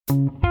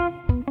And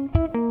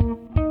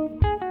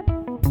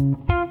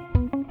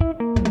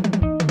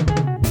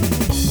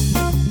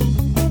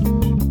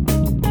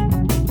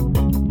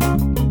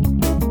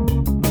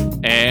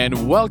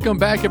welcome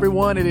back,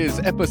 everyone. It is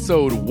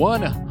episode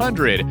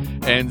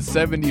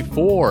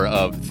 174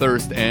 of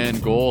Thirst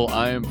and Goal.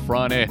 I am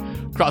Frane.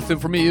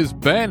 Across from me is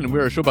Ben.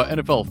 We're a show about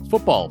NFL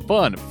football,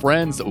 fun,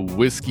 friends,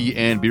 whiskey,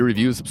 and beer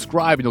reviews.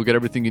 Subscribe and you'll get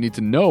everything you need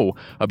to know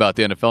about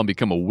the NFL and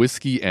become a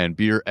whiskey and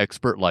beer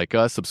expert like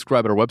us.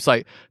 Subscribe at our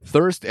website,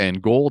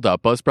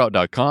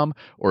 thirstandgoal.buzzsprout.com,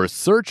 or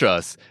search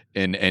us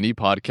in any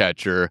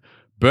podcatcher.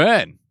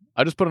 Ben,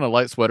 I just put on a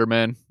light sweater,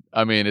 man.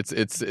 I mean,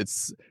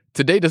 it's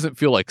today doesn't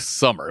feel like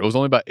summer. It was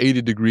only about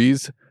 80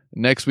 degrees.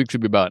 Next week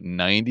should be about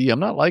 90. I'm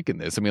not liking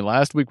this. I mean,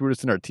 last week we were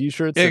just in our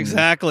T-shirts.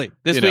 Exactly.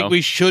 This week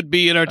we should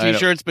be in our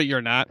T-shirts, but you're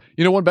not.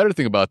 You know, one better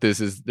thing about this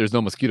is there's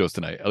no mosquitoes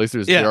tonight. At least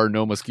there are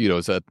no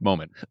mosquitoes at the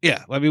moment.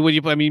 Yeah. I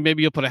mean,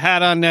 maybe you'll put a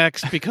hat on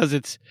next because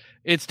it's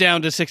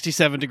down to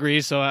 67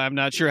 degrees, so I'm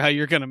not sure how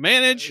you're going to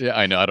manage. Yeah,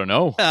 I know. I don't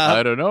know.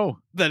 I don't know.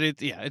 But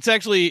it's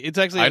actually. I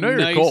know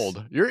you're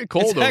cold. You're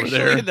cold over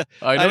there.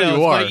 I know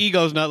you are. My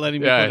ego's not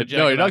letting me put a jacket.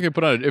 No, you're not going to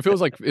put on it. It feels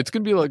like it's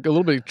going to be like a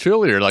little bit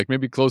chillier, like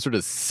maybe closer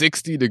to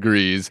 60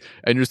 degrees,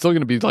 and you're still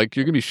going to be like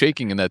you're going to be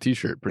shaking in that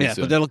T-shirt pretty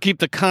soon. But that'll keep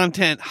the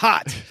content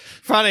hot.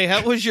 Friday,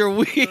 how was your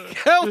week?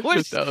 That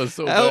was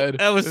so bad.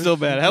 That was so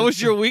bad. How was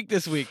your week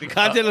this week? The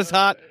content is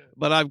hot,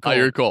 but I'm cold.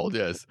 You're cold.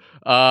 Yes.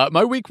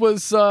 My week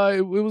was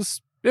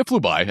It flew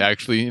by,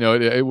 actually. You know,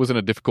 it wasn't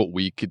a difficult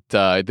week. It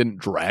didn't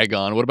drag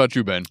on. What about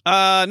you, Ben?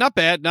 Not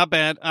bad.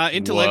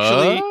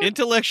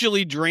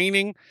 Intellectually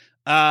draining,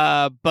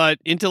 but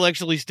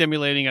intellectually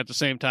stimulating at the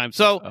same time.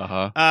 So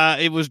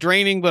it was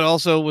draining, but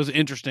also was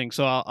interesting.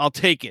 So I'll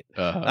take it.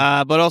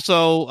 But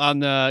also on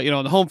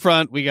the home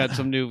front, we got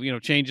some new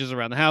changes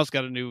around the house.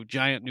 Got a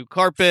giant new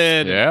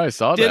carpet. Yeah, I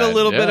saw that. Did a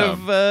little bit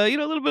of a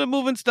little bit of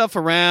moving stuff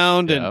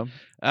around, and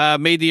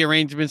made the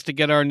arrangements to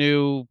get our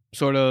new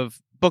sort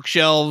of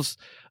bookshelves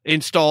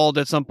installed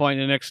at some point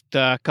in the next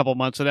couple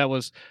months. So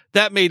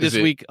that made this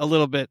week a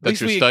little bit. That's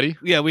your study?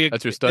 Yeah,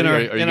 that's your study. Are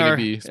you going to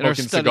be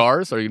smoking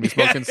cigars? Are you going to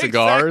be smoking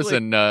cigars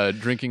and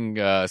drinking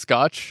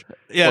scotch?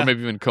 Yeah, or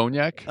maybe even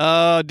cognac.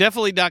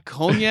 Definitely not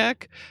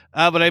cognac.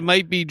 But I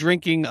might be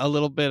drinking a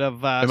little bit of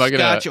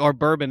scotch or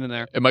bourbon in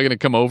there. Am I going to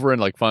come over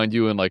and like find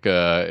you in like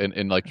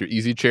in like your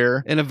easy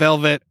chair in a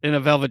velvet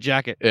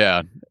jacket?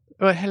 Yeah.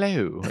 Oh,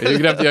 hello. You're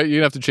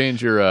gonna have to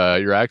change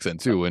your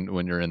accent too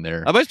when you're in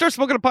there. I might start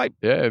smoking a pipe.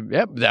 Yeah.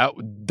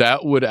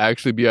 That would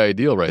actually be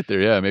ideal right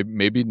there. Yeah,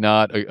 maybe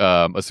not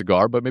a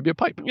cigar, but maybe a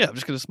pipe. Yeah, I'm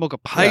just gonna smoke a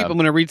pipe. Yeah. I'm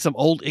gonna read some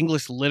old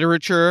English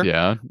literature.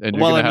 Yeah, and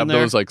you're gonna have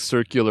those like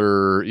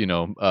circular,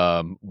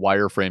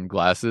 wireframe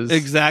glasses.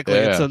 Exactly.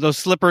 Yeah. So those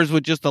slippers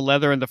with just the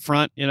leather in the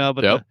front,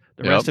 but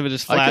the rest of it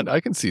is flat. I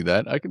can see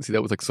that. I can see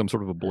that with like some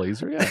sort of a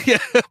blazer. Yeah, I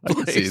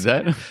can see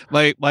that.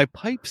 My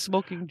pipe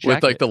smoking jacket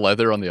with like the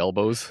leather on the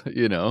elbows.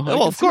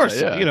 Oh, of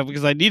course. That, yeah.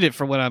 Because I need it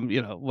for when I'm,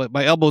 when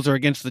my elbows are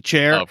against the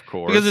chair. Of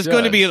course, because it's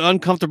going to be an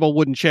uncomfortable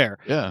wooden chair.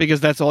 Yeah.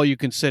 Because that's all you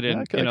can sit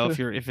in. Yeah,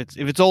 if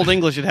it's Old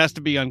English, it has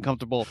to be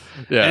uncomfortable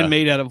and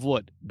made out of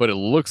wood. But it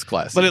looks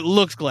classy.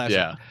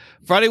 Yeah.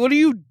 Friday, what are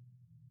you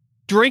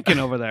drinking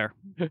over there?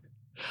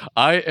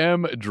 I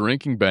am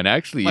drinking, Ben.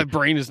 Actually, my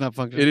brain is not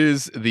functioning. It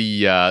is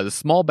the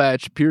small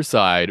batch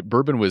Pierside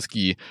bourbon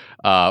whiskey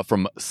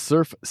from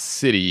Surf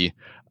City.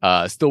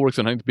 Still works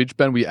on Huntington Beach,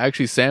 Ben. We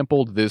actually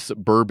sampled this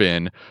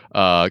bourbon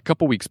a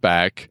couple weeks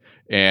back,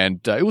 and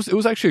it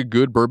was actually a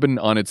good bourbon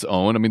on its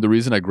own. I mean, the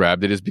reason I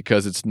grabbed it is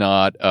because it's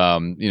not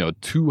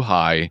too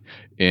high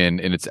in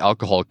its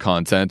alcohol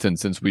content, and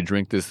since we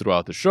drink this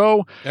throughout the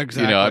show,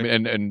 exactly,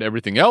 and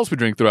everything else we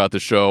drink throughout the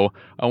show,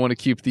 I want to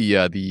keep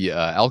the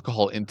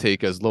alcohol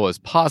intake as low as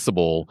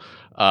possible.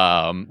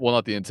 Well,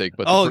 not the intake,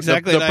 but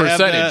exactly. the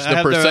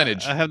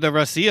percentage. I have the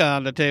Racia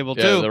on the table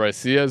too. Yeah, the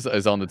Racia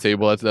is on the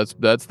table.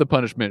 That's the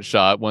punishment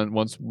shot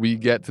once we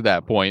get to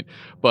that point.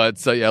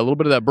 But a little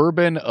bit of that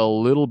bourbon, a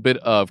little bit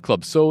of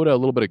club soda, a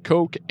little bit of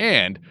Coke,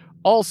 and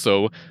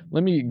also,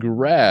 let me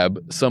grab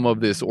some of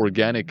this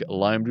organic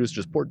lime juice.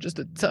 Just pour just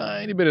a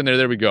tiny bit in there.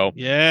 There we go.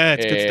 Yeah,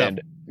 it's good stuff.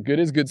 Good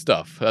is good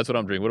stuff. That's what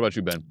I'm drinking. What about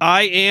you, Ben?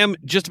 I am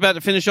just about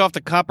to finish off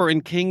the Copper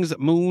and King's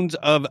Moons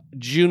of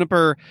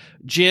Juniper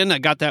Gin. I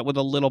got that with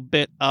a little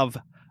bit of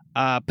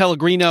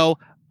Pellegrino,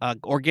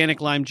 organic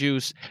lime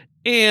juice,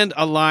 and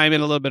a lime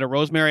and a little bit of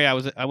rosemary.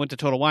 I went to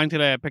Total Wine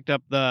today. I picked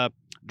up the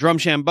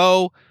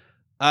Drumshambo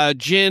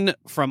gin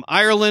from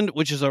Ireland,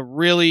 which is a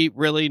really,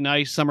 really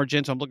nice summer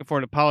gin. So I'm looking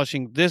forward to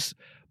polishing this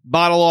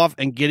bottle off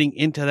and getting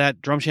into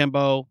that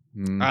Drumshambo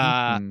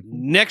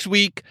next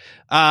week.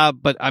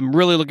 But I'm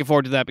really looking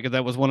forward to that because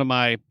that was one of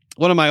my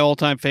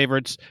all-time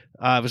favorites.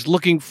 I can't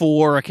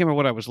remember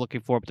what I was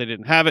looking for, but they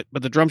didn't have it.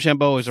 But the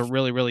Drumshambo is a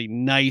really, really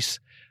nice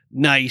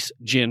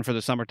gin for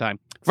the summertime.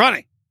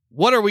 Friday,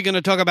 What are we going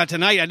to talk about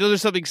tonight? I know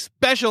there's something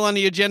special on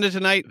the agenda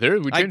tonight.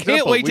 I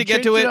can't wait to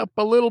get to it. We changed it up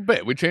a little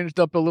bit. We changed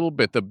up a little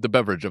bit, the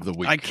beverage of the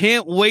week. I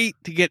can't wait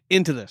to get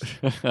into this.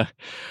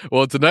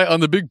 Well, tonight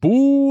on the big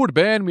board,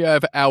 Ben, we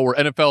have our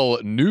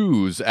NFL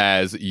news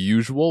as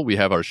usual. We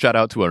have our shout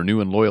out to our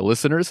new and loyal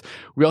listeners.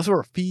 We also have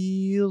our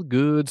feel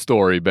good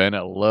story, Ben. I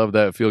love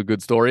that feel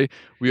good story.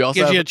 We also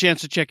gives you a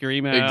chance to check your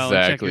email.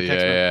 Exactly. Check your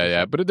text messages.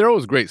 Yeah. But they're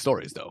always great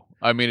stories, though.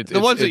 I mean, it's the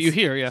ones that you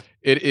hear. Yeah.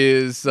 It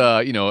is,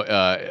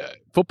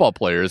 football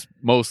players,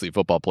 mostly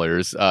football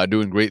players,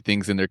 doing great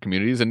things in their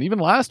communities. And even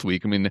last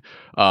week, I mean,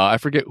 I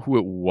forget who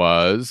it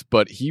was,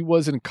 but he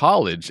was in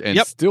college and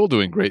still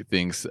doing great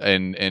things.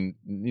 And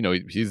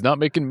he's not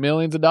making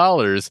millions of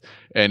dollars,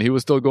 and he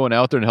was still going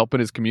out there and helping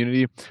his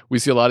community. We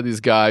see a lot of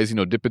these guys,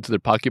 dip into their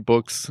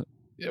pocketbooks.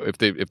 If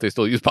they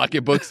still use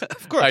pocketbooks,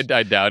 of course,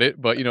 I doubt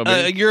it. But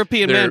a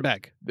European man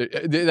bag.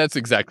 That's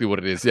exactly what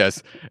it is.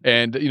 Yes,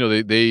 and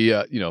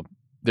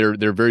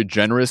they're very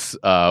generous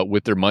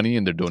with their money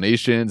and their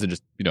donations and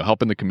just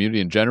helping the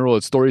community in general.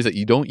 It's stories that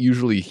you don't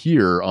usually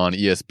hear on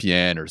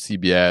ESPN or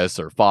CBS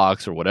or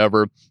Fox or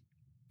whatever.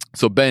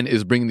 So Ben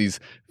is bringing these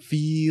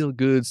feel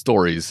good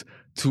stories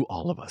to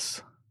all of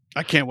us.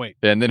 I can't wait.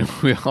 And then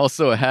we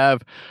also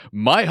have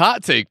my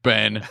hot take,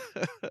 Ben,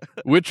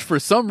 which for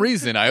some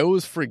reason I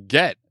always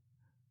forget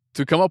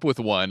to come up with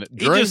one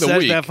during he just the says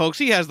week. That, folks.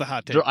 He has the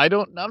hot take.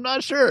 I'm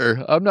not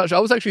sure. I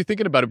was actually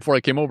thinking about it before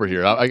I came over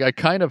here. I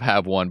kind of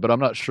have one, but I'm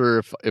not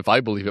sure if I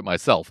believe it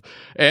myself.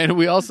 And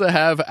we also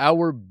have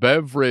our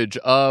beverage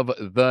of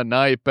the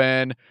night,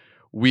 Ben.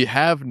 We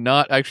have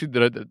not actually.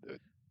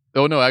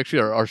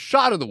 Our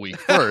shot of the week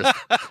first.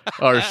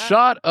 Our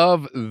shot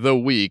of the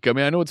week. I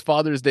mean, I know it's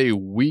Father's Day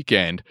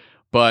weekend,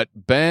 but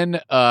Ben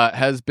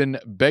has been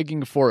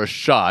begging for a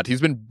shot. He's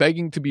been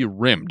begging to be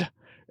rimmed.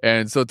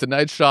 And so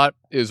tonight's shot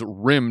is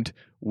rimmed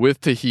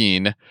with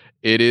Tajín.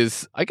 It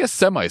is, I guess,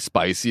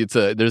 semi-spicy.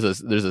 There's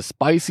a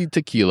spicy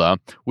tequila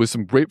with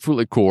some grapefruit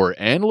liqueur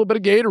and a little bit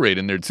of Gatorade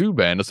in there too,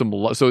 Ben. So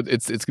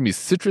it's gonna be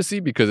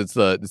citrusy because it's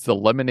the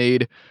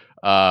lemonade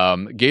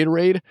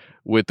Gatorade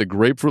with the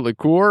grapefruit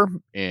liqueur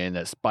and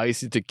that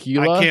spicy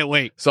tequila. I can't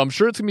wait. So I'm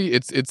sure it's gonna be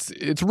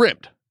it's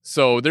rimmed.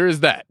 So there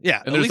is that.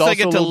 Yeah, and at least I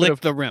get to lick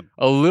the rim.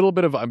 A little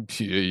bit of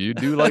you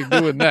do like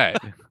doing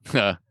that.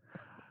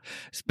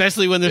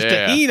 Especially when there's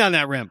Tajín on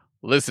that rim.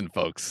 Listen,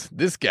 folks,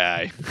 this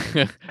guy.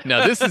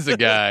 Now, this is a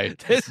guy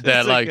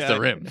that likes the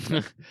rim.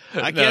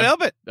 I can't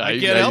help it.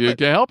 You can't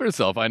help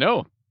yourself. I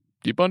know.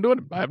 Keep on doing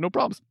it. I have no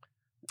problems.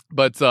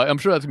 But I'm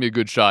sure that's going to be a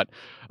good shot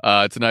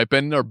tonight.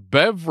 Ben, our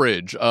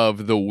beverage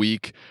of the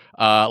week.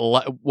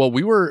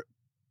 We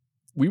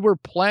were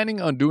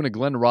planning on doing a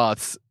Glen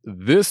Roth's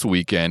this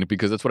weekend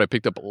because that's what I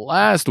picked up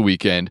last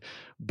weekend.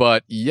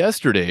 But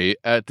yesterday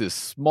at this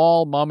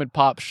small mom and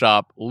pop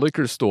shop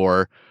liquor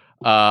store,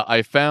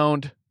 I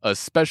found a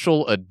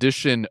special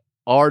edition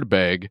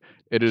Ardbeg.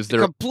 It is their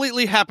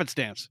completely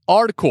happenstance.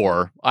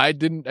 Hardcore. I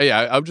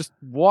just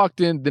walked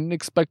in, didn't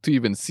expect to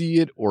even see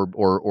it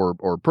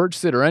or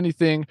purchase it or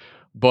anything,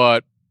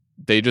 but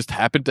they just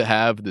happened to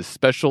have this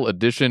special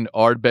edition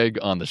Ardbeg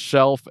on the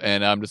shelf,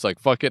 and I'm just like,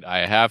 fuck it,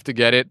 I have to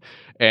get it.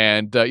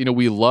 And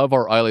we love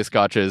our Islay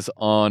Scotches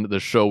on the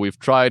show. We've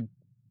tried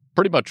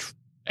pretty much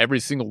every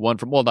single one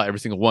not every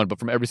single one, but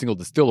from every single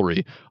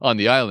distillery on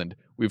the island.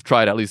 We've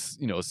tried at least,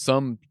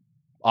 some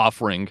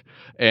offering.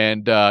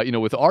 And,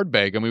 with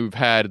Ardbeg, I mean, we've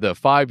had the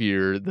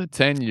 5-year, the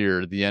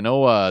 10-year, the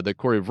Anoa, the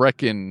Corey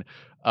Vrecken,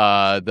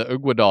 the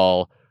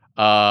Iguodal.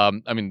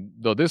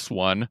 This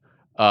one,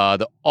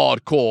 the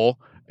Ardcore,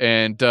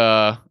 and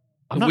the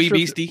Wee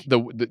Beastie.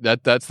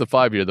 That's the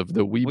 5-year,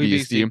 the Wee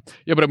Beastie.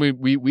 Yeah, but I mean,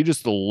 we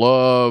just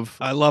love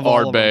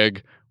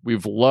Ardbeg.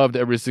 We've loved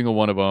every single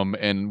one of them,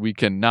 and we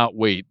cannot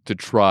wait to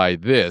try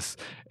this.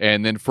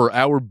 And then for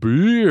our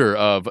beer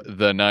of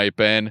the night,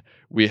 Ben,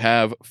 we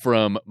have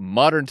from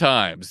Modern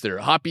Times, their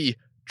Hoppy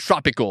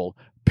Tropical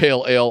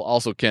Pale Ale.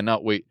 Also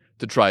cannot wait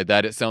to try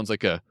that. It sounds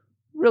like a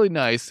really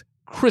nice,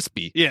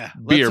 crispy beer,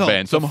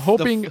 Ben. So I'm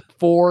hoping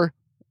for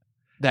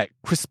that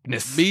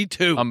crispness. Me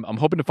too. I'm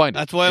hoping to find it.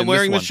 That's why I'm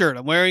wearing the shirt.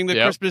 I'm wearing the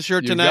Christmas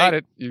shirt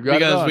tonight. You got it.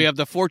 Because we have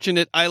the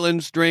Fortunate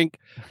Islands drink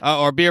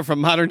or beer from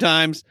Modern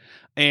Times.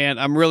 And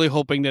I'm really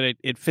hoping that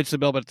it fits the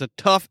bill, but it's a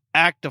tough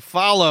act to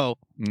follow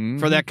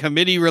for that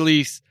committee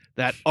release,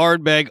 that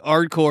Ardbeg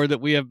Hardcore that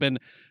we have been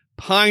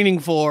pining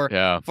for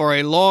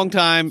a long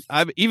time.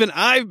 I've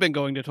been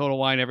going to Total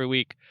Wine every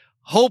week,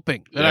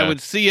 hoping that I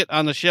would see it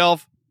on the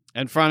shelf,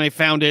 and finally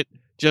found it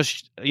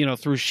just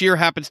through sheer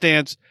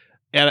happenstance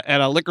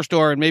at a liquor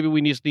store. And maybe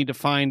we just need to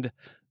find,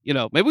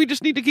 maybe we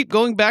just need to keep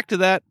going back to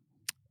that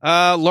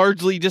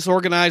largely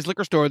disorganized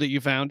liquor store that you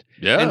found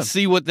and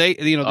see what they,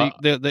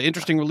 the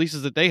interesting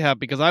releases that they have,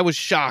 because I was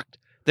shocked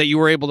that you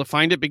were able to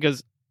find it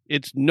because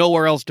it's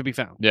nowhere else to be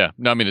found. Yeah.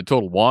 No, I mean, at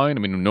Total Wine, I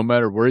mean, no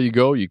matter where you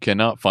go, you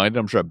cannot find it.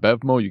 I'm sure at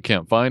Bevmo, you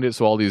can't find it.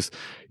 So all these,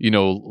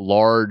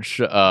 large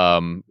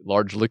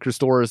liquor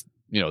stores,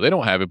 they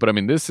don't have it. But I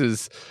mean, this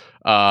is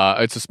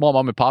it's a small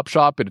mom and pop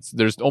shop.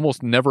 There's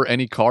almost never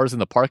any cars in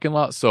the parking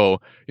lot,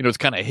 so it's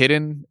kind of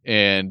hidden.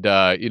 And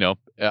I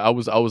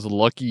was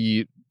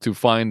lucky to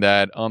find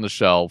that on the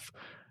shelf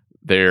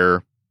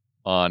there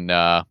on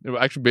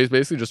actually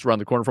basically just around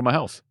the corner from my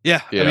house.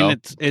 Yeah, I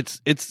mean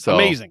it's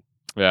amazing.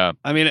 Yeah,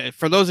 I mean,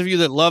 for those of you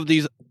that love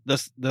the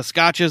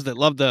scotches, that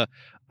love the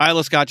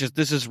Islay scotches,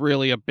 this is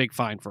really a big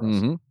find for us.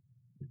 Mm-hmm.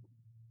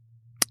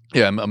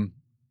 Yeah, I'm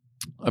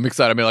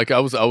excited. I mean, like I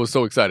was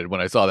so excited when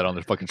I saw that on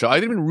the fucking shelf. I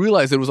didn't even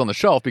realize it was on the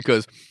shelf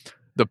because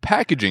the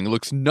packaging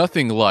looks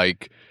nothing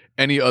like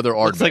any other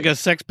art. It's like a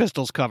Sex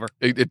Pistols cover.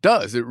 It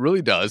does. It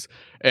really does.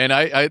 And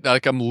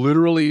I'm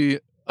literally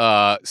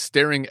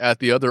staring at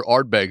the other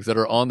Ardbegs that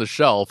are on the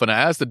shelf, and I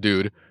asked the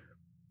dude,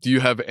 do you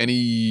have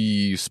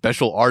any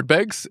special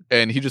Ardbegs?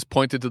 And he just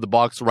pointed to the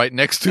box right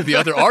next to the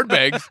other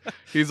Ardbegs.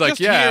 He's like,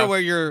 just yeah, here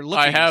where you're looking,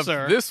 I have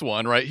sir. this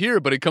one right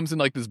here, but it comes in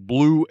like this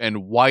blue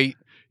and white,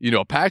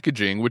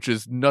 packaging, which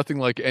is nothing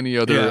like any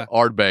other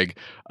Ardbeg.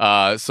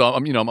 So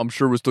I'm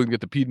sure we're still gonna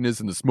get the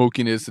peatiness and the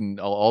smokiness and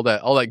all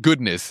that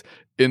goodness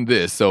in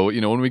this. So,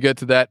 when we get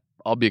to that,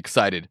 I'll be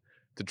excited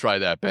to try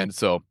that, Ben.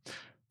 So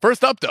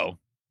first up,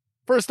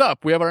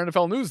 we have our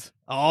NFL news.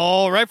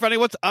 All right, Friday,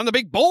 what's on the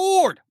big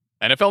board?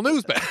 NFL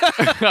news, Ben.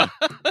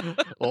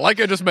 Like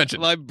I just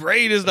mentioned. My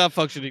brain is not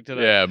functioning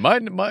today. Yeah,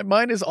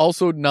 mine is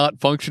also not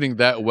functioning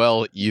that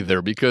well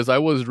either because I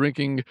was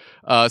drinking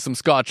some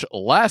scotch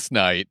last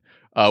night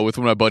with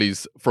one of my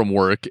buddies from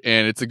work,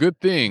 and it's a good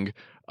thing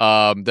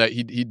that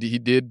he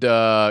did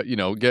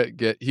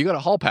he got a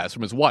hall pass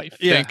from his wife.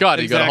 Yeah, Thank God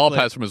he got a hall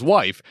exactly. pass from his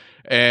wife,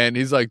 and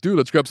he's like, dude,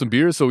 let's grab some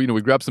beers. So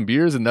we grabbed some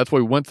beers, and that's why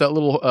we went to that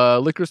little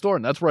liquor store,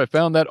 and that's where I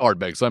found that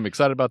Ardbeg. So I'm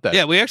excited about that.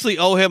 Yeah, we actually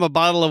owe him a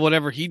bottle of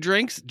whatever he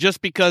drinks,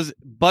 just because,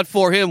 but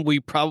for him,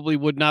 we probably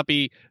would not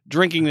be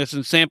drinking this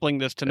and sampling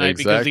this tonight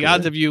because the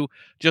odds of you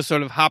just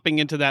sort of hopping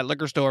into that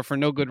liquor store for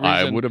no good reason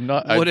I would have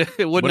not. would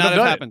not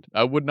have happened.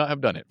 I would not have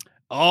done it.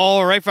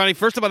 All right, Friday.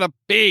 First up on the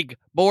big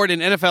board in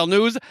NFL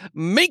news,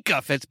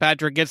 Minkah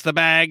Fitzpatrick gets the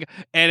bag,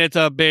 and it's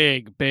a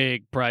big,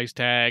 big price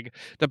tag.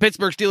 The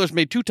Pittsburgh Steelers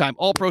made two-time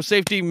All-Pro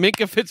safety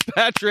Minkah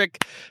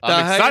Fitzpatrick.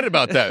 I'm excited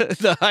about that.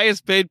 The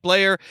highest paid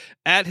player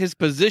at his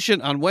position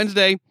on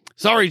Wednesday.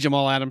 Sorry,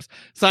 Jamal Adams.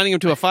 Signing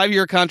him to a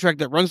 5-year contract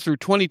that runs through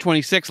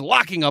 2026,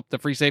 locking up the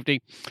free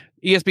safety.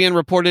 ESPN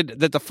reported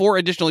that the 4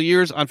 additional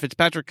years on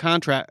Fitzpatrick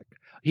contract,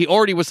 he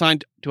already was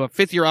signed to a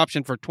 5th-year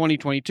option for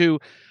 2022,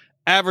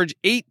 average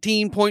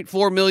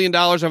 $18.4 million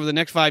over the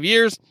next 5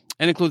 years,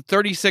 and include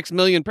 $36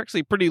 million,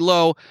 actually pretty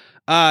low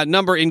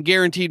number in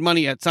guaranteed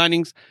money at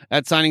signings.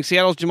 At signing,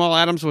 Seattle's Jamal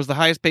Adams was the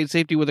highest paid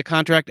safety with a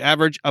contract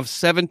average of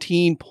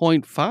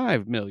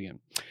 $17.5 million.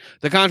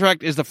 The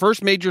contract is the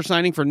first major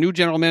signing for new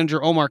general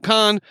manager Omar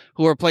Khan,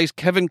 who replaced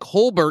Kevin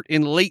Colbert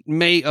in late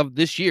May of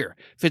this year.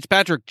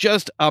 Fitzpatrick,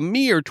 just a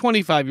mere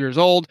 25 years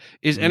old,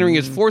 is entering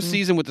his 4th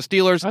season with the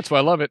Steelers. That's why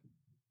I love it.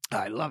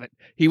 I love it.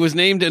 He was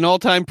named an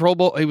all-time Pro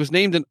Bowl. He was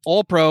named an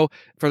All-Pro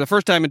for the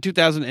first time in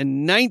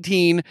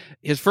 2019,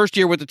 his first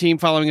year with the team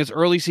following his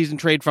early season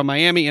trade from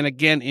Miami, and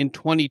again in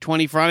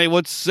 2020. Friday,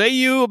 what say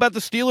you about the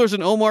Steelers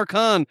and Omar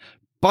Khan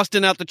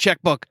busting out the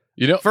checkbook?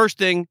 First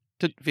thing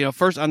to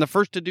first on the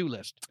first to-do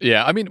list.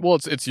 Yeah, I mean, well,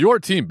 it's your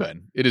team,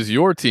 Ben. It is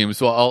your team,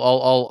 so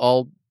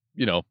I'll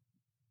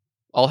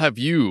have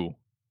you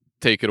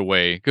take it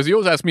away because you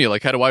always ask me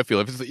like, how do I feel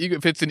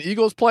if it's an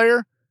Eagles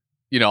player?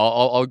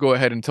 I'll go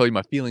ahead and tell you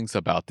my feelings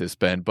about this,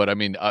 Ben. But I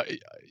mean,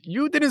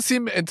 you didn't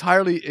seem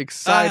entirely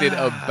excited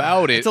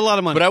about it. It's a lot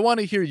of money. But I want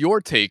to hear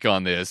your take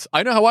on this.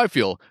 I know how I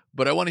feel,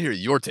 but I want to hear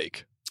your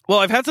take. Well,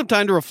 I've had some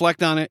time to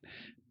reflect on it.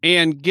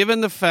 And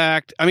given the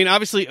fact, I mean,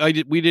 obviously,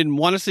 we didn't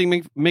want to see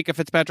Minkah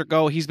Fitzpatrick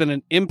go. He's been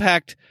an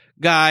impact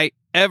guy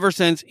ever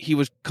since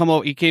he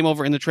came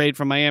over in the trade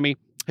from Miami.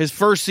 His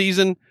first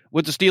season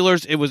with the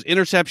Steelers, it was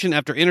interception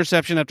after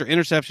interception after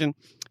interception.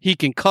 He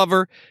can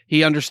cover.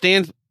 He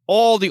understands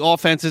all the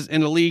offenses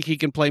in the league. He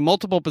can play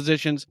multiple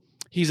positions.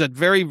 He's a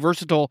very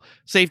versatile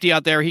safety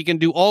out there. He can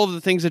do all of the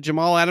things that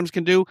Jamal Adams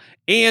can do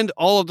and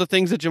all of the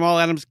things that Jamal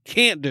Adams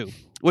can't do,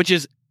 which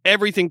is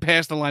everything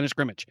past the line of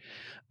scrimmage.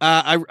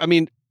 I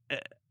mean,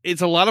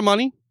 it's a lot of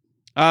money,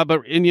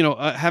 but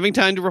having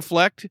time to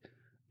reflect,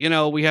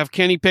 we have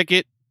Kenny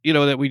Pickett,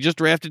 that we just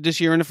drafted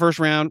this year in the first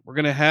round. We're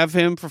going to have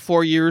him for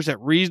 4 years at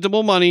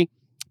reasonable money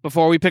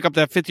before we pick up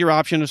that 5th-year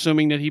option,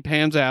 assuming that he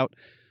pans out.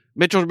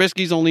 Mitchell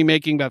Trubisky's only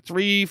making about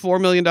 $3-4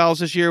 million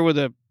this year with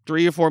a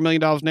 $3 or $4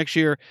 million next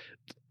year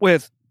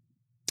with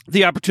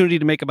the opportunity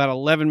to make about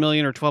 $11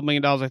 million or $12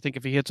 million, I think,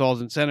 if he hits all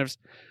his incentives.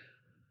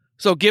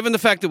 So given the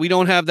fact that we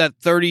don't have that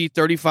 $30,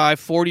 $35,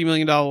 $40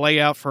 million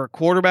layout for a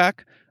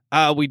quarterback,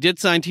 we did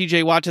sign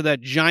TJ Watt to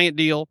that giant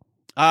deal.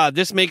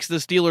 This makes the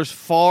Steelers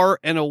far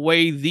and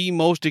away the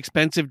most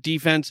expensive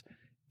defense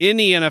in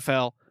the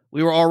NFL.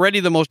 We were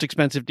already the most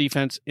expensive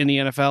defense in the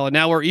NFL, and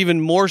now we're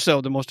even more so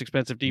the most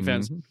expensive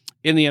defense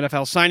in the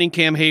NFL. Signing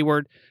Cam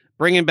Hayward,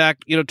 bringing back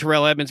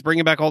Terrell Edmonds,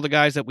 bringing back all the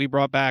guys that we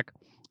brought back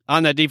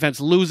on that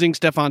defense, losing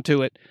Stephon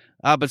Tuitt,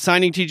 but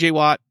signing TJ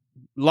Watt,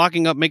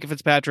 locking up Minkah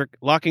Fitzpatrick,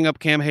 locking up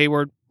Cam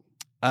Hayward,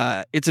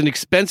 It's an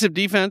expensive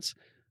defense,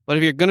 but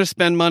if you're going to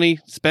spend money,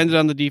 spend it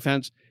on the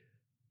defense.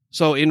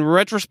 So in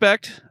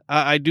retrospect,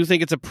 I do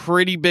think it's a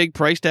pretty big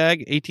price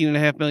tag,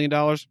 $18.5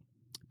 million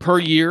per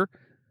year.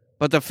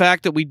 But the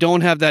fact that we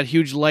don't have that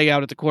huge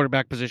layout at the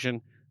quarterback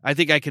position, I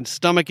think I can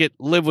stomach it,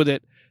 live with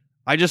it.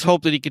 I just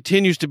hope that he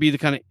continues to be the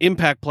kind of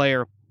impact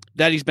player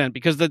that he's been,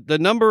 because the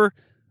number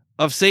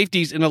of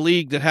safeties in a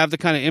league that have the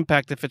kind of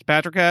impact that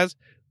Fitzpatrick has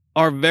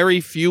are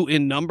very few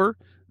in number.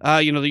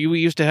 We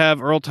used to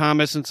have Earl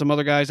Thomas and some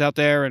other guys out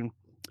there,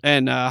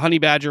 and Honey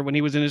Badger when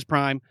he was in his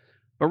prime.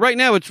 But right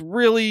now, there's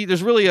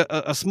really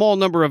a small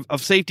number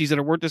of safeties that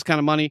are worth this kind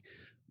of money.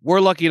 We're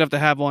lucky enough to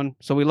have one,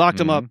 so we locked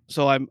him up.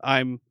 So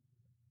I'm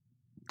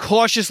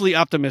cautiously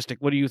optimistic.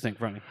 What do you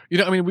think, Ronnie?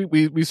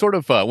 We sort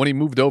of when he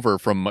moved over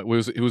from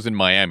he was in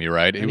Miami,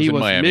 right? He was in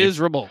Miami.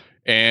 Miserable.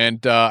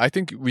 And I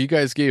think you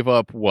guys gave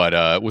up what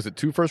was it,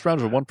 2 first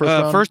rounds or 1 first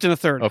round? First and a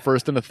third. A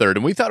first and a third,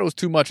 and we thought it was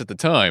too much at the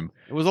time.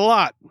 It was a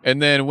lot.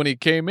 And then when he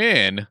came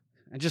in.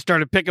 And just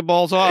started picking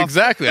balls off.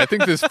 Exactly. I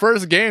think this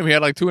first game, he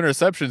had like 2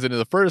 interceptions into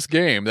the first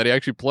game that he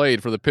actually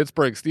played for the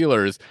Pittsburgh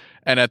Steelers.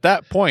 And at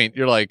that point,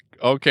 you're like,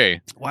 okay.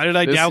 Why did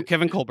I doubt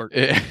Kevin Colbert?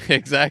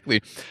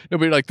 Exactly. No,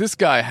 but you're like, this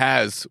guy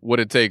has what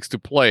it takes to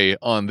play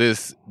on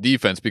this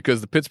defense,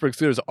 because the Pittsburgh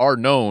Steelers are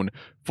known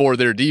for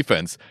their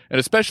defense. And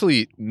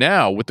especially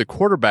now with the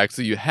quarterbacks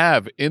that you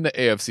have in the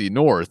AFC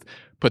North,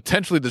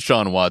 potentially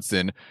Deshaun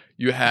Watson.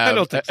 You have, I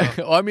don't think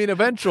so. I mean,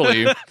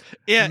 eventually,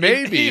 yeah,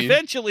 maybe,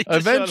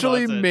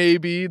 eventually,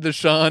 maybe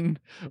Deshaun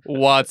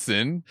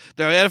Watson.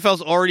 The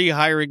NFL's already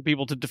hiring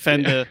people to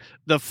defend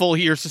the full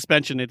year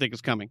suspension they think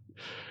is coming.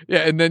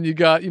 Yeah, and then you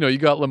got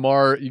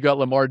Lamar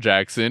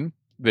Jackson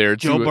there,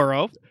 Joe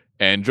Burrow,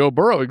 and Joe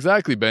Burrow,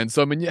 exactly, Ben.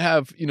 So I mean, you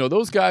have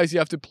those guys you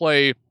have to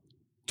play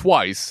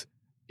twice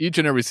each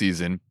and every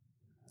season.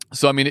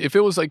 So I mean, if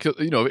it was like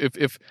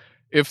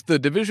if the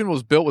division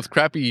was built with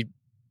crappy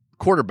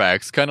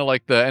quarterbacks, kind of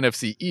like the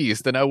NFC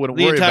East, then I wouldn't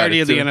worry about it. The entirety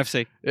of the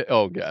NFC.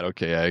 Oh God,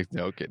 okay,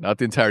 not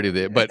the entirety of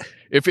it. But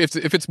if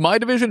it's my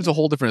division, it's a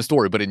whole different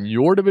story. But in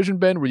your division,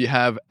 Ben, where you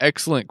have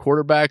excellent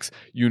quarterbacks,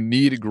 you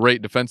need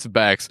great defensive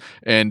backs,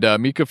 and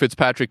Mika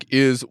Fitzpatrick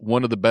is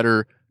one of the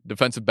better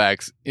defensive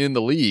backs in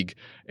the league,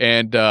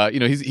 and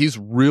he's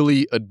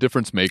really a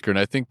difference maker. And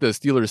I think the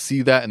Steelers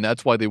see that, and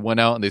that's why they went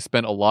out and they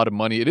spent a lot of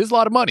money. It is a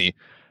lot of money.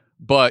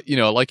 But,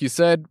 like you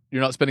said,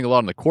 you're not spending a lot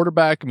on the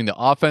quarterback. I mean, the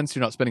offense,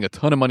 you're not spending a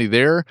ton of money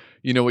there.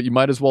 You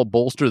might as well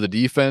bolster the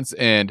defense.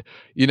 And,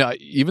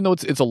 even though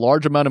it's a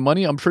large amount of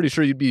money, I'm pretty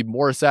sure you'd be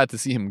more sad to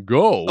see him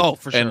go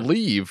for sure. and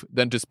leave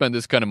than to spend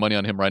this kind of money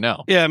on him right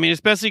now. Yeah, I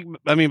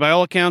mean, by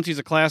all accounts, he's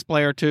a class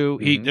player, too.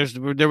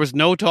 There was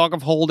no talk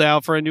of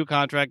holdout for a new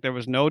contract. There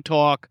was no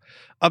talk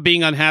of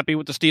being unhappy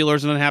with the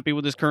Steelers and unhappy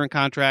with his current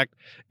contract.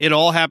 It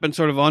all happened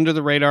sort of under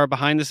the radar,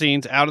 behind the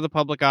scenes, out of the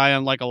public eye,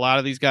 unlike a lot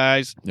of these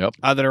guys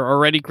that are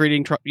already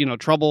creating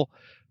trouble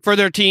for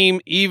their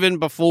team even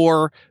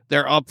before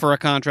they're up for a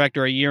contract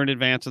or a year in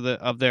advance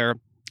of their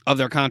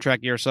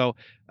contract year. So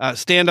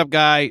stand-up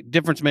guy,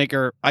 difference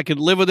maker. I could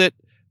live with it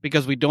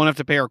because we don't have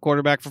to pay our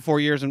quarterback for 4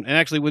 years. And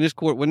actually, when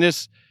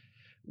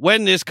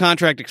this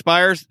contract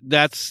expires,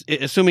 that's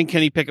assuming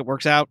Kenny Pickett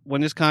works out. When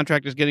this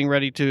contract is getting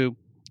ready to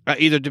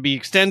either to be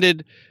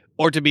extended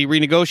or to be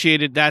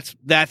renegotiated,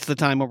 that's the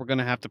time where we're going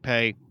to have to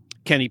pay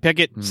Kenny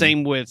Pickett.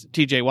 Same with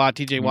TJ Watt.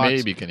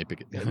 Maybe Kenny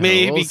Pickett.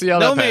 Maybe. We'll see how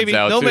that pans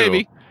out, too.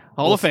 Maybe.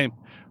 Hall of Fame.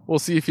 We'll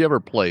see if he ever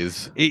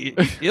plays.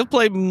 He'll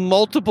play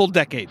multiple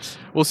decades.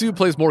 We'll see who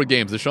plays more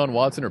games, Deshaun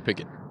Watson or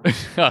Pickett.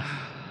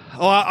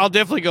 I'll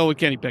definitely go with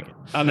Kenny Pickett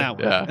on that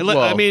one. Yeah,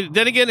 I mean,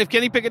 then again, if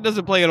Kenny Pickett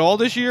doesn't play at all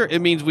this year, it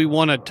means we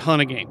won a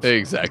ton of games.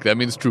 Exactly. That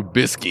means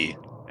Trubisky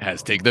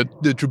has taken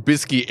the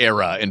Trubisky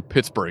era in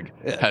Pittsburgh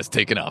has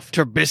taken off.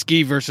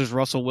 Trubisky versus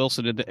Russell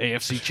Wilson in the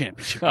AFC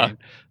Championship game.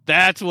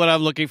 That's what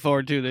I'm looking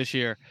forward to this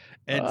year.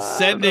 And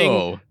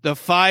sending the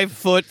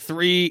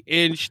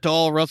 5'3"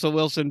 tall Russell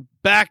Wilson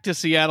back to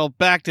Seattle,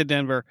 back to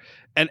Denver,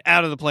 and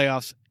out of the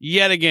playoffs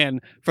yet again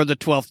for the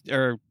 12th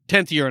or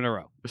 10th year in a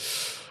row.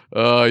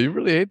 You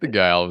really hate the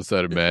guy all of a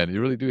sudden, man. You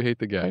really do hate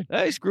the guy.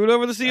 Hey, screwed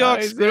over the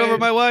Seahawks, screwed over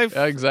my wife.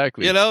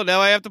 Exactly. Now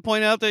I have to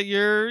point out that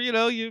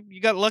you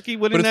got lucky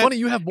winning that. But it's funny,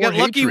 you have more hatred.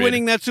 Lucky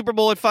winning that Super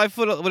Bowl at 5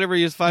 foot, whatever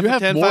he is,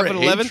 5'10",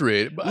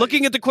 5'11".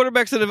 Looking at the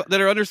quarterbacks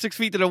that are under 6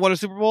 feet that have won a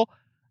Super Bowl,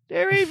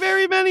 very,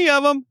 very many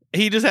of them.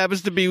 He just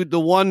happens to be the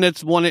one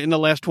that's won it in the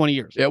last 20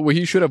 years. Yeah, well,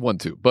 he should have won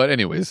too. But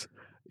anyways,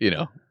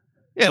 Yeah,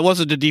 it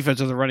wasn't the defense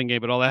of the running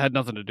game at all. That had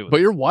nothing to do with it. But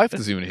your wife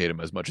doesn't even hate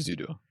him as much as you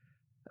do.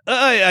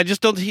 I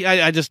just don't.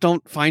 I just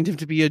don't find him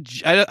to be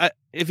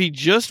if he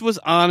just was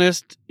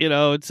honest,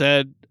 and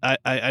said,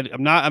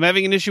 I'm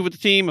having an issue with the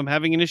team. I'm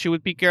having an issue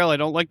with Pete Carroll. I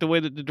don't like the way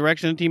that the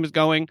direction the team is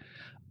going.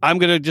 I'm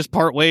going to just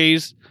part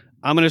ways.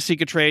 I'm going to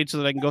seek a trade so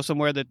that I can go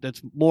somewhere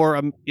that's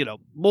more,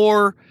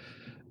 more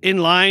in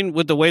line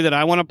with the way that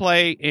I want to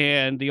play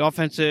and the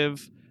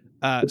offensive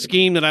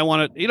scheme that I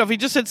want to. If he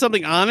just said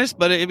something honest,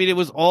 but I mean, it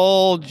was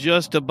all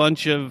just a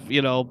bunch of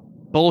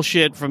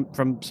bullshit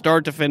from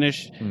start to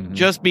finish. Mhm.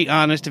 Just be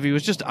honest. If he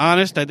was just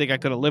honest, I think I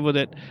could have lived with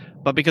it.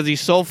 But because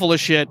he's so full of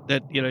shit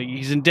that,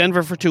 he's in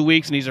Denver for 2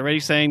 weeks and he's already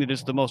saying that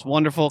it's the most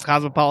wonderful,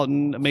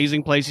 cosmopolitan,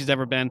 amazing place he's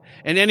ever been.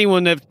 And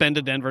anyone that's been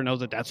to Denver knows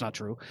that that's not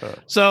true.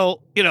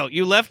 So,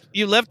 you left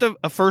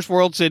a first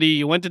world city.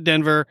 You went to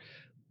Denver.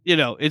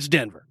 It's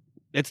Denver.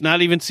 It's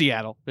not even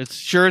Seattle. It's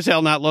sure as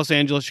hell not Los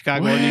Angeles,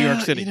 Chicago, or New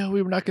York City.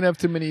 We're not going to have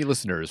too many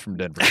listeners from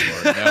Denver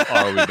anymore. Now,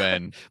 are we,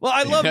 Ben? Well,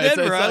 I love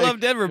Denver. I love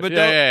Denver, but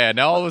don't. Yeah.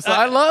 Now all of a sudden,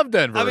 I love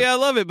Denver. I mean, I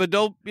love it, but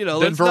don't.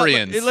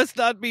 Denverians. Let's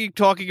not be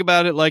talking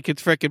about it like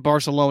it's frickin'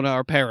 Barcelona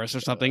or Paris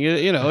or something.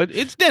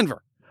 It's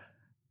Denver.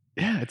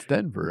 Yeah, it's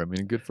Denver. I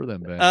mean, good for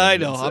them, man. I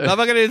know. I'm not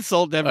going to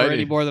insult Denver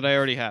any more than I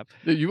already have.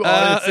 You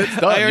it's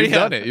done. You've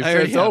done it.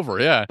 It's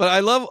over. Yeah. But I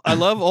love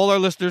all our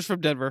listeners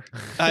from Denver.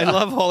 I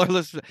love all our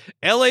listeners.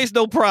 LA's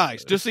no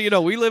prize. Just so you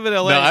know, we live in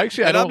LA. No,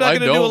 actually, I'm not going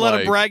to do a lot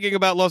of bragging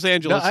about Los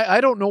Angeles. No, I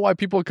don't know why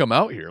people come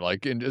out here.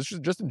 Like,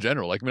 just in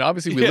general. Like, I mean,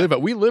 obviously, we live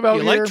out Do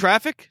you here. like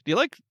traffic? Do you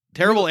like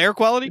terrible air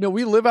quality?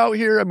 We live out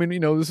here. I mean,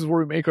 this is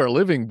where we make our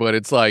living, but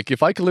it's like,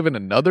 if I could live in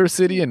another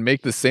city and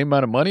make the same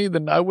amount of money,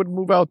 then I would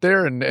move out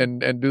there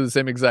and do the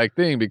same exact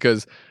thing,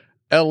 because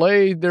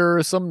LA, there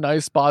are some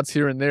nice spots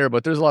here and there,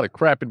 but there's a lot of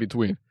crap in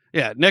between.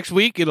 Yeah. Next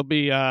week, it'll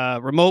be a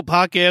remote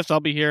podcast. I'll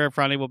be here.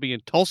 Friday, we'll be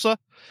in Tulsa.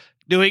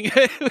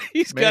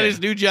 He's got his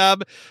new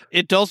job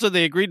in Tulsa.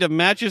 They agreed to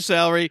match his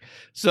salary,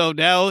 so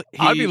now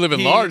I'd be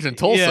living large in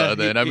Tulsa.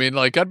 Then I mean,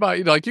 like, I'd buy,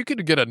 like, you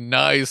could get a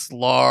nice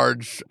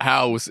large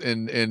house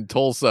in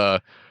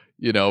Tulsa,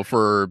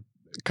 for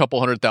a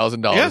couple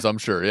 $100,000. I'm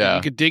sure. Yeah,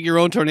 you could dig your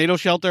own tornado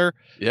shelter.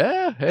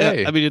 Yeah,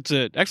 hey, I mean, it's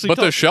actually, but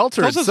the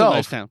shelter Tulsa's itself. a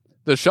nice town.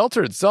 The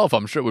shelter itself,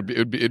 I'm sure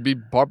it'd be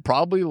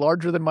probably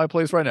larger than my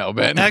place right now,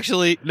 Ben.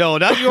 Actually, no,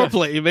 not your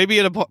place.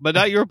 Maybe but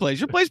not your place.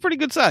 Your place is pretty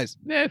good size.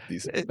 Yeah,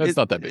 decent. It's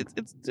not that big.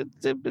 It's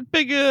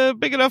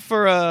big enough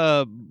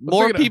for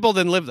more people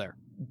than live there.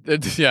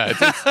 It's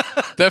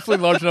definitely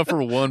large enough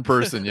for one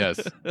person. Yes.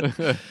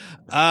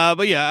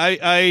 But yeah,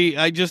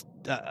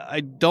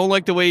 I don't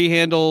like the way he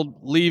handled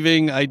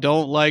leaving. I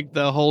don't like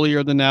the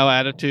holier than thou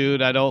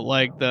attitude. I don't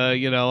like the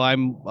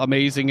I'm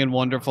amazing and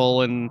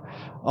wonderful and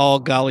all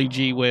golly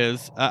gee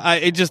whiz.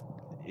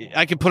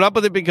 I can put up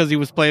with it because he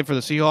was playing for the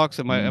Seahawks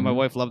and my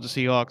wife loved the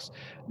Seahawks.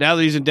 Now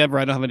that he's in Denver,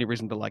 I don't have any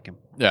reason to like him.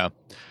 Yeah.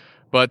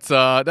 But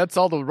that's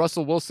all the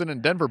Russell Wilson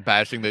and Denver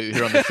bashing that you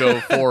hear on the show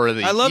for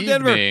the I love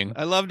evening. Denver.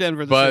 I love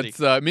Denver. But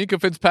city. Minka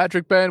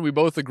Fitzpatrick, Ben, we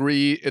both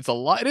agree it is a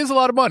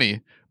lot of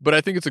money, but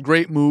I think it's a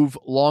great move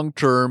long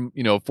term,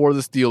 for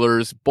the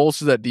Steelers.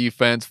 Bolster that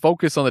defense,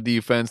 focus on the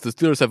defense. The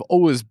Steelers have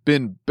always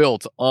been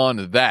built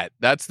on that.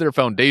 That's their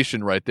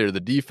foundation right there. The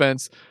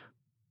defense,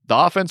 the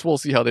offense. We'll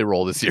see how they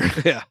roll this year.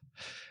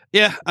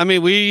 Yeah. I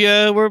mean,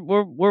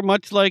 we're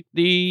much like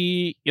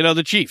the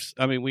Chiefs.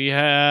 I mean, we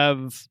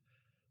have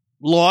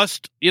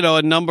lost,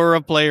 a number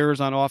of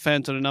players on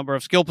offense and a number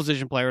of skill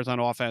position players on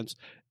offense,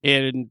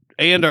 and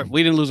we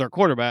didn't lose our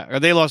quarterback, or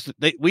they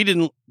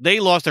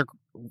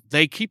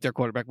keep their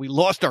quarterback. We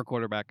lost our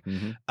quarterback.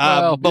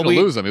 Mm-hmm. But we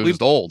lose him. He was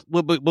just old.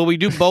 But we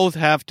do both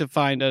have to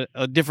find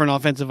a different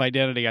offensive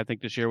identity, I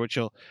think, this year, which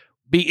will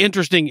be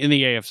interesting in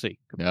the AFC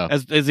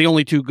as the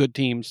only two good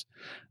teams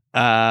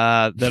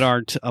that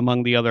aren't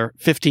among the other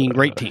 15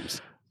 great teams.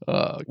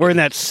 We're in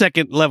that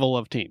second level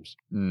of teams.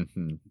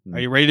 Mm-hmm. Are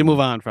you ready to move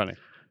on, Friday?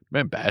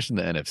 Man, bashing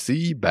the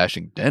NFC,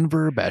 bashing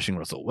Denver, bashing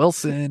Russell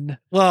Wilson.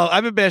 Well,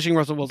 I've been bashing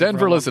Russell Wilson.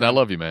 Denver, listen, I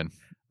love you, man.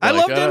 I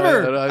love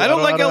Denver. I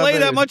don't like LA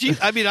that much.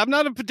 I mean, I'm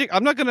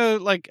not gonna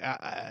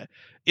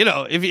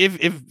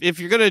if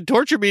you're gonna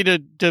torture me to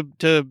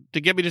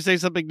get me to say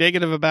something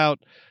negative about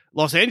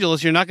Los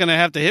Angeles, you're not gonna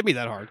have to hit me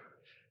that hard.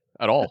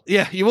 At all.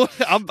 Yeah, you will.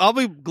 I'll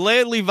be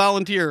gladly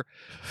volunteer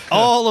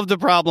all of the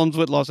problems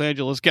with Los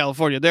Angeles,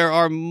 California. There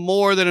are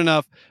more than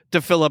enough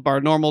to fill up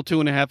our normal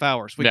 2.5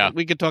 hours.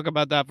 We could talk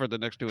about that for the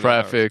next 2.5 hours.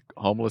 Traffic,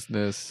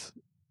 homelessness.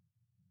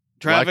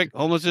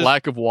 Homelessness,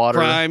 lack of water,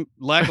 crime,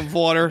 lack of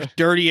water,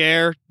 dirty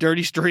air,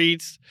 dirty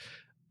streets,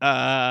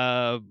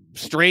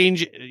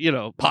 strange,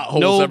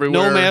 potholes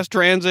everywhere, no mass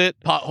transit,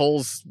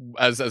 potholes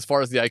as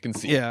far as the eye can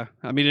see. Yeah,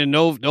 I mean, and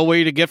no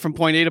way to get from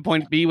point A to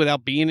point B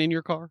without being in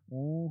your car.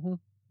 Mm-hmm.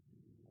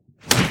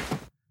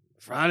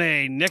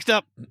 Friday, next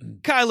up,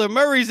 Kyler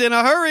Murray's in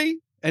a hurry,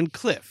 and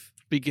Cliff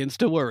begins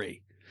to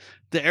worry.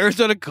 The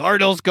Arizona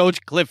Cardinals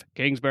coach Cliff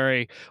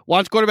Kingsbury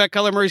wants quarterback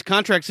Kyler Murray's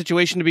contract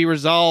situation to be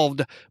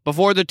resolved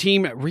before the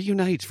team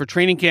reunites for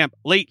training camp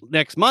late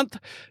next month.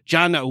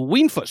 John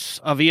Wienfuss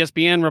of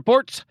ESPN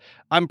reports,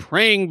 I'm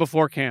praying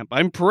before camp,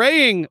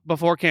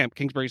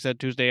 Kingsbury said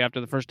Tuesday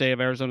after the first day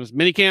of Arizona's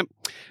minicamp.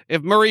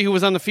 If Murray, who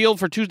was on the field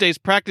for Tuesday's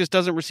practice,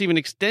 doesn't receive an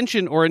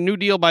extension or a new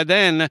deal by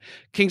then,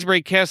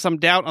 Kingsbury casts some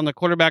doubt on the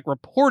quarterback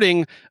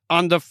reporting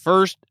on the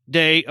first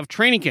day of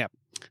training camp.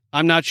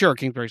 I'm not sure,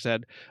 Kingsbury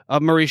said,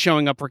 of Murray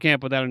showing up for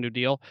camp without a new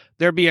deal.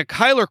 There'd be a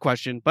Kyler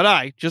question, but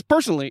I, just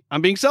personally,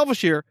 I'm being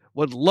selfish here,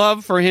 would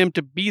love for him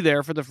to be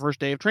there for the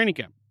first day of training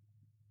camp.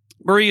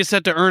 Murray is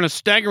set to earn a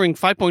staggering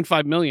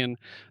 $5.5 million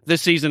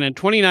this season and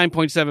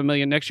 $29.7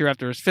 million next year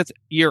after his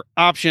fifth-year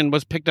option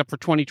was picked up for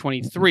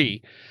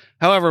 2023.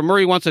 However,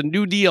 Murray wants a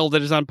new deal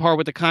that is on par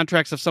with the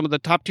contracts of some of the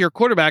top-tier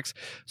quarterbacks,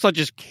 such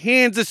as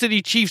Kansas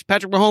City Chiefs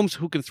Patrick Mahomes,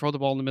 who can throw the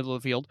ball in the middle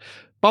of the field,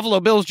 Buffalo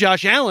Bills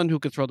Josh Allen, who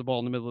can throw the ball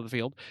in the middle of the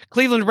field,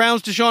 Cleveland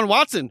Browns Deshaun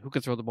Watson, who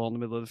can throw the ball in the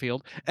middle of the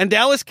field, and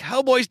Dallas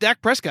Cowboys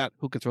Dak Prescott,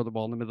 who can throw the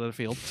ball in the middle of the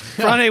field.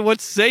 Friday,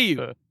 what say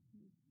you?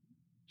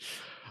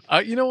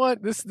 You know what?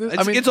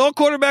 It's all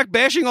quarterback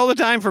bashing all the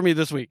time for me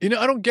this week. I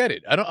don't get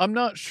it. I'm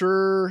not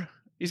sure.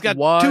 He's got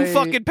why 2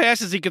 fucking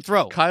passes he could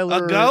throw.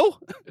 Kyler, a go?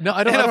 No,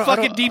 I don't. And I don't, a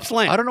fucking I don't, deep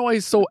slant. I don't know why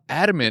he's so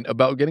adamant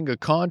about getting a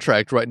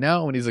contract right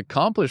now when he's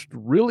accomplished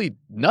really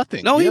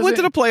nothing. No, he went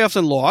to the playoffs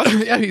and lost.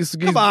 Yeah,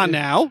 Come on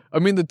now. I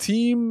mean, the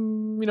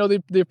team,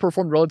 they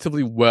performed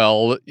relatively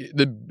well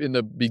in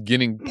the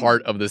beginning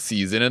part of the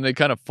season, and they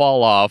kind of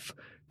fall off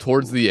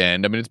towards the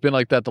end. I mean, it's been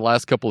like that the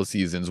last couple of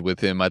seasons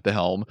with him at the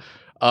helm.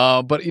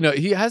 But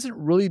he hasn't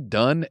really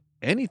done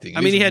anything.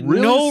 I mean, he had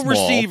really no small.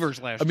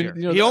 receivers last year.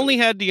 He only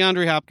had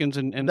DeAndre Hopkins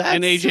and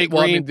AJ Green.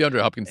 Well, I mean,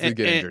 DeAndre Hopkins did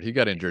get injured. He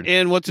got injured.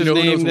 And what's his name?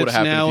 Who knows That's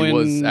what now if he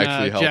was in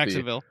actually healthy.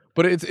 Jacksonville.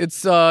 But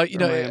it's I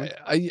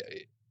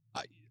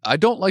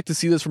don't like to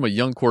see this from a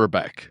young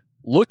quarterback.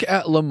 Look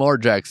at Lamar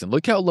Jackson.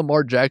 Look how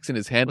Lamar Jackson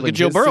is handling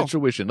Joe his Burrow.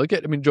 situation.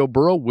 Joe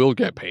Burrow will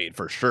get paid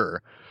for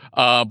sure.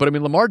 But I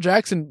mean, Lamar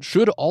Jackson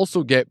should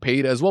also get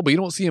paid as well, but you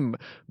don't see him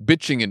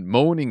bitching and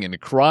moaning and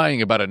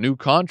crying about a new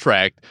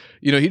contract.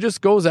 He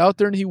just goes out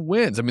there and he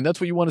wins. I mean,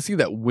 that's what you want to see,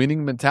 that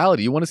winning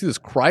mentality. You want to see this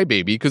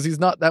crybaby because he's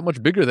not that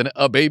much bigger than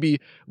a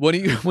baby when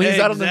he's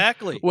out on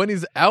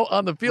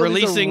the field.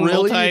 Releasing he's a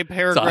really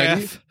multi-paragraph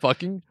tiny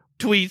fucking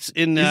tweets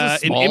in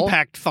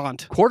impact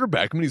font.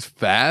 Quarterback. I mean, he's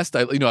fast.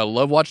 I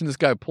love watching this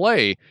guy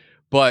play,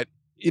 but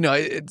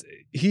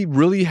he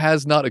really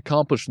has not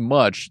accomplished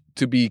much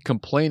to be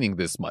complaining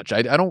this much.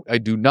 I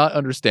do not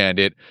understand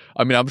it.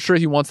 I mean, I'm sure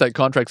he wants that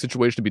contract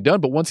situation to be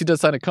done, but once he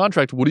does sign a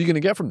contract, what are you going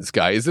to get from this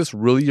guy? Is this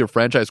really your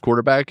franchise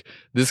quarterback?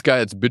 This guy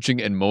that's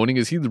bitching and moaning,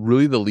 is he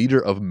really the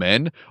leader of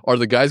men? Are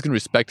the guys going to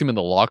respect him in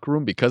the locker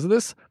room because of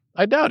this?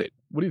 I doubt it.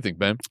 What do you think,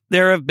 Ben?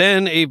 There have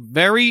been a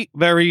very,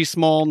 very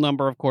small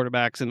number of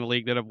quarterbacks in the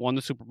league that have won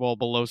the Super Bowl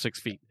below 6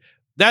 feet.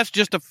 That's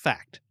just a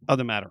fact of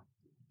the matter.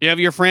 You have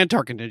your Fran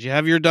Tarkentons, you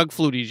have your Doug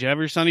Flutys, you have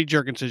your Sonny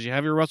Jurgensen, you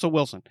have your Russell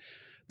Wilson.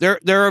 There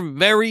are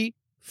very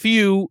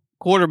few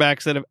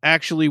quarterbacks that have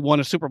actually won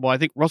a Super Bowl. I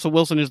think Russell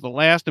Wilson is the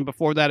last, and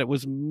before that it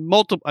was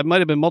multiple. It might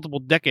have been multiple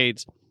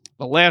decades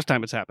the last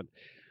time it's happened.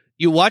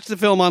 You watch the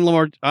film on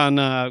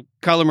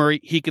Kyler Murray.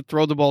 He could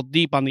throw the ball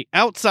deep on the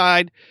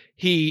outside.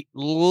 He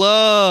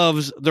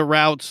loves the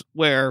routes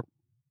where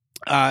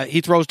he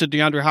throws to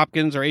DeAndre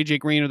Hopkins or AJ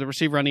Green or the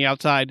receiver on the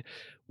outside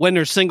when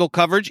there's single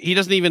coverage. He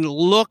doesn't even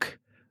look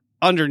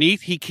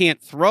underneath. He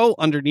can't throw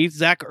underneath.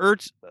 Zach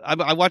Ertz,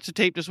 I watched the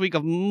tape this week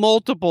of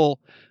multiple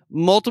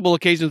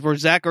occasions where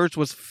Zach Ertz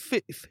was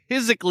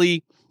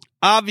physically,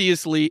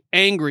 obviously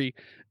angry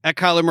at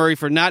Kyler Murray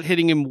for not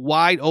hitting him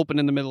wide open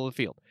in the middle of the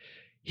field.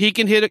 He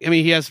can hit it. I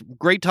mean, he has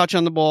great touch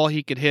on the ball.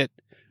 He could hit,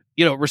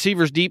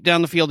 receivers deep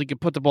down the field. He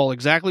could put the ball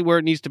exactly where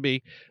it needs to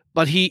be.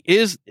 But he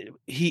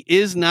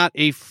is not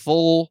a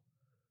full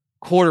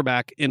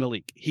quarterback in the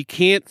league. He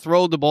can't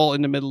throw the ball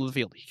in the middle of the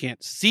field. He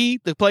can't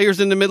see the players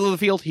in the middle of the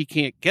field. He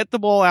can't get the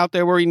ball out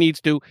there where he needs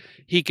to.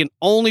 He can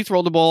only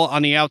throw the ball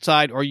on the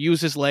outside or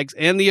use his legs,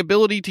 and the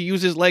ability to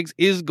use his legs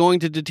is going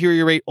to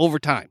deteriorate over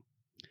time.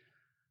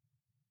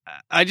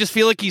 I just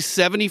feel like he's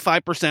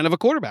 75% of a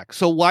quarterback.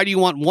 So why do you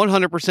want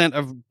 100%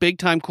 of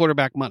big-time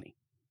quarterback money?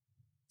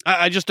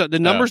 The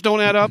numbers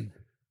don't add up.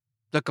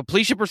 The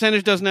completion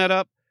percentage doesn't add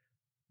up.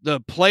 The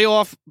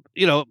playoff,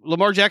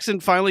 Lamar Jackson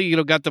finally,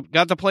 got the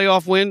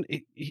playoff win.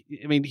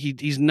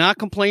 He's not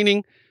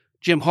complaining.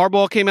 Jim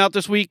Harbaugh came out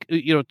this week,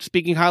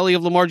 speaking highly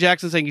of Lamar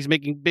Jackson, saying he's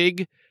making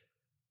big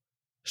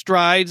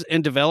strides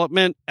in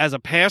development as a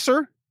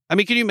passer. I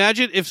mean, can you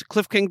imagine if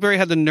Cliff Kingsbury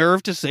had the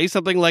nerve to say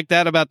something like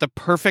that about the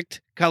perfect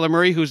Kyler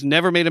Murray, who's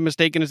never made a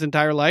mistake in his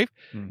entire life?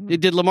 Mm-hmm.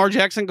 Did Lamar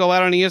Jackson go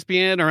out on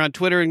ESPN or on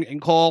Twitter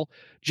and call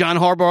John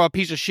Harbaugh a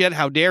piece of shit?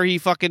 How dare he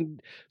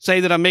fucking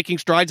say that I'm making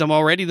strides? I'm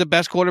already the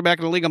best quarterback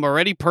in the league. I'm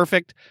already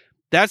perfect.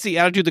 That's the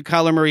attitude that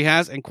Kyler Murray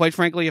has. And quite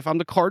frankly, if I'm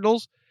the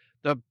Cardinals,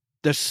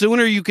 the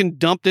sooner you can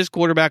dump this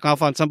quarterback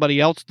off on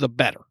somebody else, the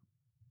better.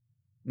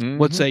 Mm-hmm.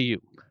 What say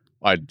you?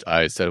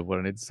 I said what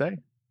I need to say.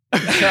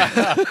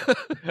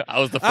 I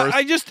was the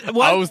first.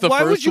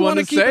 Why would you want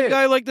to keep a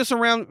guy like this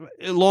around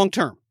long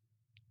term?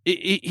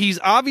 He's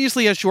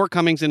obviously has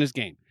shortcomings in his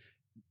game.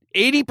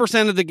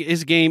 80% of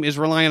his game is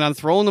relying on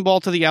throwing the ball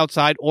to the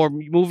outside or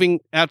moving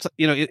outside,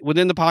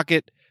 within the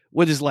pocket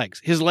with his legs.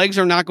 His legs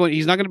are not going.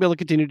 He's not going to be able to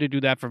continue to do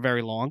that for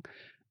very long.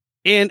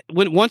 And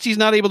once he's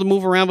not able to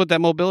move around with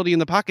that mobility in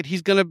the pocket,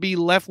 he's going to be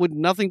left with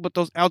nothing but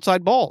those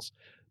outside balls.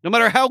 No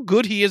matter how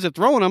good he is at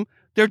throwing them,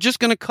 they're just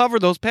going to cover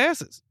those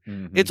passes.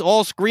 Mm-hmm. It's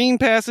all screen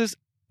passes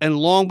and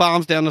long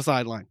bombs down the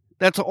sideline.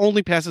 That's the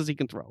only passes he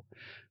can throw.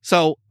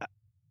 So,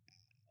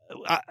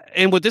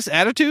 and with this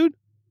attitude,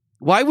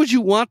 Why would you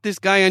want this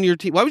guy on your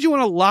team? Why would you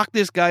want to lock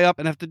this guy up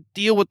and have to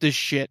deal with this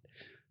shit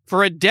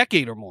for a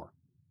decade or more?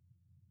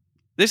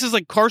 This is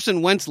like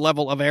Carson Wentz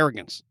level of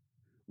arrogance.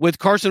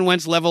 With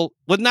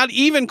not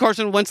even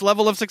Carson Wentz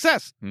level of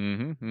success.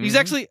 He's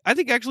actually, I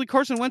think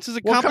Carson Wentz has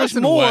accomplished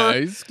more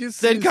than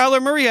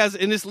Kyler Murray has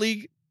in this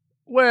league.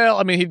 Well,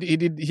 I mean,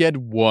 he had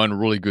one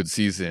really good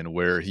season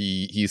where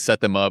he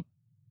set them up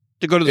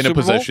to go to the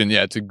Super Bowl?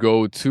 To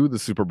go to the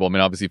Super Bowl. I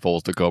mean, obviously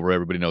Foles took over.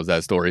 Everybody knows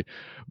that story.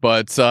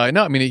 But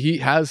no, I mean,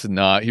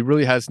 he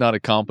really has not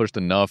accomplished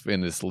enough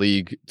in this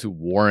league to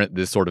warrant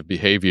this sort of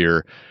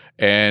behavior.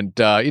 And,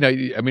 I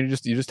mean,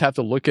 you just have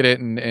to look at it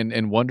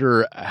and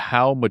wonder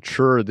how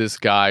mature this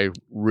guy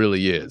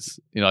really is.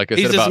 Like I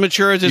said, he's as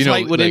mature as his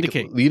height would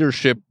indicate.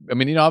 Leadership. I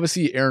mean,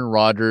 obviously Aaron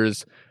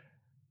Rodgers,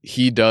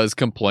 he does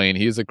complain.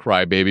 He is a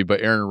crybaby,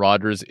 but Aaron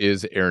Rodgers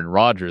is Aaron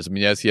Rodgers. I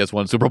mean, yes, he has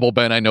one Super Bowl,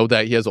 Ben. I know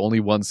that he has only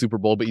one Super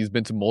Bowl, but he's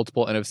been to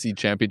multiple NFC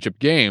championship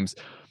games.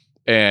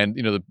 And,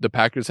 the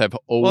Packers have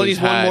always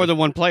he's won more than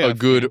one playoff. A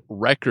good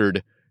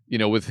record,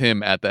 with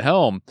him at the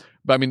helm.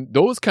 But I mean,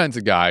 those kinds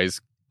of guys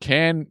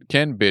can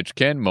bitch,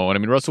 can moan. I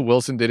mean, Russell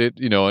Wilson did it,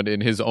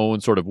 in his own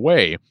sort of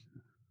way.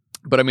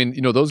 But I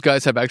mean, those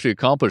guys have actually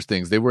accomplished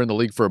things. They were in the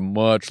league for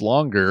much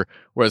longer,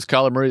 whereas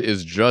Kyler Murray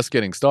is just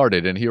getting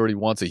started, and he already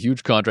wants a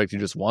huge contract. He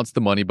just wants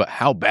the money. But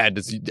how bad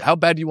do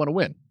you want to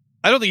win?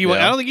 I don't think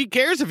I don't think he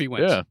cares if he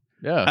wins.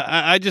 Yeah.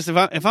 I just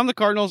if I'm the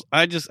Cardinals,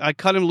 I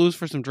cut him loose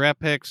for some draft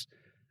picks,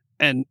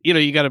 and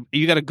you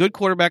got a good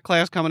quarterback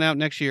class coming out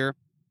next year.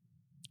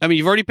 I mean,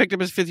 you've already picked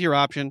up his 5th-year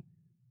option.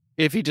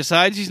 If he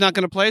decides he's not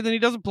going to play, then he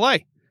doesn't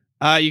play.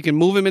 You can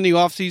move him in the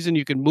offseason.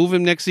 You can move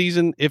him next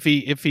season if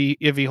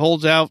he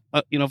holds out,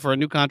 for a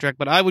new contract.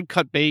 But I would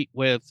cut bait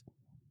with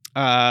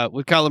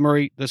Kyler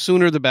Murray. The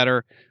sooner the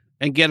better,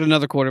 and get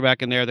another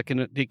quarterback in there that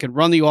can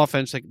run the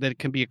offense, that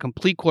can be a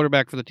complete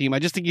quarterback for the team. I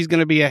just think he's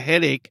going to be a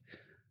headache.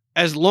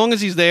 As long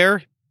as he's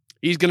there,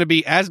 he's going to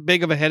be as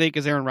big of a headache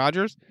as Aaron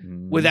Rodgers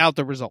without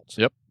the results.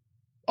 Yep.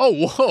 Oh,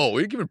 whoa!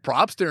 You're giving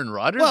props to Aaron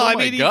Rodgers? Well, I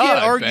mean, God, you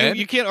can't argue. Ben.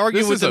 You can't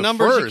argue with the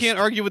numbers. You can't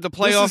argue with the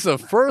playoffs. This is a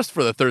first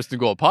for the Thirst and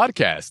Goal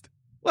podcast.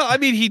 Well, I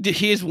mean, he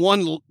has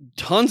won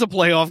tons of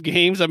playoff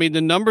games. I mean,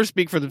 the numbers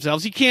speak for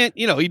themselves. He can't,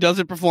 he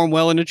doesn't perform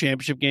well in the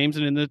championship games,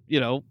 and in the,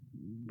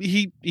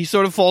 he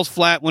sort of falls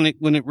flat when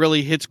it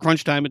really hits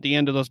crunch time at the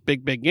end of those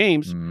big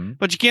games.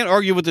 But you can't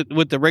argue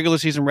with the regular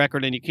season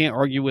record, and you can't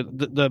argue with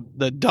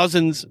the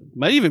dozens,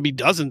 might even be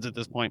dozens at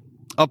this point,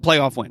 of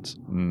playoff wins.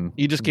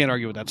 You just can't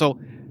argue with that. So,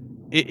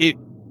 if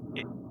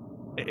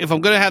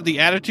I'm going to have the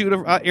attitude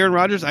of Aaron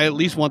Rodgers, I at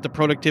least want the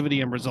productivity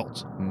and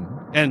results.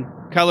 And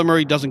Kyler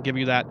Murray doesn't give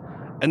you that.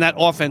 And that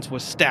offense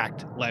was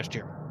stacked last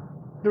year.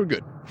 They were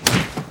good.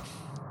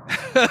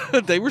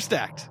 They were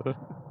stacked.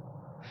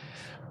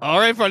 All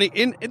right, funny.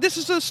 This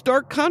is a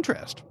stark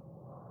contrast.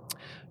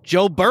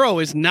 Joe Burrow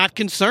is not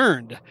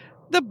concerned.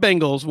 The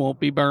Bengals won't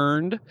be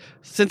burned.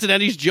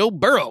 Cincinnati's Joe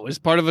Burrow is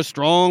part of a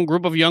strong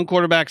group of young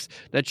quarterbacks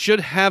that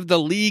should have the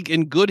league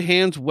in good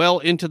hands well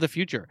into the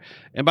future.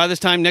 And by this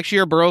time next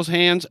year, Burrow's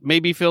hands may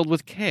be filled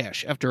with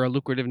cash after a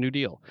lucrative new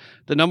deal.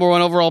 The number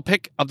 1 overall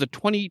pick of the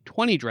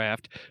 2020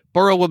 draft,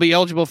 Burrow will be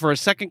eligible for a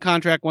second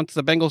contract once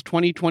the Bengals'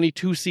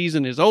 2022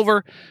 season is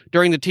over.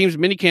 During the team's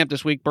minicamp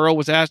this week, Burrow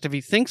was asked if he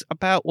thinks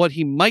about what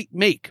he might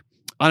make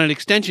on an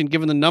extension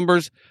given the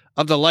numbers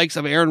of the likes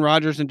of Aaron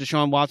Rodgers and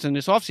Deshaun Watson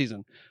this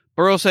offseason.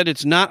 Burrow said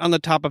it's not on the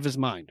top of his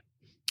mind.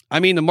 I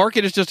mean, the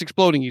market is just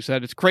exploding, he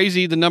said. It's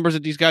crazy, the numbers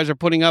that these guys are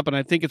putting up, and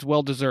I think it's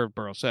well-deserved,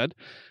 Burrow said.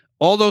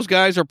 All those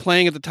guys are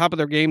playing at the top of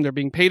their game. They're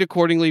being paid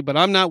accordingly, but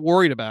I'm not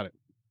worried about it.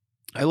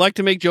 I like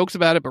to make jokes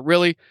about it, but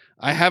really,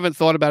 I haven't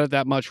thought about it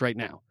that much right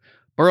now.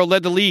 Burrow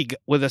led the league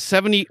with a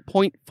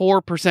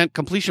 70.4%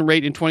 completion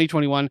rate in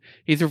 2021.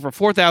 He threw for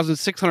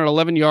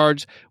 4,611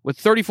 yards with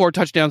 34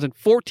 touchdowns and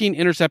 14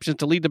 interceptions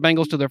to lead the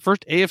Bengals to their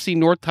first AFC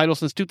North title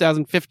since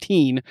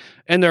 2015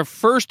 and their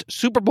first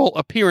Super Bowl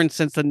appearance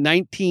since the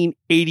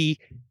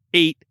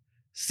 1988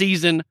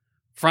 season.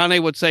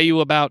 Frane would say you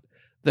about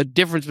the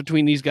difference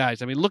between these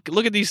guys. I mean, look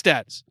at these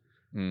stats.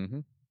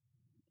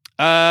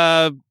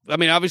 I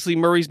mean, obviously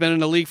Murray's been in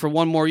the league for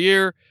one more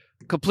year.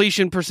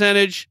 Completion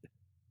percentage,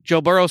 Joe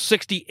Burrow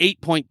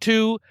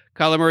 68.2,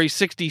 Kyler Murray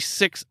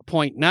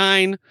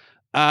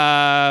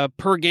 66.9.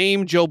 Per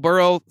game, Joe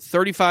Burrow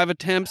 35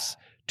 attempts,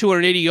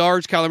 280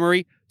 yards. Kyler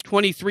Murray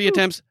 23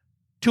 attempts,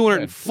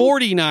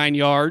 249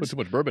 yards. Put too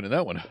much bourbon in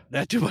that one.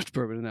 Not too much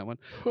bourbon in that one.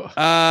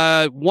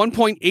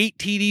 1.8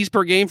 TDs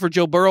per game for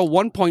Joe Burrow,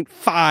 1.5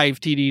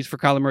 TDs for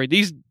Kyler Murray.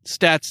 These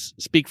stats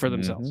speak for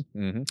themselves.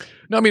 No,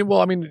 I mean,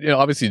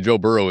 obviously Joe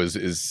Burrow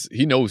is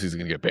he knows he's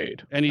going to get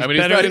paid. And he's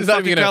better than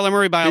fucking Kyler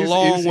Murray by a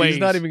long way. He's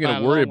not even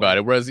going to worry about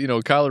it. Whereas,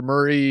 Kyler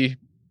Murray,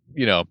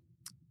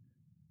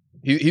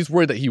 he's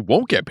worried that he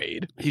won't get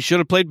paid. He should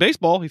have played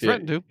baseball. He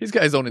threatened to. He's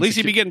got his own. At least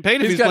he'd be getting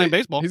paid if he's playing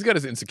baseball. He's got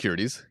his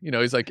insecurities.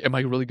 He's like, am I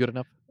really good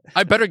enough?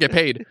 I better get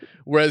paid.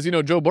 Whereas,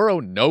 Joe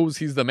Burrow knows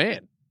he's the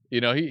man.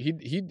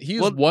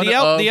 He's well, one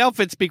the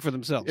outfits speak for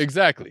themselves.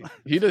 Exactly.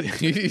 He's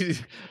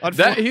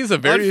a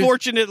very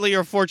unfortunately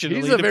or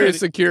fortunately. He's a very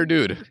secure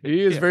dude.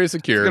 He is very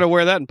secure. He's gonna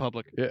wear that in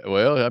public. Yeah,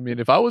 well, I mean,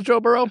 if I was Joe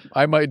Burrow,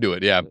 I might do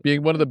it. Yeah,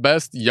 being one of the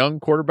best young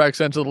quarterbacks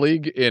into the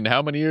league in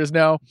how many years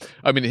now?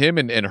 I mean, him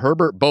and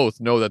Herbert both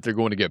know that they're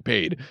going to get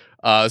paid,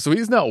 so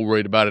he's not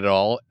worried about it at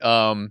all.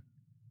 The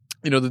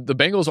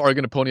Bengals are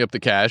going to pony up the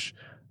cash.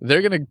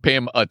 They're going to pay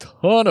him a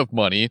ton of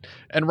money,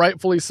 and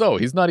rightfully so.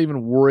 He's not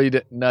even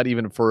worried, not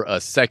even for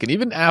a second,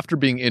 even after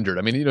being injured.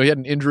 I mean, he had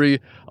an injury,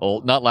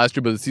 not last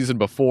year, but the season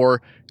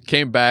before,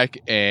 came back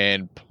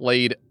and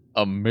played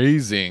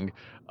amazing.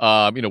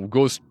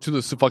 Goes to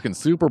the fucking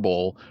Super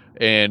Bowl,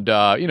 and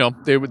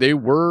they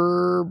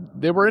were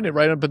in it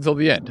right up until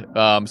the end.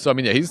 So I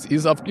mean, yeah,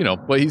 he's up.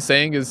 What he's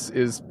saying is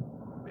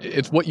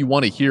it's what you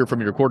want to hear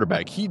from your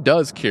quarterback. He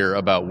does care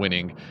about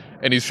winning,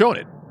 and he's shown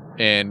it.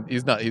 And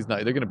he's not.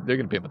 They're gonna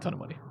pay him a ton of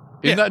money.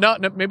 He's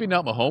not maybe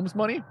not Mahomes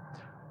money,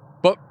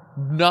 but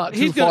not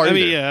too far.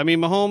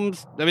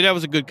 Mahomes. That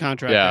was a good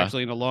contract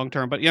actually in the long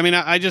term. But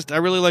I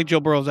really like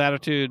Joe Burrow's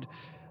attitude.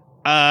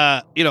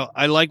 I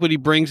like what he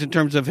brings in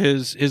terms of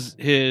his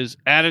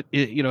attitude,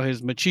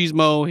 his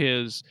machismo,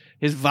 his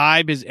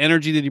vibe, his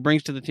energy that he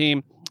brings to the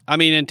team. I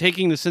mean, and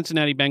taking the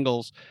Cincinnati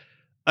Bengals,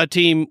 a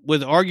team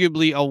with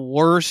arguably a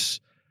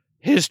worse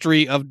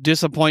history of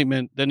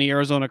disappointment than the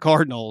Arizona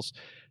Cardinals,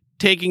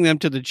 taking them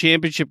to the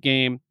championship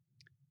game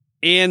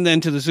and then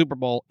to the Super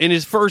Bowl in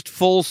his first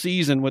full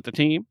season with the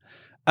team.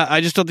 I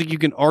just don't think you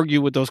can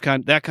argue with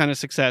that kind of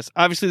success.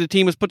 Obviously, the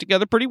team was put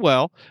together pretty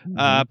well.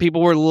 Mm-hmm.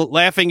 People were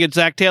laughing at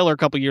Zach Taylor a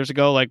couple years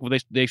ago, like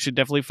they should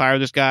definitely fire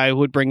this guy who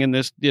would bring in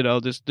this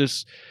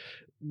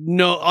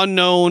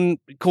unknown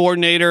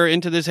coordinator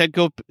into this head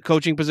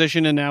coaching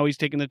position, and now he's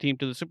taking the team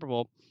to the Super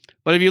Bowl.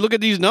 But if you look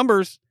at these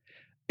numbers,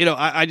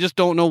 I just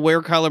don't know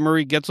where Kyler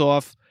Murray gets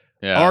off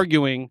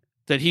arguing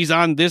that he's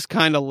on this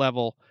kind of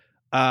level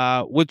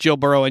with Joe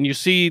Burrow, and you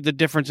see the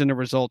difference in the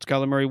results.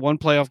 Kyler Murray, 1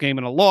 playoff game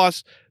and a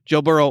loss.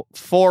 Joe Burrow,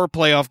 4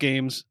 playoff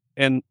games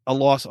and a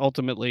loss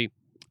ultimately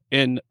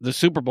in the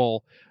Super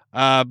Bowl.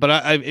 But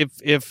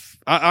if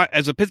I,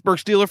 as a Pittsburgh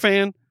Steelers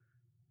fan,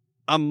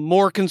 I'm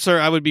more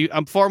concerned.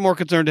 I'm far more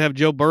concerned to have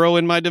Joe Burrow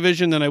in my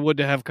division than I would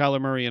to have Kyler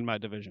Murray in my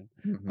division.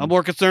 Mm-hmm. I'm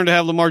more concerned to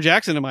have Lamar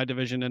Jackson in my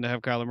division than to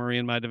have Kyler Murray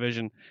in my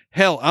division.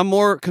 Hell, I'm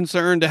more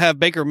concerned to have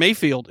Baker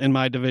Mayfield in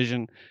my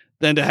division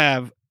than to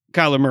have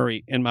Kyler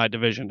Murray in my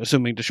division,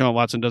 assuming Deshaun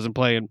Watson doesn't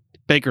play and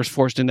Baker's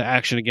forced into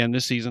action again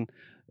this season.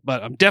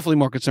 But I'm definitely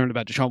more concerned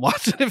about Deshaun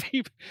Watson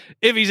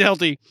if he's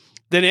healthy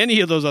than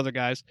any of those other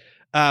guys.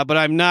 But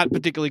I'm not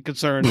particularly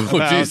concerned about... Oh,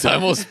 jeez, I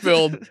almost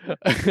spilled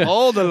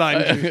all the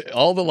lime juice.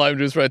 All the lime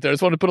juice right there. I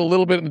just wanted to put a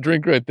little bit in the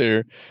drink right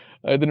there.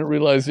 I didn't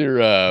realize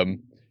your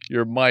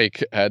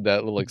mic had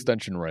that little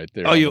extension right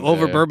there. Oh, you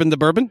over-bourboned the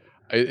bourbon?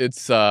 It is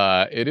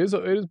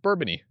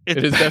bourbony.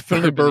 It is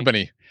definitely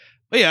bourbony.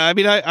 But yeah,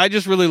 I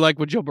just really like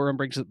what Joe Burrow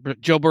brings to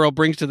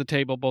the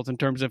table, both in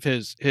terms of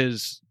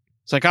his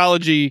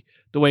psychology,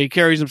 the way he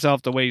carries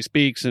himself, the way he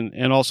speaks,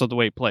 and also the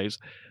way he plays.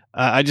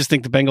 I just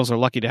think the Bengals are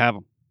lucky to have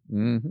him.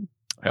 Mm-hmm.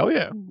 Hell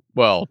yeah.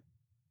 Well,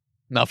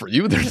 not for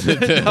you.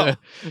 No.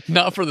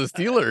 Not for the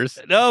Steelers.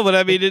 No, but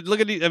look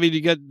at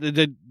you got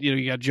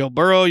you got Joe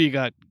Burrow, you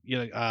got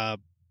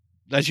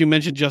as you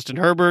mentioned, Justin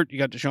Herbert, you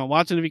got Deshaun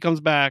Watson if he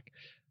comes back.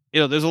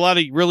 There's a lot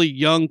of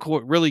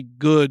really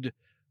good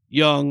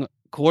young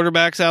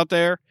quarterbacks out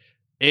there,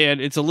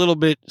 and it's a little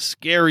bit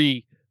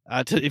scary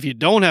if you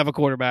don't have a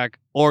quarterback,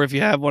 or if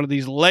you have one of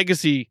these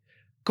legacy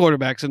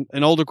quarterbacks,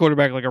 an older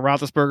quarterback like a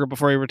Roethlisberger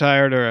before he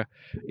retired, or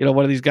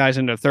one of these guys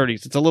in their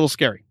 30s. It's a little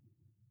scary.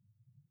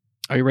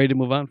 Are you ready to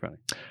move on, Freddie?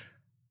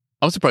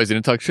 I'm surprised you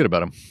didn't talk shit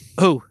about him.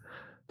 Who?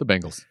 The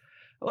Bengals.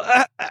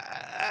 What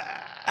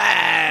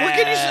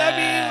can you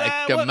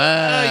say? Come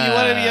on. You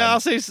wanted? Yeah, I'll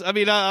say. Come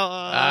on.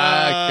 All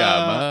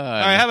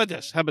right. How about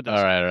this? All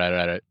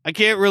right. I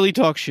can't really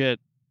talk shit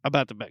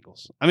about the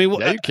Bengals.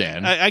 Yeah, you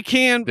can. I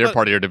can. They're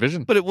part of your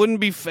division, but it wouldn't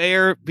be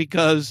fair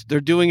because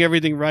they're doing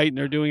everything right and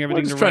they're doing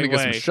everything the right way. Trying to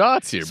get some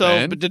shots here,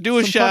 man. But to do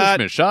a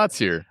shot, shots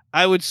here.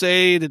 I would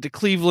say that the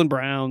Cleveland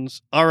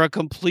Browns are a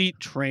complete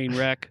train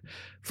wreck.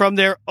 From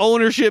their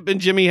ownership and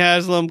Jimmy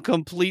Haslam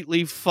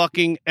completely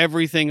fucking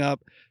everything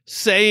up,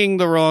 saying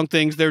the wrong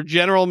things. Their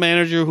general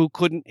manager who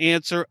couldn't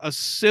answer a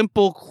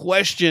simple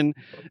question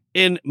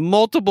in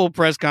multiple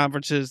press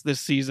conferences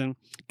this season.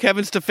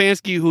 Kevin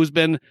Stefanski, who's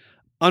been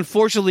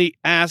unfortunately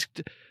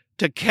asked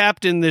to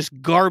captain this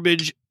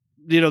garbage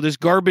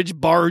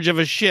barge of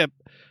a ship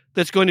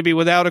that's going to be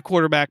without a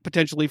quarterback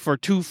potentially for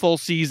 2 full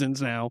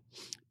seasons now,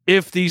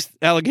 if these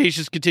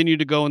allegations continue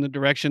to go in the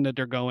direction that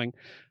they're going.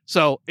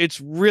 So it's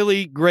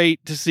really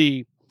great to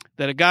see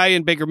that a guy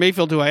in Baker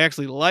Mayfield, who I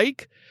actually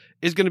like,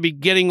 is going to be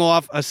getting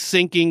off a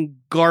sinking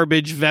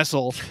garbage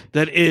vessel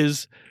that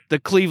is the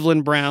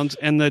Cleveland Browns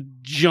and the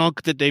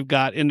junk that they've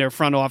got in their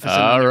front office.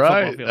 All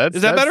right.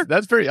 Is that better?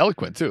 That's very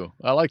eloquent, too.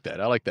 I like that.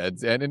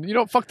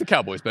 And fuck the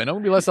Cowboys, man. I'm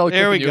going to be less eloquent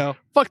there we than go. You.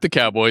 Fuck the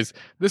Cowboys.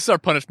 This is our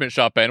punishment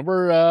shot, man.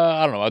 We're,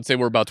 I don't know, I'd say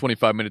we're about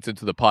 25 minutes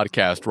into the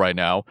podcast right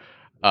now.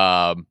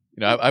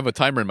 I have a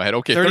timer in my head.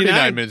 Okay,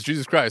 39 minutes.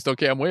 Jesus Christ.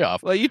 Okay, I'm way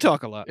off. Well, you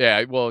talk a lot.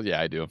 Yeah, well,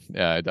 yeah, I do.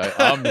 Yeah,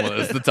 I'm one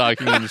that's the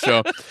talking on the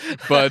show.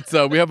 But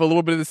we have a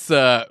little bit of this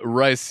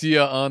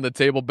raicilla on the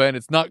table, Ben.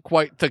 It's not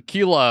quite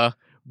tequila,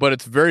 but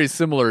it's very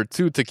similar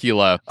to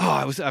tequila.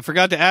 Oh, I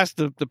forgot to ask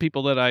the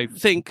people that I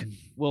think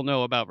will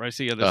know about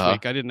raicilla this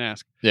week. I didn't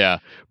ask. Yeah,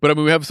 but I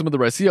mean, we have some of the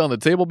raicilla on the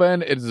table,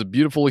 Ben. It is a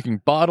beautiful looking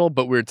bottle,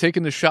 but we're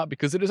taking the shot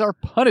because it is our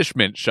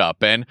punishment shot,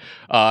 Ben.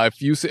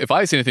 If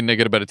I say anything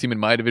negative about a team in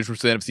my division, which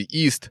is the NFC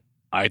East,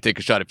 I take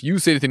a shot. If you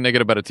say anything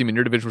negative about a team in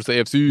your division, which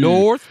is the AFC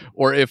North,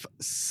 or if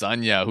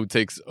Sonia, who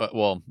takes,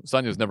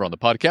 Sonia's never on the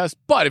podcast,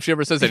 but if she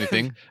ever says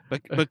anything,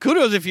 but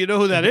kudos if you know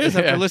who that is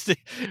after listening.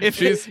 If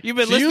you've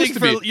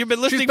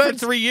been listening for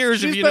 3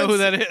 years, if you know who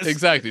that is,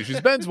 exactly. She's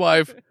Ben's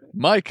wife,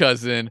 my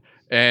cousin.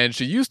 And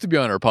she used to be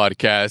on our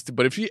podcast,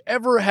 but if she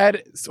ever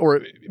had,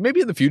 or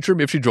maybe in the future,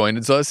 if she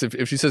joins us,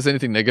 if she says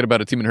anything negative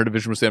about a team in her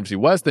division with the NFC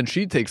West, then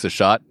she takes a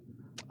shot.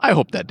 I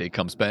hope that day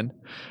comes, Ben.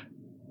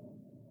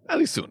 At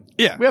least soon.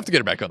 Yeah. We have to get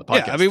her back on the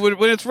podcast. Yeah, I mean,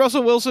 when it's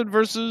Russell Wilson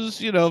versus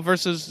Geno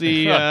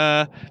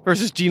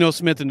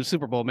Smith in the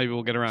Super Bowl, maybe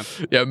we'll get around.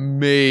 Yeah,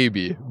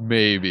 maybe.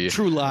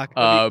 True lock.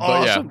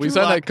 But yeah, we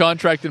signed that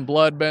contract in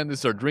blood, Ben. This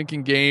is our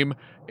drinking game.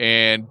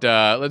 And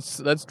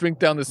let's drink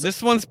down this.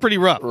 This one's pretty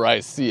rough.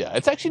 Raicilla.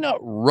 It's actually not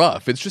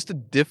rough. It's just a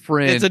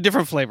different. It's a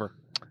different flavor.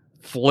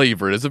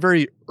 It's a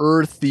very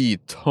earthy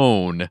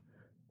tone,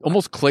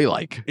 almost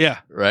clay-like. Yeah.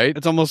 Right.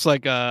 It's almost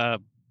like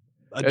Adobe.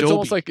 It's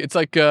almost like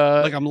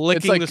I'm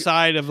licking the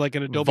side of like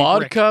an Adobe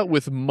vodka brick.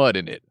 with mud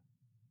in it.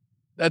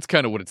 That's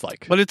kind of what it's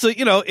like. But it's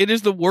it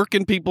is the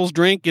working people's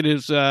drink. It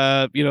is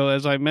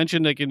as I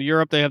mentioned, like in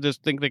Europe they have this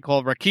thing they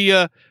call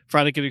rakia.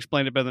 Friday can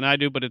explain it better than I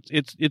do, but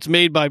it's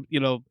made by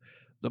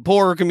the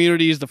poorer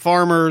communities, the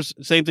farmers.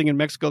 Same thing in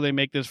Mexico. They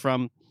make this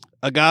from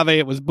agave.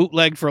 It was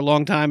bootlegged for a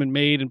long time and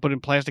made and put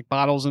in plastic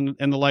bottles and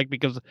the like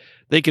because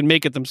they can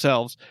make it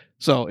themselves.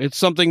 So it's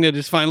something that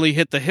has finally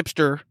hit the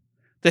hipster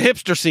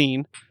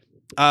scene.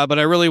 But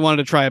I really wanted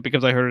to try it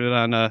because I heard it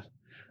on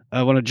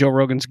one of Joe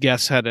Rogan's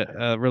guests had it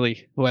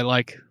really who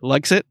I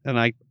likes it, and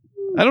I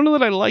don't know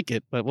that I like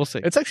it, but we'll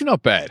see. It's actually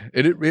not bad.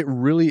 It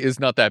really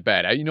is not that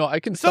bad. I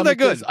can stomach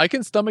this. I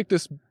can stomach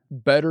this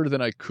better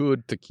than I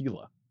could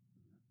tequila.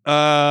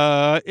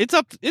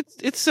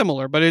 It's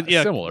similar, but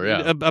similar.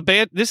 Yeah,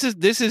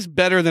 this is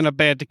better than a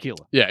bad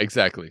tequila. Yeah,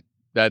 exactly.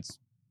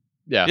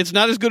 Yeah, it's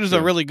not as good as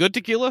a really good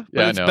tequila,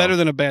 but it's better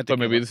than a bad tequila.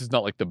 But maybe this is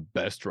not like the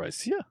best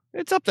rice. Yeah,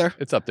 it's up there.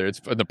 It's up there.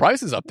 The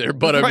price is up there,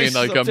 but I mean,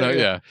 like, I'm not.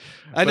 Yeah,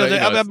 I know.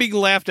 I'm being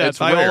laughed at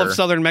by all of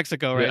Southern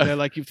Mexico. Right? Yeah. They're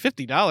like,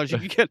 $50. You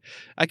can get.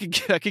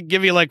 I could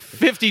give you like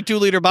 50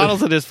 2-liter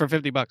bottles of this for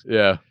 $50.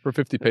 Yeah, for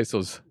 50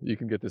 pesos, you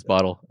can get this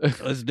bottle.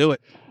 Let's do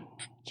it.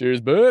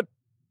 Cheers, bud.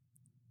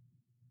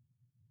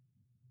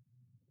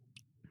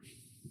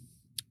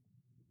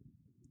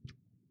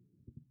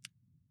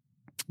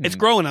 It's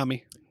growing on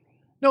me.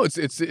 No, it's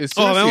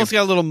I almost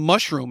got a little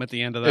mushroom at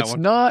the end of that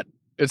one.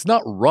 It's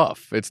not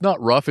rough. It's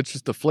not rough. It's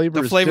just the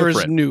flavor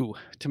is new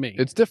to me.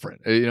 It's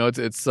different.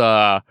 It's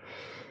I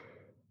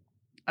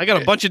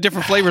got a bunch of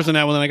different flavors in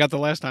that one than I got the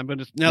last time, but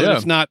that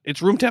it's not,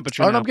 it's room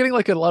temperature. I'm getting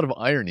like a lot of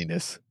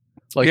ironiness.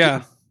 Like,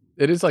 yeah,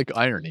 it is like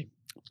irony.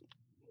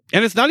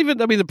 And it's not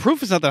even, I mean, the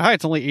proof is not that high.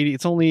 It's only 80.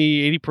 It's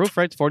only 80 proof,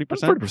 right? It's 40%.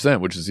 40%,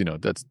 which is,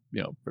 that's,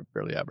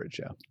 fairly average.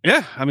 Yeah.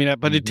 Yeah. I mean,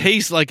 but it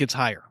tastes like it's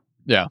higher.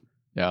 Yeah.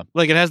 Yeah.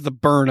 Like it has the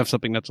burn of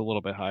something that's a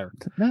little bit higher.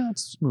 No,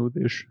 it's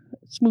smoothish.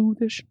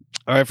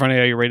 All right, Franny,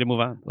 are you ready to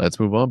move on? Let's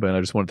move on, Ben. I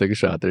just want to take a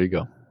shot. There you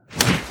go.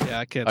 Yeah,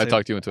 I can't. I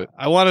talked you into it.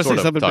 I want to say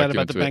something bad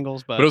about the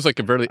Bengals, but it was like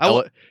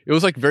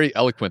very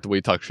eloquent the way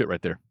you talk shit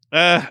right there.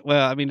 Well,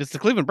 I mean, it's the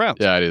Cleveland Browns.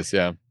 Yeah, it is.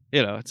 Yeah.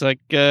 It's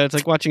like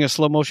watching a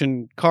slow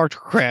motion car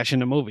crash in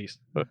the movies.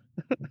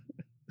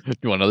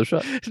 You want another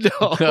shot?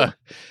 No.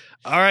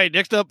 All right,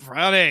 next up,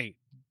 Friday.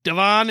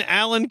 Devon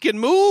Allen can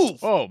move.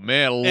 Oh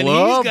man, and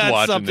love he's got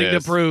watching something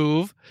this. to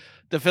prove.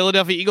 The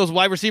Philadelphia Eagles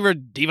wide receiver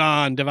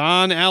Devon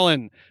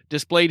Allen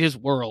displayed his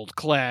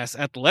world-class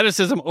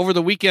athleticism over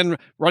the weekend,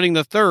 running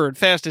the third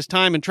fastest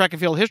time in track and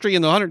field history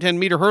in the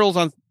 110-meter hurdles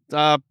on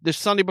this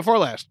Sunday before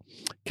last.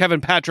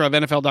 Kevin Patra of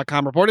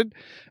NFL.com reported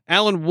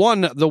Allen won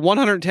the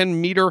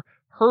 110-meter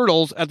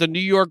hurdles at the New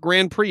York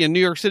Grand Prix in New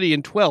York City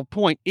in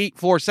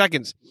 12.84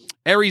 seconds.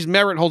 Aries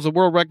Merritt holds the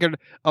world record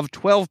of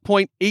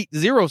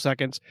 12.80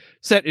 seconds,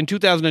 set in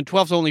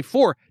 2012, so only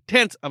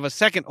 0.4 of a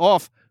second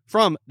off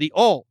from the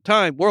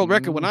all-time world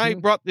record. When I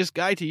brought this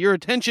guy to your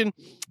attention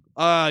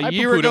a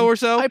year ago or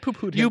so, I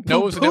poo-pooed him. You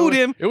poo-pooed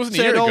him. It wasn't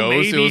a year ago.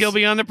 Maybe he'll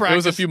be on the practice. It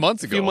was a few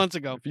months ago. A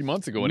few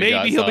months ago. When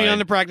maybe he'll be on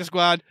the practice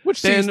squad.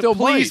 Which then still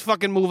please might.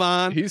 Fucking move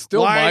on. He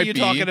still Why might are you be.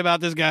 talking about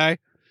this guy?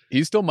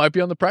 He still might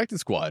be on the practice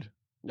squad.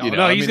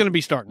 No, he's going to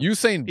be starting.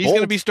 He's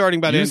going to be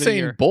starting by the end of the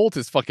year. Usain Bolt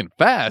is fucking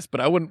fast,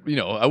 but I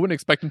wouldn't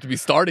expect him to be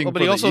starting for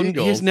the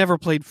Eagles. He's never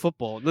played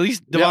football. At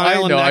least Devon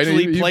Allen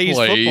actually plays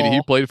football.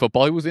 He played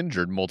football. He was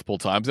injured multiple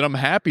times, and I'm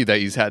happy that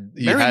he's had.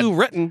 Mary Lou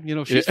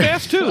Retton, she's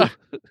fast too.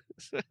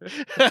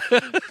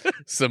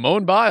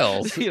 Simone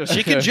Biles,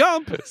 she can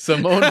jump.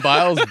 Simone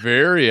Biles,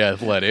 very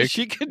athletic.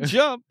 She can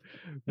jump.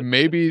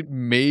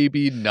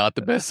 maybe not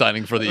the best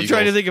signing for the I'm Eagles.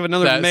 trying to think of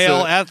another That's,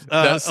 male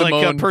that's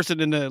Simone, person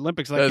in the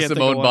Olympics. I That's can't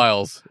Simone think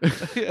Biles.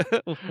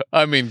 of one.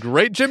 I mean,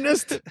 great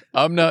gymnast.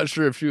 I'm not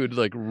sure if she would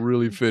like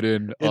really fit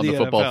in on the the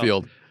football NFL.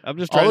 field. I'm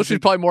just trying Although to she's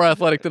think. probably more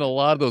athletic than a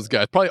lot of those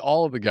guys, probably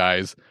all of the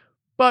guys,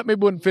 but maybe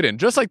wouldn't fit in.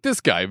 Just like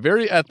this guy,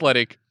 very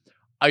athletic.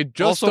 I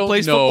just Also don't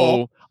plays know.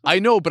 football. I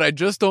know, but I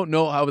just don't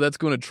know how that's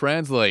going to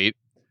translate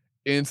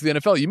into the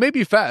NFL. You may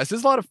be fast.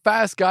 There's a lot of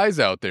fast guys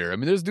out there. I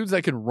mean, there's dudes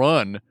that can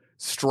run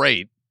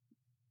straight.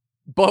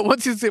 But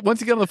once you get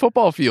on the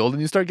football field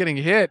and you start getting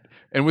hit,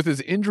 and with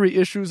his injury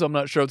issues, I'm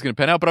not sure it's going to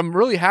pan out. But I'm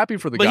really happy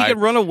for the But guy. he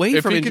can run away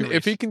from if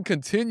injuries. he can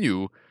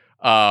continue,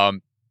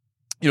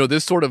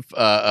 this sort of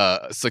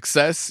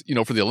success,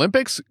 for the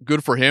Olympics,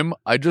 good for him.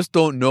 I just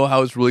don't know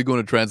how it's really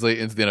going to translate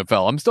into the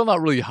NFL. I'm still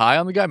not really high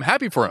on the guy. I'm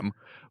happy for him,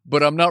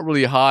 but I'm not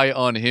really high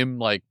on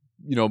him,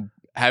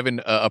 having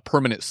a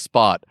permanent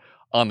spot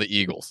on the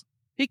Eagles.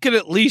 He could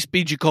at least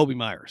be Jacoby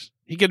Myers.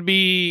 He could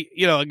be,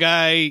 a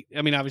guy.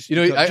 I mean, obviously,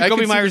 I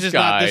Jacoby could see Myers this is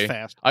not guy- this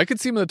fast. I could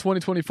see him in the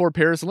 2024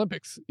 Paris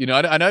Olympics.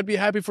 I'd be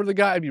happy for the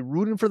guy. I'd be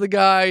rooting for the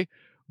guy,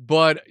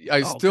 but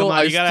I come still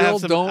on, you gotta have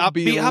some don't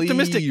be believe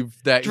optimistic.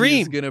 that Dream.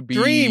 he's going to be.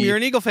 Dream. You're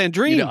an Eagle fan.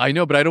 Dream. I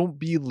know, but I don't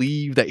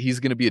believe that he's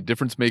going to be a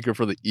difference maker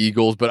for the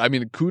Eagles. But I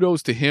mean,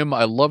 kudos to him.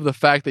 I love the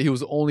fact that he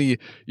was only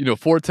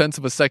 0.4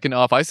 of a second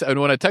off. I said,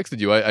 when I texted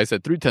you, I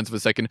said 0.3 of a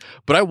second,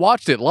 but I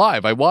watched it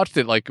live. I watched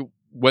it like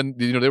when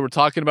they were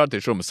talking about it. They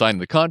showed him signing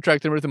the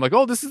contract and everything. I'm like,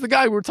 oh, this is the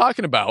guy we were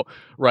talking about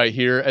right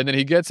here. And then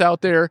he gets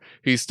out there.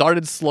 He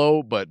started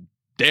slow, but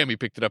damn, he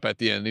picked it up at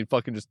the end. He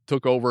fucking just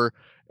took over.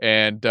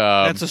 And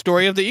That's the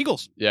story of the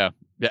Eagles. yeah.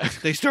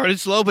 They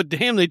started slow, but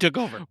damn, they took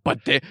over.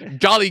 But gee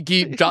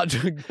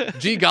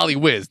golly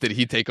whiz, did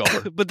he take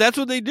over? But that's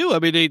what they do. I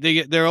mean,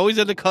 they're always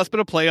at the cusp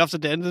of the playoffs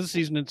at the end of the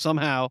season, and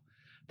somehow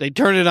they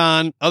turn it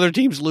on. Other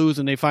teams lose,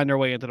 and they find their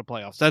way into the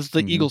playoffs. That's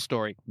the Mhm. Eagles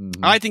story. Mhm.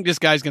 I think this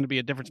guy's going to be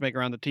a difference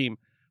maker on the team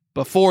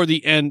before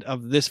the end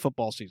of this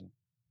football season.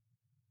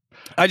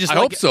 I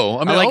hope so. I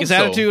mean, I like hope his so.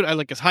 attitude. I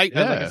like his height. I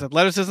like Yeah. his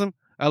athleticism.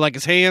 I like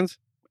his hands.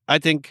 I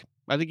think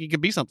he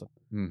could be something.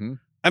 Mhm.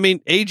 I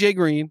mean, AJ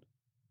Green,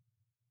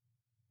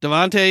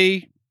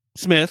 Devontae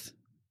Smith,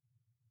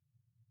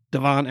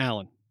 Devon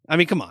Allen. I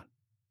mean, come on.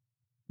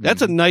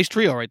 That's a nice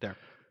trio right there.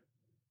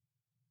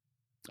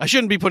 I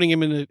shouldn't be putting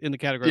him in the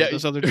category of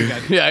those other two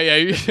guys.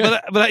 yeah.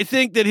 But I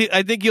think that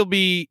I think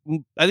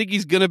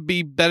he's going to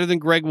be better than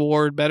Greg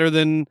Ward, better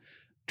than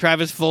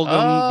Travis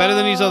Fulgham, better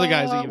than these other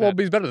guys that you've had.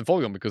 he's better than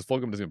Fulgham because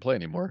Fulgham doesn't even play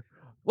anymore.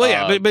 Well,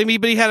 yeah, but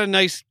he had a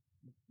nice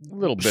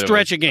Little bit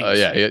stretch of games.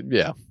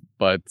 Yeah.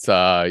 But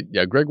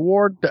Greg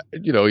Ward,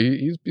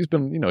 he's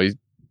been,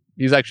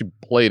 he's actually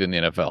played in the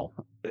NFL.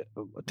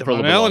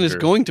 Devon Allen is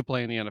going to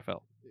play in the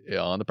NFL.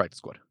 Yeah, on the practice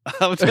squad.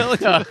 I'm telling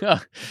you.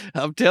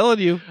 I'm telling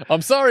you.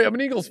 I'm sorry, I'm an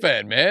Eagles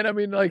fan, man. I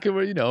mean, like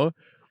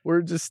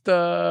we're just.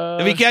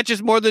 If he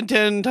catches more than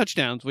 10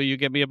 touchdowns, will you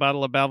get me a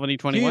bottle of Balvenie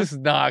 21? He's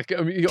not.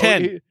 I mean,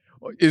 10.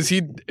 Is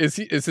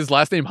his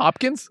last name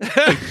Hopkins?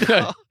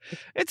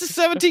 It's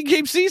a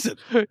 17-game season.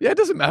 Yeah, it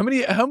doesn't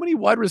matter. How many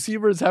wide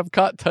receivers have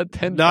caught 10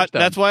 touchdowns?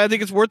 That's why I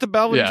think it's worth the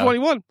Balvenie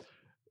 21.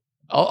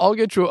 I'll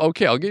get you.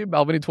 Okay, I'll give you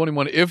Balvenie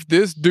 21 if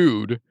this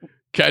dude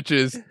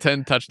catches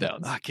 10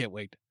 touchdowns. I can't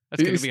wait.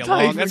 That's going to be He's a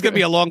long. tight. That's going to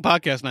be a long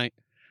podcast night.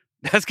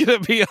 That's going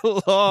to be a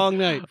long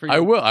night for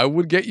you. I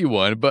would get you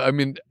one, but I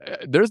mean,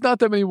 there's not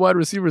that many wide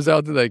receivers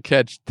out there that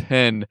catch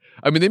 10.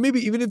 I mean, they maybe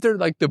even if they're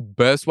like the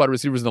best wide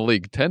receivers in the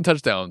league, 10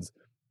 touchdowns,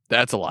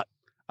 that's a lot.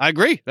 I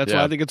agree. That's why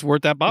Yeah. I think it's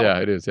worth that bottle. Yeah,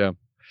 it is. Yeah.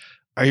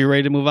 Are you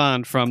ready to move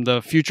on from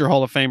the future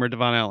Hall of Famer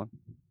Devon Allen?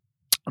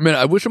 I mean,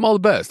 I wish him all the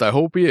best. I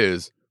hope he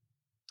is,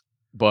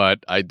 but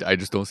I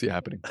just don't see it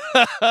happening.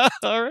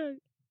 All right.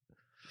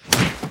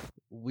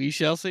 We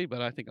shall see,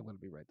 but I think I'm going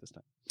to be right this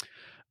time.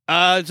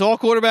 It's all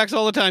quarterbacks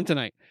all the time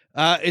tonight.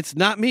 It's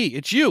not me.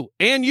 It's you,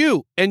 and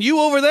you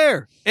over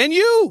there, and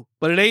you.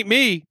 But it ain't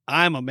me.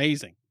 I'm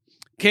amazing.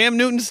 Cam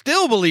Newton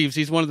still believes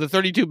he's one of the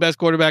 32 best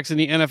quarterbacks in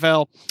the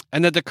NFL,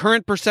 and that the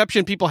current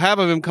perception people have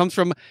of him comes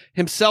from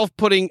himself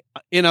putting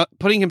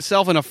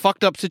himself in a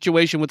fucked up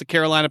situation with the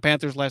Carolina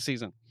Panthers last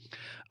season.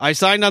 I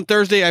signed on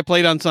Thursday. I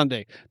played on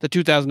Sunday. The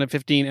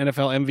 2015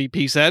 NFL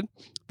MVP said.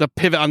 The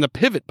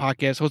Pivot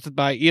podcast hosted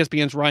by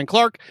ESPN's Ryan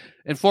Clark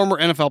and former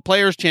NFL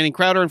players Channing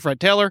Crowder and Fred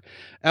Taylor.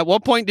 At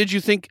what point did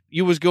you think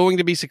you was going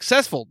to be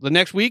successful? The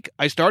next week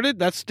I started.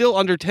 That's still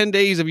under 10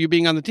 days of you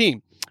being on the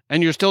team,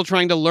 and you're still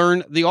trying to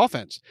learn the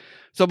offense.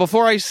 So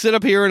before I sit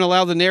up here and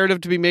allow the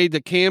narrative to be made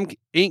that Cam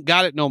ain't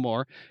got it no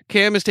more,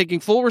 Cam is taking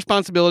full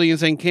responsibility and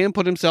saying Cam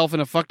put himself in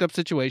a fucked up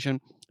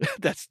situation.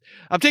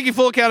 I'm taking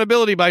full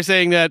accountability by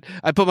saying that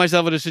I put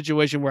myself in a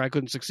situation where I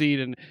couldn't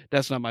succeed, and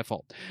that's not my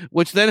fault.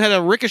 Which then had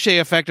a ricochet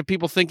effect of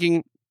people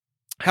thinking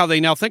how they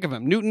now think of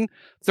him. Newton,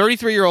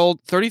 33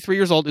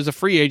 years old, is a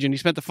free agent. He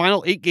spent the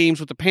final 8 games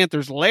with the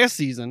Panthers last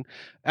season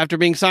after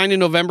being signed in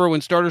November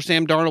when starter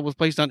Sam Darnold was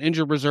placed on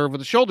injured reserve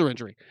with a shoulder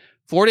injury.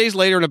 4 days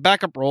later, in a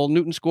backup role,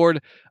 Newton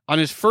scored on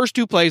his first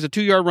 2 plays, a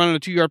 2-yard run and a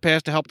 2-yard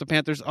pass to help the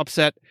Panthers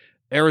upset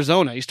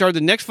Arizona. He started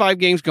the next 5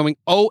 games going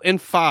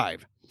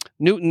 0-5.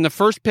 Newton, the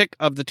first pick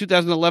of the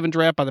 2011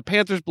 draft by the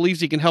Panthers, believes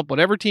he can help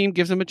whatever team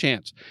gives him a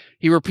chance.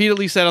 He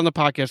repeatedly said on the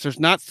podcast, there's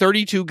not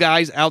 32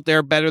 guys out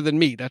there better than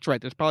me. That's right.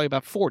 There's probably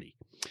about 40.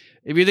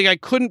 If you think I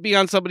couldn't be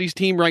on somebody's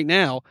team right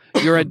now,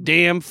 you're a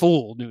damn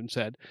fool, Newton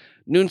said.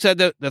 Newton said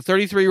that the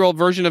 33-year-old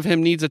version of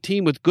him needs a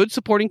team with good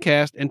supporting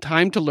cast and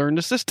time to learn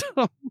the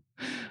system.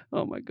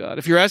 Oh, my God.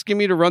 If you're asking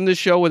me to run this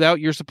show without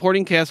your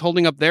supporting cast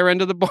holding up their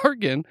end of the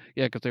bargain,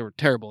 yeah, because they were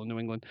terrible in New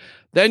England,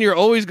 then you're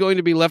always going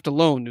to be left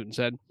alone, Newton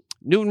said.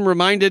 Newton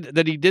reminded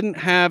that he didn't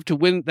have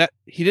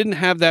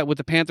that with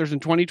the Panthers in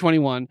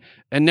 2021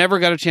 and never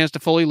got a chance to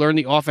fully learn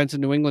the offense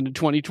in New England in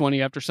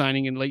 2020 after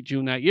signing in late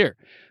June that year.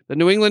 The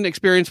New England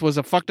experience was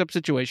a fucked up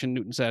situation,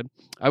 Newton said.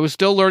 I was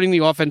still learning the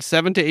offense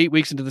 7 to 8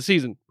 weeks into the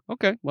season.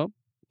 Okay, well,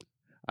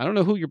 I don't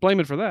know who you're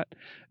blaming for that.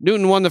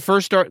 Newton won the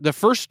first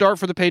start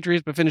for the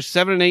Patriots, but finished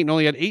 7-8 and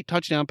only had 8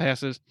 touchdown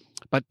passes,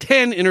 but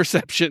 10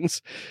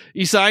 interceptions.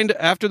 He signed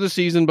after the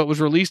season, but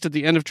was released at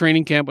the end of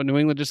training camp when New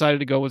England decided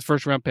to go with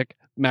first-round pick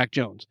Mac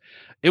Jones.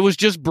 It was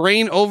just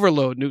brain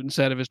overload, Newton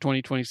said of his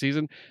 2020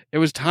 season. There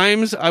was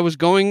times I was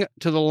going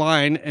to the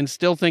line and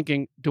still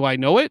thinking, do I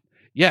know it?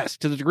 Yes,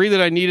 to the degree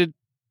that I needed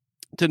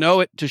to know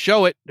it, to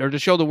show it, or to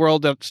show the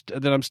world that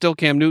I'm still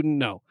Cam Newton,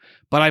 no.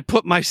 But I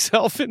put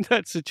myself in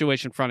that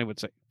situation, Franny would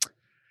say.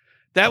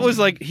 That was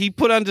like he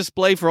put on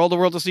display for all the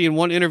world to see in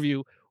one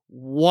interview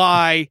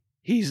why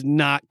he's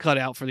not cut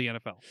out for the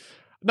NFL.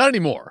 Not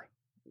anymore.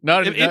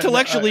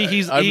 Intellectually,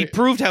 he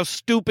proved how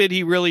stupid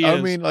he really is.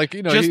 I mean, like,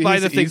 you know, just by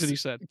the things that he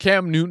said.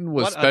 Cam Newton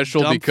was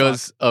special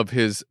because of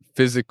his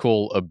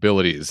physical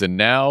abilities, and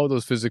now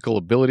those physical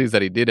abilities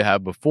that he did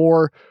have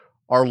before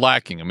are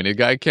lacking. I mean, the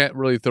guy can't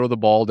really throw the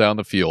ball down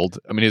the field.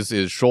 I mean,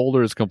 his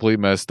shoulder is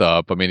completely messed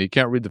up. I mean, he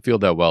can't read the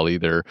field that well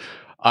either.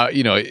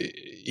 You know,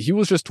 he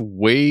was just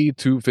way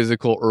too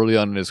physical early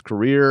on in his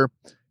career.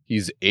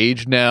 He's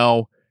aged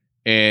now,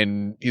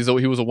 and he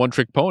was a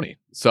one-trick pony.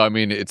 So, I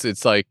mean,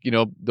 it's like, you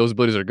know, those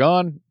abilities are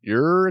gone.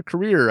 Your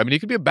career, I mean, he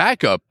could be a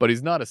backup, but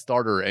he's not a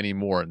starter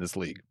anymore in this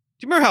league. Do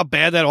you remember how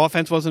bad that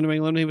offense was in New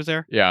England when he was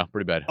there? Yeah,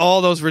 pretty bad.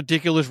 All those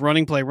ridiculous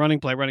running play.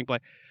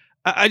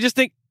 I just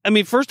think, I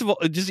mean, first of all,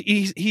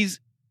 he's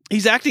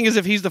acting as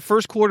if he's the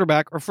first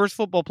quarterback or first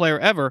football player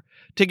ever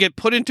to get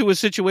put into a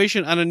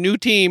situation on a new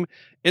team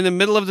in the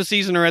middle of the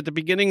season or at the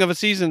beginning of a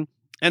season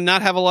and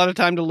not have a lot of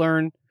time to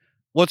learn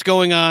what's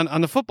going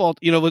on the football,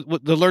 you know,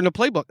 to learn the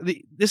playbook.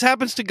 This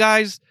happens to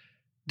guys,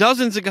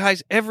 dozens of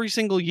guys every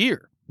single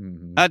year.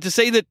 Mm-hmm. To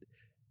say that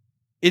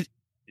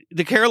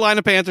the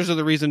Carolina Panthers are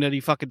the reason that he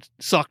fucking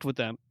sucked with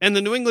them, and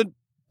the New England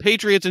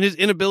Patriots and his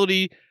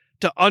inability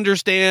to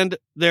understand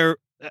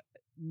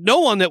no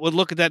one that would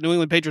look at that New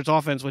England Patriots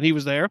offense when he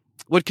was there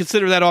would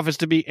consider that offense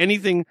to be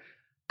anything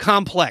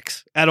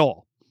complex at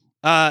all.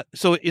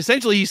 So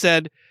essentially he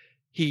said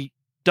he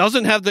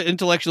doesn't have the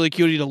intellectual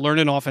acuity to learn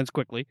an offense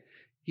quickly.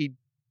 He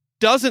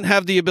doesn't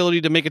have the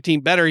ability to make a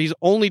team better. He's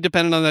only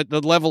dependent on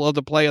the level of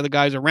the play of the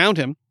guys around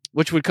him,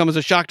 which would come as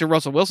a shock to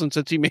Russell Wilson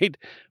since he made,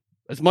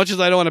 as much as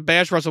I don't want to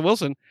bash Russell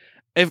Wilson,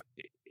 if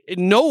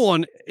no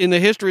one in the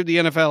history of the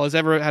NFL has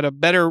ever had a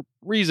better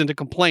reason to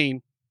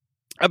complain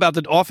about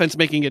the offense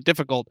making it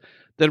difficult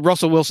than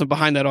Russell Wilson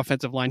behind that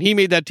offensive line. He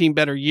made that team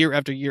better year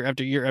after year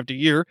after year after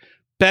year,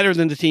 better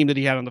than the team that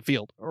he had on the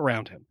field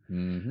around him.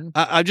 Mm-hmm.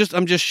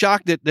 I'm just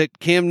shocked that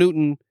Cam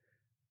Newton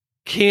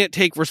can't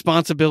take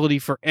responsibility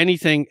for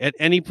anything at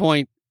any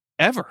point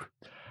ever.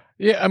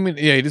 Yeah, I mean,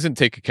 yeah, he doesn't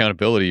take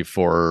accountability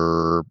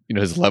for, you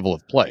know, his level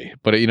of play.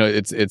 But, you know,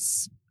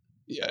 it's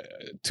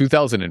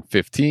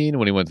 2015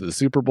 when he went to the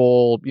Super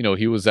Bowl, you know,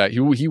 he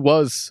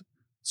was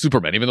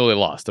Superman, even though they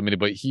lost. I mean,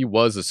 but he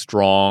was a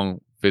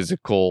strong,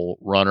 physical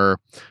runner.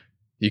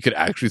 He could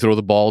actually throw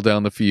the ball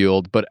down the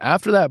field. But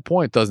after that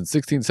point,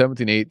 2016,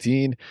 17,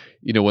 18,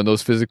 you know, when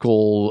those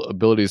physical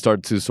abilities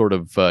start to sort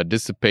of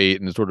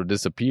dissipate and sort of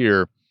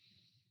disappear,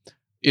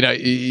 you know,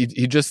 he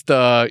just,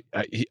 I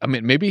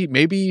mean,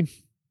 maybe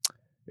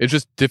it's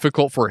just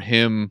difficult for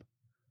him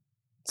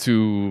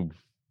to,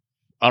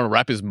 I don't know,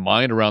 wrap his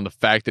mind around the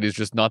fact that he's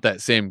just not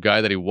that same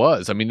guy that he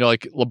was. I mean, you know,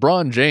 like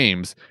LeBron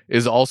James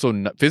is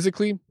also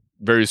physically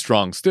very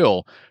strong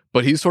still,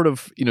 but he's sort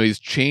of, you know, he's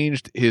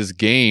changed his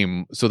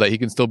game so that he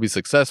can still be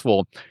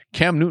successful.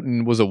 Cam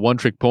Newton was a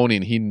one-trick pony,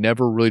 and he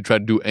never really tried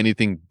to do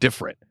anything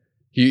different.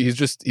 He's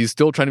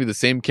still trying to be the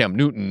same Cam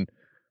Newton,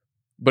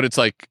 but it's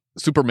like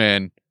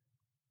Superman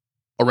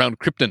around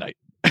kryptonite.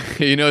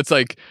 You know, it's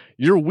like,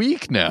 you're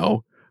weak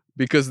now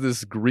because of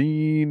this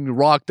green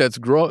rock that's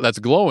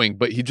glowing,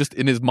 but he just,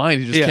 in his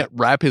mind, he just can't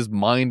wrap his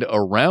mind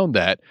around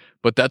that.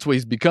 But that's what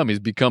he's become. He's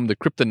become the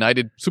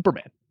kryptonited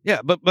Superman.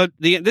 Yeah, but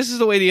this is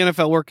the way the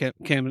NFL works,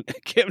 Cam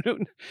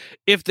Newton.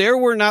 If there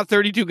were not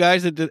 32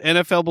 guys that the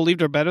NFL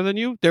believed are better than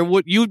you,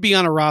 you'd be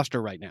on a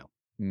roster right now.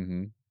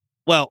 Mm-hmm.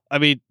 Well, I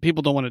mean,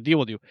 people don't want to deal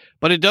with you,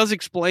 but it does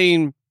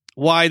explain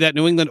why that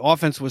New England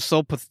offense was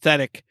so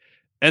pathetic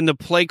and the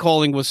play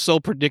calling was so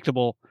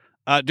predictable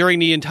during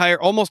the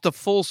entire, almost a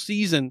full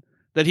season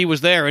that he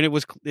was there.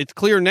 And it's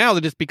clear now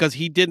that it's because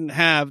he didn't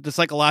have the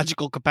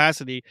psychological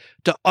capacity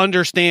to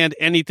understand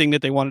anything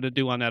that they wanted to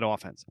do on that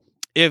offense.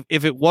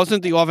 if it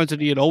wasn't the offense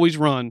that he had always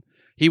run,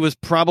 he was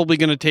probably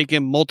going to take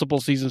him multiple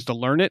seasons to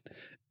learn it,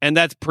 and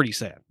that's pretty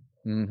sad.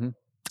 Mm-hmm.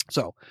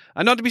 So,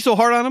 not to be so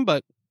hard on him,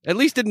 but at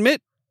least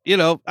admit,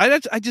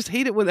 I just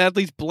hate it when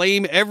athletes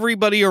blame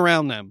everybody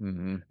around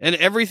them and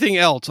everything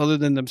else other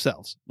than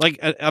themselves. Like,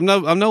 I'm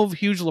no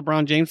huge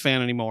LeBron James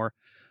fan anymore,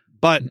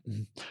 but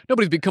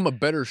nobody's become a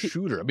better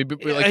shooter. I mean,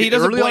 like, he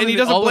doesn't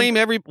blame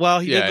every. Well,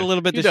 he did a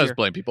little bit this year. He does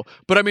blame people,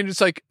 but I mean, it's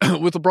like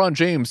with LeBron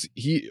James,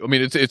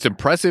 it's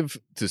impressive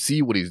to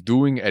see what he's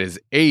doing at his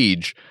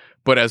age,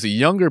 but as a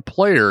younger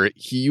player,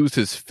 he used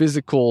his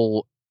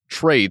physical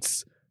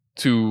traits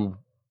to,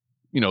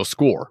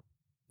 score.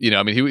 He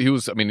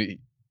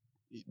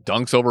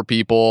dunks over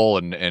people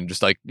and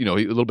just like, a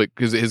little bit,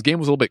 because his game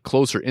was a little bit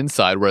closer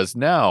inside. Whereas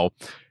now,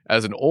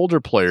 as an older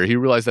player, he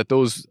realized that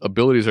those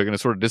abilities are going to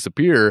sort of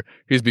disappear.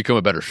 He's become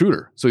a better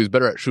shooter. So he's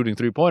better at shooting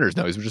 3-pointers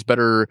now. He's just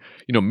better,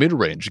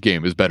 mid-range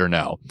game is better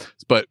now.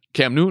 But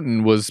Cam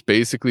Newton was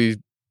basically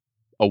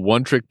a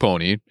one-trick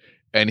pony,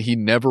 and he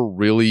never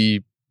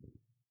really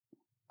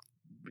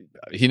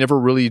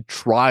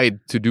tried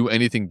to do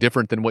anything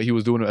different than what he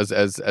was doing as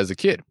a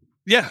kid.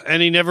 Yeah,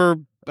 and he never,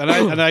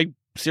 and I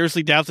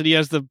seriously doubt that he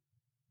has the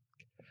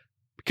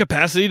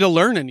capacity to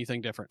learn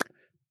anything different,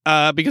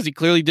 because he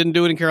clearly didn't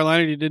do it in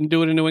Carolina, he didn't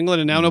do it in New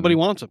England, and now nobody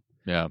wants him.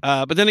 Yeah.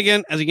 But then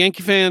again, as a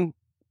Yankee fan,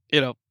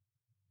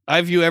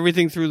 I view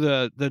everything through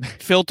the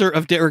filter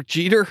of Derek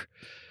Jeter,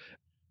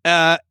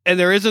 and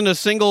there isn't a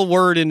single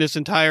word in this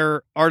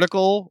entire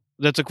article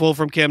that's a quote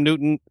from Cam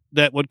Newton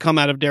that would come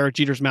out of Derek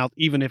Jeter's mouth,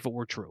 even if it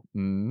were true.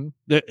 And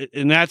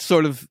that's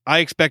sort of,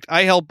 I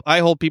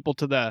hold people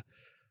to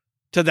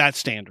that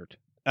standard.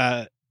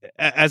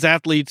 As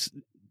athletes,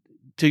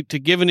 to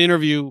give an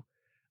interview,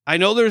 I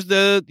know there is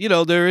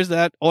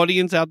that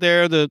audience out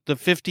there, the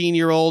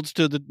 15-year-olds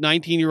to the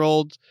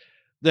 19-year-olds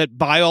that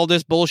buy all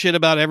this bullshit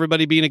about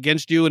everybody being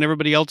against you and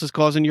everybody else is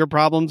causing your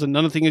problems and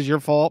nothing is your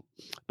fault.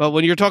 But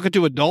when you're talking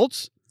to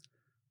adults,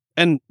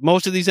 and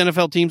most of these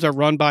NFL teams are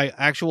run by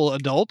actual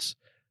adults,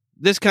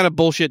 this kind of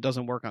bullshit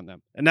doesn't work on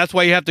them. And that's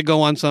why you have to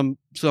go on some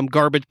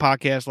garbage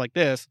podcast like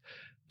this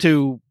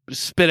to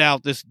spit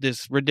out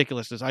this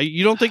ridiculousness.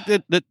 You don't think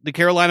that the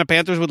Carolina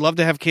Panthers would love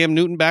to have Cam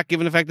Newton back,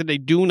 given the fact that they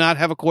do not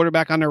have a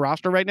quarterback on their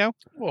roster right now?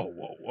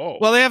 Whoa.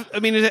 Well, they have. I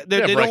mean,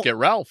 they don't get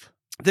Ralph.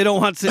 They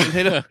don't want. They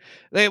have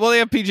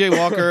PJ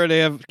Walker.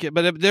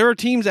 But there are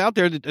teams out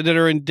there that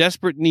are in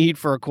desperate need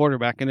for a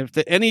quarterback. And if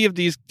any of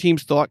these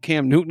teams thought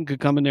Cam Newton could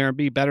come in there and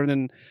be better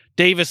than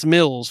Davis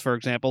Mills, for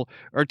example,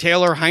 or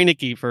Taylor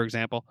Heineke, for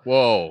example.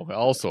 Whoa!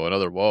 Also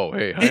another whoa.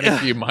 Hey,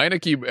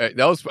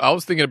 Heineke. I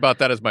was thinking about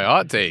that as my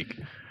hot take.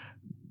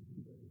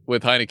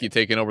 With Heineke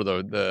taking over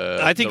the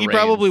I think the he reins.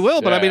 probably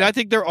will, but Yeah. I mean, I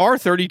think there are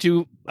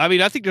 32. I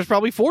mean, I think there's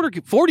probably 40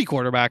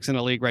 quarterbacks in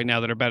the league right now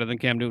that are better than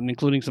Cam Newton,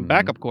 including some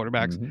backup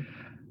quarterbacks.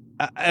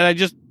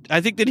 And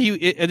I think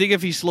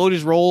if he slowed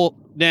his roll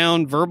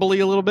down verbally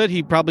a little bit,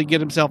 he'd probably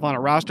get himself on a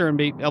roster and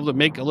be able to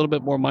make a little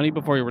bit more money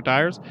before he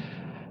retires.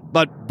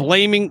 But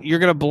you're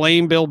going to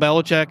blame Bill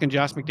Belichick and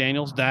Josh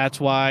McDaniels. That's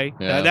why.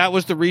 Yeah. That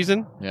was the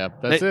reason. Yeah,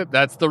 that's it.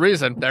 That's the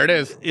reason. There it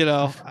is.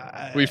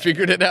 We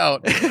figured it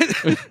out.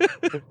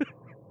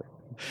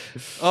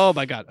 Oh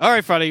my God! All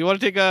right, Friday. You want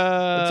to take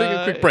Let's take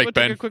a quick break,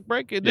 Ben. Take a quick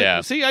break.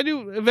 Yeah. See, I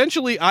do.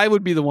 Eventually, I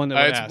would be the one that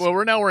would ask. Well,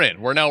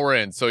 we're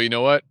in. So you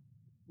know what?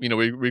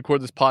 We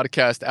record this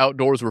podcast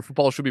outdoors where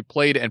football should be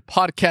played and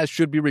podcasts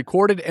should be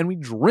recorded, and we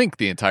drink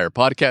the entire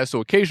podcast. So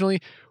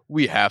occasionally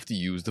we have to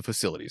use the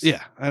facilities.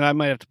 Yeah, and I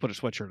might have to put a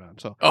sweatshirt on.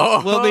 So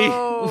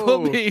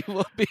we'll be.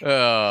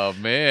 Oh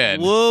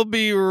man, we'll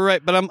be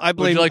right. But I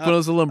blame. Would you like one of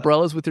those little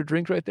umbrellas with your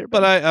drink right there?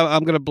 But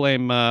I'm gonna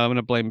blame.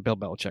 Bill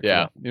Belichick.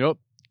 Yeah,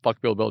 fuck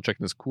Bill Belichick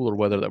in this cooler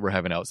weather that we're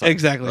having outside.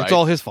 Exactly, right? It's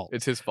all his fault.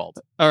 It's his fault.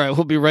 All right,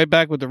 we'll be right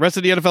back with the rest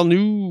of the NFL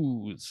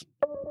news.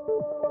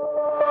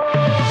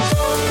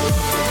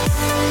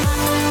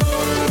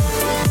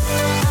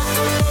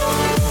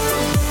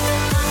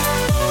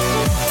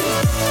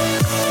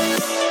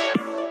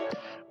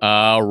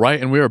 All right,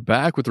 and we are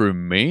back with the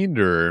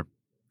remainder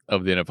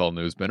of the NFL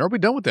news. Ben, are we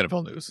done with the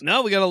NFL news?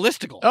 No, we got a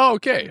listicle. Oh,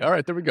 okay. All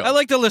right, there we go. I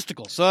like the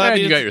listicle. So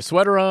you got your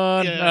sweater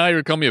on. Yeah.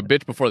 You're calling me a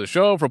bitch before the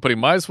show for putting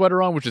my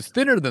sweater on, which is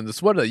thinner than the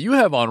sweater that you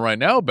have on right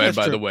now, Ben, That's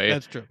by true. the way.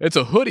 That's true. It's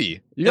a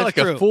hoodie. You got That's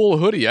like true. a full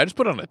hoodie. I just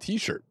put on a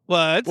t-shirt.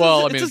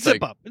 Well, it's a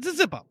zip up. It's a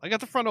zip up. I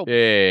got the front open.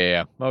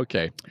 Yeah.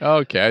 Okay,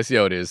 I see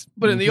how it is.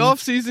 But in the off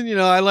season,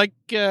 I like.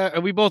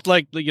 We both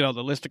like the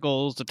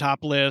listicles, the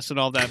top lists, and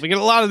all that. We get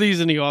a lot of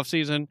these in the off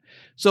season,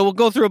 so we'll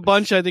go through a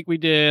bunch. I think we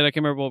did. I can't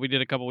remember what we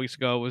did a couple weeks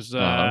ago. It was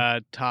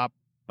top.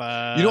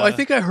 I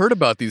think I heard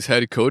about these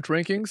head coach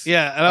rankings.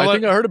 Yeah, and I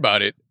think I heard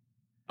about it.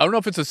 I don't know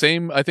if it's the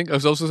same. I think I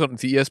was also something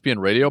to ESPN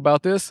Radio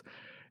about this,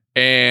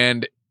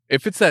 and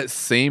if it's that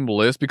same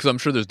list, because I'm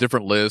sure there's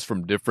different lists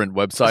from different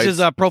websites. This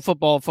is Pro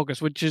Football Focus,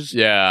 which is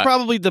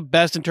probably the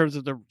best in terms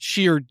of the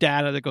sheer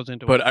data that goes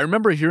into it. But I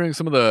remember hearing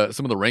some of the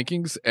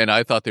rankings, and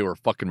I thought they were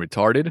fucking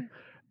retarded.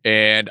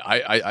 And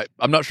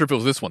I'm not sure if it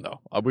was this one, though.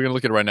 We're going to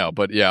look at it right now.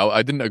 But yeah,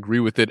 I didn't agree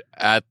with it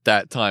at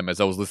that time as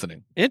I was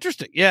listening.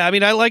 Interesting. Yeah, I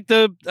mean, I like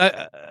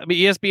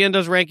ESPN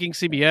does rankings,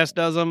 CBS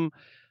does them.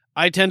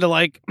 I tend to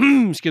like,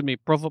 excuse me,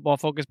 Pro Football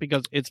Focus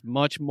because it's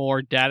much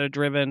more data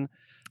driven.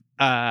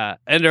 And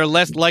they're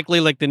less likely,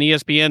 like than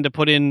ESPN, to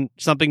put in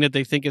something that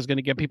they think is going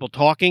to get people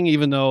talking,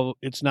 even though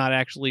it's not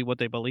actually what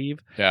they believe.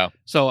 Yeah.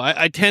 So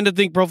I tend to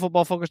think Pro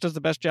Football Focus does the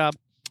best job.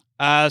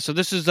 So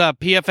this is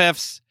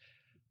PFF's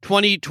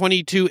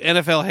 2022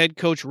 NFL head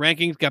coach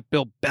rankings. Got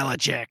Bill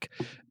Belichick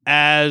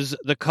as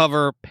the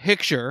cover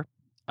picture.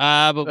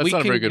 But That's we not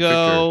a can very good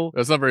go. picture.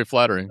 That's not very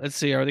flattering. Let's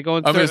see. Are they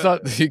going? I mean, it's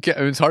not.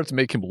 It's hard to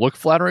make him look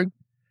flattering,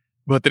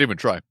 but they didn't even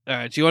try. All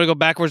right. So you want to go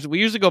backwards? We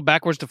usually go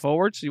backwards to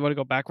forwards. So you want to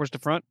go backwards to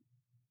front,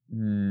 or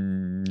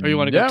you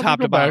want to go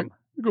top to bottom?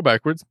 Go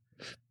backwards.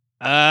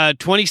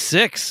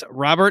 26.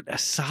 Robert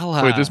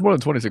Saleh. Wait, there's more than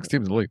 26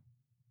 teams in the league.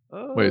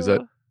 Wait, is that?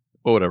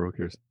 Oh, whatever. Who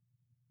cares?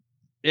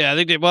 Yeah,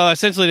 they did. Well,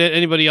 essentially,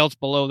 anybody else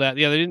below that?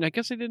 Yeah, they didn't. I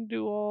guess they didn't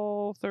do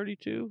all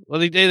 32. Well,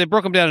 they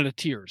broke them down into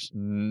tiers.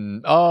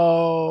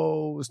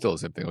 Oh, still the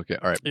same thing. Okay,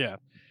 all right. Yeah.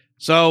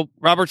 So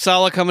Robert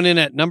Saleh coming in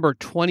at number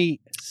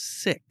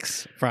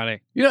 26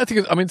 Friday. You know, I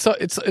think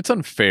it's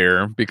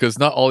unfair because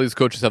not all these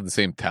coaches have the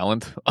same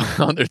talent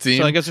on their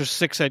team. So I guess there's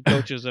 6 head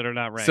coaches that are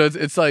not ranked. So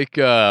it's like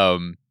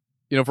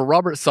for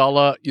Robert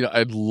Saleh,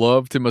 I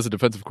loved him as a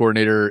defensive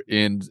coordinator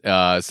in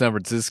San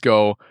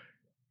Francisco.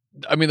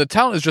 I mean, the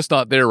talent is just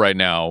not there right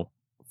now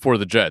for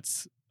the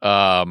Jets.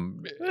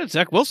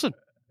 Zach Wilson.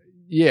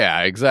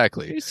 Yeah,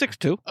 exactly. He's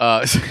 6'2".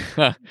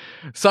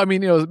 So I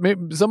mean,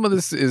 maybe some of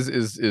this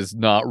is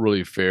not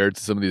really fair to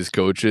some of these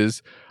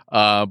coaches.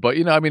 But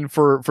I mean,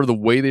 for the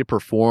way they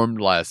performed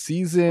last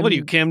season, what are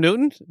you, Cam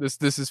Newton?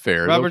 This is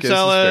fair. Robert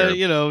Saleh,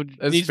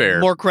 needs fair.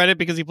 more credit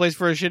because he plays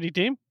for a shitty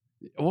team.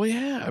 Well,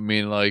 yeah. I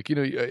mean, like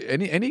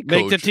any coach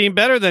make the team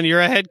better. Then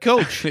you're a head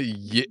coach.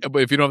 Yeah,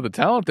 but if you don't have the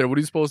talent there, what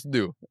are you supposed to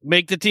do?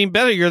 Make the team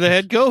better. You're the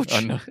head coach.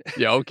 No.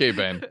 Yeah. Okay,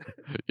 Ben.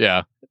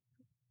 Yeah.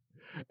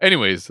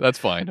 Anyways, that's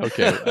fine.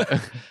 Okay.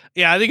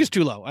 Yeah, I think it's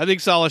too low. I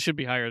think Saleh should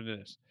be higher than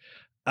this.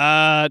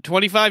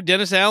 25,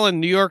 Dennis Allen,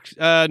 New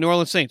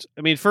Orleans Saints.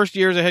 I mean, first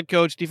year as a head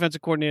coach,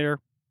 defensive coordinator.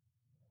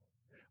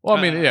 Well,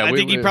 I mean, yeah. I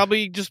think he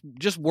probably just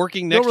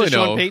working next to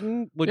Sean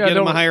Payton would get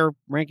him a higher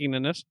ranking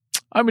than this.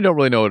 I mean, don't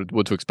really know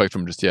what to expect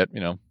from him just yet.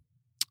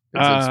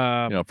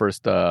 It's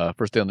first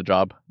day on the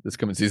job this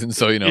coming season.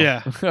 So yeah,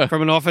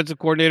 from an offensive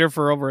coordinator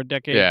for over a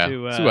decade. Yeah,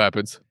 to, see what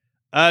happens.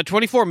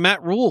 24,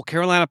 Matt Rule,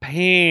 Carolina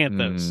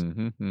Panthers.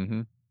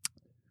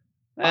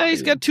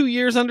 He's got 2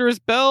 years under his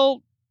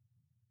belt.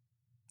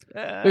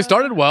 They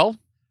started well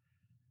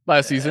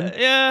last season.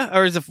 Yeah,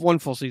 or is it one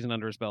full season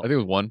under his belt? I think it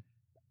was one.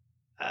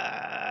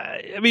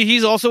 I mean,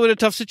 he's also in a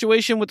tough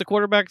situation with the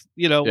quarterback,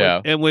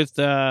 and with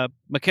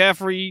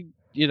McCaffrey,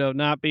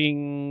 not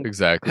being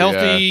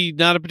healthy,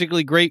 not a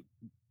particularly great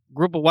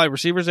group of wide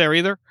receivers there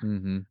either.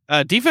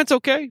 Defense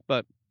okay,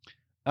 but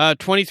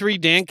 23,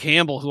 Dan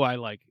Campbell, who I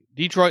like.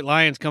 Detroit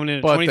Lions coming in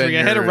at 23,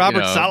 ahead of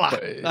Robert Saleh.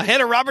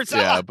 Ahead of Robert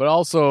Saleh. Yeah, but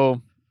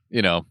also,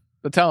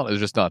 the talent is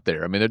just not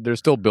there. I mean, they're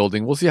still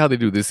building. We'll see how they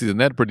do this season.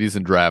 They had a pretty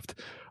decent draft.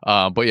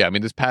 But yeah, I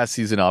mean, this past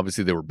season,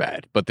 obviously they were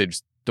bad, but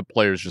the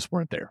players just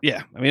weren't there.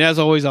 Yeah. I mean, as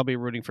always, I'll be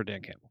rooting for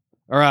Dan Campbell.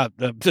 Or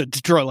the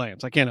Detroit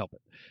Lions. I can't help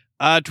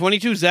it.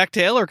 22, Zach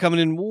Taylor coming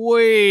in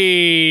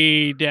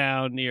way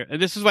down near. And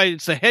this is why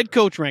it's the head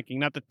coach ranking,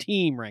 not the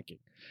team ranking.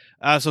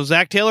 So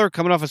Zach Taylor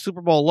coming off a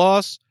Super Bowl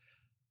loss.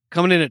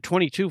 Coming in at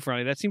 22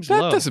 Friday. That seems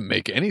low. That doesn't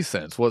make any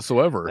sense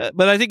whatsoever.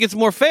 But I think it's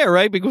more fair,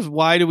 right? Because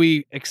why do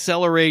we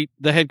accelerate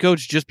the head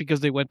coach just because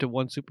they went to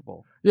one Super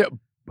Bowl? Yeah,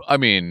 I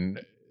mean,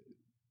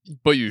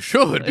 but you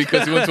should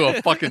because he went to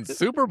a fucking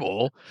Super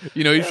Bowl.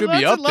 He should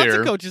be up there. Lots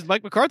of coaches.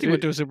 Mike McCarthy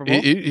went to a Super Bowl.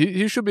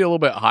 He should be a little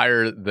bit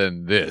higher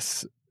than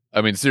this.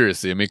 I mean,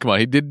 seriously. I mean, come on.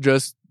 He did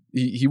just...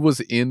 He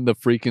was in the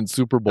freaking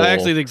Super Bowl. I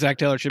actually think Zach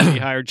Taylor should be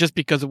higher just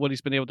because of what he's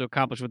been able to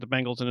accomplish with the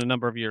Bengals in a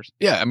number of years.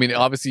 Yeah, I mean,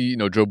 obviously,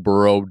 Joe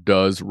Burrow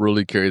does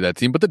really carry that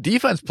team, but the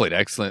defense played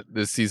excellent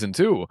this season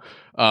too.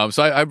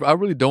 So I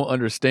really don't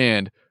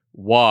understand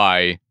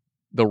why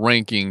the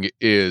ranking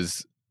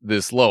is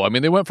this low. I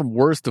mean, they went from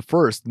worst to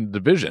first in the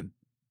division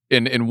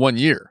in 1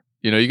 year.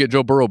 You get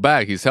Joe Burrow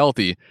back, he's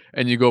healthy,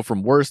 and you go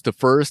from worst to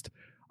first.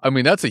 I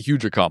mean, that's a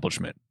huge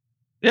accomplishment.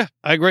 Yeah,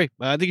 I agree.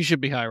 I think he should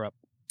be higher up.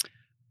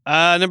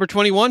 Number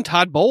 21,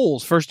 Todd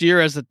Bowles, first year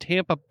as the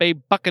Tampa Bay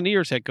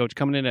Buccaneers head coach,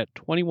 coming in at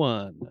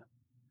 21.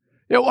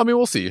 Yeah, well, I mean,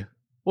 we'll see.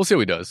 We'll see how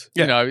he does.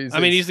 Yeah.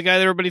 He's the guy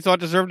that everybody thought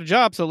deserved a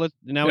job, so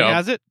he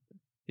has it.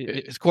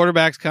 His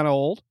quarterback's kind of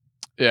old.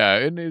 Yeah,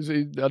 and he's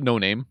a no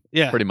name.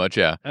 Yeah, pretty much.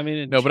 Yeah. I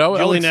mean,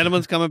 Julian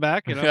Edelman's coming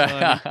back,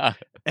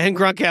 and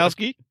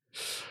Gronkowski.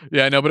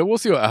 Yeah, no, but we'll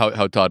see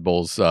how Todd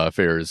Bowles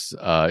fares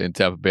in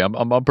Tampa Bay.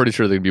 I'm pretty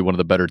sure they're gonna be one of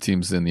the better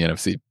teams in the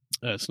NFC.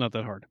 It's not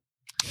that hard.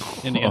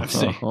 In the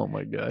NFC. Oh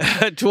my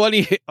God.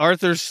 20,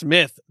 Arthur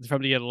Smith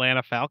from the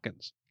Atlanta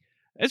Falcons.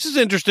 This is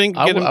interesting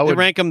to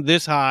rank him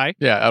this high.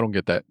 Yeah, I don't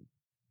get that.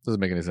 Doesn't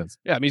make any sense.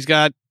 Yeah, I mean, he's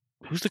got,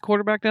 who's the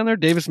quarterback down there?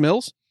 Davis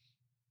Mills?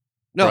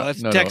 No, Right.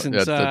 that's No, Texans.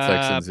 yeah, the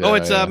Texans,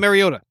 it's yeah.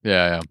 Mariota.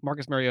 Yeah,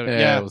 Marcus Mariota. yeah.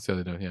 Yeah. We'll see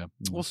how they do. Yeah.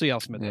 We'll see how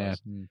Smith Yeah.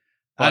 does.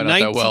 Probably not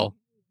that well.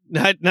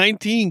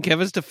 19,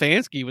 Kevin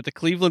Stefanski with the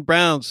Cleveland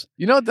Browns.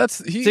 You know,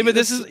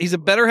 He's a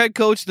better head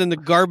coach than the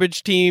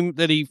garbage team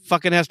that he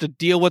fucking has to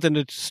deal with, and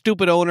the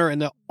stupid owner,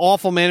 and the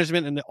awful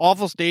management, and the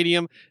awful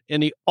stadium,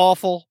 and the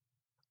awfully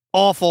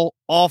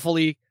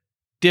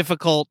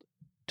difficult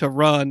to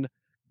run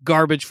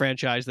garbage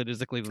franchise that is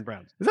the Cleveland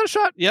Browns. Is that a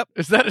shot? Yep.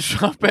 Is that a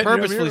shot, Ben?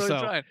 Purposefully You're really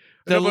so. trying.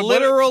 The No, but-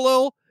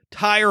 literal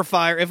tire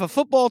fire. If a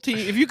football team,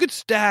 if you could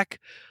stack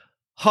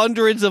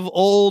hundreds of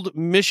old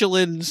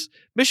Michelins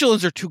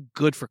are too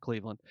good for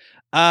Cleveland.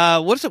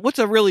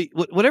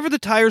 Whatever the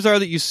tires are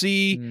that you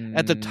see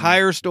at the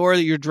tire store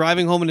that you're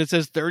driving home and it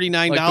says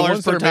 $39 like the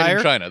ones per that are made tire.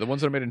 in China. The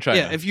ones that are made in China.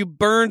 Yeah, if you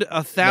burned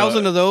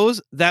 1,000 of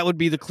those, that would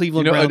be the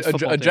Cleveland Browns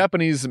football a team.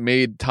 Japanese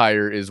made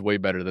tire is way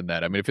better than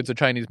that. I mean, if it's a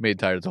Chinese made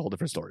tire, it's a whole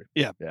different story.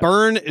 Yeah.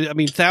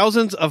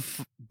 Thousands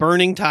of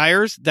burning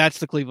tires, that's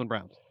the Cleveland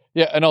Browns.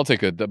 Yeah, and I'll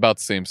take about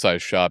the same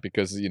size shot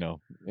because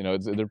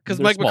Because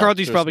Mike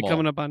McCarthy's probably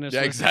coming up on this.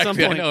 Yeah, list at some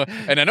exactly. point. I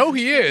know, and I know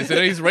he is,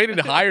 and he's rated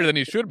higher than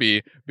he should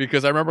be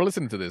because I remember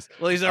listening to this.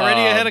 Well, he's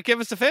already ahead of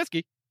Kevin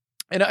Stefanski.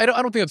 And I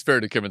don't think it's fair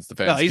to Kevin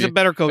Stefanski. No, he's a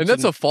better coach. And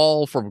that's a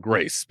fall from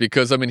grace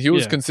because, I mean, he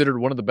was considered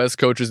one of the best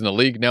coaches in the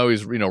league. Now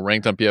he's,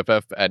 ranked on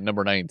PFF at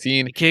number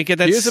 19. You can't get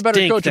that He is a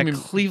better coach. That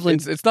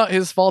Cleveland it's not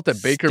his fault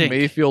that Baker stink.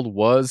 Mayfield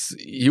was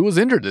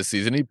injured this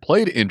season. He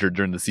played injured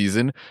during the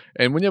season.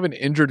 And when you have an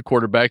injured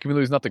quarterback, even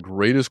though he's not the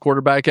greatest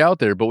quarterback out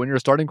there, but when your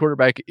starting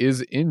quarterback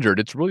is injured,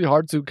 it's really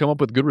hard to come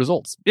up with good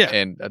results. Yeah.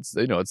 And that's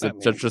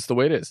just the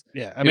way it is.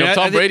 Yeah.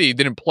 Tom Brady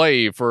didn't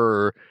play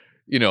for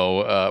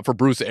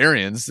Bruce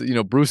Arians.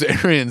 Bruce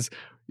Arians,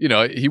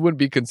 he wouldn't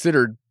be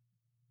considered,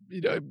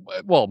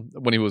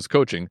 when he was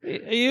coaching.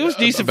 He was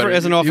decent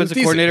as an offensive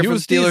coordinator for the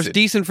Steelers,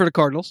 decent for the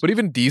Cardinals. But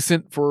even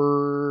decent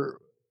for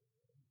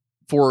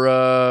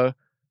the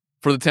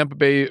Tampa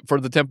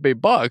Bay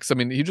Bucks. I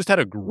mean, he just had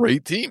a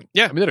great team.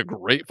 Yeah. I mean, they had a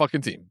great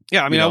fucking team.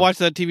 Yeah, I watched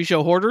that TV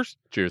show Hoarders.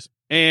 Cheers.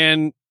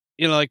 And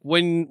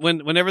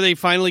whenever they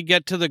finally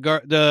get to the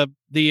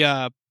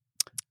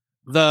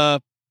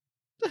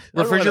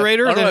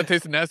refrigerator, I don't know how to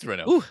taste nasty right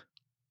now. Ooh.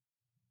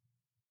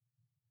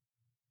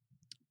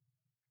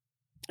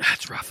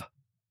 That's rough.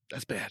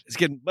 That's bad. It's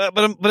getting, but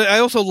I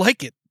also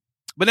like it.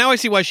 But now I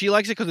see why she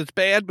likes it because it's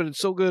bad, but it's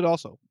so good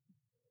also.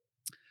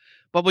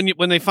 But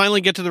when they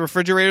finally get to the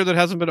refrigerator that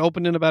hasn't been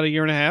opened in about a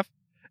year and a half,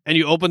 and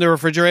you open the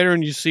refrigerator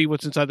and you see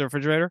what's inside the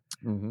refrigerator,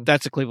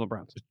 that's the Cleveland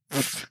Browns.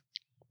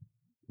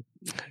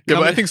 Yeah,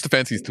 but I think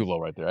Stefanski's too low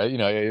right there.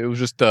 It was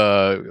just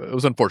it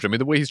was unfortunate. I mean,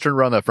 the way he's turned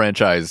around that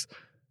franchise.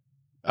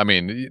 I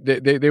mean,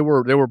 they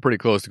were pretty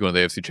close to going to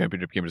the AFC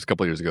Championship game just a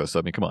couple of years ago. So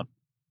I mean, come on.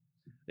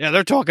 Yeah,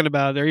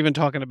 they're even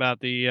talking about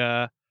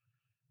the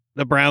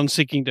Browns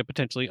seeking to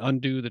potentially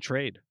undo the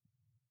trade.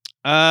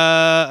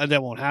 That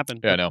won't happen.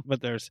 Yeah, I know.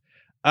 But there's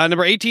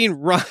number 18,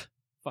 Ron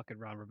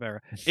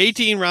Rivera.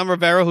 18, Ron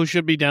Rivera, who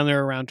should be down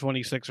there around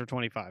 26 or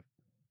 25.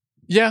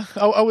 Yeah,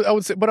 I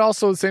would say, but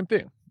also the same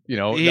thing.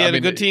 He had a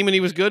good team and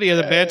he was good. He has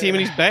a bad team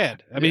and he's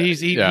bad. I mean,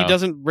 he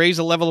doesn't raise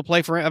the level of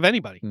play of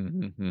anybody.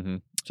 Mm-hmm.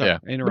 So, yeah,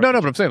 but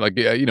I'm saying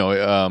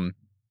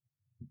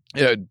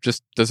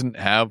just doesn't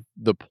have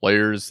the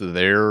players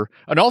there,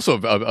 and also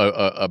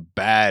a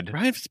bad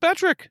Ryan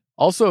Fitzpatrick.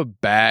 Also a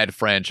bad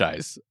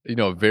franchise.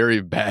 A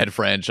very bad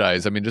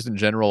franchise. I mean, just in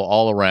general,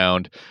 all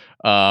around.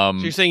 So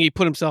you're saying he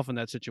put himself in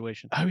that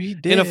situation? Oh, he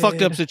did. In a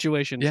fucked up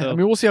situation. Yeah, so I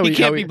mean, we'll see how he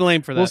can't be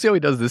blamed for that. We'll see how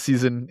he does this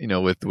season.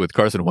 With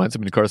Carson Wentz. I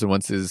mean, Carson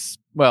Wentz is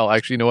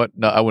actually, you know what?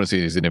 No, I wouldn't say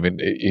he's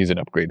an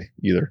upgrade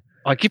either.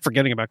 I keep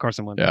forgetting about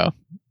Carson Wentz. Yeah,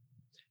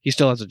 he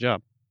still has a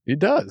job. He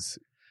does.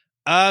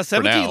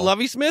 17,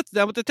 Lovie Smith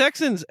down with the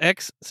Texans,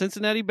 ex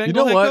Cincinnati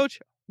Bengals head coach.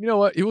 You know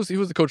what? He was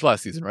the coach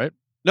last season, right?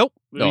 Nope.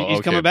 No,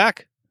 he's coming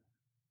back.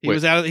 He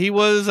was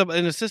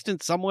an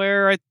assistant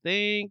somewhere, I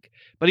think,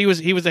 but he was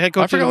the head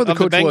coach of the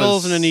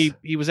Bengals, and then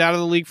he was out of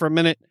the league for a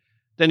minute.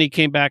 Then he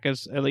came back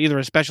as either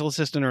a special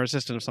assistant or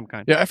assistant of some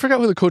kind. Yeah, I forgot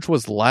who the coach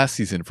was last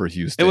season for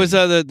Houston. It was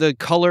the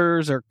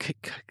Colors, or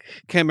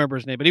can't remember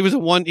his name, but he was a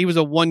 1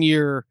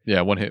 year.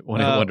 Yeah, one hit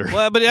wonder.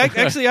 Well, but I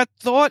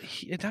thought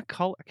I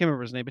can't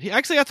remember his name, but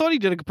I thought he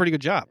did a pretty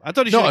good job. I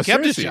thought he should have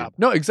kept his job.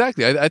 No,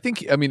 exactly. I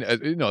think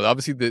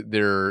obviously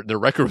their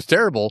record was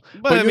terrible,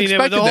 but I mean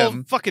the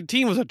whole fucking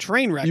team was a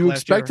train wreck. You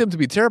expect them to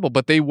be terrible,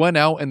 but they went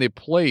out and they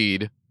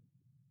played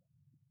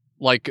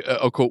like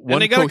one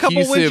and they got a couple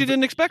wins you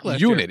didn't expect last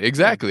unit. year.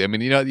 Exactly. Yeah. I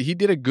mean, he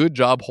did a good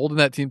job holding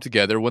that team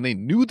together when they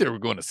knew they were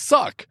going to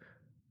suck.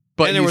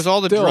 But there was all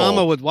the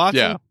drama with Watson.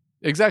 Yeah,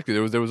 exactly.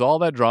 There was all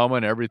that drama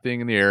and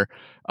everything in the air.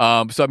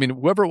 So I mean,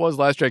 whoever it was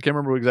last year, I can't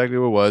remember exactly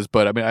who it was,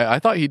 but I mean, I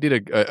thought he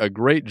did a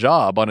great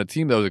job on a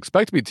team that was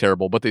expected to be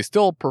terrible, but they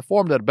still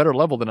performed at a better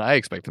level than I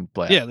expect them to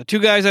play. Yeah, the two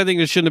guys I think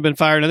that shouldn't have been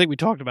fired. I think we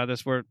talked about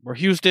this. Were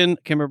Houston.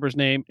 Can't remember his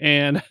name,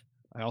 and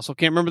I also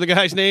can't remember the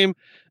guy's name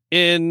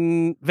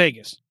in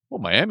Vegas. Well,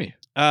 Miami.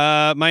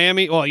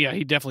 Miami. Well, yeah,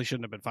 he definitely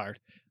shouldn't have been fired.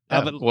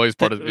 But he's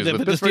part of. The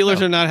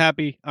Steelers are not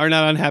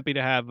unhappy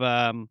to have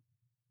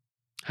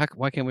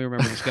Why can't we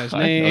remember this guy's I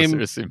know, name?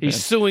 seriously, man.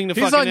 He's suing the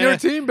He's fucking on your N-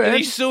 team, man. and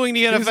he's suing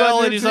the He's on NFL,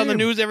 your and he's on the team.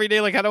 news every day.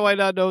 Like, how do I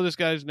not know this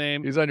guy's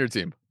name? He's on your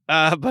team.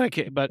 But I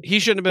can't. But he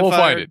shouldn't have been We'll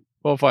fired. find it.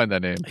 We'll find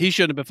that name. He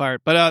shouldn't have been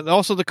fired. But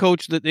also the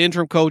coach, the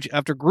interim coach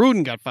after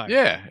Gruden got fired,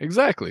 Yeah,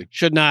 exactly.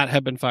 should not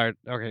have been fired.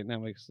 Okay, that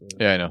makes.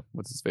 Yeah, I know.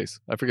 What's his face?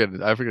 I forget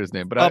his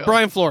name. But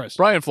Brian Flores.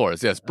 Brian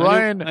Flores. Yes,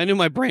 Brian. I knew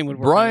my brain would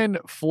work. Brian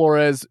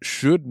Flores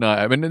should not.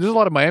 I mean, there's a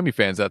lot of Miami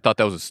fans that thought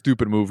that was a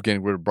stupid move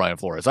getting rid of Brian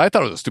Flores. I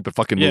thought it was a stupid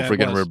fucking move Yeah, for it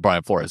getting was. rid of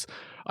Brian Flores.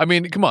 I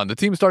mean, come on. The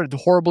team started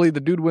horribly. The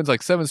dude wins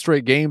like 7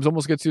 straight games.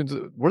 Almost gets you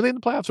into. Were they in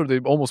the playoffs or they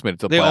almost made it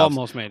to the They playoffs?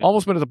 almost made it.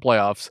 Almost made it to the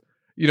playoffs.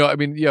 You know, I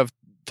mean, you have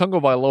Tungo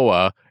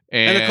Vailoa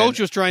And the coach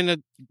was trying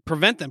to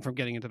prevent them from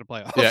getting into the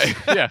playoffs.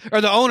 Yeah, yeah.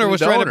 Or the owner was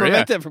The trying owner, to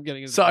prevent yeah. them from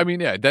getting into So the I mean,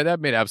 yeah, that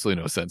made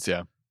absolutely no sense.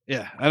 Yeah.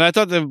 Yeah. And I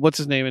thought that what's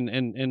his name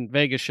in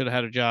Vegas should have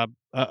had a job.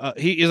 I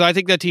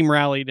think that team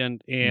rallied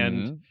and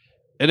Mhm.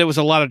 it was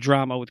a lot of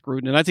drama with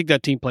Gruden, and I think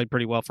that team played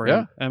pretty well for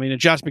him. I mean, and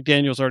Josh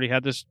McDaniels already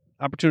had this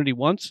opportunity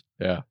once.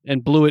 Yeah.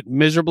 And blew it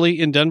miserably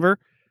in Denver.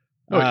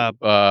 Well,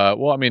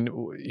 I mean,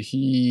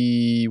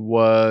 he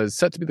was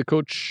set to be the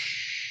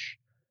coach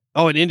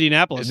In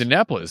Indianapolis. in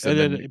Indianapolis, and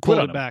then then he quit pulled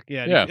on it him. back.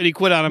 Yeah. Yeah. And he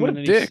quit on him, What and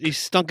a then dick. he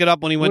stunk it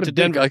up when he went What to a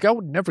dick. Denver. Like, I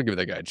would never give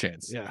that guy a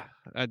chance. Yeah,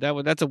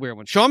 that's a weird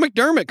one. Sean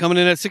McDermott coming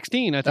in at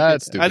 16. I think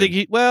That's stupid. I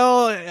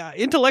think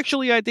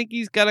intellectually, I think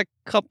he's got a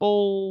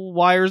couple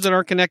wires that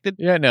aren't connected.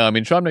 Yeah, no, I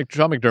mean Sean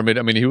McDermott.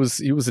 I mean he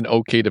was an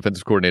okay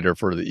defensive coordinator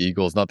for the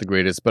Eagles, not the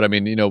greatest, but I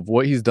mean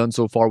what he's done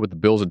so far with the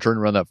Bills and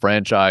turning around that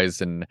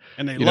franchise, and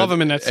They love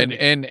him in that city.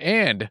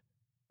 and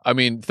I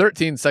mean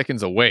 13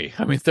 seconds away.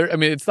 I mean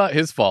it's not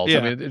his fault. Yeah.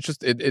 I mean it's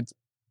just it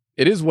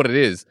is what it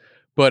is.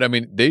 But I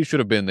mean they should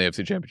have been in the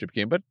AFC Championship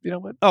game. But you know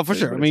what? Oh, for It is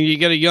sure. I what it mean, you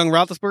get a young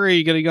Roethlisberger,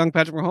 you get a young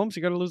Patrick Mahomes,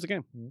 you got to lose the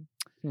game.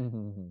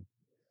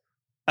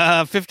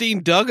 is.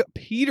 15, Doug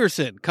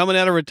Peterson coming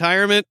out of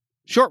retirement,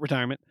 short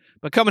retirement,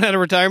 but coming out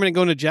of retirement and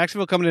going to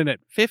Jacksonville, coming in at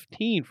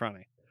 15,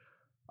 Friday.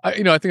 I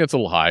think that's a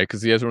little high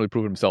because he hasn't really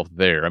proven himself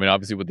there. I mean,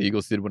 obviously, what the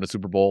Eagles did win a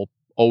Super Bowl,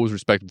 always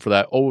respect him for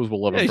that. Always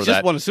will love him He for just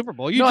that. won a Super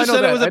Bowl. You No, I just know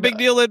said it that. was a I big know.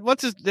 deal.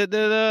 What's his whoever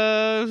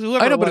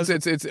I know, it but was.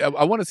 it's.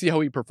 I want to see how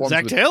he performs.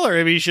 Zach with, Taylor.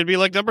 I mean, he should be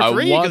like number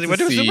 3 because he went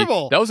to a Super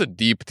Bowl. That was a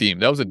deep team.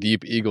 That was a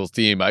deep Eagles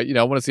team. I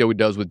want to see how he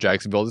does with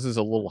Jacksonville. This is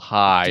a little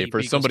high Deep for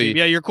Eagles somebody. team.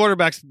 Yeah, your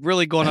quarterback's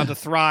really going on to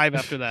thrive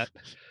after that.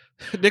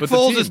 Nick But the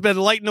Foles team- has been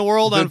lighting the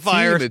world on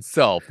fire.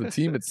 The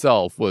team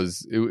itself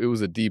was it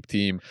was a deep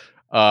team.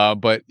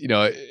 But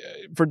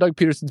for Doug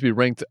Peterson to be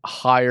ranked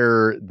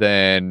higher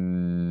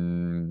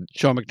than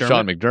Sean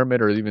McDermott.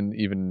 or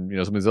even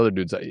some of these other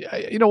dudes,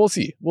 we'll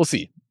see. We'll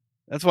see.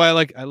 That's why I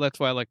like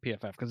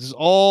PFF because it's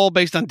all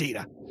based on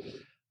data.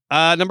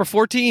 Number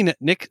 14,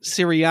 Nick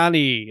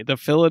Sirianni, the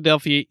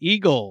Philadelphia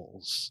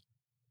Eagles.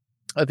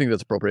 I think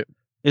that's appropriate.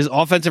 His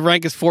offensive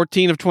rank is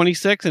 14 of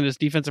 26, and his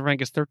defensive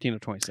rank is 13 of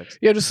 26.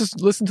 Yeah,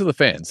 just listen to the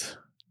fans,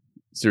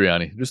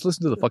 Sirianni. Just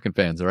listen to the fucking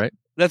fans, all right?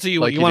 That's what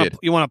you Like want. you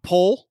You want a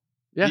poll?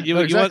 Yeah, You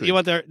no, exactly.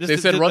 want the this They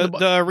is said run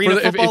the Arena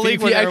if Football League.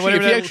 he whatever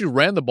that- actually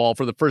ran the ball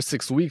for the first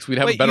 6 weeks, we'd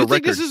have Wait, a better you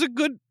think record. this is a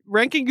good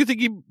ranking? You think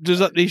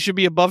he should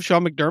be above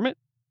Sean McDermott?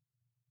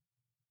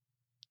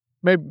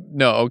 Maybe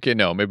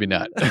maybe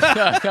not.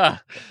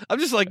 I'm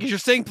just like you're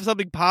saying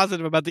something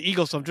positive about the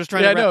Eagles, so I'm just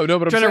trying yeah, to but I'm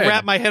trying to saying,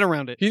 wrap my head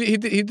around it. He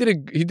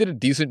did a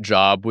decent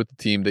job with the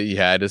team that he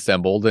had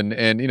assembled, and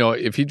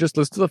if he just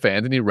listened to the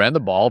fans and he ran the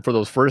ball for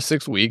those first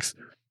 6 weeks,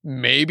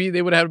 maybe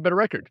they would have a better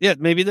record. Yeah,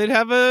 maybe they'd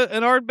have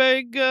an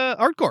Ardbeg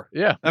Hardcore.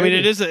 Yeah, I mean,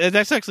 maybe.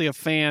 that's actually a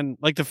fan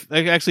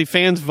actually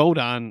fans vote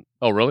on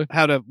Oh, really?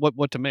 how to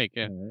what to make.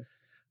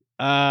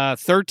 Yeah.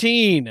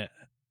 13.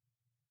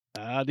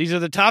 These are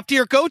the top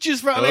tier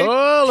coaches from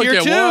Oh, look tier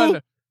at 2.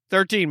 one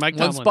 13. Mike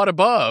one Tomlin. spot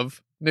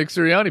above Nick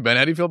Sirianni. Ben,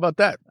 how do you feel about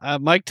that?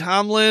 Mike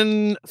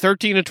Tomlin,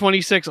 13 of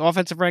 26,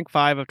 offensive rank,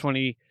 5 of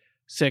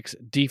 26,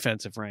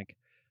 defensive rank.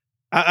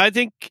 I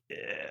think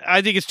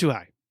it's too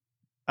high.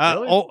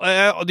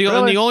 Really?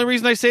 The only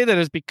reason I say that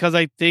is because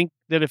I think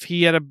that if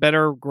he had a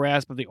better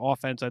grasp of the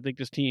offense, I think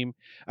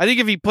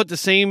if he put the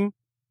same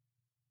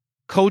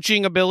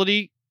coaching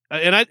ability,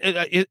 and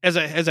as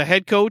a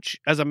head coach,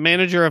 as a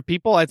manager of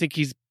people, I think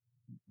he's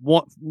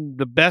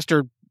the best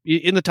or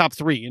in the top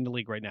 3 in the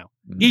league right now.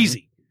 Mhm.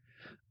 Easy.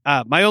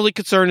 My only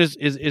concern is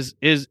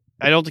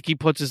I don't think he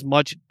puts as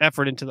much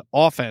effort into the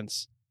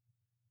offense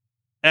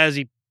as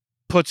he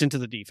puts into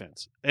the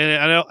defense,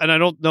 and I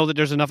don't know that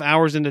there's enough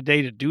hours in the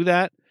day to do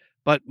that.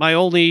 But my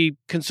only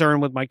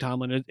concern with Mike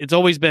Tomlin, it's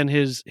always been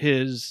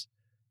his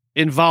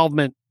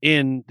involvement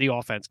in the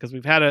offense because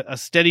we've had a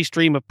steady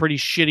stream of pretty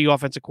shitty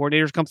offensive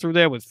coordinators come through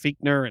there with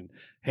Fichtner and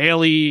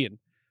Haley, and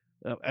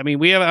I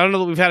don't know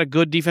that we've had a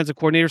good defensive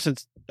coordinator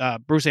since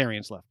Bruce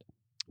Arians left.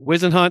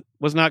 Wisenhunt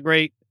was not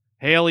great.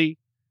 Haley,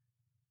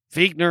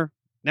 Fichtner.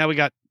 Now we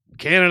got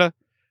Canada.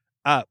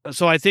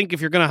 So I think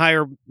if you're going to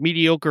hire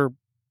mediocre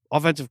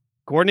offensive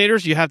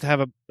coordinators, you have to have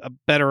a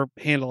better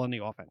handle on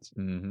the offense.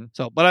 Mm-hmm.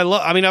 So, but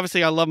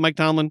obviously I love Mike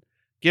Tomlin.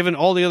 Given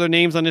all the other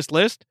names on this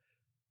list,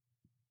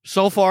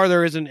 so far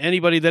there isn't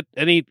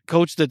any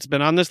coach that's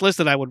been on this list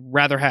that I would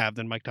rather have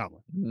than Mike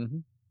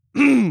Tomlin.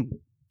 Mm-hmm.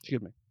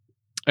 Excuse me.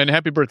 And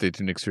happy birthday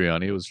to Nick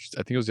Sirianni.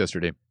 I think it was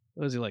yesterday.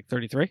 What is he, like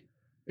 33?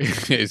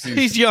 he's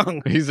He's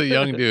young. He's a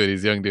young dude.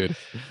 He's a young dude.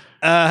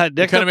 It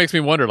Next kind of makes me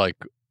wonder, like,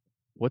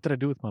 what did I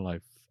do with my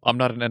life? I'm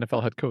not an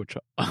NFL head coach.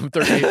 I'm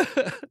 38.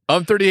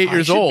 I'm 38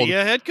 years old. Be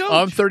a head coach.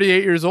 I'm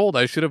 38 years old.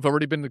 I should have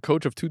already been the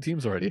coach of 2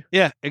 teams already.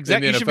 Yeah,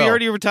 exactly. in You the should be NFL.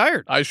 already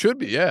retired. I should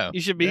be, yeah. You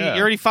should be. Yeah.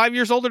 You're already 5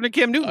 years older than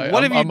Cam Newton.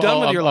 What have you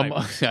done with your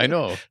life? I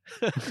know.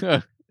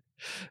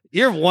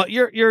 You're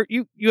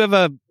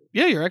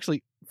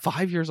actually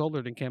 5 years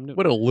older than Cam Newton.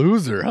 What a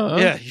loser, huh?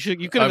 Yeah,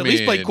 you could have at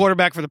least played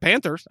quarterback for the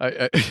Panthers.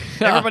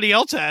 Everybody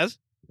else has.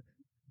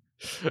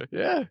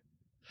 Yeah.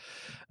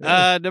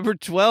 Number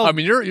 12. I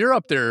mean, you're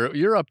up there.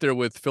 You're up there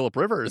with Phillip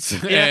Rivers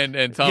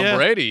and Tom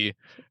Brady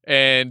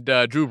and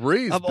Drew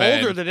Brees. I'm Ben.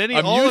 older than I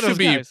mean, all of those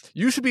guys.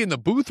 You should be in the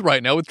booth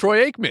right now with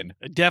Troy Aikman.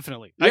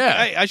 Definitely.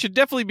 Yeah. I should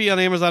definitely be on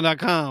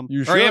Amazon.com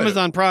You or should.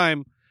 Amazon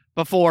Prime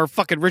before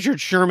fucking Richard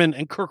Sherman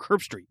and Kirk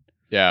Herbstreit.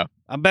 Yeah.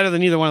 I'm better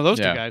than either one of those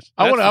two guys.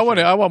 I That's for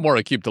sure. want more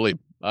Aqib Talib.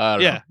 I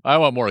don't know. I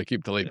want more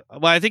Aqib Talib.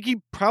 Well, I think he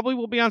probably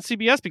will be on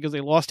CBS because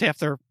they lost half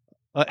their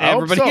I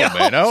hope everybody so, else.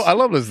 man. I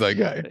love this that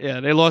guy. Yeah,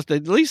 they lost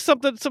at least some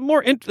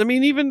more. I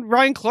mean, even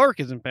Ryan Clark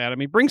isn't bad. I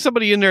mean, bring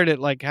somebody in there that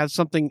like has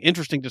something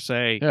interesting to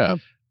say. Yeah.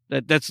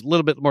 That's a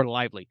little bit more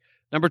lively.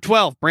 Number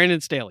 12,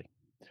 Brandon Staley.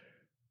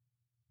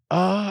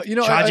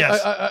 Chargers.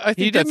 I think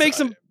He did make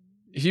some.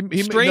 He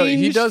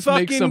strange does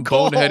make fucking some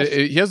calls.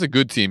 boneheaded. He has a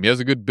good team. He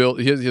has a good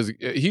build.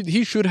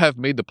 He should have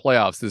made the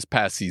playoffs this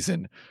past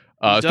season.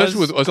 Especially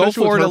with go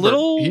for it Herbert. a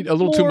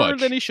little too more much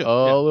than he should.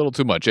 A little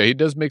too much. Yeah, he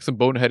does make some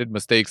boneheaded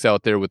mistakes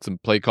out there with some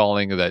play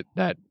calling that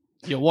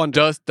You wonder.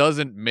 just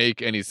doesn't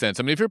make any sense.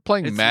 I mean, if you're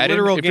playing It's Madden,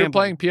 literal if you're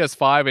gambling. playing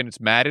PS5 and it's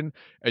Madden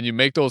and you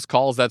make those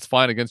calls, that's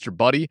fine against your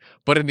buddy.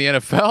 But in the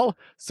NFL,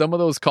 some of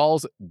those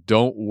calls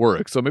don't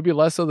work. So maybe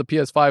less of the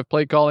PS5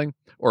 play calling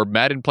or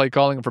Madden play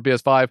calling for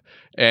PS5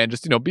 and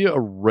just, be a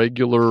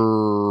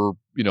regular,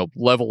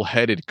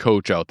 level-headed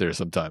coach out there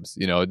sometimes.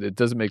 It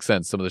doesn't make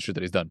sense, some of the shit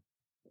that he's done.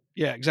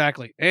 Yeah,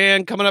 exactly.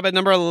 And coming up at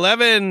number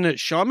 11,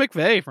 Sean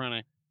McVay,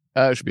 Friday.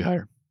 It should be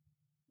higher.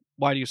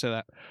 Why do you say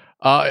that?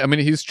 I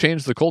mean, he's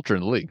changed the culture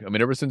in the league. I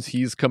mean, ever since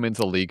he's come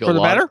into the league, For the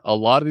better? a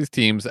lot of these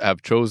teams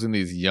have chosen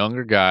these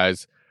younger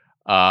guys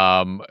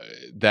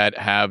that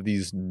have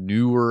these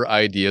newer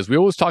ideas. We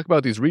always talk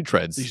about these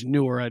retreads. These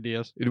newer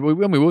ideas. We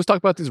always talk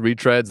about these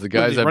retreads. The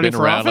guys that have running been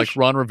for around, office? like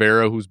Ron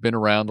Rivera, who's been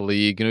around the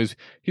league.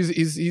 He's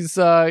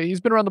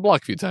been around the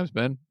block a few times,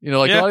 man. A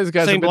lot of these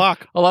guys. Same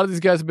block. A lot of these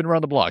guys have been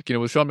around the block.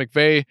 With Sean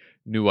McVay,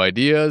 new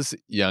ideas,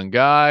 young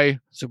guy,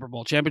 Super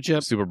Bowl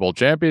championship.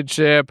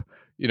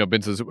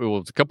 Been to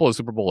a couple of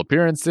Super Bowl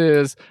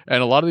appearances,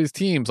 and a lot of these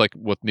teams, like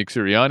with Nick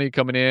Sirianni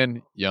coming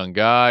in, young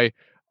guy,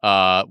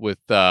 with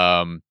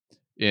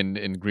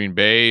in Green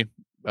Bay,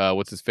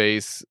 what's his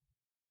face?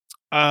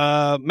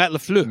 Matt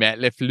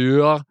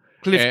LaFleur.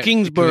 Cliff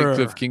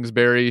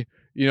Kingsbury.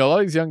 A lot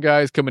of these young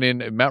guys coming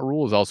in. Matt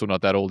Rule is also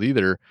not that old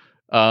either.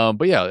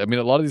 But yeah, I mean,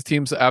 a lot of these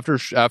teams after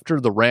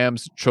the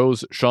Rams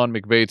chose Sean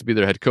McVay to be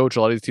their head coach,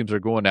 a lot of these teams are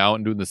going out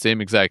and doing the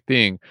same exact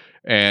thing.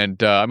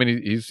 And I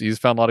mean, he's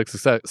found a lot of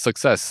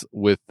success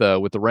with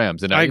the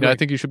Rams, and I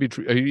think he should be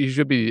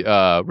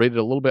rated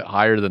a little bit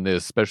higher than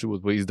this, especially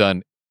with what he's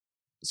done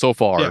so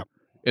far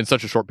in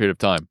such a short period of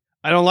time.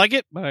 I don't like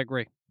it, but I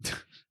agree.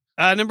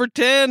 Number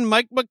 10,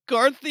 Mike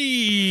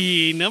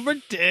McCarthy. Number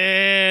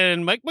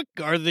 10, Mike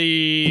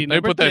McCarthy.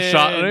 Let me put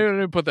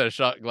that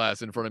shot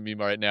glass in front of me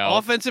right now.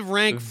 Offensive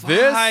rank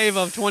 5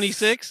 of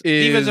 26.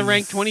 Defensive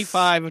rank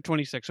 25 of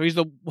 26. So he's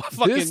the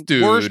fucking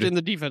worst in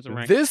the defensive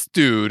rank. This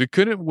dude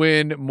couldn't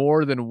win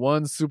more than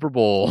one Super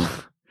Bowl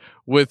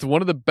with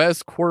one of the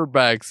best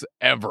quarterbacks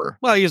ever.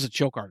 Well, he is a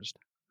choke artist.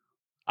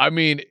 I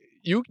mean,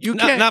 you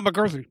can't. Not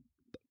McCarthy.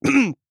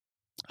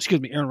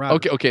 Excuse me, Aaron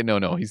Rodgers. Okay,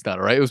 no, he's not.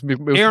 All right, it was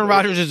Aaron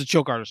Rodgers is a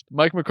choke artist.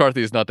 Mike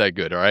McCarthy is not that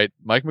good. All right,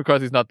 Mike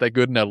McCarthy is not that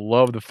good, and I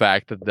love the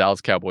fact that the Dallas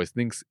Cowboys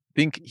think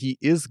he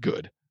is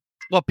good.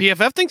 Well,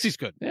 PFF thinks he's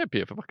good. Yeah,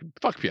 PFF.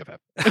 Fuck PFF.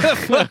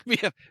 Fuck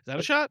PFF. Is that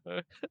a shot?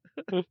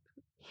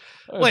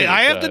 Wait,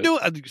 I have to do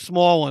a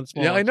small one.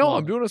 Yeah, I know.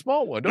 I'm doing a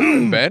small one. Don't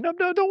worry, man.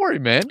 Don't worry,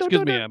 man.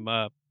 Excuse me.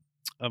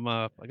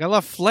 I got a lot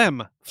of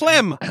phlegm.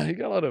 Phlegm. You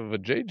got a lot of a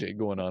JJ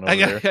going on over I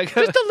got there. just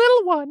a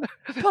little one,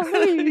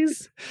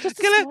 please. Just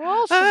a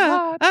small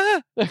shot.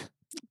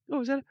 Oh,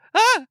 is that?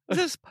 It's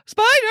a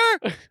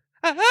spider.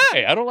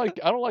 Hey, I don't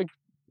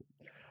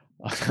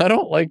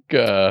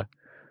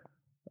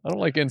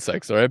like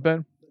insects. All right,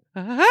 Ben.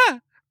 I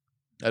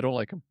don't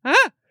like them.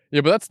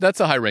 Yeah, but that's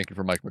a high ranking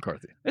for Mike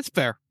McCarthy. It's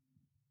fair.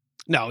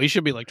 No, he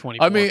should be like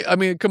 24. I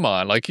mean, come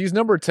on. Like, he's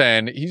number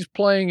 10. He's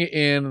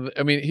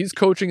he's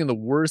coaching in the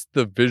worst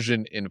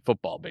division in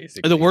football,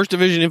 basically. The worst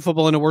division in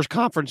football and the worst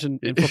conference in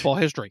football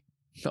history.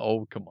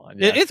 Oh, come on.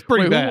 Yeah. It's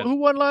pretty bad. Who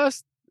won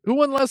last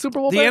Super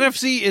Bowl? The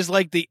NFC is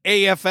like the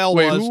AFL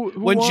was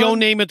when won? Joe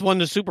Namath won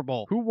the Super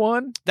Bowl. Who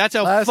won? That's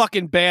how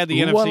fucking bad the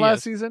NFC is. Who won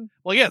last season?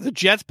 Well, yeah, the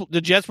Jets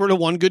were the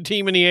one good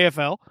team in the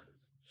AFL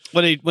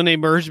when they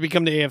merged to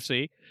become the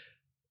AFC.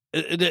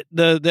 The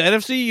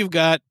NFC, you've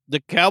got the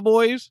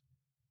Cowboys,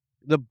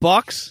 the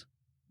Bucks,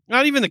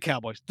 Not even the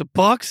Cowboys. The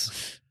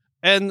Bucks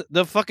and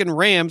the fucking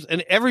Rams,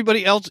 and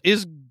everybody else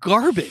is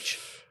garbage.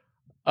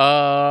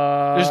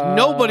 There's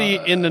nobody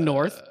in the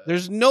North.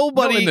 There's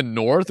nobody in the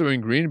North or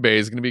in Green Bay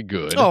is going to be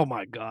good. Oh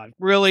my God!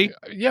 Really?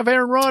 You have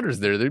Aaron Rodgers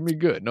there. They're going to be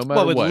good no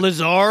matter with what.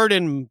 Lizard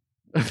and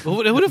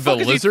who the fuck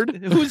is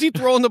Lizard? who's he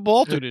throwing the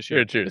ball to this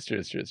year? Cheers.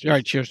 All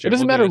right, cheers. It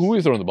doesn't matter who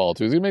he's throwing the ball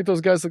to. He's going to make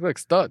those guys look like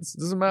studs. It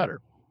doesn't matter.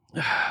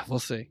 We'll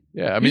see.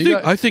 Yeah, I mean,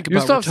 I think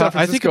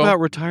about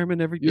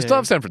retirement every day. You still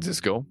have San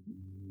Francisco.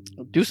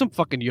 Do some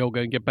fucking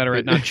yoga and get better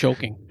at not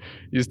choking.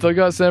 You still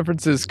got San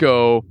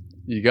Francisco.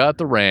 You got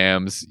the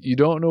Rams. You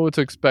don't know what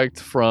to expect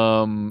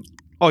from.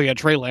 Oh yeah,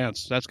 Trey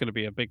Lance. That's going to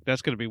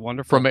be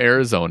wonderful. From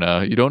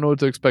Arizona, you don't know what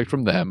to expect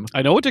from them.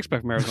 I know what to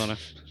expect from Arizona.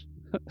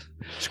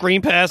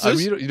 Screen passes. I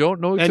mean, you don't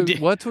know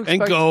what to expect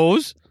and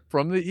goes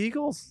from the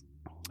Eagles.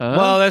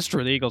 Well, that's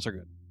true. The Eagles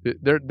are good.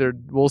 They're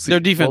we'll see. Their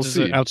defense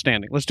is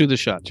outstanding. Let's do this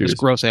shot. Cheers. This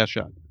gross ass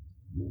shot.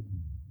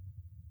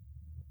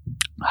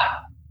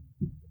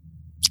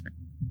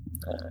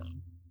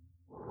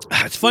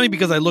 It's funny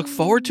because I look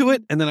forward to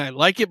it and then I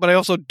like it, but I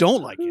also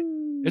don't like it.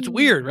 It's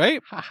weird,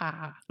 right?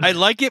 I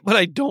like it, but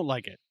I don't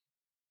like it.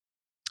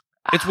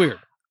 It's weird.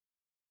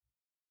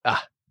 All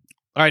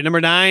right,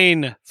 number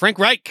 9, Frank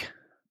Reich.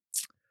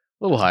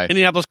 A little high.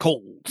 Indianapolis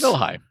Colts.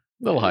 A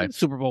little high.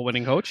 Super Bowl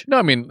winning coach. No,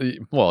 I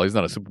mean, well, he's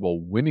not a Super Bowl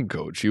winning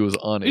coach. He was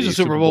on He's a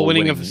Super Bowl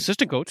winning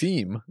assistant coach.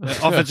 Team.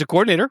 Offensive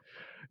coordinator.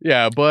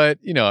 Yeah, but,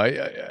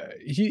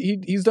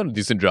 he's done a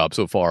decent job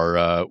so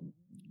far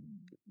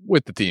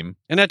with the team.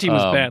 And that team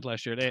was bad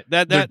last year.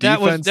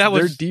 That was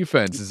their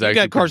defense is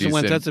actually you got Carson decent,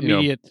 Wentz. That's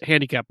immediate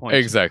handicap points.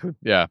 Exactly.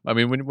 Yeah. I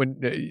mean,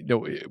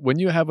 when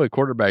you have a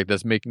quarterback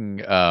that's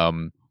making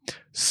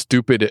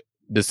stupid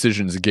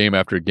decisions game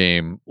after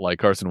game like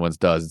Carson Wentz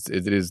does,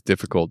 it is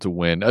difficult to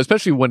win,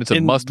 especially when it's a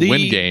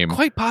must-win game.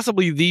 Quite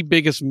possibly the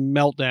biggest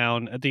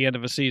meltdown at the end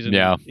of a season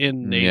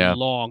in a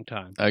long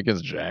time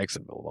against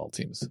Jacksonville of all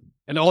teams.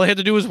 And all they had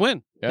to do was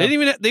win.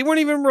 Yeah. They weren't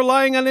even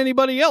relying on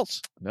anybody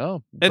else.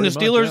 No, and the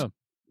Steelers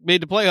made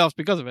the playoffs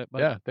because of it.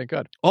 But yeah, thank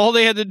God. All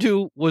they had to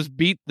do was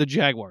beat the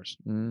Jaguars.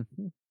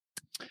 Mm-hmm.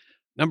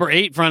 Number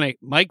 8,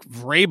 Mike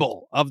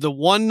Vrabel of the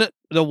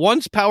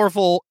once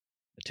powerful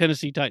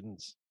Tennessee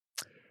Titans.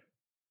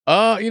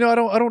 I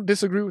don't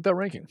disagree with that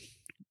ranking.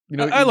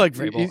 I like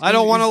Vrabel. I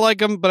don't want to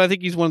like him, but I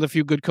think he's one of the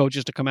few good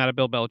coaches to come out of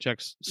Bill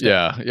Belichick's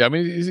staff. Yeah. I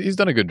mean, he's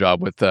done a good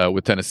job with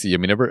Tennessee. I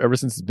mean, ever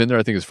since he's been there,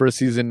 I think his first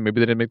season, maybe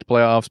they didn't make the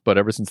playoffs, but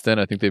ever since then,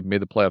 I think they've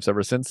made the playoffs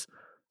ever since.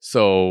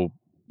 So,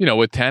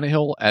 with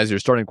Tannehill as your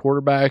starting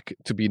quarterback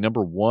to be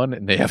number 1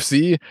 in the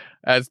AFC,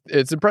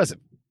 it's impressive.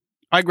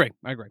 I agree.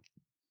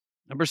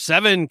 Number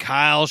 7,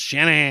 Kyle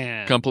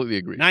Shanahan. Completely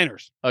agree.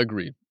 Niners.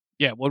 Agreed.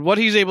 Yeah, well, what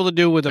he's able to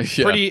do with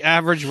a pretty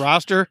average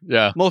roster,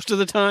 most of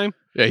the time.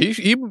 Yeah,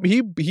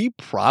 he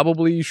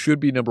probably should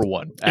be number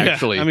 1.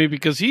 Actually, I mean,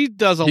 because he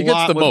does a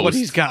lot with what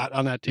he's got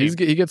on that team.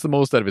 He gets the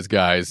most out of his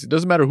guys. It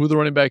doesn't matter who the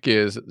running back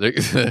is;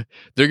 they're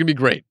gonna be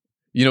great.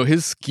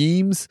 His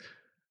schemes.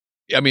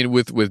 I mean,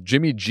 with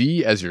Jimmy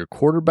G as your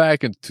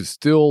quarterback and to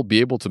still be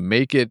able to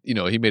make it. He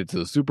made it to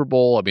the Super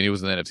Bowl. I mean, he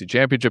was in the NFC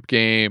Championship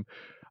game.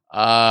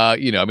 I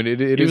mean,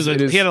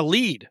 he had a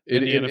lead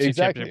in the NFC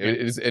exactly.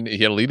 Championship game. And he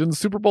had a lead in the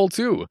Super Bowl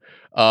too.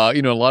 A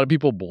lot of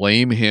people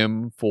blame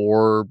him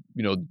for,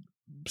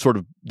 sort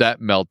of that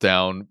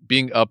meltdown,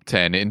 being up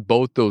 10 in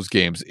both those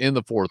games in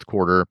the fourth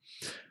quarter.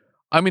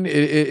 I mean,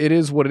 it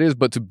is what it is,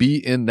 but to be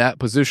in that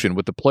position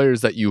with the players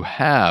that you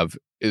have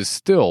is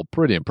still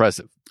pretty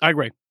impressive. I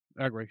agree.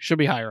 Should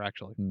be higher,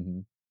 actually. Mm-hmm.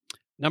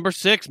 Number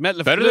 6, Matt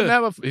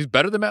LaFleur. He's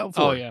better than Matt LaFleur.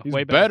 Oh yeah, he's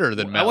way better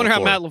than Matt LaFleur. I wonder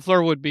how Matt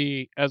LaFleur would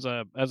be as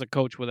a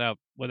coach without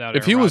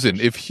if he was in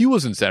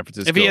San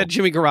Francisco. If he had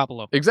Jimmy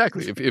Garoppolo.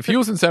 Exactly. If he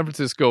was in San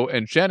Francisco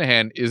and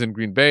Shanahan is in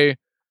Green Bay,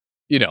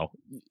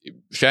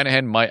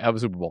 Shanahan might have a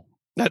Super Bowl.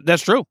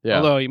 That's true. Yeah.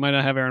 Although he might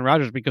not have Aaron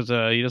Rodgers because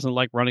he doesn't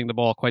like running the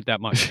ball quite that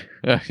much.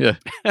 Yeah.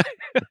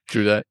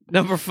 True that.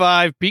 Number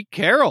 5, Pete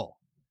Carroll.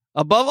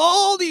 Above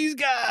all these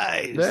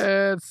guys.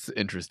 That's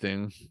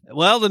interesting.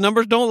 Well, the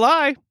numbers don't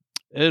lie.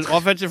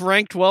 Offensive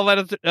rank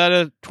 12 out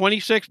of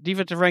 26.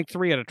 Defensive rank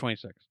 3 out of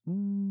 26.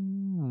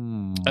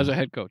 As a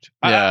head coach.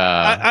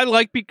 Yeah. I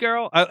like Pete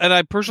Carroll.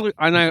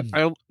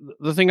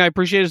 The thing I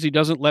appreciate is he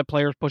doesn't let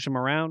players push him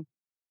around.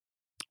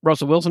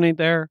 Russell Wilson ain't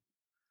there.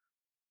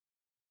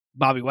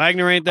 Bobby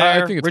Wagner ain't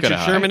there. I think it's Richard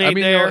Sherman ain't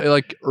there.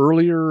 Like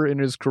earlier in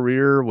his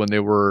career when they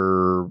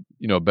were,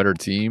 a better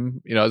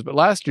team, but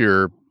last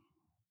year,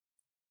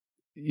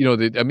 even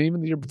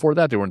the year before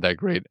that, they weren't that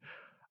great.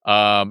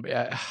 I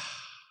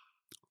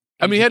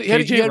mean, he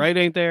had Wright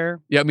ain't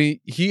there. Yeah, I mean,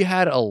 he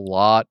had a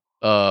lot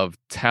of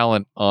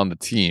talent on the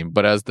team,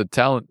 but as the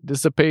talent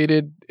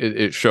dissipated,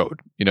 it showed.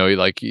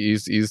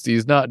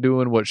 He's not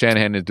doing what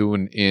Shanahan is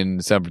doing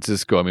in San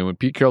Francisco. I mean, when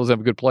Pete Carroll's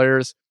having good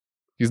players,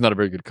 he's not a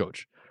very good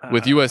coach.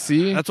 With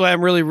USC, that's why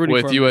I'm really rooting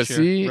for him. With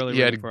USC, he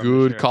had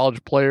good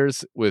college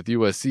players with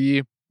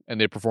USC, and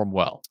they performed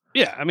well.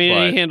 Yeah, I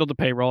mean, he handled the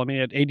payroll. I mean,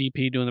 he had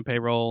ADP doing the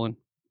payroll, and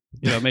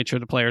made sure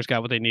the players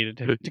got what they needed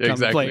to come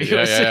Exactly. and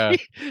play.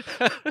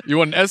 Yeah. You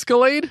want an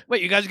Escalade?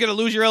 Wait, you guys are going to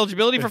lose your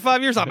eligibility for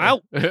 5 years? I'm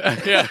out.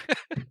 Yeah.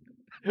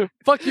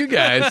 Fuck you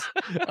guys.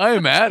 I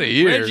am out of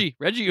here.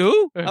 Reggie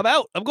who? I'm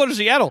out. I'm going to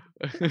Seattle.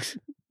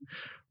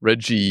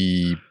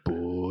 Reggie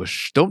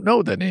Bush. Don't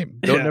know that name.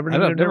 Never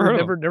heard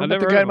of met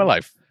the guy in my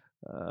life.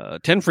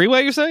 10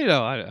 Freeway, you say?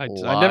 No, I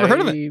never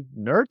heard of it.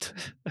 Nert?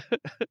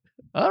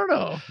 I don't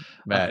know.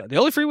 Matt. The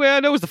only freeway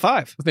I know is the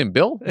 5. His name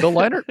Bill? Bill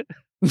Leinert?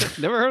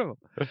 Never heard of him.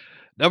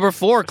 Number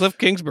 4, Cliff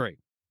Kingsbury.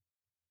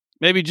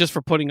 Maybe just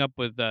for putting up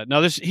with that.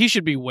 No, he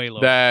should be way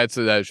lower.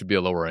 That should be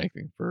a lower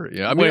ranking for.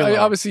 I mean,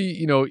 obviously,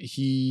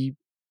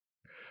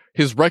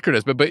 his record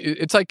has been, but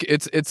it's like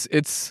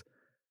it's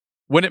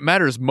when it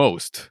matters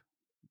most,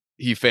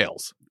 he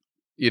fails.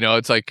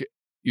 It's like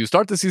you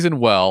start the season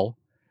well,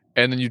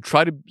 and then you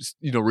try to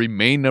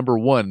remain number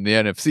 1 in the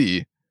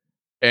NFC,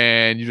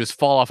 and you just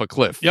fall off a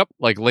cliff. Yep.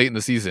 Like late in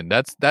the season.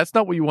 That's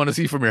not what you want to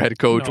see from your head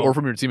coach or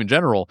from your team in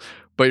general.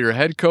 But your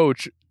head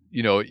coach,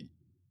 that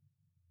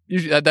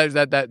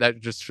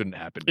just shouldn't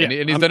happen. Yeah.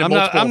 And he's done it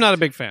multiple. I'm not a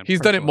big fan.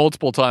 He's done it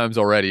multiple times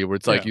already, where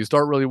it's like you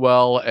start really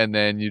well, and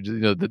then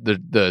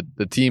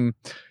the team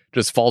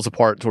just falls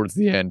apart towards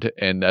the end,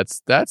 and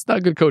that's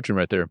not good coaching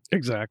right there.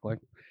 Exactly.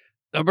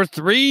 Number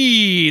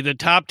 3, the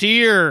top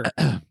tier,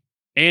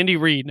 Andy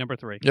Reid. Number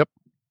 3. Yep.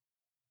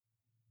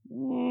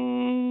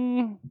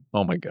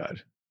 Oh my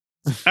God.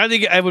 I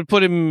think I would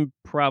put him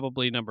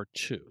probably number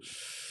 2.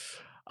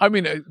 I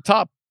mean,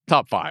 top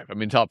 5. I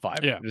mean, top 5.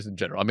 Yeah. Just in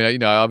general. I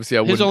mean, obviously,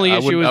 I wouldn't. only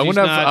issue is I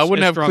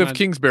wouldn't have Cliff on...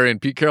 Kingsbury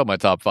and Pete Carroll in my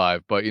top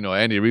 5, but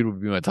Andy Reid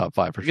would be my top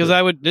 5 for because sure.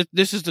 I would.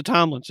 This is the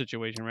Tomlin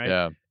situation, right?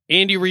 Yeah.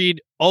 Andy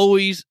Reid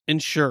always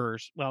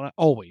ensures. Well, not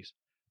always,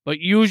 but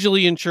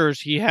usually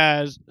ensures he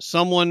has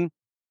someone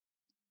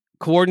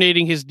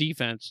coordinating his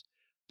defense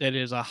that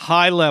is a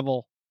high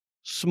level,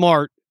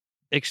 smart,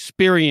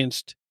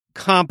 experienced,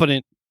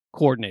 competent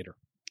coordinator,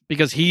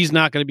 because he's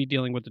not going to be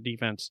dealing with the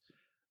defense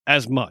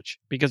as much,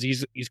 because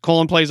he's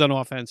calling plays on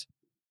offense.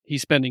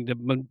 He's spending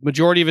the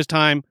majority of his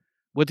time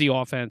with the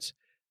offense.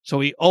 So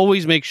he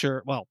always makes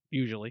sure,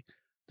 usually,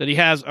 that he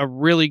has a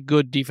really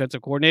good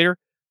defensive coordinator.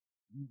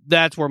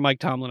 That's where Mike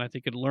Tomlin, I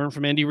think, could learn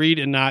from Andy Reid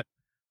and not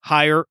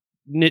hire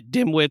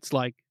dimwits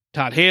like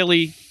Todd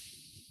Haley,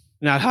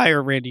 not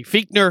hire Randy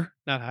Fichtner,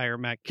 not hire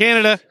Matt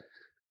Canada,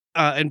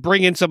 and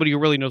bring in somebody who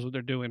really knows what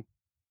they're doing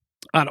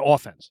on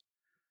offense.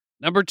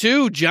 Number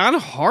 2, John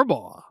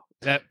Harbaugh.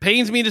 That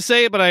pains me to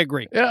say it, but I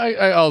agree. Yeah,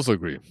 I also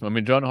agree. I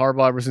mean, John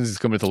Harbaugh, ever since he's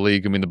come into the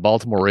league, I mean, the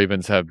Baltimore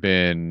Ravens have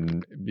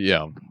been,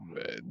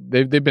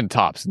 they've been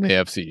tops in the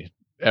AFC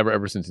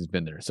ever since he's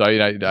been there. So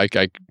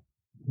I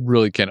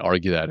really can't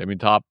argue that. I mean,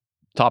 top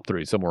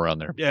 3, somewhere around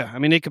there. Yeah, I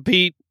mean, they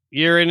compete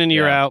year in and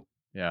year out.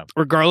 Yeah,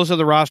 regardless of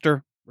the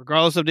roster,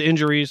 regardless of the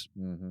injuries,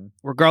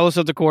 regardless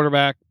of the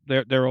quarterback,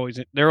 they're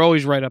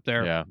always right up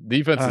there. Yeah,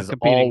 defense is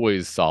competing.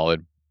 Always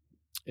solid.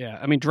 Yeah,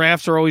 I mean,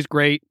 drafts are always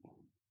great.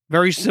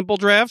 Very simple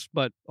drafts,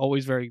 but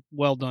always very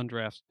well done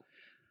drafts.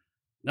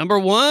 Number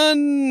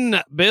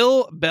 1,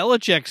 Bill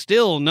Belichick,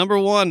 still number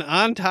 1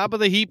 on top of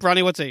the heap.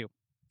 Ronnie, what say you?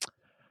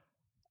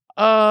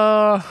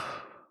 I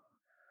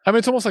mean,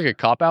 it's almost like a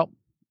cop out.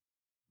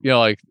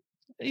 Like,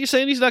 are you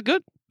saying he's not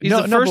good? He's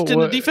the first in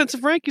the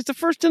defensive rank. He's the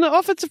first in the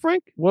offensive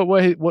rank.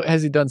 What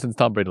has he done since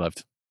Tom Brady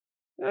left?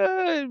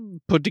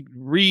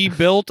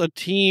 Rebuilt a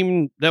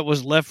team that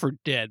was left for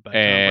dead by Tom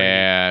Brady.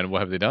 And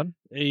what have they done?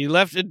 He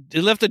left a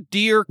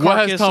deer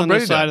carcass on the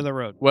side of the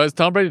road. What has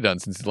Tom Brady done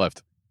since he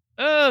left?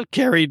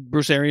 Carried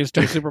Bruce Arians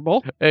to a Super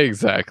Bowl.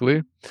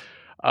 Exactly.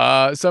 So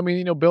I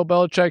mean, Bill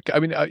Belichick. I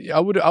mean, I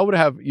would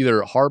have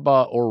either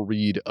Harbaugh or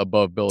Reid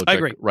above Belichick. I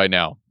agree. Right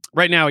now.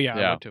 Right now, yeah.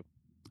 I would too.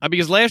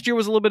 Because last year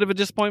was a little bit of a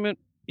disappointment,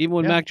 even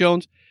with Mac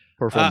Jones.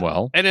 Performed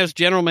well. And as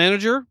general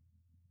manager,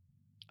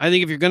 I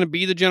think if you're going to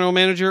be the general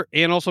manager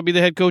and also be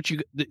the head coach,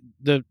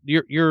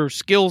 your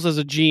skills as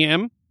a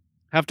GM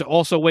have to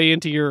also weigh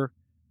into your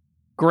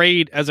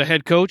grade as a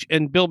head coach.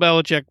 And Bill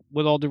Belichick,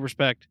 with all due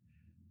respect,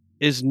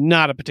 is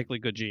not a particularly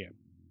good GM.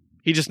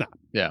 He's just not.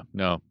 Yeah,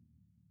 no.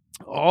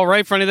 All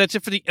right, Friday, that's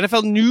it for the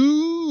NFL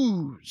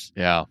news.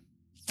 Yeah.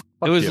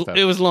 It was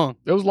long.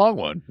 It was a long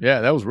one.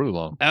 Yeah, that was really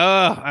long.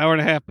 Hour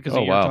and a half because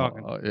of you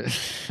talking.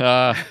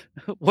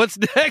 What's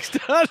next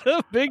on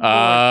the big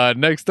board?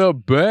 Next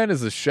up, Ben,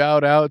 is a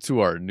shout out to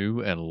our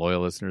new and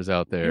loyal listeners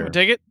out there. You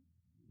take it?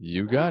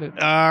 You got it.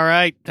 All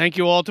right. Thank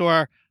you all to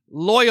our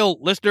loyal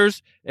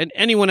listeners and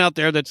anyone out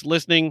there that's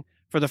listening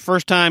for the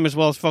first time, as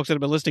well as folks that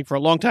have been listening for a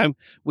long time.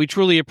 We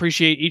truly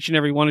appreciate each and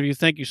every one of you.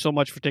 Thank you so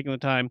much for taking the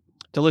time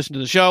to listen to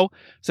the show.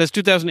 Since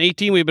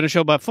 2018, we've been a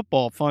show about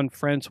football, fun,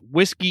 friends,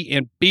 whiskey,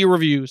 and beer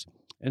reviews.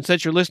 And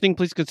since you're listening,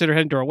 please consider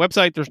heading to our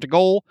website,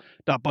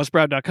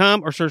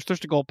 thirstygoal.buzzsprout.com, or search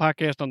Thirsty Goal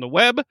Podcast on the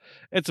web,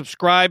 and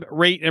subscribe,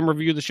 rate, and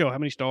review the show. How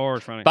many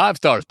stars, Ronnie? 5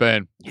 stars,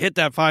 Ben. Hit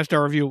that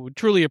 5-star review. We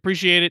truly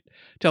appreciate it.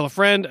 Tell a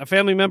friend, a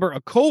family member, a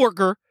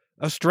coworker,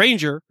 a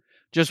stranger,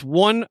 just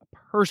one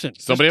person.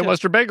 Somebody at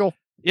Western Bagel.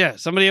 Yeah,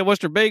 somebody at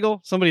Western Bagel,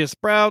 somebody at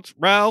Sprouts,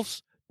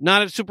 Ralph's,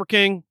 not at Super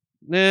King.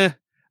 Nah,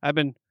 I've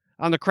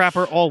on the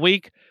crapper all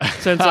week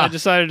since I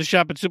decided to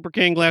shop at Super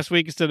King last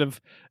week instead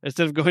of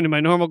going to my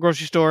normal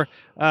grocery store.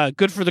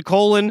 Good for the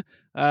colon.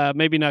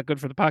 Maybe not good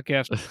for the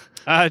podcast.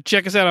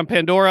 Check us out on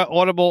Pandora,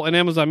 Audible, and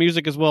Amazon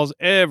Music, as well as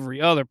every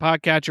other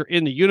podcatcher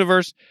in the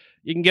universe.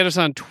 You can get us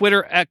on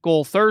Twitter at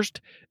GoalThirst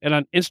and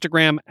on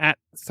Instagram at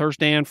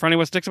Thirstan. Friday,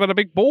 what sticks up on the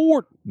big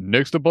board?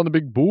 Next up on the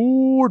big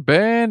board,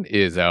 Ben,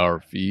 is our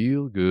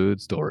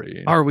feel-good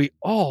story. Are we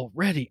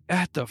already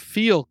at the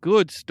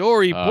feel-good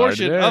story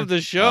portion of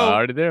the show?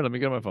 Already there. Let me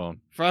get my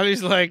phone.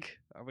 Friday's like,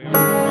 are we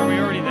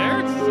already there?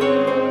 It's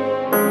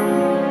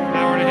an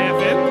hour and a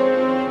half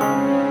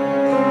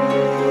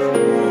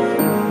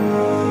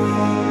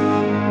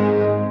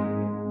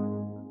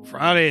in.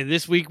 Friday,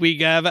 this week we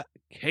have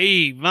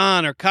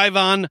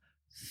Kayvon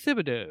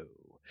Thibodeau.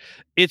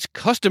 It's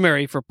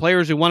customary for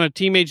players who want a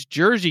teammate's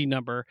jersey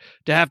number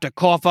to have to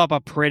cough up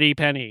a pretty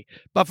penny.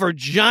 But for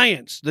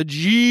Giants, the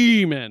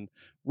G-Men,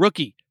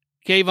 rookie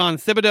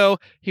Kayvon Thibodeau,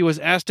 he was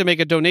asked to make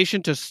a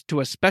donation to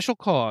a special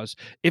cause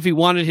if he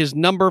wanted his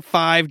number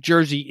 5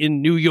 jersey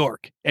in New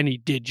York, and he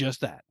did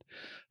just that.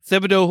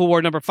 Thibodeau, who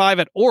wore number 5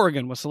 at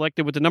Oregon, was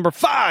selected with the number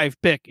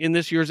 5 pick in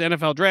this year's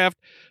NFL draft,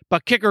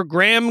 but kicker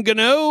Graham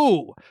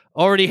Gano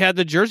already had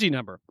the jersey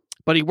number.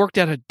 But he worked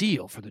out a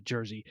deal for the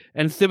jersey,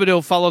 and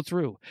Thibodeau followed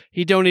through.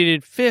 He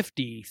donated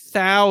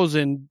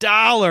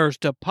 $50,000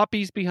 to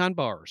Puppies Behind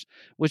Bars,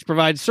 which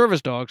provides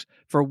service dogs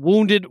for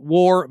wounded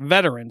war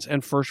veterans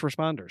and first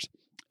responders,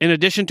 in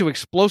addition to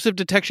explosive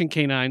detection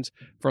canines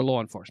for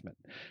law enforcement.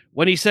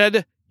 When he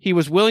said he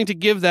was willing to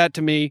give that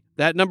to me,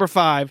 that number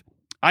 5,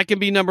 I can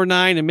be number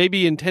 9, and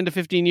maybe in 10 to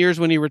 15 years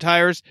when he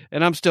retires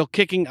and I'm still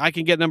kicking, I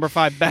can get number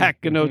 5 back,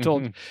 Gano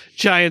told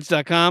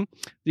Giants.com.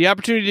 The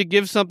opportunity to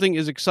give something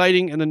is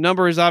exciting, and the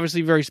number is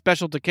obviously very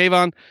special to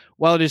Kayvon.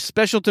 While it is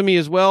special to me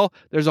as well,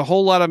 there's a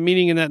whole lot of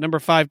meaning in that number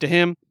 5 to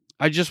him.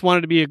 I just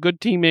wanted to be a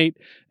good teammate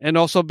and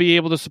also be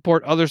able to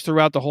support others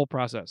throughout the whole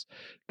process.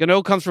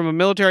 Gano comes from a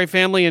military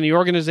family, and the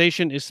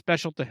organization is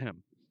special to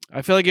him.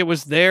 I feel like it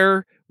was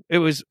there. It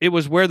was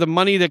where the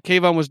money that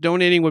Kayvon was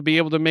donating would be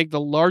able to make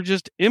the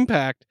largest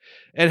impact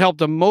and help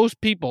the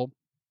most people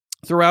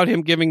throughout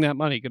him giving that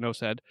money, Gano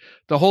said.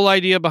 The whole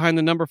idea behind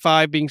the number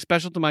 5 being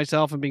special to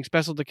myself and being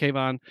special to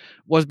Kayvon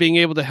was being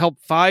able to help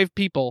 5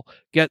 people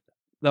get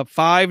the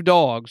 5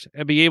 dogs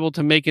and be able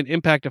to make an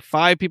impact of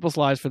 5 people's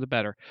lives for the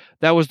better.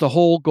 That was the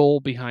whole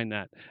goal behind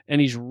that.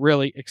 And he's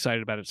really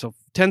excited about it. So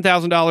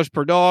 $10,000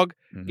 per dog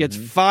gets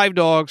 5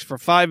 dogs for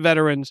 5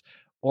 veterans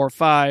or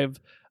 5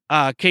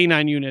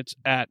 canine units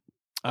at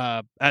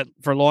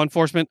for law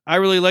enforcement. I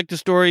really like the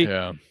story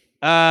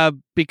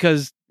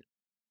because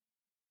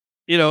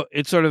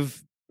it sort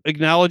of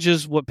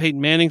acknowledges what Peyton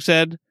Manning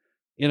said.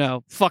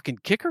 Fucking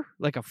kicker,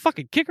 like a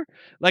fucking kicker.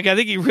 Like I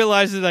think he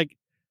realizes,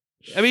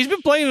 he's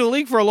been playing in the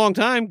league for a long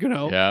time.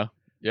 Yeah.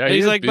 And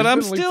he's like, but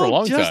I'm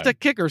still just a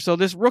kicker. So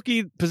this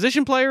rookie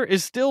position player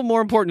is still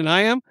more important than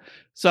I am.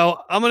 So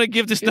I'm going to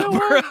give this number.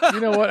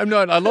 You know what?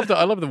 I love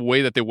the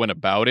way that they went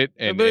about it,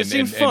 and but it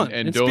seems fun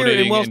and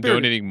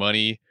donating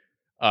money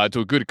to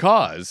a good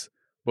cause.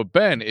 But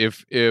Ben,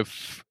 if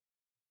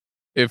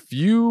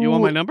you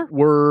want my number?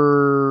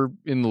 Were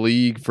in the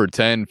league for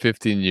 10,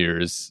 15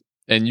 years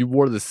and you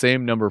wore the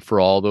same number for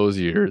all those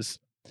years,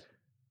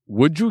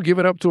 would you give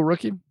it up to a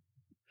rookie?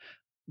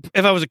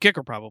 If I was a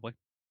kicker, probably.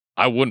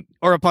 I wouldn't.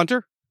 Or a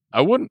punter?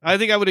 I wouldn't. I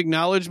think I would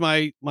acknowledge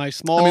my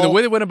small. the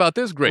way they went about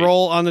this, great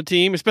role on the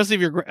team,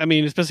 especially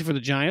especially for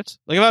the Giants.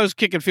 Like if I was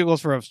kicking field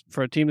goals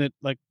for a team that,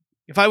 like,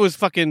 if I was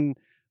fucking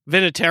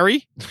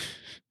Vinatieri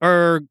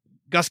or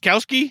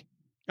Gostkowski,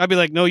 I'd be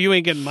like, no, you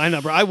ain't getting my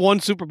number. I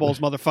won Super Bowls,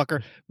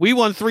 motherfucker. We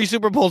won 3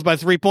 Super Bowls by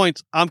 3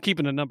 points. I'm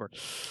keeping a number.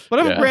 But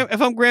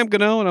if I'm Graham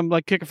Gano and I'm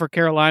like kicking for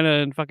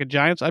Carolina and fucking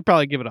Giants, I'd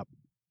probably give it up.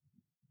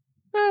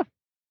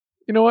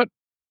 You know what?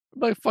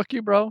 Like, fuck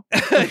you, bro.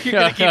 You're gonna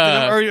keep the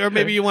number, or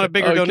maybe you want a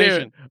bigger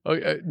donation.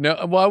 Okay.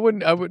 No, well, I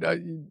wouldn't.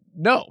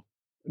 No.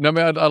 I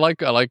mean, I like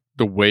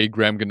the way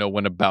Graham Gano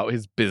went about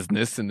his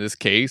business in this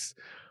case.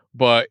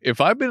 But if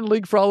I've been in the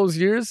league for all those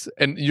years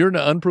and you're an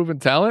unproven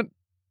talent,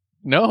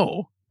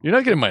 no, you're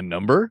not getting my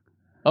number.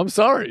 I'm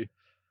sorry.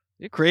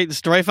 You create the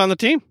strife on the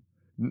team.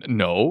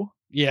 No.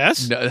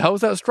 Yes. No, how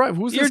is that strife?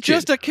 Who's You're this kid?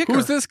 just a kicker.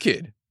 Who's this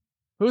kid?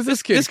 Who's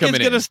this kid coming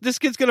in? This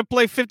kid's gonna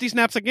play 50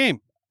 snaps a game.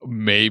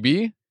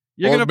 Maybe.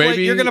 You're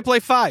gonna play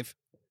 5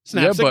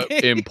 snaps a game.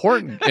 Yeah,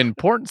 but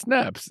important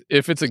snaps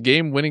if it's a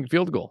game-winning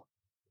field goal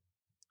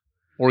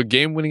or a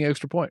game-winning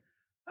extra point.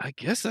 I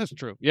guess that's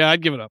true. Yeah,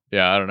 I'd give it up.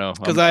 Yeah, I don't know.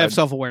 Because I have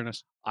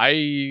self-awareness.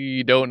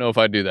 I don't know if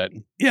I'd do that.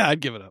 Yeah, I'd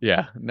give it up.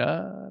 Yeah.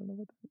 Nah.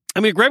 I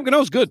mean, Graham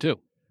Gano's good,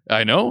 too.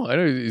 I know.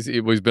 He's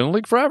been in the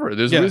league forever.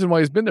 There's a reason why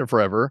he's been there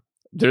forever.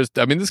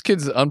 This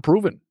kid's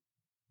unproven.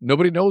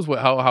 Nobody knows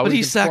how. But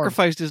he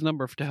sacrificed his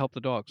number to help the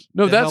dogs.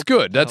 No, that's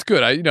good. That's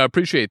good. I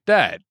appreciate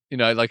that.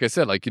 Like I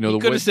said, he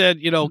could have said,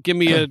 give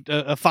me a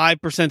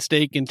 5%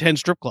 stake in 10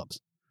 strip clubs.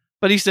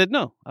 But he said,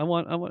 no, I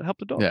want to help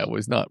the dogs. Yeah, well,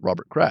 he's not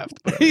Robert Kraft.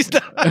 But He's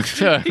not.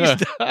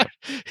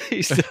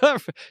 He's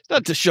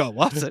not Deshaun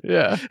Watson.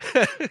 Yeah.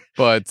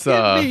 But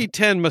Give me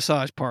 10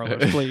 massage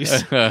parlors,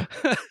 please. yeah,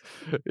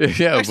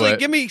 Actually, but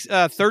give me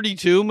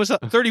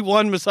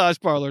 31 massage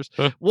parlors,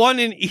 one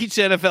in each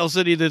NFL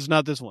city that's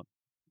not this one.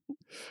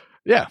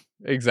 yeah,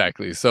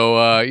 exactly. So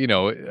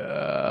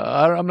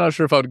I'm not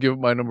sure if I would give up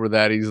my number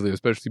that easily,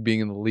 especially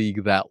being in the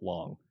league that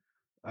long.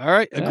 All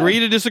right, agree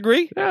to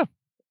disagree? Yeah.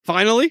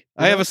 Finally,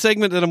 I have a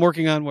segment that I'm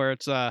working on where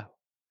it's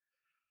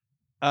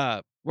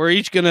we're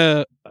each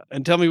gonna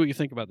and tell me what you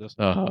think about this.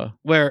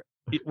 Where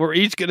we're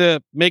each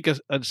gonna make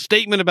a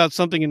statement about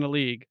something in the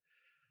league,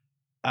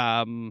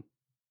 that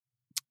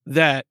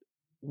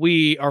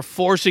we are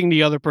forcing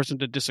the other person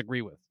to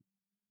disagree with.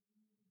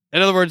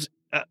 In other words,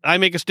 I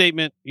make a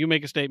statement, you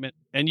make a statement,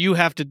 and you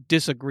have to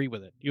disagree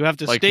with it. You have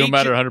to like state no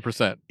matter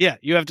 100%. Yeah,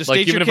 you have to state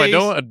Like even your if case. I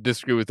don't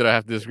disagree with it, I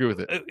have to disagree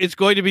with it. It's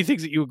going to be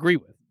things that you agree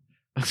with.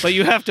 But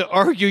you have to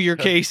argue your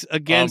case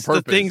against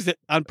the things that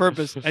on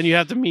purpose, and you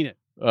have to mean it.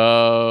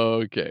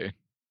 Okay.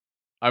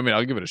 I mean,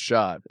 I'll give it a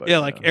shot. But, yeah,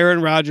 like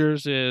Aaron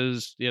Rodgers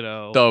is,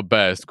 the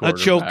best a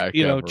quarterback choke,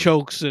 ever.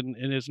 chokes and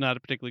is not a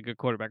particularly good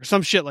quarterback or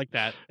some shit like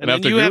that. And And I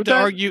have then to you agree have with to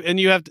that? argue, and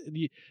you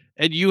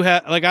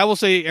have like I will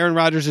say Aaron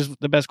Rodgers is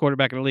the best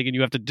quarterback in the league, and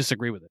you have to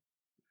disagree with it.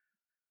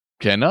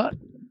 Cannot.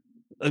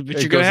 But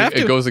you're gonna have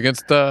to. It goes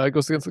against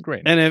the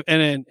grain.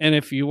 And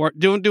if you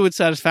don't do it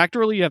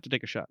satisfactorily, you have to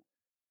take a shot.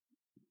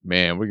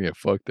 Man, we're gonna get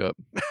fucked up.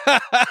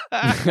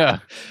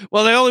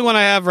 Well, the only one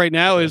I have right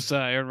now is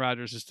Aaron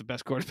Rodgers is the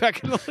best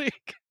quarterback in the league.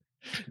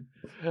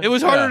 It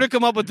was harder to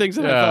come up with things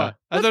than I thought.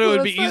 I thought it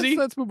would be easy.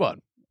 Let's move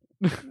on.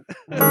 Because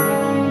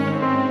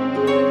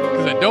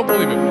I don't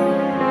believe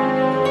it.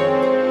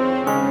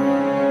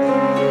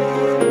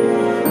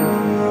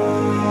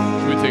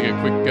 Should we take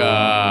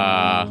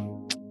a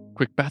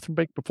quick bathroom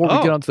break before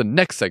we get on to the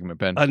next segment,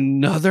 Ben?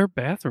 Another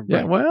bathroom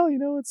break. Yeah, well,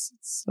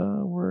 it's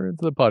we're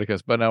into the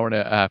podcast, about an hour and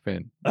a half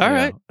in. All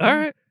right.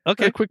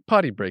 Okay. A quick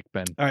potty break,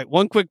 Ben. All right,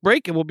 one quick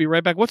break, and we'll be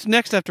right back. What's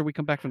next after we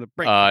come back from the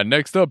break?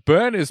 Next up,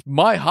 Ben, is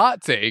my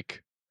hot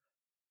take.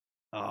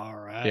 All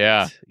right.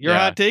 Yeah. Your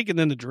hot take and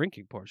then the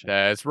drinking portion.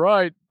 That's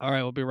right. All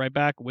right, we'll be right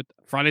back with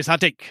Friday's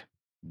hot take.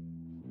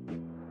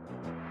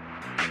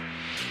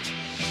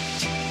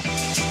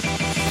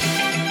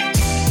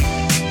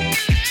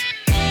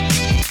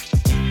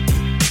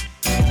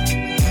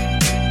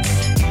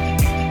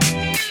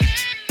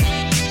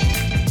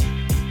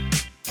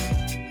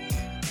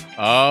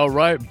 All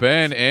right,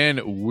 Ben,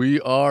 and we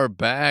are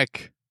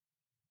back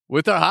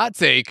with our hot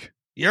take.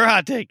 Your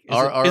hot take.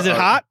 Is it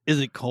hot? Is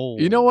it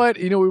cold? You know what?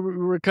 We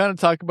were kind of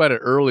talking about it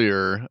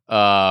earlier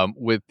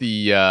with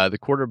the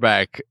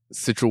quarterback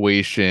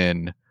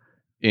situation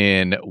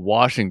in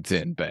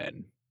Washington,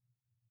 Ben.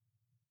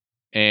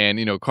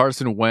 And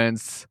Carson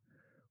Wentz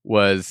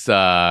was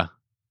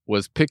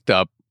picked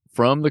up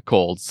from the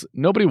Colts.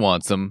 Nobody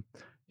wants him.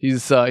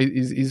 He's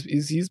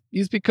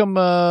become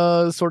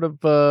sort of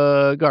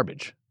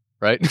garbage,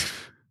 right?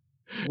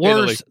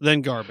 Worse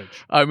than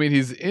garbage. I mean,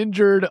 he's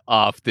injured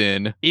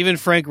often. Even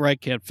Frank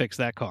Reich can't fix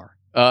that car.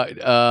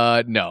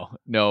 No.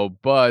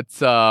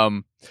 But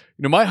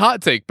my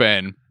hot take,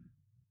 Ben,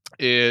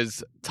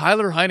 is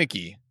Tyler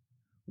Heineke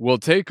will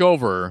take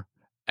over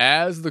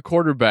as the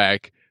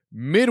quarterback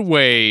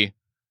midway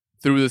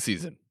through the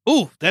season.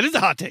 Ooh, that is a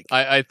hot take.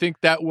 I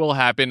think that will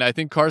happen. I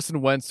think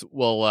Carson Wentz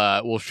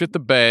will shit the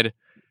bed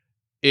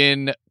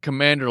in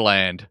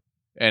Commanderland,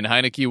 and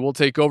Heineke will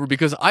take over,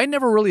 because I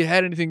never really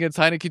had anything against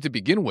Heineke to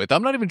begin with.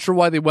 I'm not even sure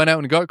why they went out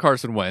and got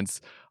Carson Wentz.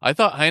 I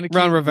thought Heineke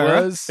Ron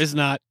Rivera is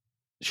not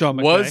Sean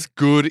McVay. Was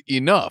good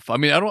enough. I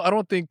mean, I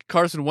don't think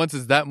Carson Wentz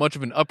is that much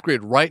of an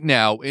upgrade right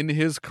now in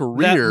his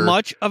career. That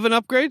much of an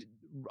upgrade?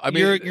 I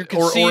mean, you're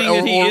conceding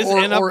that he is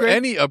an upgrade? Or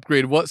any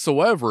upgrade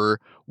whatsoever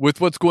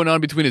with what's going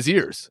on between his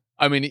ears.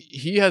 I mean,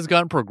 he has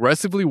gotten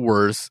progressively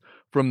worse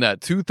from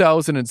that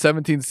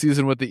 2017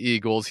 season with the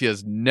Eagles. He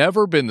has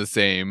never been the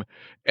same,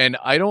 and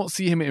I don't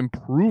see him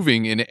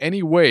improving in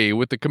any way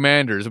with the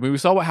Commanders. I mean, we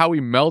saw how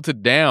he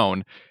melted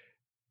down,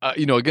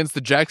 against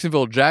the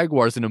Jacksonville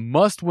Jaguars in a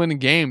must-win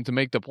game to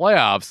make the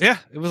playoffs. Yeah,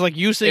 it was like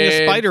you seeing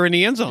a spider in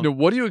the end zone.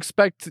 What do you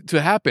expect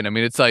to happen? I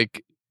mean, it's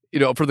like,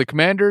 for the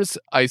Commanders,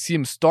 I see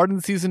him starting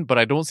the season, but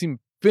I don't see him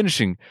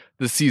finishing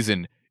the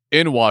season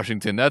in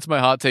Washington. That's my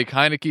hot take.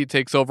 Heineke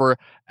takes over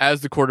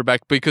as the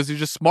quarterback because he's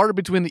just smarter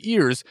between the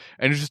ears,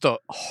 and he's just a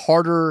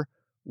harder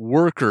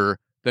worker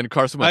than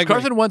Carson Wentz.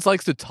 Carson Wentz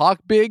likes to talk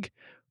big,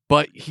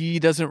 but he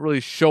doesn't really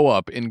show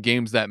up in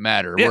games that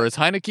matter. Yeah. Whereas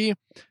Heineke,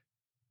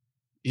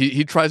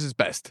 he tries his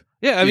best.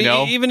 Yeah, I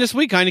mean, even this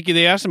week, Heineke,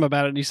 they asked him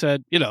about it, and he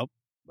said,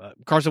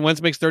 Carson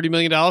Wentz makes $30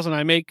 million, and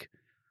I make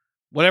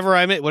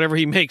whatever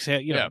he makes.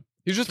 Yeah.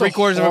 He's just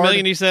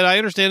 $750,000. He said, I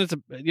understand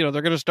they're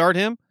going to start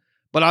him,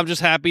 but I'm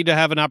just happy to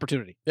have an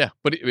opportunity. Yeah,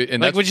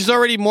 which is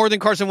already more than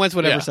Carson Wentz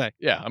would ever say.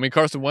 Yeah, I mean,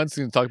 Carson Wentz is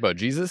going to talk about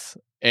Jesus,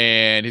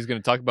 and he's going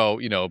to talk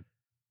about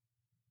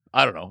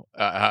I don't know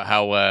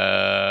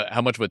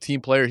how much of a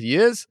team player he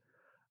is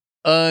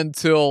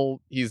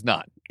until he's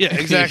not. Yeah,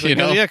 exactly. You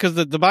know? Yeah, because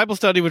the Bible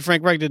study with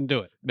Frank Reich didn't do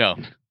it. No.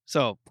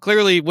 So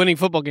clearly, winning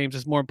football games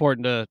is more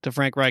important to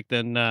Frank Reich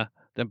than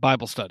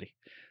Bible study.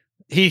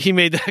 He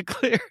made that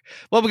clear.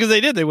 Well, because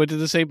they did. They went to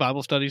the same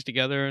Bible studies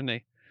together, and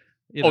they.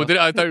 I thought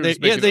you were just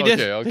making, they did.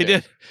 Okay. They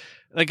did.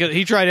 Like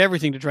he tried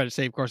everything to try to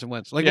save Carson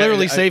Wentz,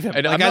 literally save him.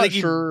 And like I'm I not think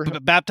sure. he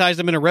baptized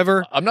him in a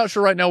river. I'm not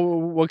sure right now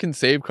what can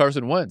save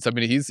Carson Wentz. I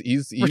mean, he's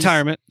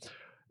Retirement,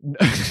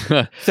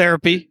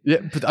 therapy. Yeah,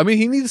 but I mean,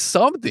 he needs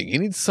something. He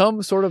needs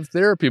some sort of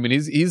therapy. I mean,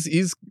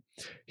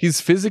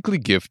 he's physically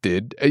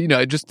gifted.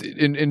 Just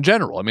in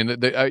general. I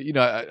mean,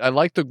 I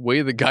like the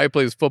way the guy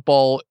plays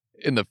football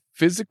in the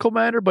physical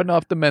manner, but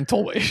not the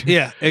mental way.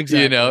 Yeah,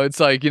 exactly. It's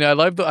like I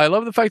love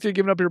the fact that you're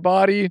giving up your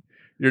body.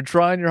 You're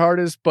trying your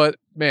hardest, but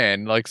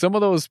man, like some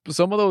of those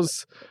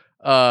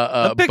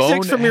a pick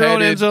six from your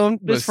own end zone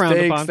is frowned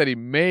mistakes upon. that he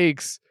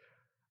makes.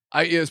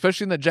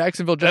 Especially in the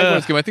Jacksonville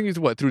Jaguars game, I think he's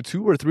threw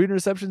 2 or 3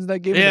 interceptions in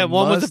that game. Yeah,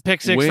 one was a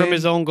pick six from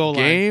his own goal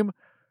line. Game.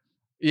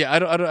 Yeah, I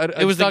think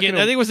it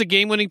was the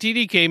game-winning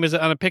TD came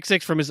on a pick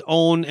six from his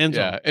own end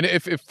zone. Yeah, and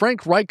if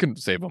Frank Reich couldn't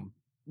save him,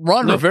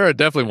 Ron Rivera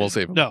definitely will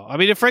save him. No, I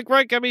mean if Frank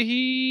Reich,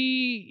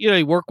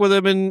 he worked with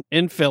him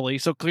in Philly,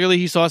 so clearly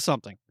he saw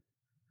something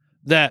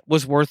that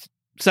was worth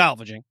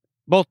salvaging,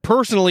 both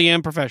personally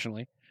and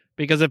professionally.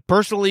 Because if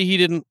personally he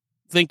didn't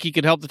think he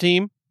could help the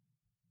team,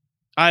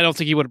 I don't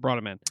think he would have brought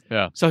him in.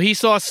 Yeah. So he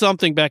saw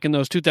something back in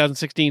those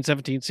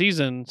 2016-17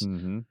 seasons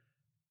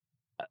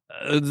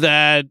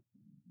that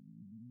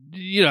I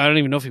don't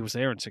even know if he was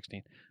there in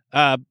 16.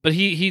 But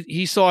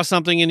he saw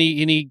something and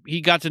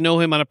he got to know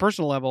him on a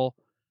personal level,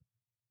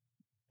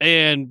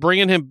 and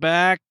bringing him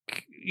back,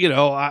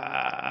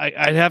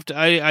 I'd have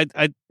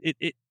to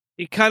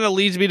it kind of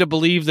leads me to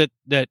believe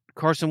that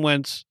Carson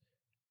Wentz,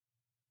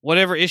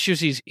 whatever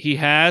issues he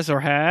has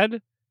or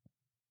had,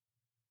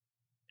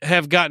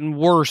 have gotten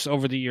worse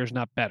over the years,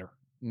 not better.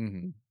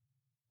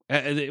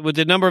 With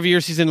the number of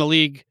years he's in the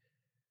league,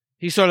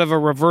 he's sort of a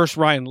reverse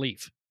Ryan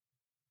Leaf.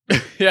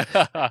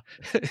 Yeah.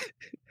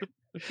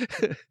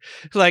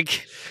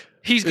 Like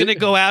he's going to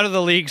go out of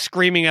the league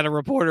screaming at a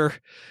reporter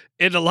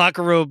in the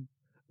locker room,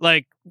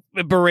 like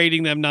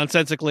berating them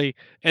nonsensically,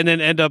 and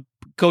then end up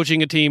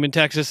coaching a team in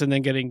Texas and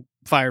then getting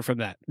fired from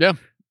that. Yeah.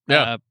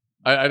 Yeah.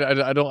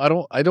 I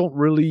don't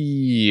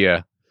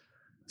really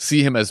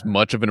see him as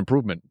much of an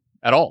improvement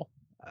at all,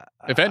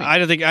 if any.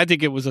 I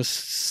think it was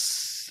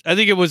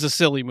a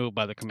silly move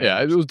by the Commanders.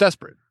 Yeah, it was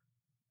desperate.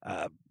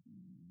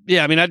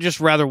 Yeah, I mean, I'd just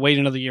rather wait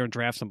another year and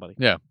draft somebody.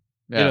 Yeah.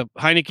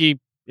 Heineke,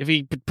 if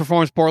he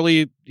performs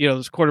poorly,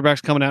 this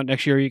quarterback's coming out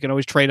next year. You can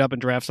always trade up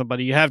and draft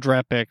somebody. You have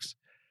draft picks.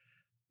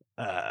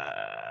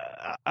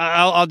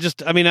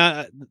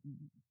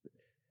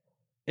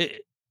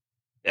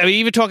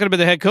 Even talking about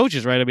the head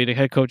coaches, right? I mean, the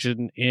head coach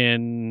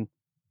in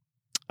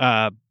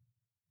the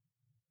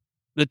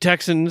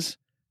Texans,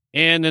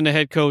 and then the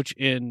head coach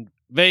in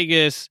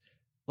Vegas.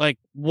 Like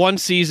one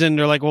season,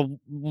 they're like, well,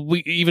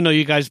 even though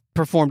you guys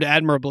performed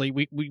admirably,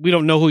 we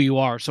don't know who you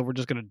are, so we're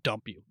just going to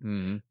dump you.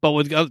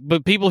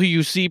 But people who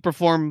you see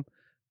perform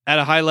at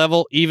a high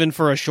level, even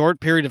for a short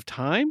period of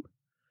time,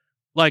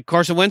 like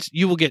Carson Wentz,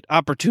 you will get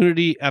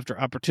opportunity after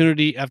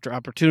opportunity after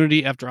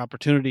opportunity after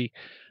opportunity,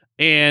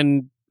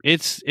 and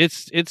it's.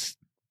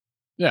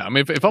 Yeah, I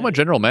mean, if I'm a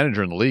general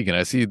manager in the league and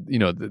I see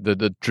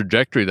the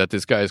trajectory that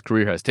this guy's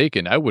career has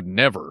taken, I would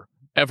never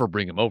ever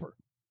bring him over.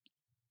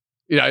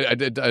 I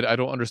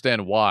don't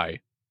understand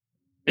why.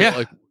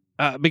 Yeah,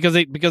 because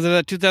of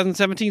that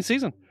 2017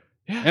 season.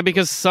 Yeah, and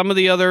because some of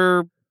the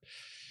other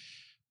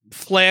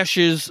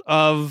flashes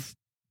of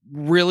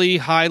really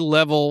high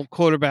level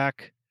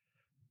quarterback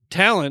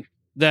talent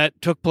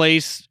that took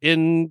place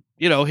in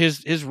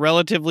his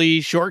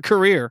relatively short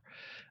career.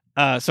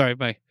 Sorry,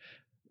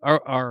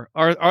 our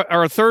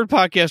third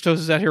podcast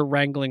host is out here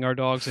wrangling our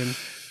dogs in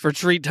for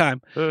treat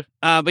time.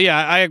 But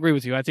yeah, I agree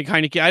with you. I think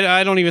Heineke,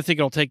 I don't even think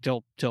it'll take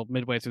till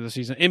midway through the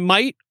season. It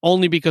might,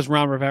 only because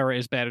Ron Rivera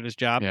is bad at his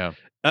job. Yeah.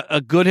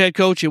 A good head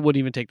coach, it wouldn't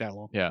even take that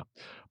long. Yeah.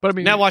 But I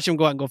mean, now watch him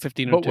go out and go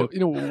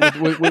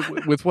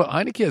 15-2. With what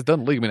Heineke has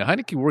done in the league, I mean,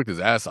 Heineke worked his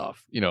ass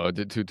off,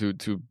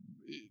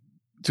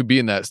 to be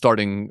in that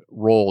starting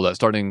role, that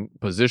starting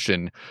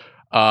position.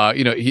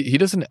 He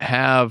doesn't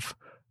have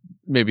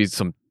maybe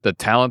the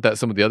talent that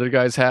some of the other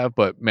guys have,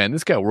 but man,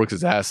 this guy works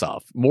his ass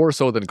off more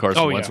so than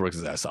Carson Wentz works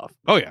his ass off.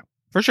 Oh yeah,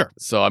 for sure.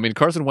 So I mean,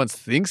 Carson Wentz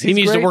thinks he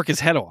needs great. to work his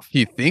head off.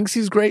 He thinks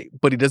he's great,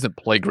 but he doesn't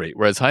play great.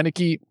 Whereas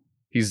Heineke,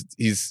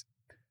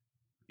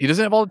 he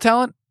doesn't have all the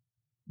talent,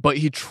 but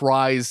he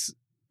tries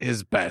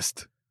his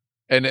best,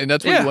 and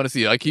that's what you want to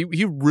see. Like he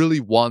really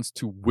wants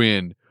to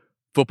win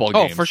football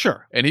games. Oh, for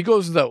sure. And he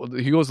goes to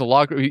the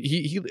locker.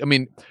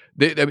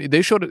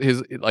 They showed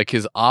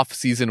his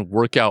off-season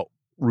workout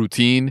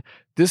routine.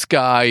 This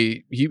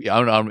guy, I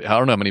don't know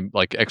how many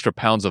like extra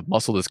pounds of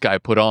muscle this guy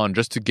put on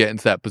just to get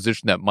into that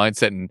position, that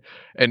mindset,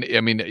 and I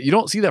mean, you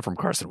don't see that from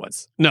Carson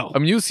Wentz. No, I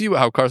mean, you see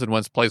how Carson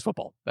Wentz plays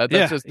football.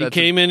 He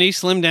came in, he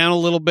slimmed down a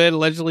little bit,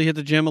 allegedly hit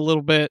the gym a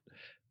little bit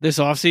this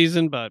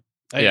offseason, but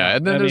Yeah,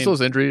 and then there's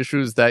those injury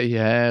issues that he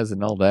has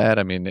and all that.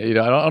 I mean, I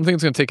don't think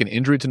it's going to take an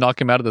injury to knock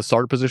him out of the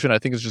starter position. I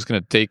think it's just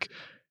going to take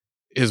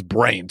his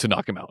brain to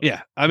knock him out.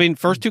 Yeah, I mean,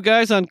 first two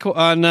guys on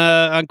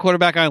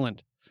quarterback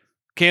island,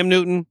 Cam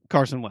Newton,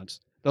 Carson Wentz.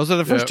 Those are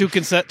the first two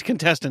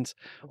contestants.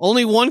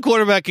 Only one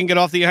quarterback can get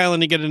off the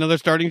island and get another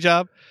starting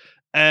job.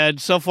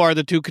 And so far,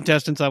 the two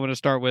contestants I'm going to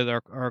start with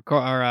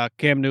are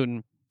Cam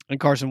Newton and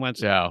Carson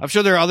Wentz. Yeah. I'm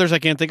sure there are others I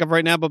can't think of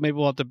right now, but maybe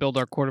we'll have to build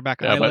our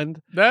quarterback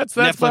island. That's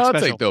Netflix my hot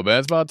special. take, though, man.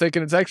 That's my hot take,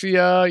 and it's actually,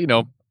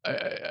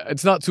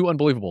 it's not too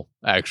unbelievable,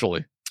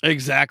 actually.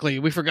 Exactly.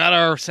 We forgot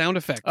our sound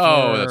effect.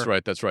 That's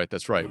right.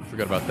 We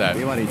forgot about that.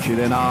 Ivanić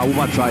ide na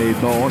ubačaj,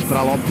 to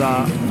oštra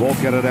lopta,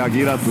 Walker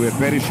reagira, tu je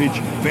Perišić,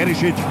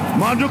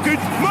 Mandžukić,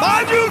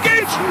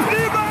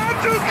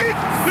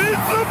 i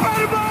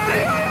Super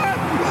Mario je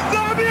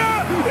zabija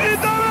i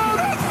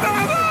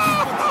doveo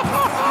do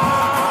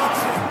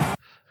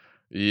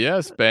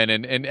Yes, Ben,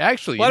 and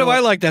actually, why do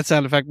I like that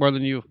sound effect more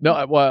than you? No,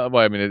 I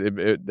mean,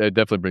 it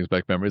definitely brings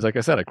back memories. Like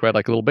I said, I cried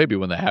like a little baby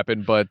when that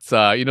happened. But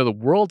the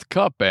World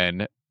Cup,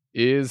 Ben,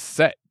 is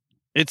set.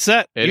 It's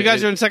set. You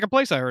guys are in second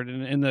place. I heard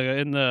in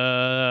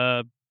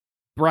the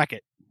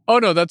bracket. Oh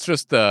no, that's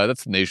just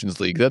that's the Nations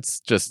League.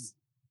 That's just.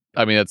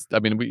 We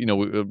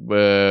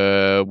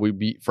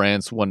beat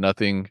France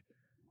 1-0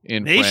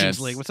 in Nations France.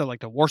 League. What's that, like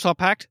the Warsaw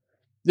Pact?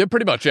 Yeah,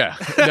 pretty much. Yeah.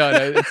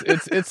 No,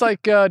 it's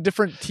like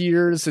different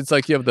tiers. It's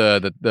like you have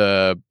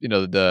the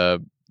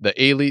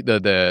A league,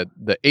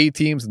 the A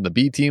teams and the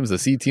B teams, the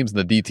C teams and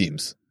the D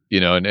teams.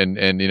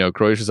 And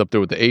Croatia's up there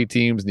with the A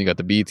teams, and you got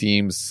the B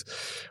teams,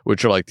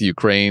 which are like the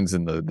Ukraines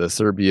and the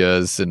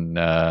Serbias, and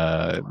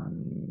I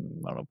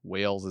don't know if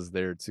Wales is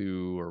there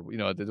too, or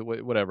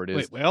whatever it is.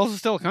 Wait, Wales is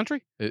still a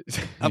country?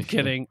 I'm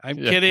kidding. I'm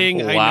Yeah.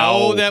 kidding. Wow. I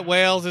know that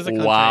Wales is a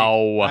country.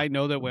 Wow. I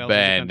know that Wales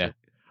Ben. is a country.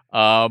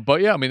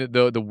 But yeah, I mean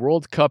the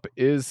World Cup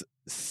is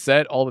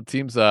set. All the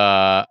teams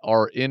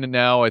are in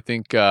now. I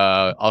think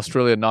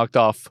Australia knocked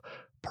off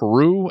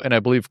Peru, and I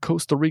believe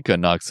Costa Rica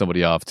knocked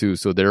somebody off too,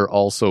 so they're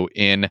also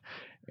in.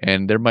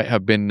 And there might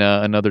have been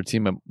another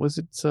team. Was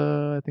it?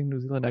 I think New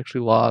Zealand actually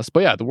lost.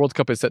 But yeah, the World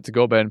Cup is set to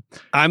go, Ben.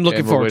 I'm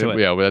looking forward to it.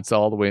 Yeah, that's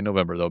all the way in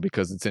November though,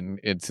 because it's in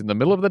the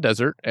middle of the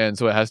desert, and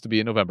so it has to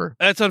be in November.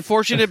 That's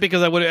unfortunate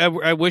because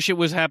I wish it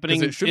was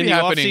happening It should in be the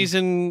off happening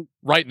season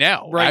right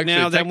now. Right Actually,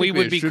 now, then we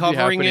would technically, be should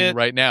covering happening it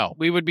right now.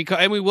 We would be,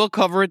 and we will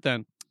cover it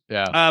then.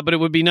 Yeah. But it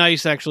would be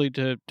nice actually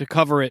to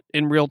cover it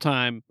in real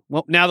time.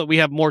 Well, now that we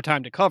have more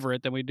time to cover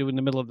it than we do in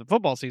the middle of the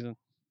football season,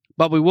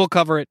 but we will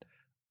cover it.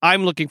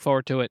 I'm looking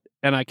forward to it,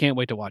 and I can't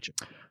wait to watch it.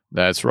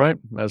 That's right.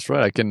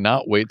 I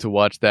cannot wait to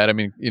watch that. I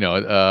mean,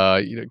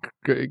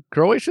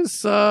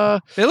 Croatia's. They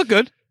look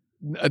good.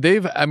 They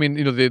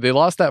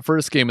lost that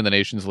first game in the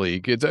Nations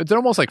League. It's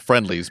almost like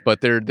friendlies, but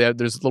there's a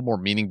little more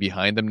meaning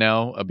behind them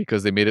now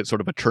because they made it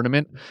sort of a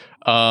tournament.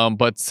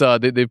 But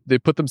they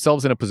put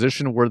themselves in a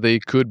position where they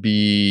could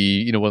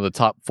be, one of the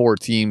top 4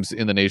 teams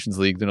in the Nations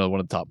League. One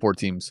of the top 4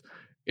 teams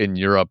in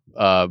Europe,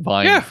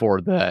 vying for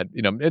that.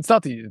 It's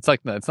not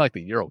like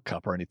the Euro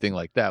Cup or anything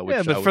like that.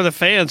 Which but for the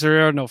fans,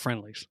 there are no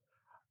friendlies.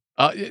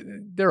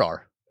 There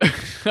are.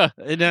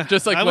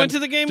 Just like I went to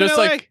the game in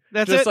LA.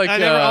 That's it. Like,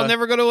 I'll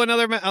never go to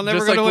another. I'll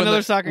never go to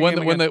another soccer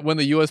game when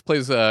the U.S.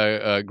 plays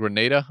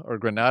Grenada or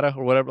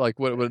whatever, like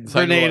what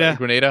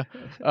Grenada,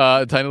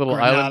 tiny little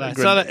island.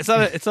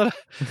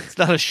 It's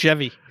not a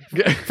Chevy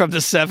from the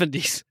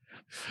 70s.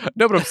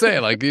 No, but I'm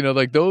saying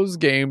like those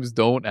games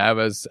don't have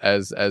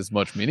as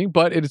much meaning,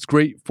 but it is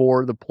great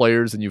for the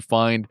players, and you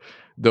find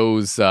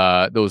those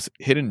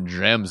hidden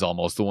gems,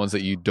 almost the ones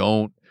that you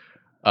don't.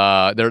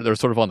 They're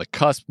sort of on the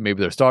cusp. Maybe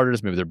they're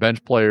starters, maybe they're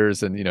bench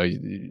players, and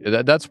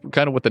that's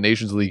kind of what the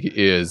Nations League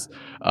is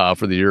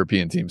for the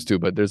European teams too.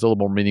 But there's a little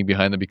more meaning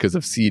behind them because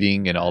of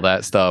seeding and all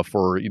that stuff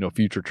for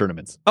future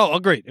tournaments. Oh,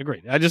 agreed.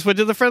 I just went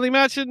to the friendly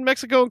match in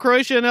Mexico and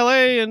Croatia in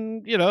LA,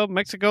 and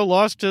Mexico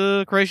lost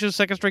to Croatia's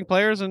second string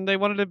players, and they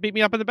wanted to beat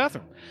me up in the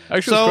bathroom.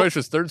 Actually, it was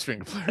Croatia's third string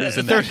players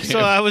in that game. So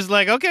I was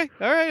like, okay,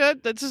 all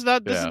right, this is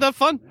not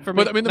fun for me.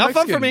 But I mean, not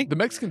fun for me. The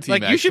Mexican team,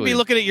 like you should be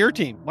looking at your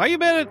team. Why are you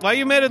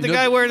mad at the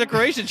guy wearing the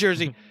Croatian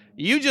jersey?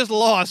 You just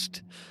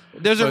lost.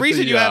 There's a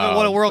reason you haven't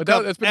won a World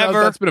Cup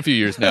ever. That's been a few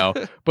years now.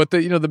 But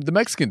the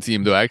Mexican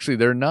team, though, actually,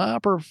 they're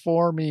not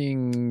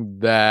performing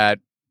that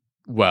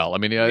well. I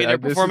mean, they're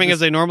performing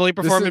as they normally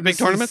perform in big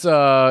tournaments?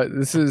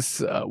 This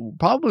is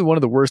probably one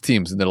of the worst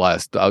teams in the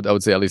last, I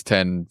would say, at least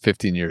 10,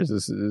 15 years.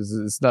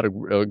 It's not a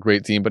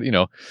great team, but,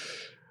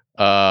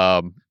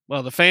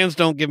 well, the fans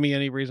don't give me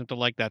any reason to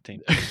like that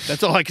team.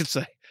 That's all I can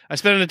say. I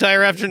spent an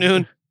entire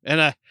afternoon,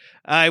 and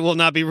I will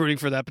not be rooting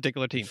for that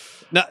particular team.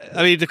 No,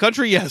 I mean, the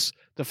country, yes.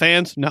 The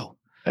fans, no.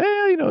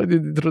 It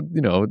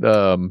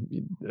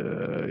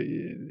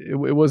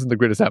wasn't the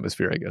greatest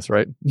atmosphere, I guess,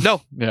 right?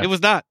 No, It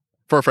was not.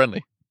 For a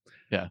friendly.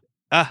 Yeah.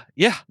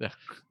 Yeah.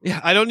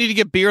 I don't need to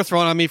get beer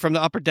thrown on me from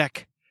the upper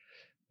deck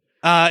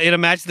in a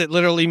match that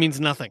literally means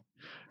nothing.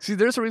 See,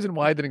 there's a reason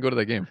why I didn't go to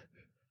that game.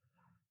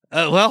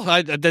 That's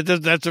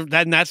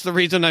the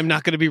reason I'm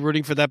not going to be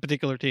rooting for that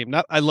particular team.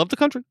 I love the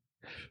country.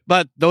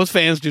 But those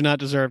fans do not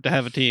deserve to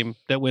have a team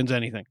that wins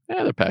anything.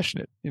 Yeah, they're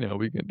passionate. What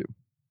are you gonna do?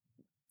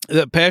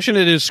 The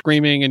passionate is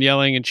screaming and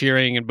yelling and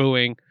cheering and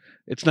booing.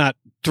 It's not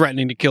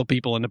threatening to kill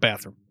people in the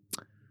bathroom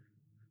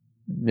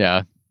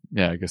Yeah,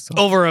 I guess so.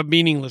 over a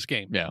meaningless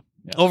game. Yeah.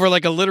 Over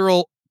like a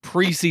literal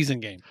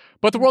preseason game.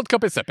 But the World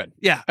Cup is sipping.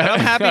 Yeah, and I'm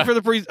happy for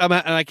the and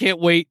I can't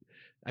wait.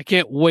 I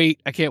can't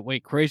wait.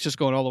 Croatia's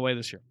going all the way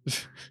this year.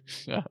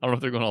 I don't know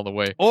if they're going all the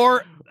way.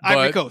 Or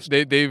Ivory But Coast.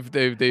 They've Wait,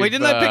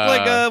 didn't I pick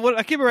like what?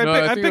 I can't remember. No,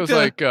 I I think picked it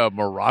was like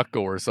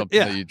Morocco or something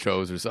Yeah. that you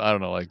chose, or so, I don't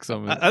know, like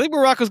some I think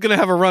Morocco's going to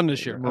have a run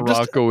this year.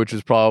 Morocco, which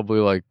is probably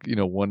like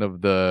one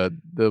of the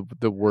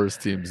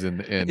worst teams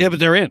in. Yeah, but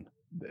they're in.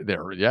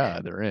 They're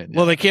in.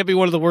 Well, they can't be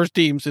one of the worst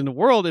teams in the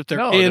world if they're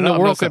no, in the I'm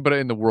World not saying, Cup. but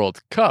in the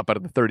World Cup, out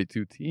of the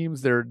 32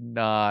 teams, they're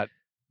not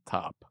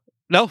top.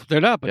 No, they're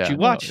not. But Yeah, you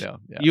no, watch. yeah,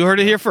 You heard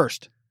it here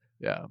first.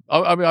 Yeah.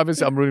 I mean,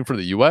 obviously, I'm rooting for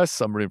the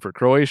U.S., I'm rooting for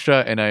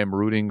Croatia, and I am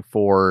rooting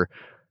for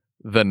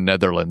the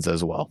Netherlands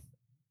as well.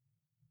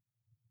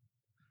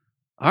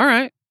 All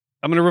right.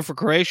 I'm going to root for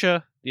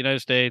Croatia, the United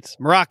States,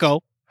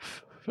 Morocco.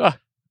 What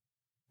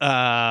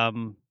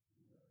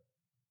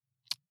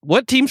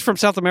teams from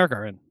South America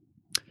are in?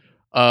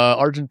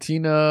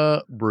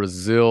 Argentina,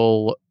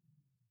 Brazil,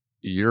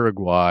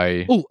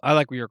 Uruguay. Oh, I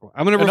like Uruguay.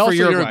 I'm going to And root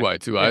for also Uruguay.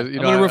 too. Yeah, I, I'm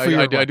gonna root for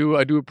Uruguay.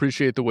 I do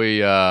appreciate the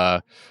way.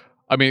 I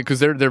mean, because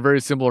they're very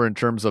similar in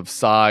terms of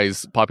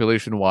size,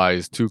 population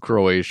wise, to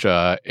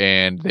Croatia,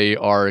 and they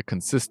are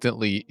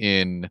consistently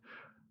in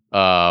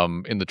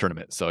the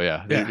tournament. So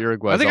yeah.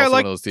 Uruguay is also one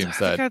of those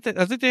teams I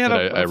think they had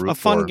a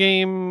fun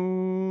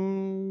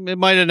game. It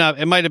might have not.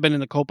 It might have been in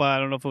the Copa. I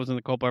don't know if it was in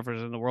the Copa or if it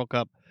was in the World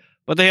Cup.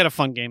 But they had a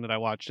fun game that I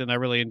watched, and I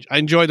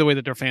enjoyed the way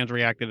that their fans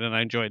reacted, and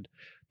I enjoyed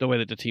the way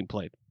that the team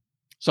played.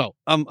 So,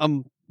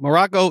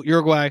 Morocco,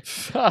 Uruguay.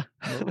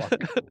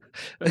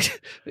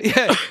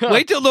 Yeah,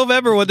 wait till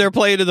November when they're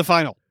playing in the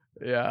final.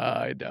 Yeah,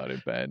 I doubt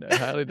it, Ben. I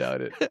highly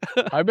doubt it.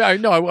 I mean, I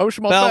know. I wish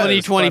them all Balvenie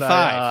best,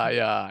 25.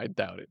 Yeah, I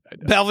doubt it.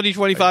 Balvenie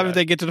 25 if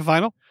they get to the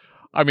final.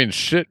 I mean,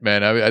 shit,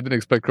 man. I didn't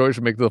expect Croatia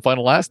to make it to the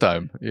final last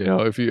time.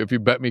 If you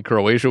bet me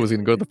Croatia was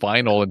going to go to the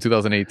final in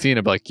 2018,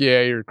 I'd be like,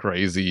 yeah, you're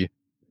crazy.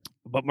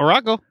 But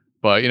Morocco.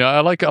 But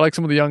I like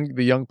some of the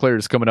young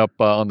players coming up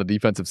on the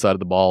defensive side of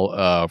the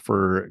ball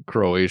for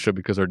Croatia,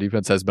 because our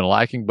defense has been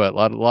lacking, but a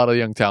lot of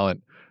young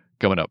talent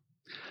coming up.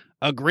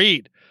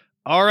 Agreed.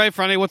 All right,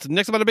 Friday, what's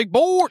next on the big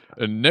board?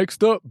 And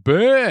next up,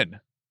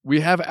 Ben,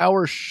 we have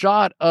our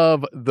shot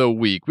of the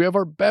week. We have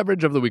our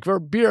beverage of the week. We have our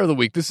beer of the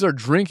week. This is our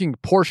drinking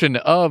portion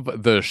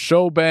of the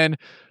show, Ben.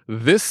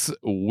 This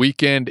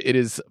weekend, it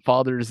is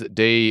Father's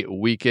Day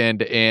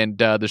weekend, and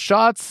the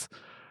shots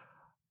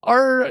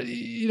are,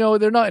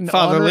 they're not in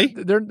fatherly.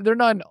 Honor. They're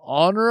not in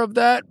honor of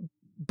that,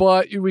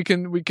 but we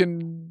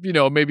can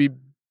maybe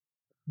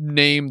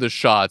name the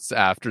shots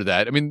after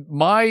that. I mean,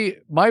 my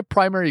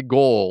primary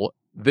goal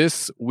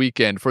this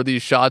weekend for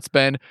these shots,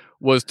 Ben,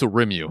 was to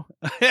rim you.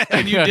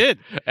 And you did.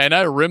 And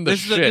I rimmed the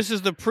shit. This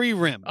is the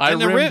pre-rim.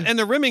 And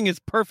the rimming is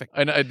perfect.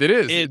 And it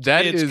is.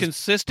 It's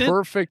consistent.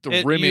 Perfect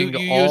rimming.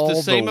 You all use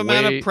the same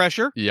amount of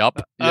pressure.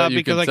 Yep. Yeah,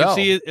 because I can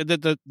see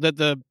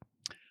that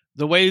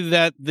the way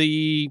that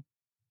it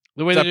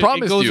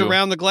goes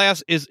around the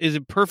glass is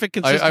in perfect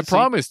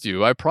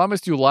consistency. I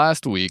promised you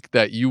last week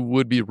that you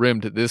would be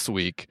rimmed this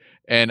week,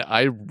 and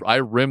I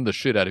rimmed the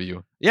shit out of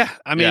you. Yeah,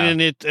 I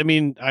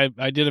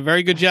did a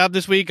very good job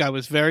this week. I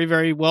was very,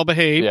 very well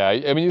behaved. Yeah,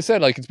 I mean, you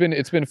said like it's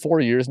been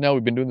 4 years now.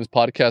 We've been doing this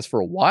podcast for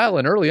a while,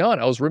 and early on,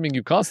 I was rimming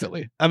you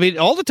constantly. I mean,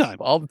 all the time,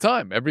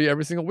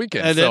 every single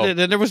weekend. And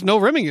then there was no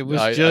rimming. It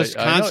was just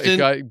constant. It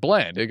got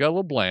bland. It got a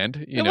little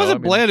bland. It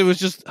wasn't bland. It was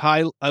just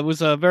high. It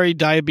was a very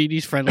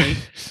diabetes friendly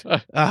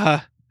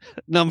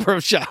number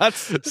of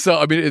shots. So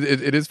I mean,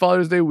 it is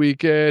Father's Day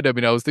weekend. I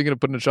mean, I was thinking of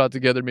putting a shot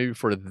together maybe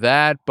for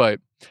that, but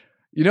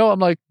I'm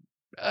like,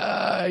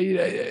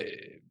 I'm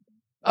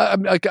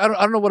like, I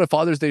don't know what a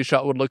Father's Day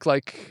shot would look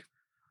like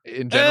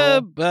in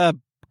general.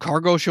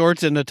 Cargo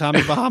shorts and a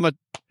Tommy Bahama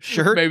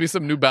shirt, maybe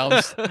some New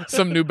Balance sneakers,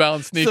 some New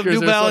Balance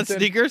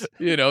sneakers,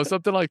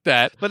 something like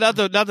that. But not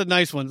the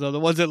nice ones though. The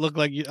ones that look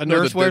like a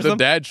nurse wears them.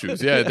 The dad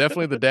shoes, yeah,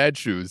 definitely the dad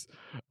shoes.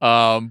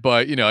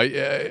 But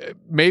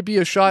maybe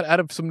a shot out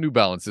of some New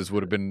Balances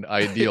would have been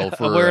ideal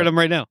for. I'm wearing them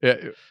right now. Yeah.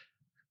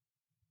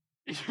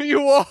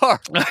 You are.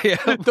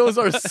 Yeah. Those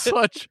are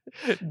such.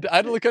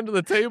 I'd look under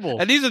the table.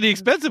 And these are the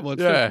expensive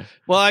ones. Yeah. Too.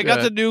 Well, I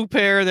got the new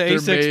pair, the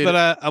A6,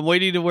 but I'm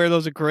waiting to wear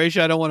those in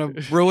Croatia. I don't want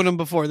to ruin them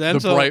before then.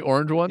 The bright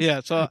orange ones.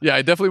 Yeah. So yeah,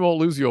 I definitely won't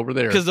lose you over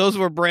there because those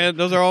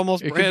are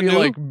almost brand new. It could be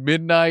like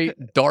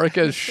midnight, dark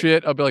as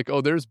shit. I'll be like,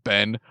 oh, there's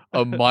Ben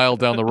a mile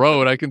down the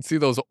road. I can see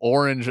those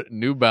orange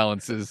New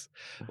Balances.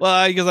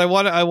 Well, because I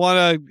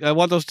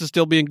want those to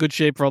still be in good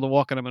shape for all the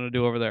walking I'm going to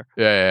do over there.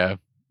 Yeah.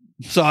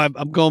 So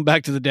I'm going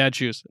back to the dad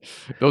shoes.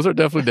 Those are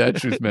definitely dad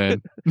shoes,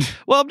 man.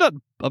 Well, I'm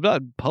not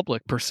in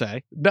public per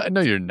se. No,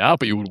 you're not.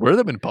 But you would wear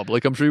them in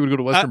public. I'm sure you would go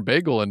to Western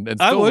Bagel and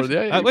still I would.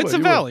 Wear, yeah, it's a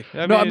valley.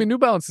 I mean, New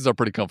Balances are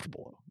pretty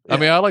comfortable. I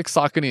mean, I like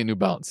Saucony and New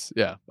Balance.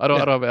 Yeah, I don't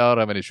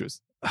have any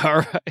issues. All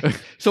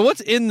right. So what's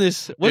in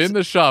this? What's in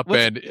the shop,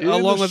 what's, and in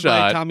along the with shot,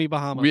 my Tommy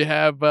Bahama? we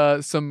have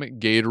some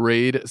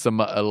Gatorade, some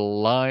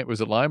lime.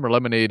 Was it lime or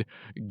lemonade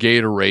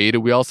Gatorade?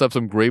 We also have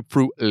some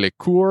grapefruit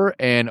liqueur,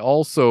 and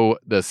also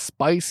the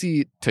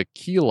spicy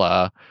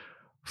tequila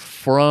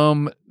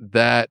from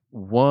that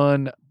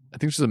one. I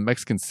think she's a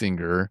Mexican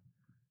singer.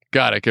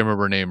 God, I can't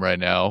remember her name right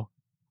now.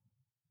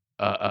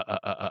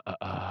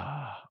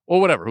 Well,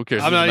 whatever. Who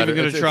cares? I'm not even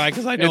going to try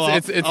because I know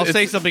I'll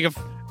say something.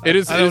 It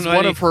is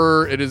one of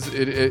her. It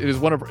is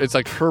one of. It's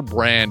like her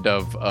brand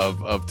of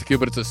tequila,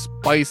 but it's a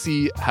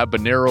spicy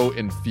habanero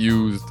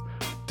infused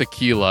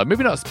tequila.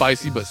 Maybe not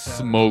spicy, but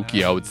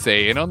smoky, I would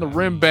say. And on the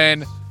rim,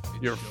 Ben,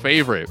 your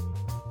favorite.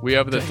 We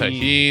have the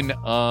tahini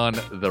on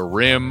the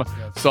rim.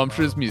 So I'm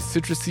sure it's going to be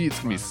citrusy, it's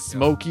going to be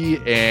smoky,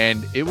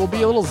 and it will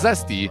be a little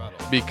zesty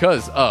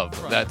because of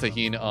that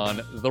tahini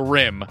on the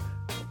rim.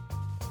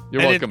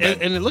 You're welcome,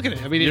 Ben. And look at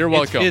it. I mean, you're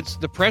welcome. It's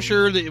the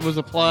pressure that was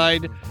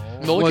applied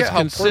was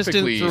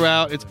consistent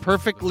throughout. It's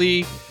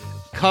perfectly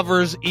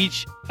covers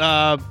each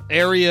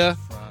area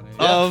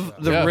of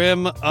the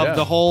rim of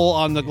the hole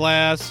on the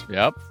glass.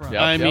 Yep.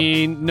 I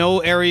mean, no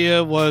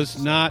area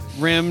was not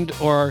rimmed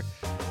or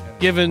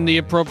given the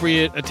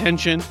appropriate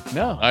attention.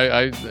 No,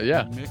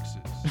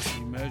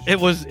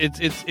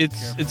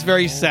 It's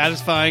very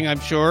satisfying, I'm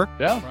sure.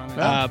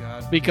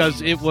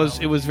 Because it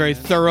was very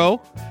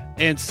thorough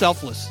and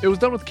selfless. It was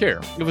done with care.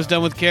 It was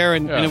done with care,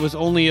 and it was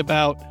only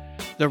about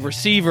the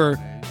receiver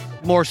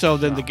more so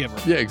than the giver.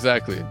 Yeah,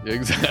 exactly.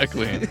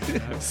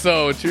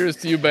 So, cheers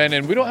to you, Ben.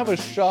 And we don't have a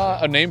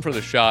name for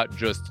the shot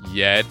just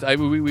yet.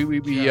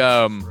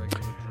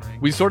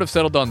 We sort of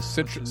settled on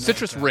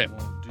citrus rim.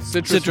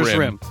 Citrus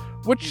rim.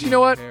 Which, you know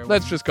what?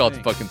 Let's just call it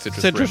the fucking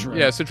citrus rim.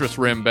 Yeah, citrus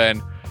rim,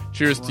 Ben.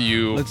 Cheers to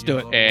you. Let's do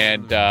it.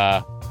 And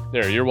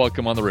there, you're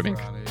welcome on the rimming.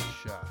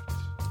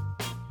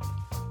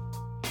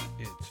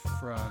 It's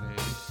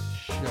Friday's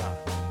shot.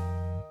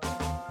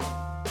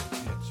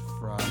 It's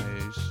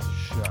Friday's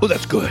shot. Oh,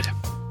 that's good.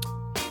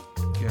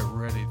 Get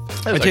ready.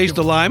 I taste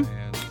the lime,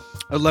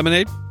 a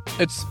lemonade.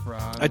 It's.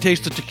 I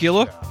taste the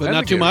tequila, but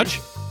not too much.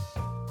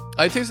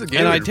 I taste the Gatorade.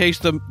 And I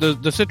taste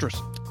the citrus.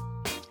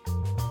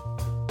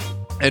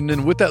 And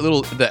then with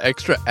the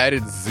extra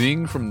added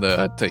zing from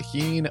the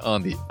tahini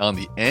on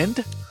the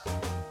end,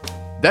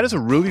 that is a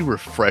really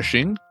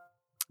refreshing,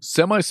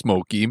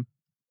 semi-smoky,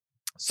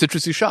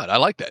 citrusy shot. I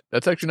like that.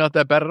 That's actually not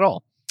that bad at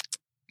all.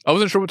 I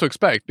wasn't sure what to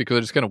expect because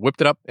I just kind of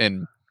whipped it up,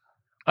 and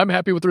I'm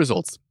happy with the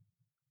results.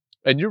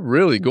 And you're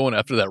really going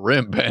after that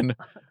rim, Ben.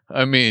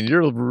 I mean,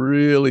 you're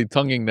really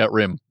tonguing that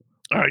rim.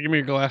 All right, give me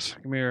your glass.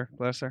 Give me your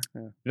glass there.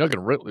 Yeah. You're not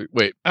going to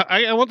wait.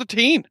 I want the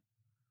tahini.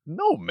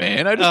 No,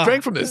 man. I just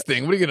drank from this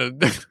thing. What are you going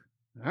to do?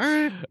 All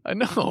right. I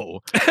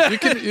know.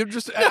 You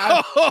just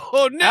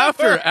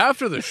never.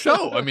 after the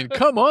show. I mean,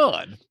 come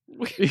on.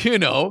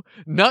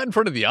 Not in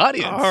front of the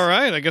audience. All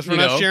right. I guess we're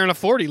not sharing a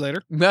 40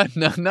 later. Not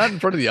in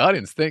front of the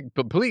audience.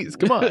 But please,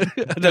 come on.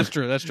 That's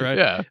true.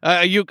 Yeah.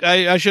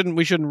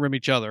 We shouldn't rim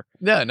each other.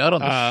 Yeah, not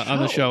on the show. On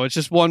the show. It's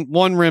just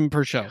one rim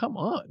per show. Come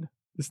on.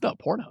 It's not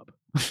Pornhub.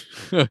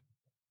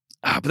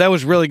 But that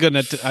was really good.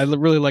 I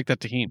really like that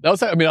tahini. I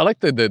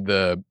like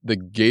the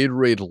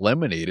Gatorade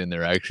lemonade in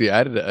there. Actually,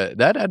 added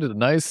a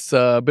nice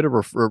bit of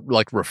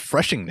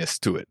refreshingness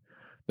to it.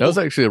 That was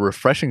actually a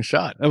refreshing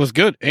shot. That was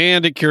good,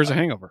 and it cures a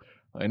hangover.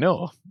 I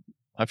know.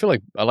 I feel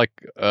like I like.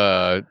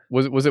 Was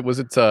it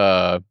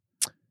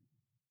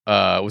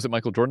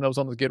Michael Jordan that was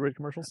on the Gatorade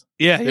commercials?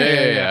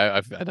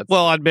 Yeah.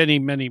 On many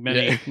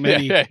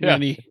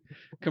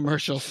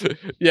commercials.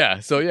 Yeah.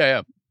 So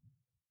yeah.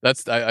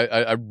 That's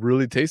I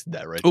really tasted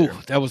that right there. Ooh,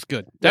 that was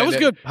good. That was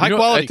good. High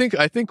quality.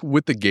 I think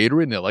with the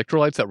Gatorade and the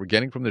electrolytes that we're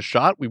getting from the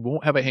shot, we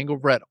won't have a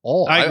hangover at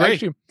all. I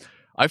agree.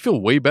 I feel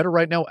way better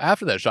right now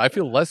after that shot. I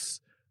feel less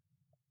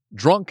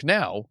drunk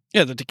now.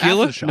 Yeah, the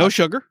tequila, no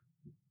sugar,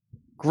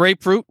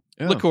 grapefruit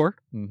liqueur,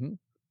 a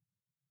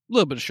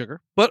little bit of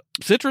sugar, but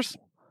citrus.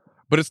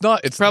 But it's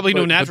not. It's probably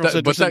no natural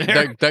citrus in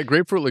there. That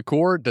grapefruit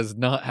liqueur does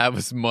not have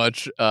as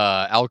much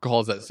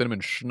alcohol as that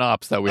cinnamon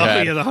schnapps that we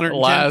had. The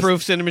 110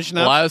 proof cinnamon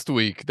schnapps last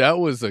week. That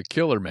was a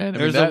killer, man.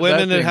 There's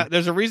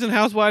a reason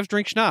housewives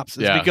drink schnapps.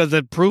 It's because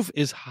the proof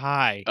is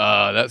high.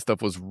 That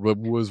stuff was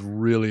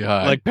really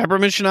high. Like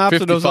peppermint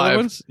schnapps and those other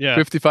ones. Yeah,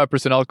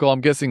 55% alcohol.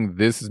 I'm guessing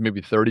this is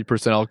maybe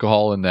 30%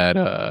 alcohol in that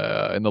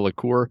in the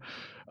liqueur.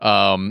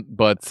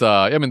 But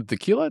the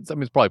tequila. It's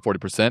probably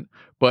 40%.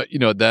 But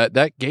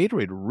that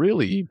Gatorade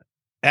really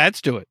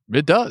adds to it.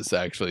 It does,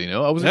 actually.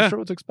 I wasn't sure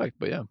what to expect,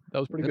 but yeah, that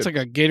was pretty good. It's like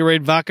a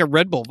Gatorade vodka,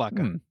 Red Bull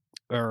vodka.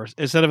 Or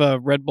instead of a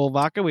Red Bull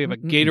vodka, we have a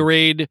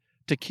Gatorade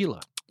tequila.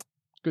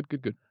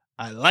 Good.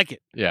 I like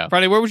it. Yeah.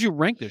 Friday, where would you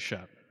rank this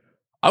shot?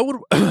 I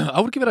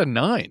would give it a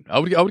 9. I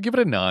would give it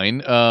a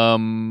 9.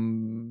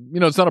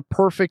 It's not a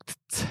perfect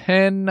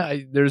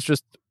 10. There's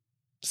just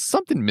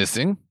something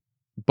missing.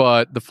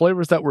 But the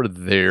flavors that were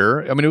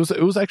there,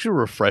 it was actually a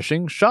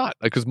refreshing shot.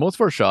 Because most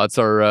of our shots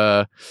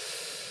are...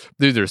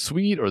 they're either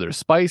sweet or they're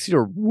spicy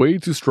or way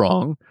too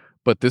strong.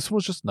 but this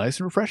was just nice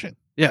and refreshing.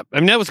 Yeah, I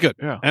mean, that was good.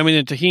 Yeah. I mean,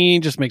 the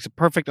tahini just makes it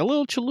perfect. A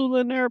little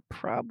Cholula in there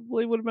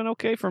probably would have been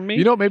okay for me.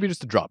 You know, maybe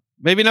just a drop.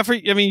 Maybe not for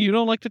I mean, you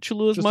don't like the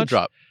Cholula as Just much. a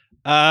drop.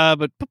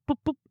 But boop, boop,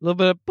 boop, a little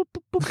bit of boop,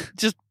 boop, boop,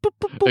 just boop,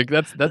 boop, boop. Like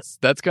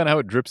that's kind of how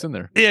it drips in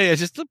there. Yeah,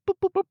 just a boop,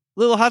 boop, boop.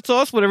 Little hot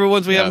sauce, whatever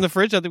ones we have Yeah. in the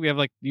fridge. I think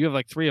you have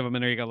like 3 of them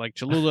in there. You got like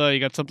Cholula, you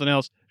got something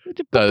else. Just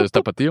boop, There's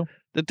boop, boop. tapatio.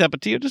 The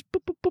tapatio, just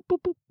boop, boop, boop,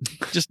 boop,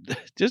 boop. just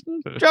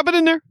drop it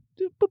in there.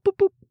 Just boop, boop,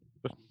 boop.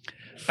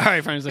 All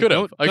right, friends. Could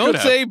have. I Don't could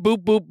have. say boop,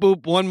 boop,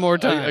 boop one more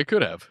time. I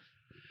could have.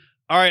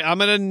 All right,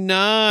 I'm at a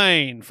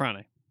 9,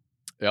 Franny.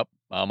 Yep.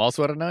 I'm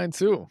also at a 9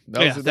 too.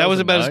 That was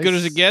a about as good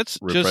as nice, it gets.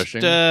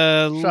 refreshing Just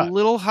a shot.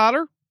 little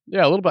hotter.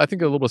 Yeah, a little bit. I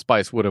think a little bit of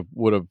spice would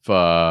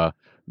have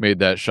made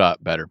that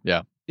shot better.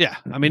 Yeah. Yeah,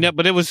 I mean,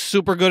 but it was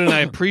super good, and I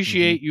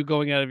appreciate you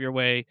going out of your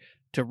way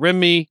to rim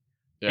me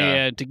Yeah.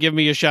 and to give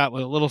me a shot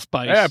with a little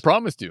spice. Hey, I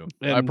promised you.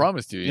 I And,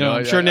 promised you. You know,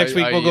 I'm sure next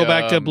week we'll go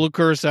back to blue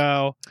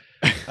curacao,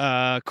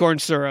 corn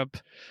syrup.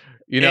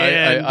 You know,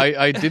 and-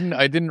 I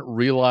didn't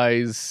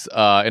realize,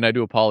 and I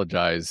do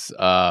apologize.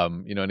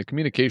 You know, and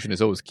communication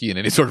is always key in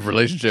any sort of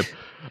relationship.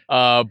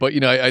 But you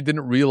know, I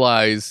didn't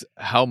realize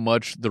how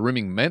much the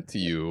rimming meant to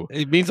you.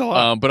 It means a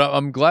lot. But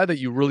I'm glad that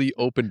you really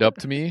opened up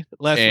to me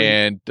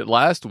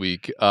last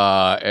week.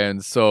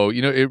 And so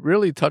you know, it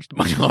really touched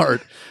my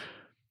heart.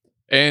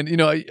 And you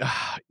know,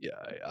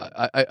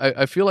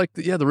 I feel like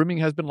the rimming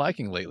has been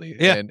lacking lately.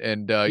 Yeah. and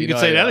You know, can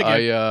say that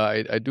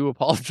again. I do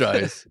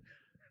apologize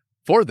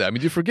for that. I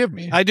mean, you forgive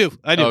me. I do.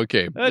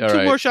 Okay, 2 all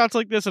right. more shots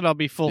like this, and I'll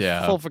be full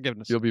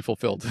forgiveness. You'll be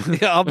fulfilled.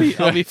 Yeah, I'll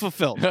be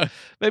fulfilled.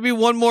 Maybe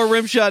one more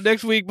rim shot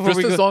next week before Just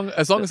we as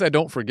go. long as I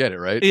don't forget it,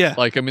 right? Yeah.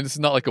 Like, I mean, this is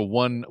not like a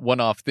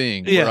one-off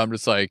thing Yeah. where I'm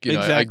just like, you know,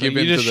 Exactly. I give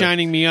You're into just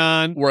shining me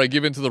on. where I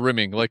give into the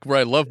rimming, like where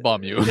I love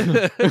bomb you,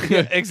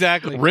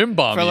 Exactly. rim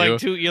bomb For you, like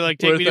 2, you like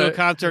take Where's me to a that-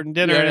 concert and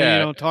dinner, Yeah, and then yeah.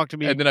 you don't talk to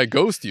me. and then I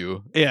ghost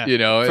you. Yeah. You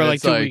know, For and like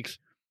it's 2 weeks.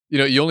 You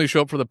know, you only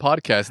show up for the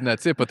podcast and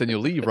that's it, but then you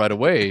leave right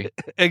away.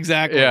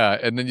 Exactly. Yeah,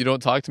 and then you don't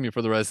talk to me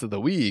for the rest of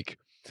the week.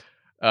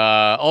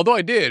 Although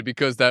I did,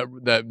 because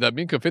that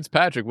Minka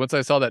Fitzpatrick, once I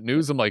saw that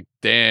news, I'm like,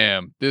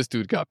 damn, this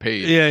dude got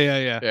paid. Yeah.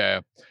 Yeah.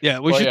 Yeah,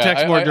 we Well, should yeah,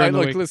 text more during the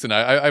like, week. Listen,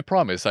 I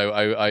promise, I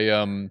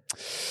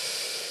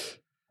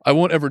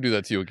won't ever do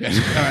that to you again.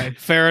 All right,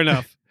 fair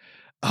enough.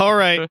 All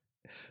right.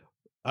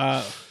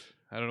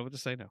 I don't know what to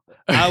say now.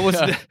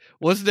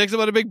 What's next up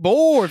on the big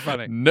board,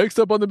 Funny? Next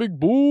up on the big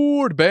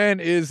board, Ben,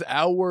 is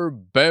our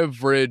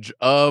beverage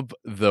of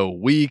the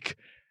week.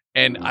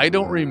 And I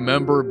don't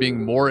remember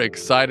being more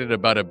excited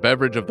about a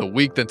beverage of the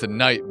week than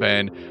tonight,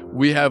 Ben.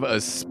 We have a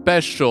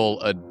special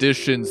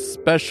edition,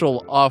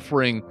 special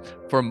offering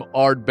from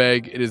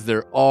Ardbeg. It is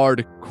their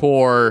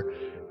Ardcore.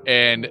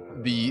 And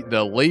the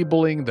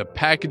labeling, the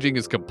packaging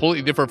is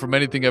completely different from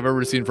anything I've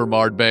ever seen from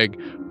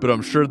Ardbeg, but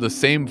I'm sure the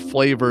same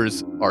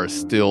flavors are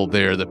still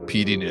there, the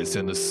peatiness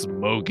and the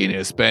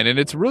smokiness, Ben. And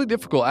it's really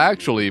difficult,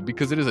 actually,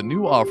 because it is a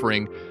new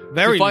offering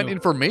Very to find new.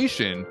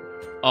 information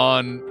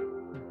on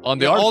the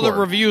Yeah, all the Ardcore.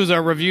 reviews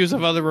are reviews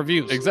of other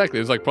reviews. Exactly.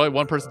 There's like probably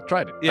one person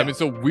tried it. Yeah. I mean,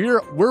 so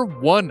we're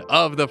one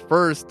of the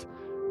first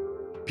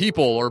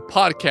people or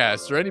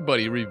podcasts or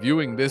anybody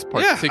reviewing this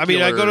Yeah, particular I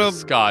mean, I go to-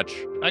 scotch.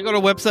 I go to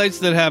websites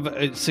that have,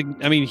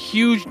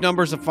 huge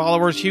numbers of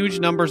followers, huge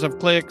numbers of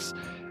clicks,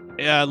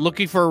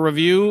 looking for a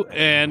review,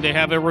 and they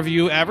have a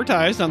review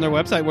advertised on their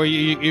website where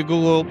you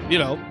Google,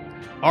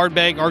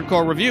 Ardbeg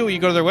Ardcore review. You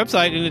go to their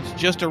website, and it's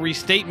just a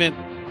restatement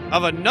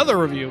of another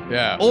review.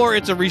 Yeah. Or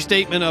it's a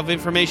restatement of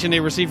information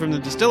they received from the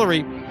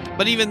distillery,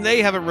 but even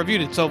they haven't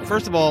reviewed it. So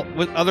first of all,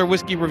 with other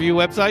whiskey review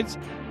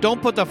websites,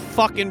 don't put the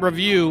fucking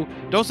review.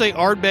 Don't say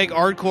Ardbeg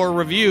Ardcore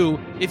review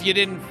if you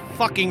didn't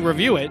fucking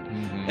review it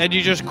Mhm. and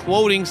you're just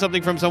quoting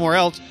something from somewhere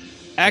else.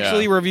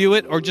 Actually review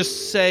it, or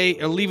just say,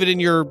 or leave it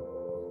in your,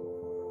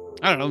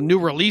 I don't know, new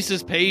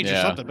releases page or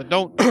Yeah. something. But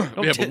don't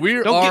Yeah, but we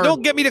don't, are-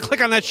 don't get me to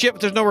click on that shit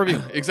if there's no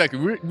review Exactly.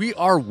 We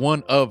are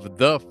one of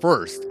the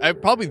first,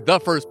 probably the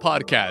first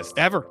podcast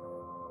ever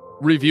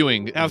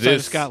reviewing outside of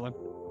this Scotland.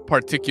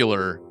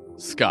 particular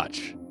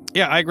scotch.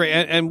 Yeah, I agree.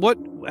 And what?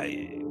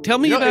 Tell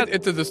me You know, about.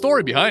 it's the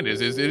story behind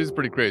it is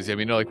pretty crazy. I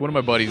mean, like one of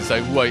my buddies,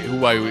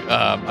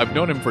 I've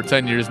known him for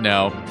 10 years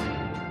now.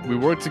 We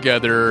worked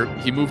together.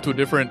 He moved to a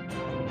different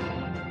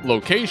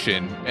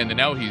location, and then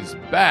now he's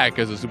back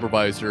as a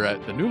supervisor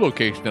at the new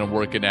location that I'm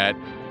working at.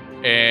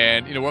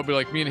 And we'll be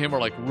like, me and him are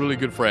like really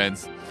good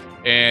friends.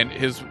 And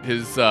his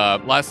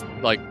last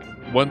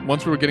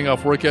once we were getting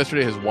off work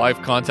yesterday, his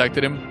wife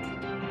contacted him,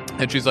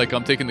 and she's like,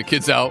 I'm taking the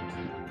kids out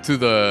to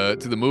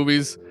the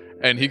movies.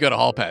 And he got a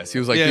hall pass. He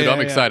was like, Yeah, dude, yeah, I'm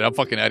yeah. excited. I'm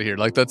fucking out of here.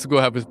 Like, let's go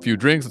have a few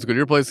drinks. Let's go to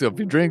your place, have a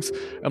few drinks.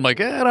 I'm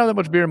like, I don't have that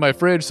much beer in my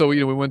fridge. So,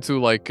 we went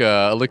to like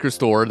a liquor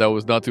store that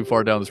was not too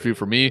far down the street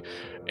from me.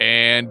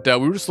 And we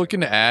were just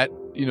looking at,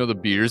 the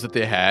beers that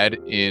they had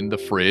in the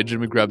fridge.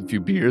 And we grabbed a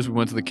few beers. We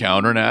went to the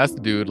counter and I asked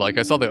the dude, like,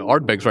 I saw the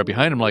Ardbegs right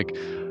behind him. Like,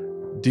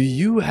 do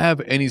you have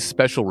any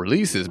special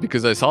releases?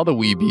 Because I saw the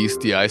Wee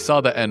Beastie. I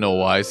saw the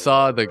NO. I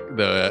saw the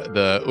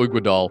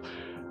Uiguadal.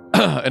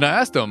 And I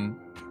asked him,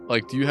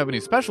 like, do you have any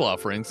special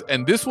offerings?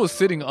 And this was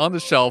sitting on the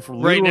shelf,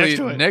 Right literally next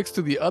to it. next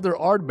to the other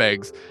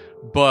Ardbegs,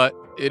 but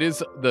it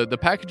is the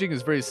packaging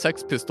is very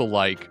Sex Pistol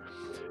like,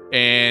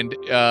 and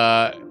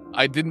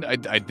I didn't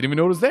even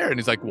know it was there. And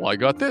he's like, "Well, I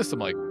got this." I'm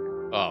like,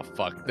 "Oh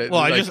fuck!" Well,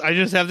 I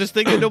just have this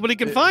thing that nobody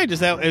can find. Is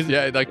that Is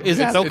that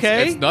that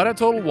okay? It's not at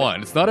Total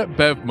One. It's not at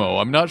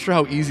Bevmo. I'm not sure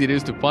how easy it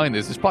is to find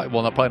this. It's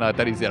probably not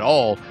that easy at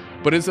all.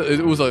 But it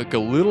was like a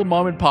little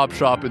mom and pop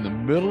shop in the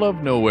middle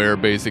of nowhere,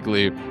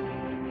 basically.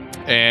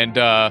 And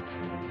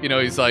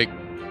he's like,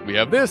 "We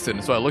have this,"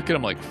 and so I look at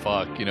him like,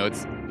 "Fuck,"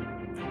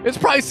 it's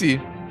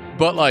pricey,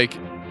 but like,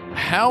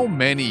 how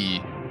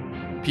many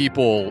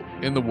people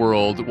in the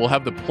world will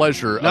have the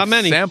pleasure Not of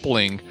many.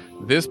 sampling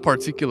this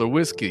particular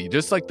whiskey,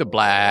 just like the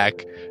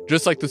Black,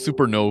 just like the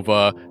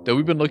Supernova that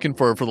we've been looking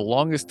for the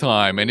longest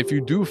time? And if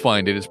you do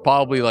find it, it's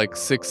probably like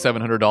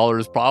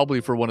 $600-$700, probably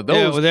for one of those.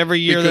 Yeah, with every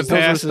year because that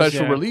those passes, are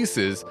special yeah.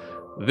 releases.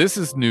 This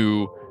is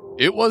new.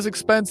 It was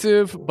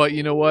expensive, but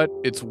you know what?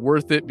 It's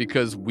worth it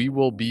because we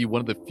will be one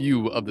of the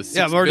few of the 6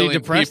 Yeah, I'm already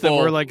billion depressed people.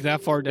 that we're like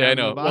that far down. Yeah, I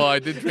know. the bottom. Well, I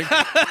did drink.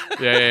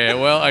 yeah.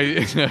 Well,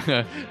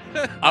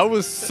 I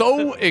was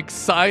so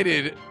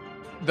excited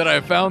that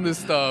I found this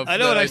stuff. I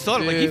know, that and I saw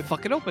it. I'm like, he did-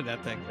 fucking opened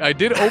that thing. I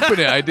did open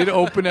it. I did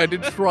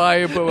try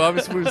it, but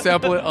obviously we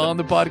sample it on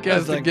the I podcast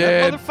was like,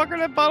 again. that motherfucker,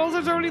 that bottle,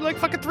 there's already like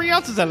fucking 3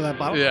 ounces out of that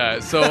bottle. Yeah,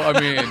 so I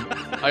mean,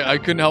 I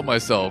couldn't help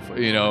myself,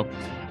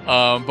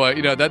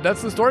 but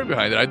that's the story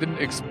behind it. I didn't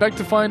expect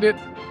to find it,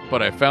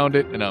 but I found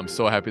it, and I'm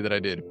so happy that I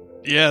did.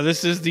 Yeah,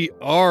 this is the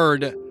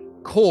Ard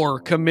Core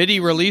Committee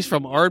release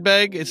from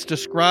Ardbeg. It's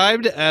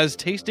described as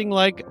tasting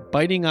like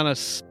biting on a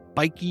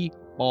spiky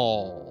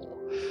ball.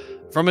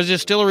 From a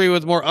distillery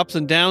with more ups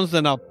and downs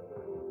than a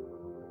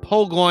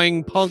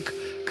Pogoing punk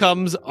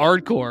comes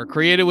Ardcore,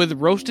 created with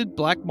roasted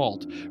black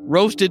malt,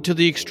 roasted to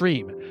the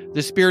extreme.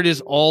 The spirit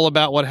is all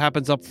about what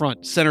happens up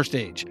front, center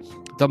stage.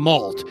 The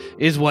malt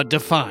is what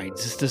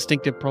defines its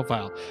distinctive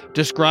profile.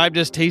 Described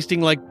as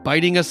tasting like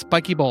biting a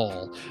spiky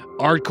ball,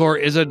 Ardcore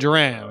is a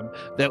dram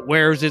that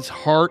wears its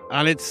heart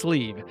on its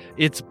sleeve,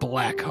 its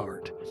black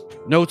heart.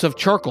 Notes of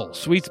charcoal,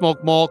 sweet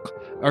smoke,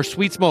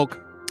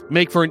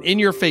 make for an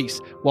in-your-face,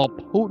 while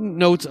potent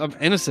notes of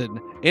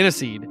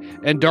aniseed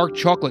and dark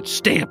chocolate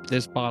stamp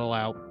this bottle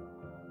out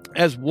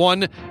as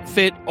one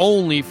fit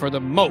only for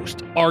the most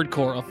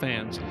hardcore of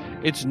fans.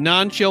 It's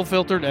non-chill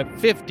filtered at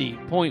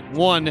 50.1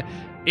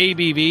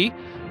 ABV.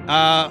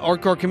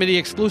 Hardcore Committee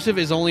exclusive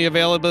is only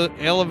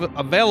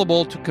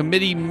available to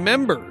committee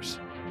members.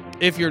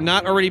 If you're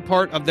not already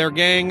part of their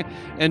gang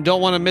and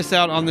don't want to miss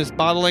out on this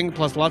bottling,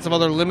 plus lots of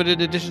other limited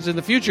editions in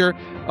the future,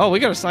 I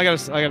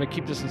gotta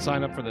keep this and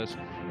sign up for this.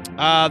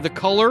 The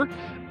color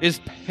is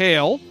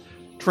pale,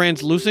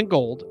 translucent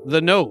gold.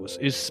 The nose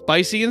is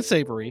spicy and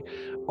savory.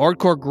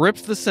 Hardcore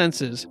grips the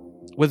senses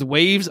with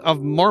waves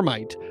of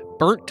Marmite,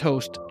 burnt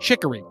toast,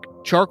 chicory,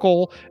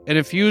 charcoal, and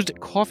infused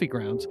coffee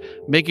grounds,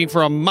 making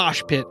for a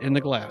mosh pit in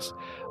the glass.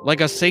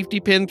 Like a safety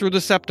pin through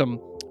the septum,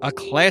 a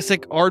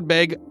classic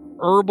Ardbeg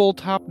herbal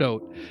top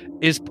note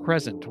is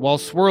present, while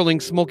swirling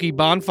smoky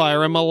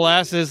bonfire and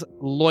molasses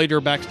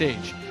loiter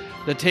backstage.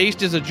 The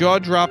taste is a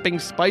jaw-dropping,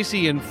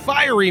 spicy, and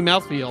fiery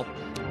mouthfeel,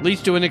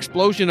 leads to an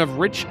explosion of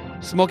rich,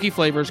 smoky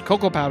flavors,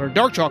 cocoa powder,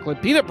 dark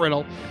chocolate, peanut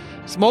brittle,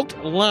 smoked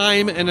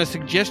lime, and a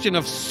suggestion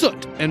of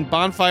soot and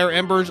bonfire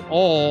embers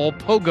all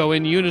pogo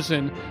in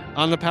unison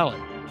on the palate.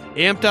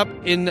 Amped up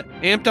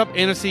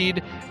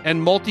aniseed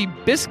and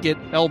malty biscuit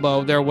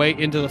elbow their way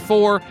into the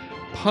fore,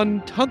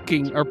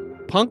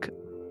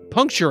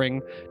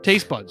 puncturing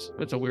taste buds.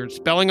 That's a weird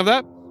spelling of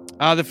that.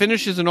 The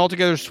finish is an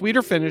altogether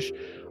sweeter finish.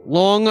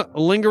 Long,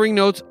 lingering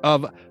notes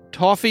of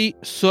toffee,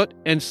 soot,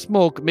 and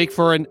smoke make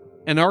for an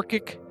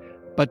anarchic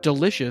but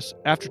delicious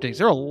aftertaste.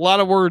 There are a lot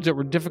of words that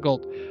were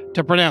difficult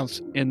to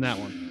pronounce in that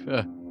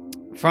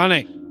one.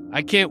 Frane,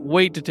 I can't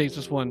wait to taste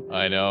this one.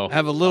 I know.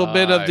 Have a little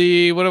bit of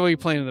the, what are we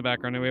playing in the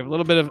background? We have a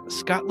little bit of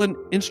Scotland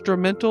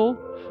instrumental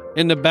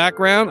in the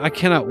background. I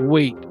cannot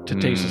wait to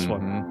taste this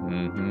one.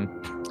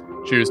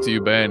 Mm-hmm. Cheers to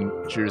you, Ben.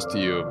 Cheers to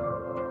you.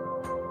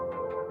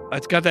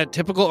 It's got that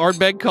typical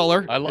Ardbeg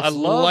color. I It's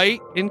love- light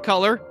in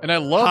color, And I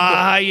love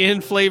high in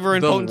flavor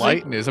and the potency.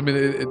 lightness. I mean,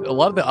 a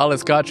lot of the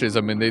Alice Scotches,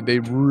 I mean, they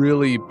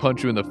really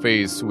punch you in the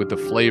face with the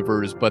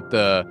flavors, but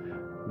the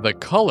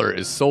color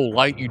is so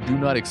light you do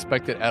not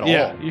expect it at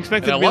Yeah, all. you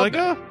expect And it I to be love like,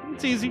 that. oh,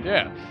 it's easy.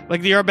 Yeah.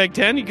 Like the Ardbeg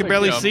 10, you can Like,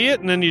 barely you know, see it,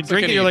 and then you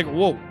drink like it, you're any- like,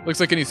 whoa. Looks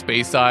like any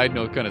Space Side,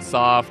 kind of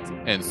soft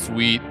and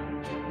sweet.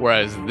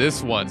 Whereas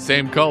this one,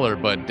 same color,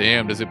 but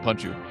damn, does it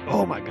punch you.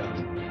 Oh my god.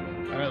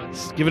 All right,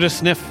 let's give it a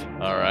sniff.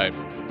 All right.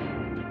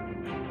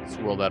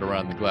 Swirl that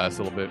around the glass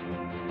a little bit.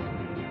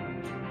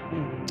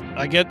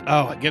 I get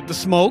the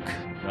smoke.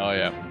 Oh,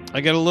 yeah. I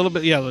get a little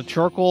bit, the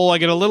charcoal. I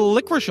get a little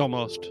licorice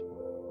almost.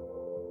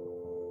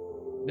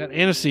 That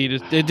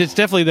aniseed, it's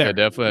definitely there. Yeah,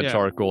 definitely Yeah. that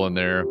charcoal in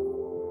there.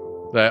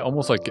 That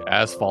almost like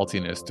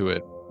asphaltiness to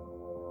it.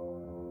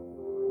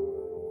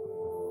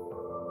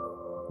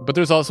 But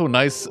there's also a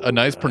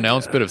nice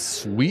pronounced bit of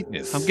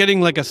sweetness. I'm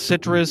getting like a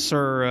citrus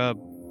or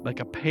like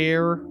a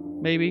pear,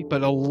 maybe,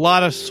 but a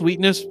lot of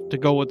sweetness to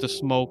go with the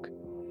smoke.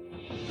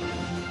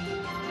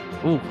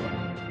 Ooh.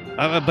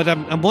 But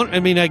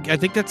I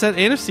think that's that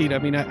aniseed. I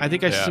mean, I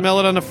think I Yeah. smell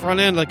it on the front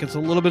end, like it's a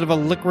little bit of a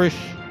licorice.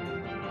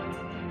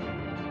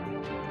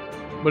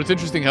 But it's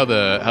interesting how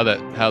that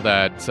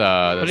it's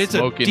a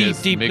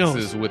smokiness deep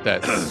mixes with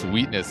that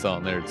sweetness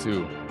on there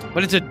too.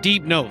 But it's a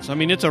deep nose. I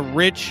mean, it's a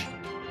rich,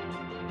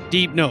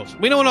 deep nose.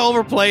 We don't want to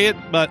overplay it,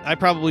 but I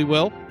probably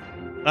will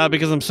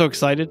because I'm so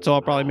excited. So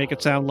I'll probably make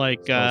it sound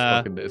like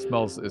It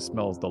smells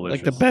delicious.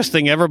 like the best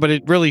thing ever. But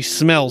it really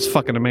smells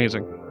fucking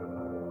amazing.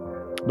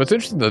 But it's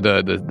interesting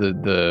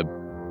the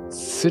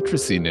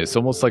citrusiness,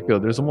 almost like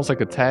there's almost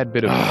like a tad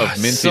bit of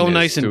mintiness so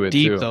nice to and it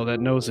deep, too. though. That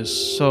nose is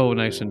so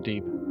nice and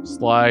deep.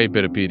 Slight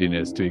bit of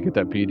peatiness too. You get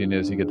that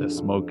peatiness, you get the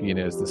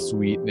smokiness, the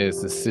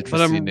sweetness, the citrusiness.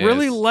 But I'm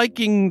really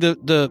liking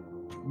the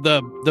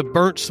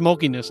burnt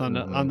smokiness on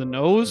the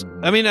nose. Mhm.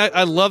 I mean,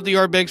 I love the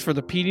Ardbegs for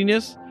the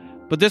peatiness,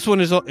 but this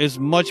one is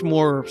much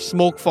more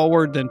smoke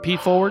forward than peat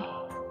forward.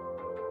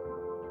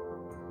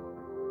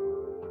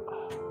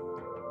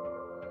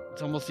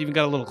 It's almost even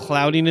got a little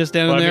cloudiness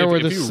down But I in mean, there if- where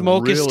the if you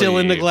smoke is still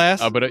in the really-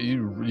 glass. But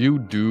you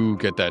do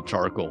get that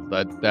charcoal.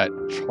 That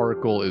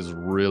charcoal is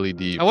really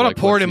deep. I want Like,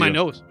 to pour it once in my you-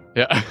 nose.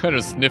 Yeah, I want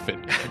to sniff it.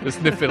 Just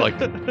sniff it like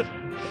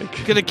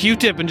Get a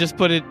Q-tip and just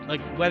put it, like,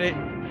 wet it,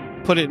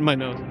 put it in my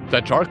nose.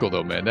 that charcoal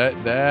though, man.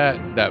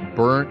 That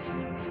burnt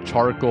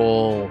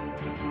charcoal.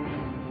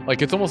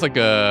 Like it's almost like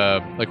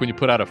when you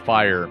put out a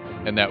fire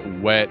and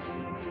that wet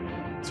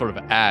sort of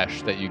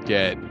ash that you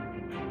get.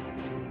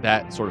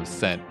 That sort of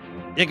scent.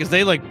 Yeah, because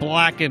they like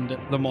blackened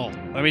the malt.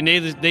 I mean,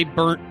 they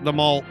burnt the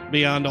malt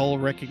beyond all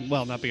recognition.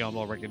 Well, not beyond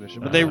all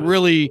recognition, but they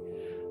really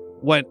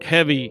went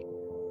heavy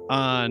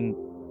on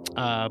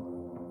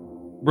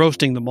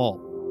roasting the malt.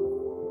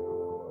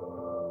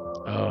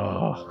 Oh,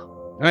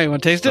 All right, you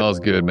want to taste it? smells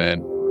good,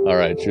 man. All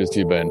right, cheers to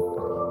you, Ben.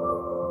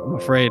 I'm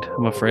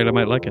afraid I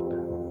might like it.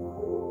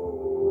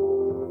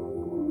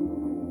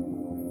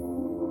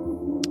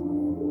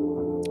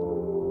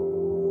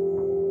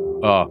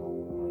 Oh.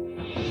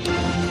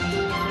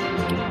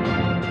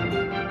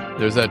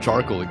 There's that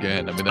charcoal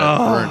again. I mean, that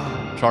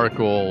burnt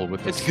charcoal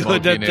with the It's good.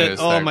 smokiness,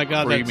 Oh that my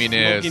god, that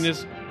creaminess,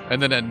 smokiness,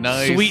 and then a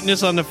nice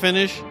sweetness on the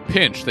finish.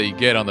 pinch that you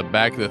get on the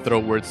back of the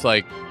throat, where it's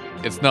like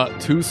it's not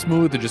too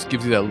smooth. It just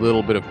gives you that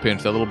little bit of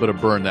pinch, that little bit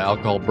of burn, the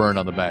alcohol burn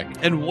on the back.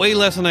 And way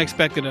less than I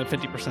expected at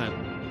 50%.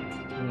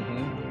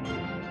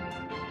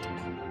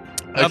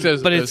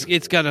 But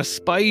it's got a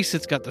spice,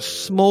 it's got the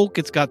smoke,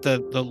 it's got the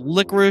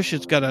licorice,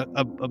 it's got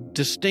a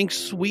distinct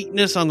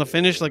sweetness on the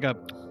finish, like a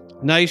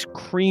nice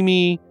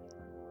creamy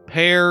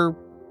pear,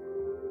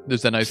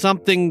 there's that nice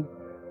something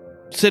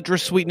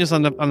citrus sweetness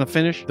on the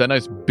finish. that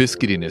nice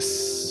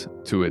biscuitiness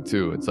to it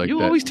too. It's like You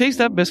that. always taste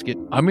that biscuit.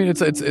 I mean, it's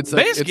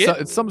Biscuit?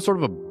 it's some sort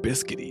of a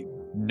biscuity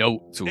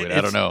note to it.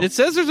 I don't know. It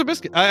says there's a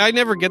biscuit. I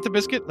never get the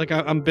biscuit. Like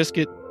I'm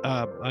biscuit.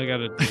 I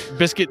got a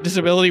biscuit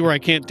disability where I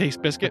can't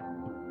taste biscuit.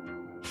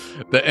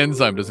 The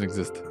enzyme doesn't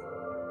exist.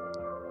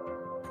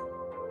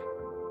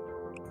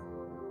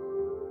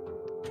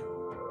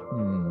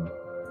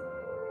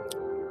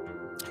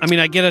 I mean,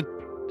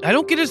 I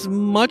don't get as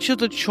much of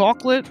the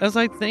chocolate as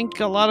I think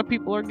a lot of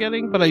people are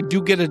getting, but I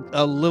do get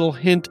a little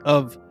hint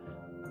of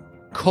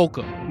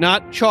cocoa.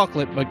 Not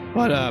chocolate, but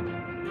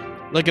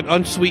like an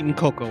unsweetened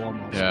cocoa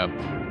almost. Yeah,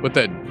 but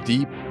that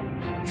deep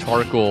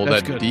charcoal,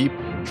 That's that good. deep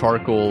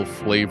charcoal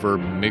flavor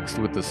mixed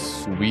with the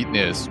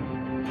sweetness.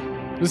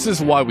 This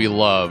is why we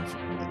love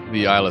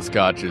the Isla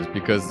Scotches,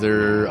 because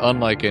they're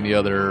unlike any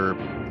other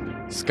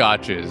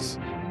Scotches.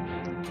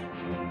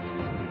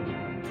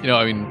 You know,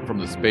 I mean, from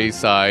the space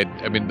side,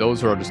 I mean,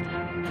 those are just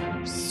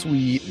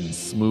sweet and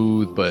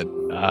smooth, but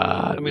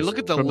I mean, look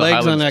at the from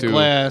legs on Highlands that too,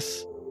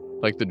 glass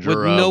like the with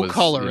Jura no was,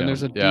 color, you and know,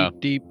 there's a yeah,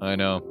 deep. I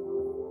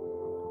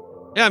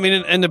know. Yeah, I mean,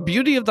 and the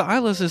beauty of the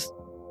Islas is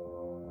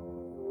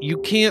you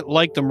can't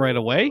like them right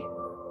away.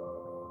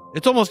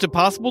 It's almost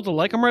impossible to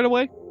like them right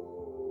away.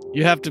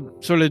 You have to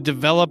sort of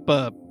develop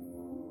a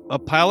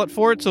palate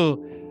for it. So,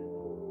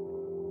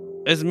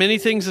 as many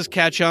things as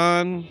catch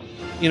on,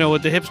 you know,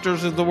 with the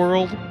hipsters of the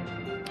world,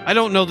 I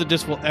don't know that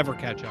this will ever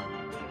catch on.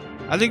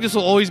 I think this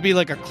will always be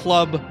like a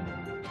club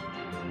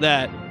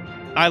that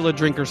Isla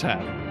drinkers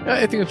have.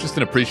 I think it's just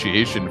an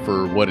appreciation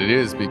for what it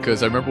is,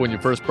 because I remember when you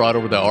first brought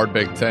over the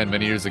Ardbeg 10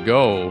 many years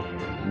ago,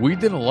 we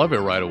didn't love it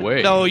right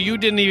away. No, you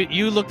didn't even.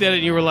 You looked at it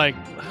and you were like,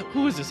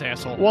 "Who is this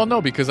asshole?" Well,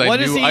 no, because I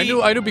What is knew,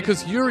 he- I knew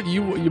because you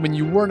mean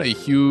you weren't a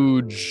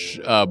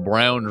huge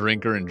brown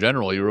drinker in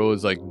general. You were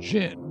always like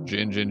gin.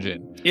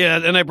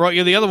 Yeah, and I brought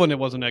you the other one that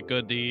wasn't that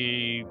good.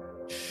 The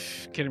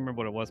can't remember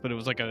what it was, but it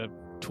was like a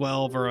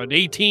 12 or an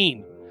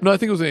 18 No, I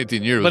think it was an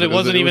 18 years, But it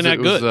wasn't even that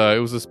good. It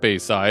was a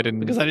space side, and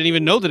because I didn't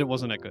even know that it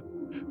wasn't that good.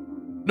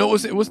 no,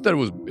 it wasn't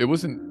that it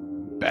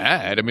wasn't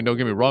bad. I mean, don't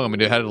get me wrong. I mean,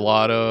 it had a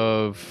lot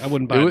of. I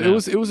wouldn't buy it.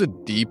 It was a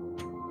deep,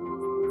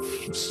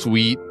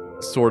 sweet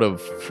sort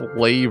of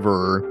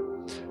flavor,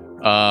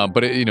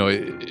 but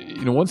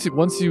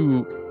once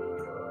you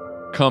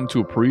come to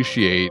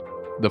appreciate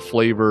the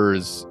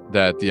flavors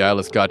that the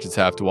Isla Scotches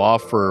have to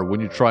offer, when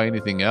you try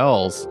anything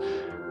else,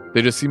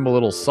 they just seem a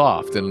little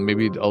soft and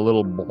maybe a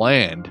little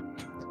bland.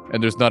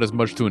 and there's not as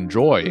much to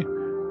enjoy.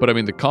 But I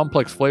mean, the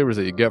complex flavors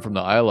that you get from the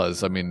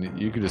Islas, I mean,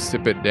 you can just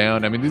sip it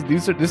down. I mean,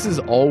 this is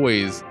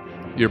always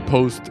your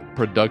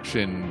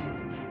post-production.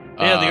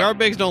 Yeah, the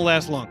Ardbegs don't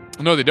last long.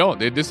 No, they don't.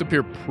 They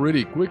disappear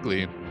pretty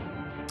quickly.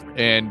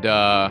 And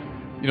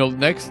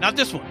next. Not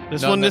this one.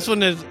 This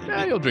one is.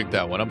 Yeah, you'll drink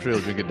that one. I'm sure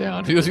you'll drink it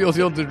down. You'll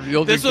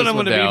drink this one I'm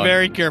going to be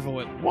very careful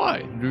with. Why?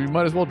 You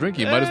might as well drink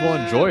it. You might as well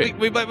enjoy it.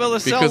 We might be able to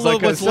sell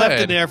what's left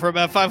in there for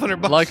about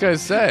 $500. Like I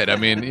said, I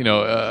mean,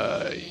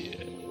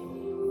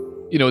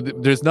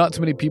 there's not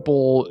too many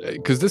people,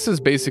 because this is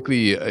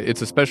basically,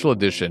 it's a special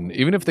edition.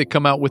 Even if they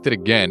come out with it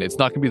again, it's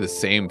not going to be the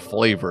same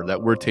flavor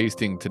that we're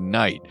tasting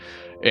tonight.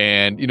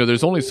 And,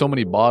 there's only so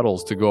many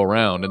bottles to go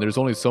around, and there's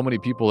only so many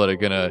people that are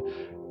going to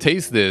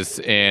taste this.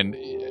 And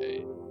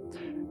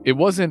it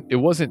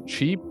wasn't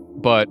cheap,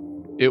 but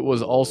it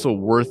was also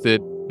worth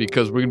it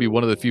because we're going to be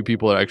one of the few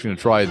people that are actually going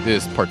to try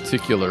this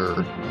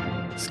particular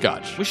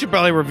scotch. We should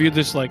probably review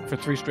this for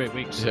 3 straight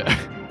weeks. Yeah.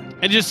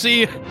 And just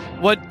see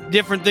what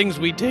different things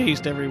we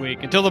taste every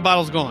week until the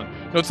bottle's gone.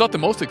 No, it's not the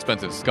most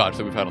expensive scotch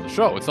that we've had on the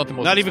show. It's not the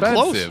most not expensive.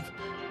 Even close.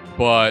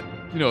 But,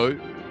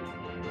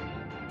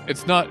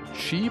 it's not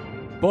cheap,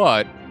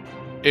 but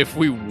if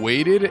we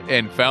waited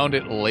and found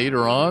it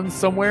later on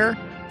somewhere,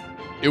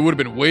 it would have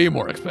been way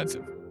more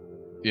expensive.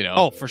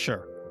 Oh, for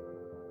sure.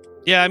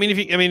 Yeah, I mean,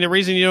 the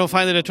reason you don't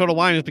find it at Total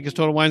Wine is because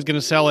Total Wine's going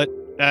to sell it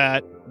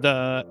at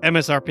the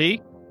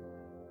MSRP,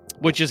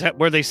 which is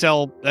where they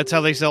sell. That's how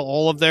they sell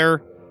all of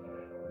their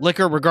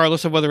liquor,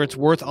 regardless of whether it's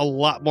worth a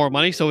lot more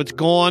money. So it's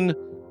gone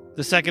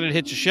the second it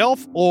hits a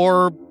shelf,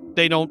 or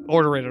they don't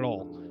order it at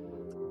all.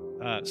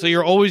 So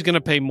you're always going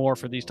to pay more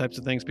for these types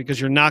of things because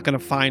you're not going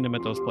to find them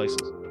at those places.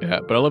 Yeah,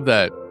 but I love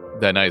that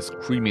nice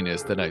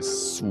creaminess, that nice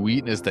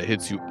sweetness that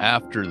hits you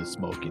after the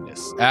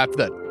smokiness, after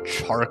that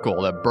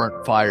charcoal, that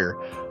burnt fire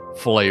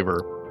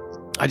flavor.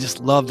 I just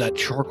love that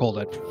charcoal,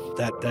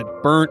 that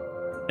burnt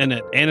and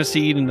that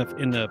aniseed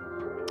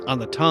on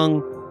the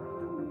tongue.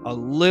 A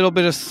little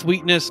bit of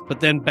sweetness, but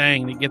then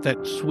bang, you get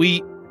that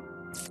sweet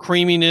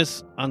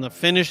creaminess on the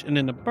finish, and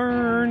then the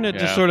burn that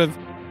just sort of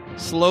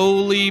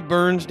slowly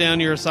burns down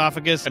your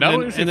esophagus, and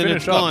then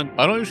it's gone.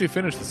 I don't usually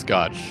finish the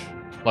scotch.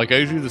 Like, I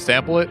usually just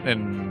sample it,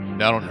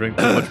 and I don't drink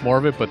too much more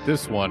of it, but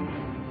this one,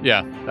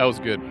 yeah, that was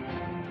good.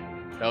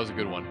 That was a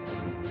good one.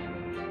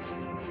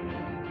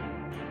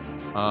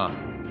 I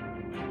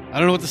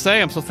don't know what to say.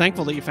 I'm so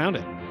thankful that you found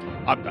it.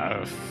 I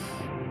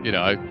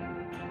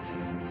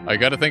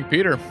got to thank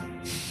Peter.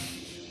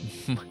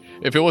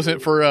 If it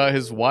wasn't for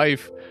his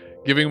wife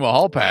giving him a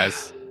hall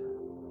pass,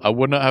 I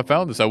would not have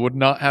found this. I would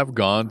not have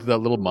gone to that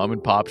little mom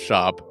and pop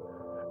shop.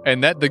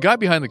 And that the guy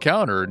behind the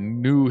counter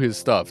knew his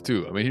stuff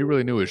too. I mean, he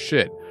really knew his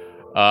shit.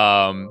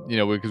 Because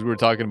we were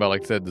talking about,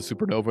 like I said, the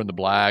Supernova and the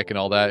Black and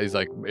all that. He's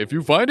like, if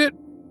you find it,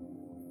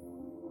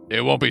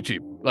 it won't be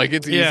cheap. Like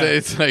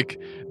it's like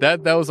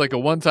that was like a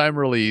one-time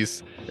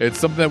release. It's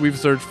something that we've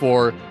searched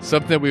for,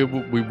 something that we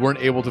weren't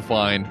able to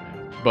find.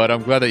 But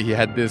I'm glad that he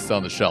had this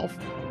on the shelf.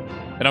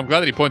 And I'm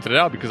glad that he pointed it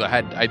out because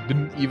I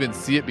didn't even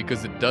see it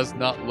because it does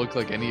not look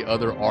like any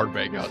other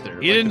Ardbeg out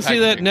there. You didn't see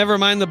that Never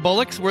Mind the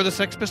Bullocks where the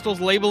Sex Pistols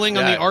labeling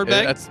on the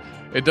Ardbeg?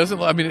 It doesn't,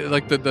 I mean,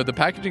 like the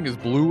packaging is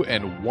blue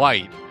and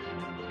white.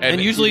 And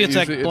usually it's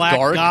like black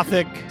dark,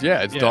 gothic.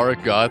 Yeah, it's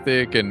dark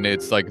gothic and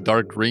it's like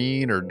dark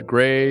green or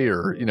gray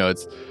or,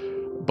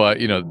 but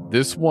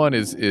this one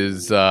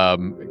is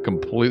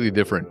completely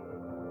different.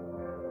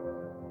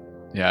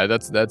 Yeah,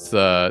 that's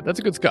a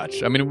good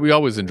scotch. I mean, we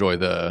always enjoy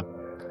the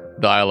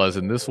Islas,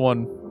 and this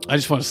one, I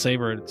just want to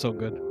savor it. It's so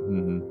good.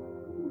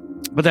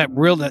 Mm-hmm. But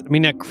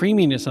that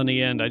creaminess on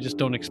the end, I just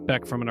don't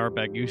expect from an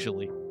Ardbeg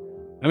usually.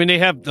 I mean, they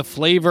have the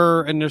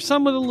flavor, and there's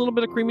some with a little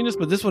bit of creaminess,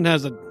 but this one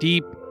has a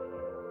deep,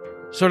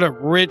 sort of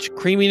rich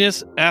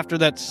creaminess after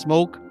that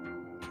smoke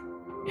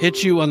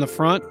hits you on the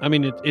front. I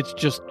mean,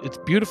 it's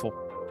beautiful.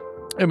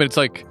 I mean, it's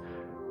like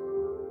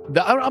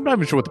I'm not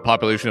even sure what the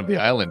population of the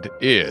island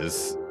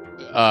is.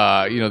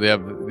 They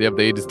have the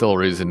 8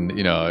 distilleries, and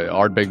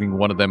Ardbeg being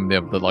one of them. They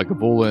have the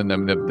Lagavulin,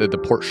 and the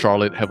Port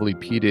Charlotte heavily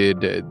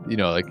peated.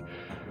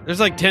 There's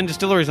like 10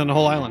 distilleries on the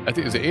whole island. I think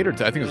it was 8 or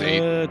 10. I think it was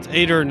 8. It's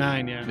 8 or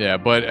 9, yeah. Yeah,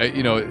 but 8,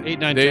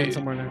 9, 10,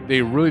 somewhere there.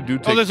 They really do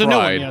take pride. Oh, there's a new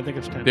one. Yeah, I think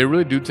it's 10. They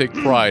really do take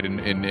pride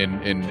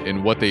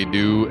in what they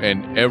do,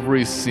 and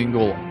every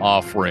single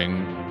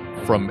offering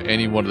from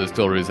any one of the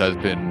distilleries has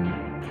been.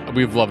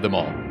 We've loved them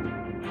all,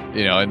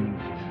 and.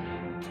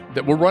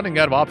 We're running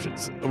out of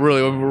options.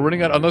 Really, we're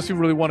running out. Unless you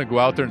really want to go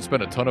out there and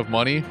spend a ton of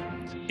money.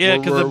 Yeah,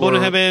 because the Bona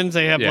Heavens,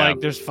 they have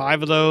there's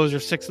 5 of those or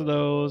 6 of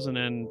those, and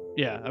then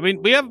I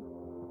mean, we have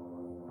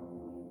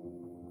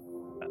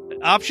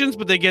options,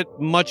 but they get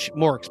much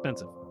more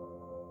expensive.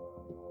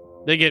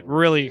 They get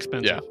really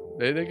expensive.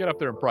 Yeah, they get up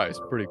there in price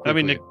pretty quickly. I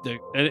mean,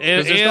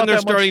 and they're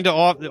starting to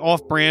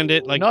off-brand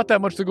it. Like not that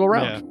much to go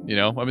around.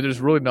 I mean, there's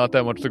really not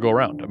that much to go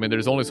around. I mean,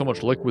 there's only so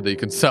much liquid that you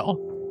can sell.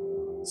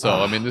 So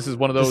I mean, this is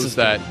one of those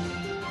that.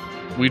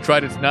 We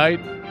tried it tonight.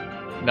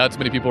 Not too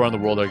many people around the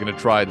world are going to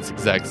try this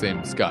exact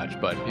same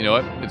scotch, but you know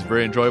what? It's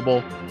very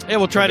enjoyable. Yeah,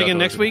 we'll try it again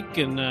next week.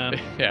 And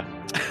yeah,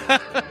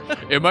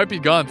 It might be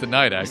gone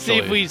tonight,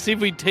 actually. see if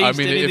we taste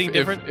anything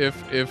different.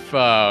 If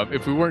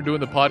we weren't doing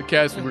the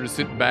podcast, we were just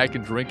sitting back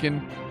and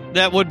drinking,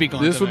 That would be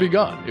gone. this would be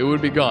tonight. gone. It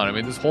would be gone. I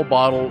mean, this whole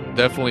bottle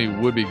definitely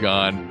would be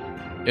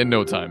gone in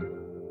no time.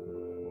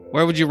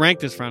 Where would you rank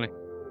this, Franny?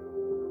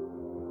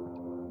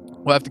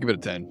 We'll have to give it a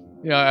 10.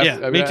 Yeah,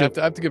 I me too.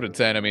 have to give it a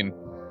 10. I mean,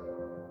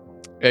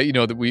 the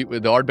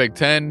Ardbeg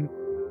 10,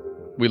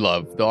 we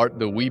love.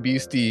 The Wee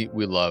Beastie,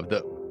 we love.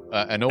 The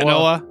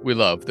Anoa, we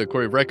love. The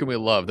Corey Vrecken, we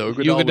love. The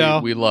Ugadal,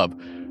 Ugadal. we love.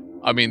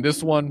 I mean,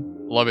 this one,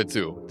 love it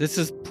too. This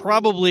is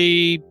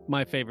probably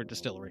my favorite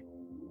distillery.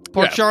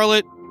 Port Yeah.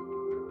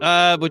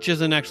 Charlotte, which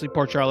isn't actually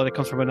Port Charlotte. It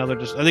comes from another.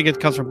 I think it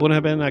comes from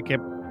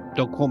Bunnahabhain.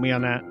 Don't quote me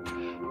on that.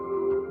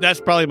 That's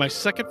probably my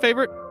second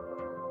favorite.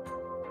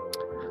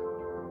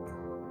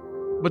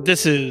 But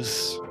this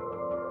is,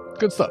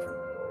 Good stuff.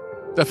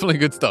 Definitely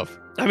good stuff.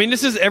 I mean,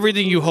 this is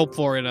everything you hope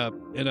for in a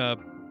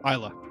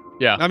Isla.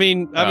 Yeah. I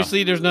mean,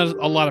 obviously, there's not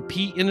a lot of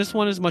peat in this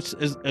one as much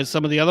as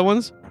some of the other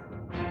ones,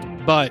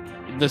 but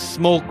the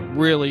smoke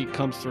really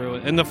comes through,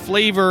 and the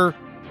flavor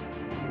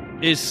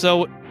is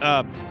so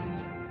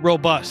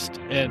robust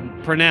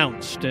and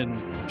pronounced,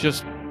 and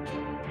just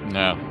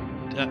No.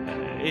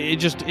 it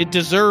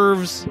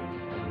deserves,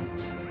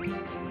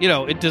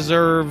 it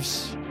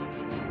deserves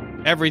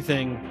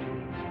everything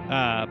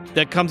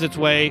that comes its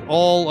way.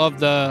 All of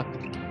the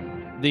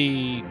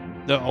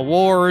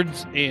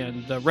awards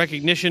and the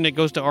recognition that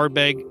goes to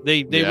Ardbeg,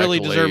 they The really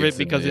deserve accolades it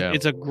because and, yeah.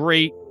 it's a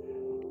great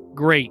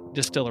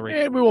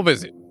distillery. And we will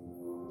visit.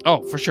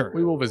 Oh, for sure.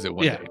 We will visit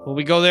one Yeah, day. when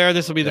we go there,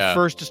 this will be the Yeah.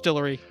 first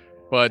distillery.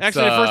 But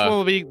Actually, the first one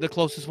will be the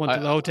closest one to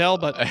the hotel,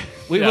 but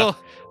we yeah. will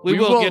We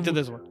will- get to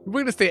this one.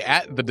 We're gonna stay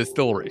at the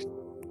distillery.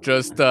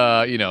 Just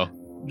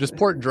just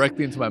pour it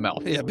directly into my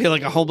mouth. Yeah, be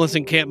like a homeless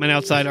encampment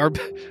outside our,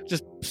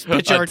 just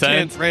pitch A our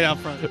tent. tent right out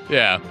front.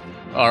 Yeah.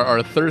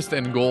 Our thirst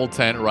and gold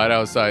tent right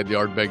outside the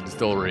Ardbeg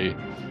distillery.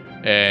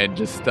 And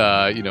just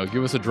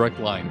give us a direct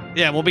line.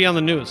 Yeah, we'll be on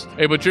the news.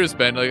 Hey, but cheers,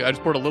 Ben. Like, I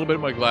just poured a little bit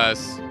in my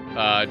glass.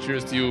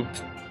 Cheers to you.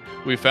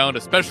 We found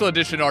a special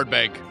edition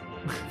Ardbeg.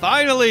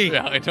 Finally,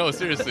 Yeah, I know,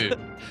 seriously.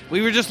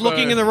 we were just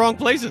looking in the wrong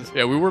places.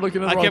 Yeah, we were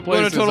looking at the I wrong kept going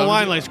to places. Total I'm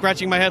Wine, just- like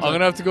scratching my head. I'm Like,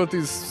 gonna have to go to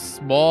these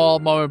small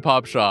mom and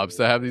pop shops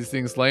that have these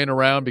things laying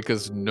around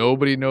because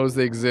nobody knows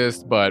they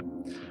exist. But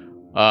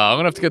I'm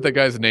gonna have to get that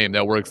guy's name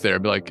that works there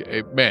and be like,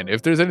 hey, man,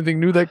 if there's anything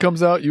new that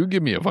comes out, you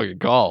give me a fucking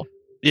call.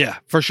 yeah,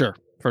 for sure.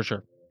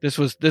 This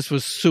was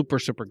super,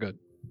 super good.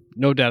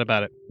 No doubt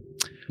about it.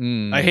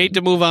 I hate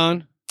to move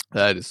on.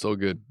 that is so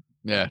good.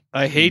 Yeah.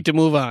 I hate to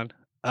move on.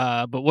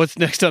 But what's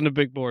next on the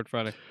big board,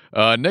 Friday?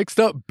 Next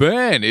up,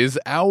 Ben, is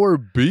our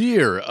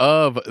beer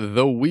of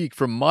the week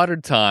from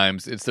Modern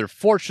Times. It's their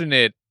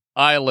Fortunate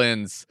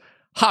Islands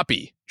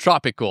Hoppy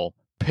Tropical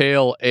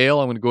Pale Ale.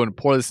 I'm going to go ahead and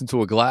pour this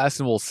into a glass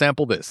and we'll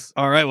sample this.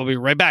 All right, we'll be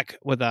right back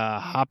with a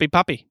Hoppy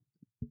Poppy.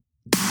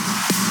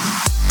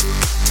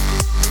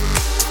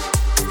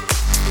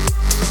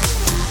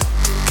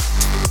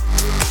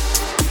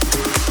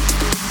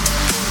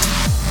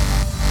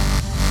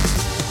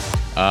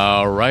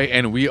 All right,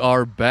 and we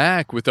are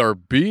back with our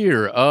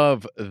beer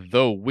of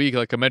the week.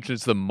 Like I mentioned,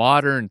 it's the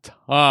Modern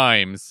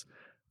Times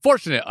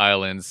Fortunate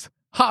Islands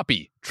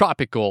Hoppy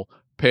Tropical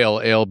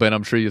Pale Ale. Ben,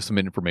 I'm sure you have some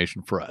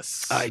information for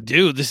us. I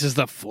do. This is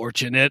the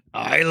Fortunate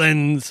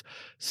Islands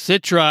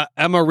Citra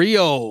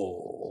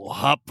Amarillo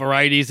hop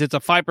varieties. It's a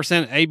 5%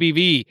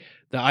 ABV.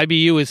 The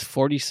IBU is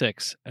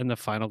 46, and the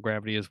final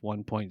gravity is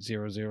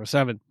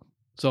 1.007.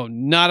 So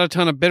not a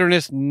ton of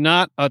bitterness,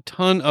 not a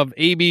ton of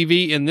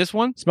ABV in this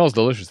one. Smells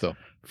delicious, though.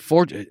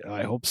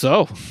 I hope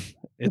so.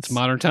 It's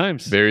Modern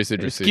Times. Very It's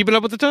citrusy. keeping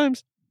up with the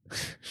times.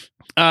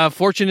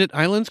 Fortunate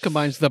Islands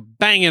combines the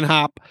banging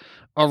hop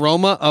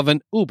aroma of an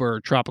uber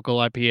tropical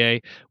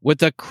IPA with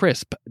the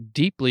crisp,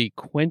 deeply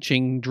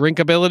quenching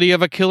drinkability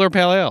of a killer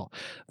pale ale.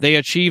 They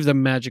achieve the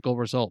magical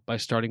result by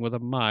starting with a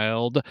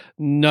mild,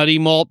 nutty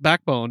malt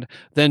backbone,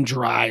 then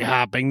dry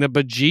hopping the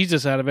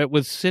bejesus out of it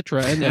with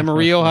Citra and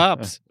Amarillo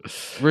hops.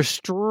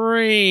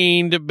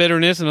 Restrained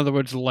bitterness, in other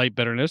words, light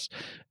bitterness,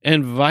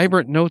 and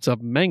vibrant notes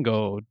of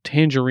mango,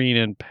 tangerine,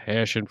 and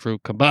passion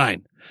fruit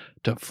combine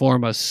to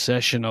form a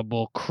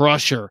sessionable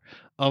crusher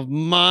of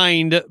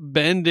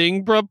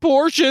mind-bending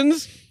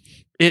proportions.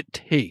 It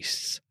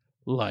tastes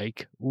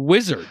like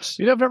wizards.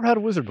 You know, I've never had a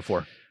wizard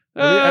before.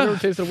 Have you ever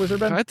tasted a wizard,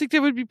 Ben? I think they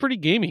would be pretty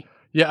gamey.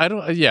 Yeah, I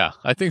don't. Yeah,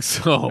 I think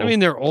so. I mean,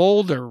 they're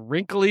old, they're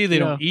wrinkly, they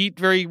don't eat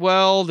very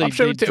well, they, I'm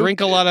sure they it would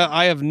drink a lot of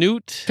Eye of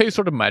Newt. tastes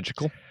sort of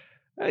magical.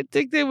 I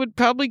think they would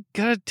probably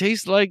kind of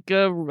taste like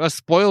a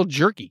spoiled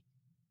jerky.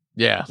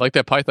 Yeah, like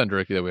that python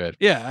jerky that we had.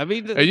 Yeah, I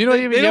mean, You know,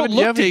 they don't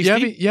look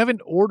tasty. You haven't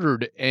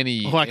ordered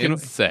any Oh, I can-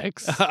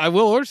 insects I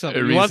will order some.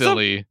 You want some?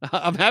 recently.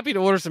 I'm happy to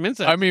order some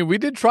insects. I mean, we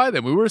did try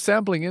them. We were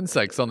sampling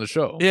insects on the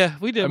show. yeah,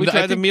 we did. I We mean, I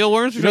tried the think-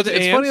 mealworms. We You know, tried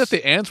it's the funny ants. that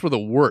the ants were the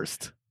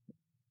worst.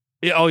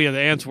 Yeah, oh, yeah, the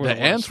ants were The the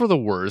ants worst. were the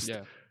worst.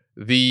 Yeah.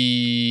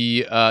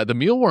 The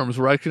mealworms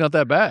were actually not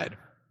that bad.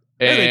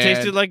 Yeah, they And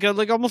tasted like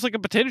almost like a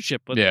potato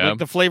chip with Yeah. like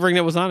the flavoring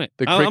that was on it.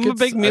 the I'm a crickets.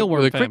 big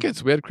mealworm The fan.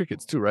 crickets. We had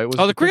crickets too, right? Was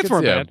Oh, it the crickets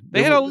weren't Yeah. bad.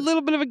 They had a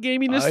little bit of a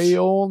gaminess. I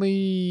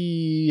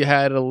only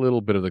had a little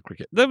bit of the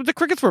cricket. The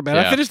crickets were bad.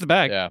 I Yeah. finished the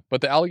bag. Yeah,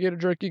 but the alligator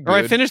jerky, good. Or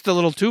I finished the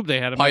little tube they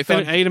had. I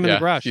Python. ate them in yeah, the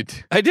garage. you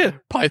did. I did.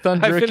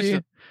 Python I finished jerky.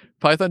 it.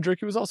 Python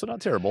jerky was also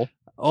not terrible.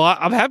 Oh,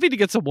 I'm happy to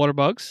get some water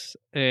bugs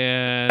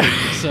and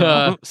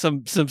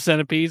some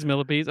centipedes,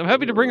 millipedes. I'm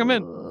happy to bring them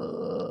in.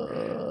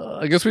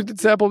 I guess we did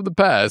sample in the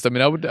past. I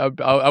mean,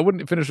 I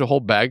wouldn't finish a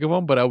whole bag of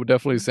them, but I would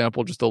definitely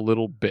sample just a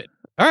little bit.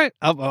 All right,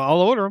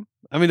 I'll order them.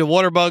 I mean, the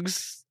water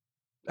bugs.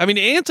 I mean,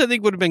 ants. I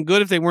think would have been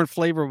good if they weren't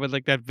flavored with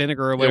like that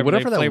vinegar or whatever. Yeah,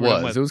 whatever they that flavored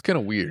them was, with. it was kind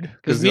of weird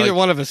Because neither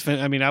one of us.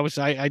 I mean,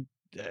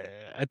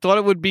 I thought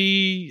it would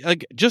be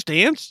like just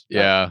ants.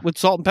 Yeah. With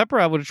salt and pepper,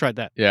 I would have tried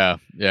that. Yeah,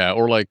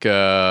 or like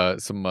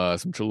some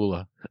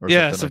Cholula. Or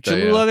Yeah, something some like that,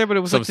 Cholula there, but it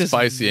was Some like this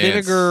spicy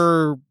ants.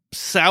 vinegar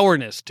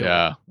sourness to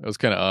Yeah, it was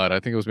kind of odd. I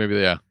think it was maybe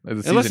the it.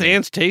 Unless seasoning.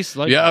 ants taste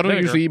like Yeah, I don't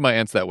vinegar. usually eat my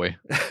ants that way.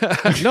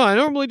 No, I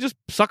normally just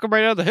suck them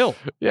right out of the hill.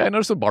 Yeah, I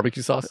know some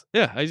barbecue sauce.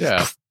 Yeah, I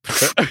just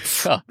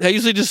Yeah, I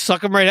usually just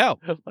suck them right out.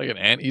 like an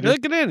ant eater.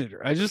 Like an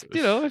anteater. I just,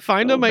 I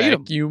find them, I eat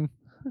them. Vacuum.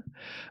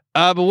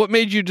 But what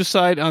made you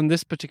decide on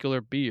this particular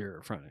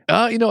beer, Friday?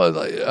 I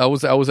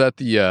was at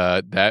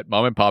the that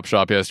mom and pop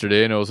shop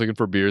yesterday, and I was looking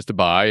for beers to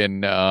buy,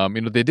 and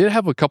they did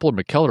have a couple of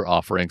McKellar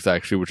offerings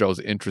actually, which I was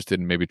interested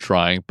in maybe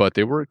trying, but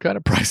they were kind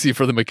of pricey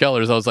for the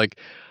McKellars. I was like,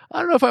 I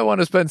don't know if I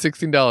want to spend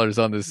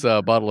 $16 on this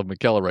bottle of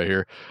McKellar right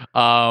here.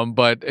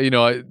 But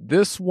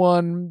this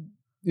one,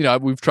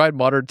 we've tried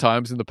Modern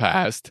Times in the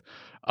past,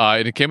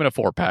 and it came in a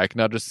 4-pack,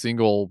 not just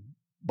single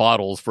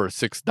bottles for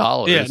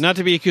 $6. Yeah, not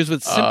to be accused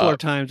with Simpler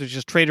Times, which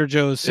is Trader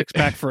Joe's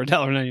 6-pack for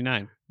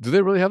 $1.99. Do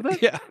they really have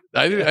that? Yeah,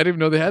 I didn't even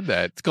know they had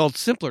that. it's called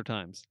Simpler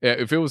Times. Yeah,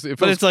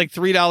 But it's like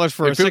 $3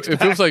 for a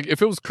 6-pack.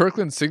 If it was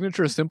Kirkland's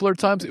signature Simpler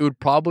Times, it would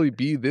probably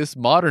be this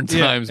Modern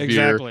Times beer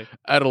exactly.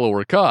 at a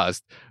lower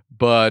cost.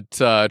 But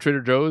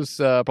Trader Joe's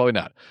probably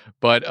not.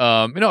 But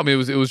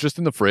it was just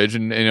in the fridge,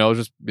 and I was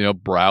just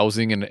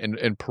browsing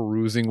and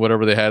perusing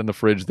whatever they had in the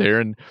fridge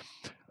there, and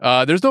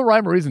there's no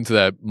rhyme or reason to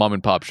that mom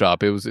and pop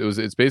shop.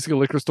 It's basically a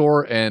liquor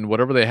store, and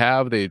whatever they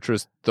have, they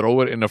just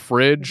throw it in a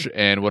fridge,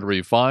 and whatever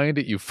you find,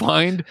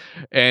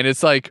 and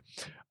it's like.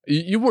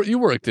 You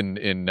worked in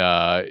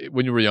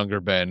when you were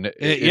younger, Ben.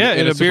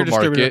 In a beer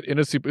supermarket, in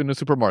a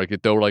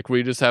supermarket though, like where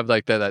you just have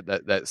like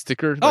that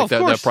sticker, like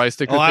that price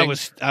sticker. thing.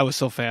 I was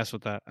so fast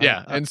with that.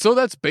 Yeah, and so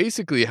that's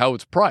basically how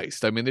it's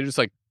priced. I mean, they just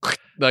like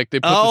they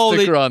put the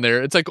sticker on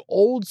there. It's like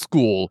old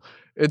school.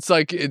 It's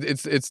like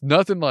it's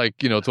nothing like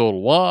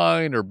Total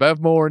Wine or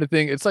Bevmo or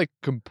anything. It's like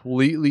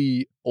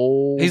completely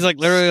old. He's like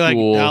literally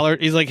school. like dollar.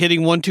 He's like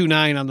hitting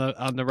 129 on the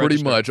register.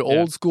 Pretty much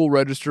old school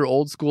register,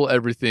 old school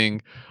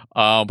everything.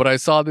 But I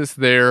saw this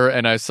there,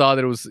 and I saw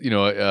that it was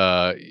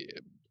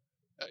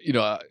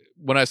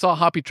when I saw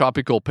Hoppy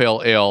Tropical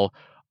Pale Ale.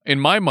 In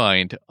my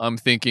mind, I'm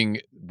thinking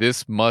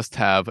this must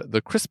have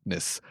the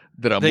crispness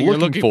that I'm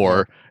looking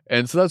for.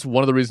 And so that's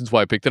one of the reasons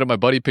why I picked it up. My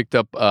buddy picked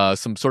up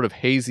some sort of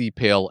hazy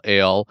pale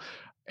ale.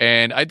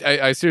 And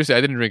I seriously,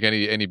 I didn't drink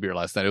any beer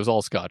last night. It was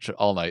all scotch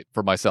all night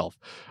for myself,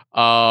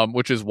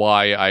 which is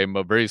why I'm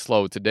very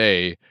slow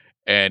today.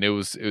 And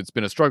it's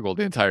been a struggle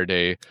the entire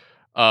day.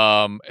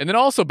 And then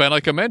also, Ben,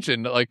 like I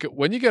mentioned, like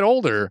when you get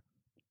older,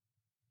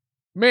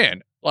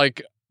 man,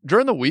 like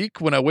during the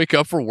week when I wake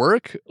up for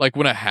work, like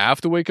when I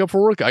have to wake up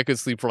for work, I could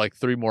sleep for like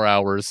 3 more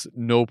hours,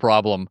 no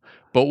problem.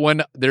 But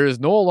when there is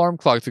no alarm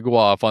clock to go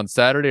off on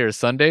Saturday or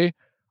Sunday,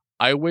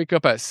 I wake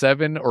up at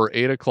 7 or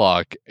 8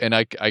 o'clock, and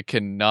I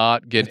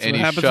cannot get That's any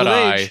what happens shut with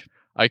eye. age.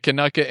 I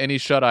cannot get any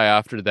shut eye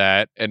after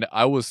that, and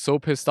I was so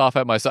pissed off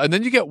at myself. And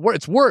then you get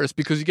it's worse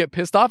because you get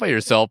pissed off at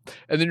yourself,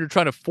 and then you're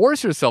trying to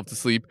force yourself to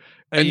sleep,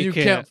 and you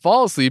can't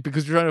fall asleep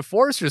because you're trying to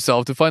force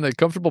yourself to find that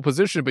comfortable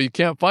position, but you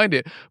can't find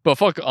it. But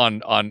fuck,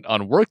 on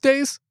work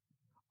days,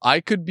 I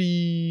could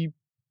be,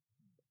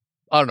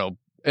 I don't know,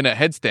 in a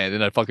headstand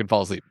and I'd fucking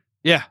fall asleep.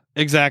 Yeah,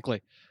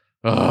 exactly.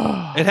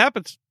 It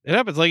happens. It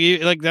happens.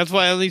 Like that's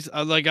why at least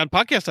like on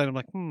podcast time, I'm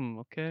like,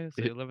 okay, it's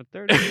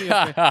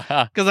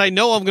 11:30. Because I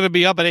know I'm going to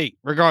be up at 8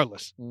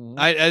 regardless.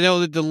 I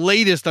know that the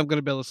latest I'm going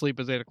to be able to sleep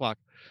is 8 o'clock.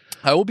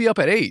 I will be up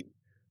at 8,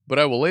 but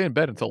I will lay in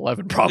bed until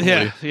 11 probably.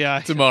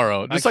 Yeah.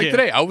 Tomorrow, just like can't.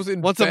 today, I was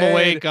in. Once bed. I'm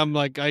awake, I'm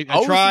like I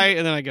try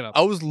and then I get up.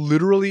 I was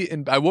literally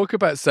in. I woke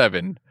up at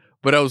 7,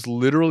 but I was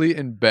literally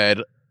in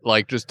bed,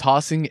 like just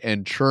tossing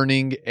and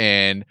churning,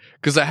 and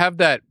because I have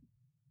that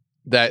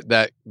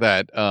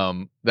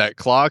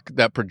clock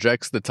that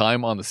projects the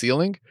time on the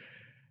ceiling,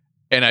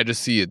 and I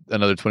just see it.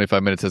 Another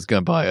 25 minutes has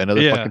gone by.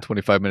 Another fucking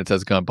 25 minutes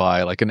has gone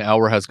by. Like an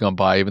hour has gone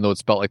by, even though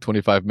it's felt like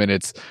 25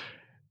 minutes.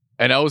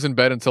 And I was in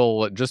bed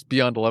until just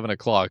beyond 11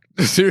 o'clock.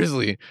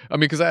 Seriously, I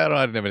mean, because I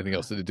didn't have anything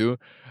else to do,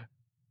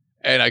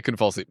 and I couldn't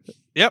fall asleep.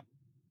 Yep.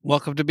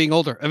 Welcome to being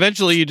older.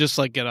 Eventually, you just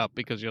like get up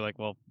because you're like,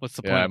 well, what's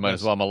the point? Yeah, I might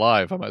as well. I'm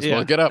alive. I might as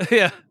well get up.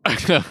 Yeah.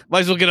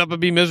 Might as well get up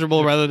and be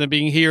miserable rather than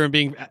being here and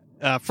being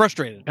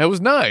frustrated. It was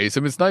nice.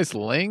 I mean, it's nice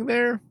laying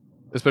there,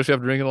 especially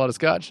after drinking a lot of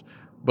scotch.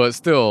 But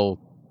still,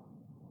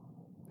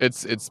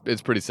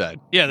 It's pretty sad.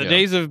 Yeah, the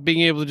days of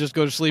being able to just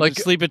go to sleep and Like,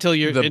 sleep until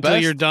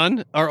you're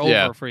done are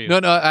over for you. No,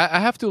 I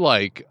have to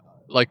like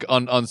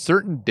on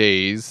certain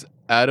days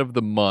out of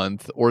the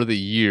month or the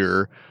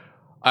year,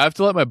 I have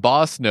to let my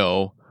boss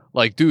know,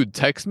 like, dude,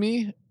 text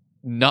me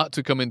not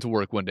to come into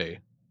work one day.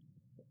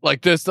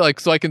 Like this, like,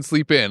 so I can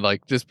sleep in.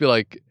 Like, just be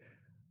like,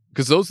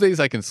 because those days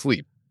I can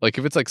sleep. Like,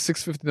 if it's like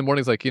 6:50 in the morning,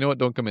 it's like, you know what,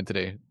 don't come in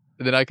today.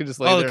 And then I can just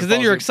lay there. Because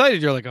then you're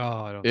excited. You're like,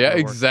 oh, I don't. Yeah,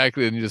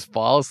 exactly. And you just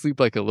fall asleep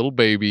like a little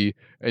baby,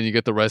 and you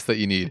get the rest that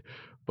you need.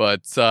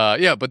 But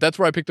but that's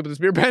where I picked up this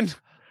beer pen.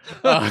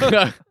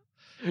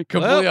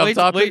 Completely off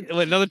topic.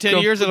 Wait, another 10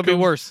 years, it'll be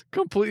worse.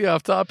 Completely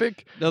off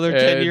topic. Another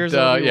 10 years,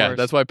 it'll be worse.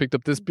 That's why I picked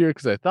up this beer,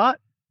 because I thought,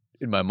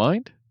 in my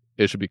mind,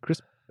 it should be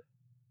crisp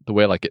the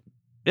way I like it.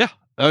 Yeah.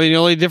 I mean, the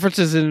only difference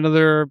is in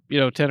another,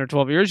 10 or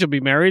 12 years, you'll be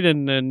married,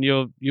 and then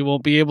you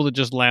won't be able to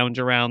just lounge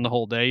around the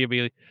whole day. You'll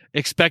be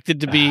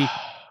expected to be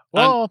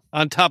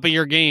on top of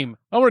your game.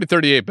 I'm already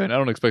 38, Ben. I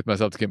don't expect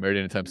myself to get married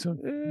anytime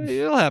soon.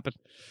 It'll happen.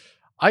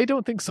 I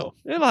don't think so.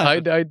 It'll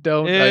happen. I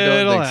don't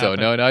think so.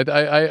 No,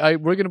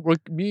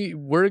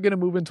 we're gonna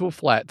move into a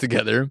flat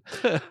together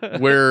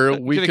where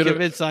we could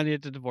convince Sonia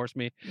to divorce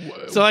me,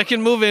 so I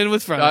can move in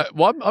with friends.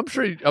 Well,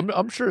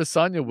 I'm sure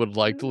Sonia would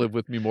like to live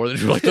with me more than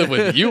she would like to live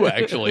with you,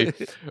 actually.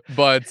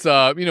 But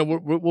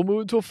we'll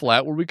move into a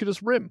flat where we could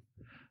just rim.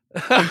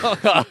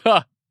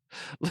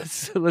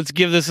 Let's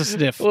give this a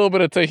sniff. A little bit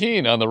of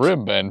tahini on the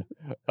rim, Ben.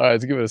 All right,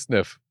 let's give it a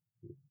sniff.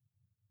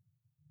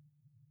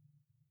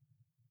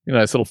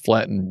 Nice little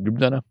flattened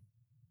ribdana.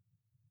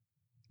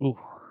 Ooh.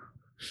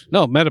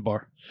 No,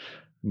 Metabar.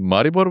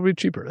 Maribor would be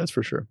cheaper, that's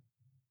for sure.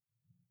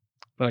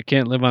 But I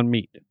can't live on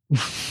meat.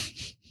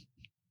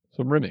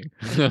 Some rimming.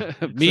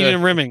 Meat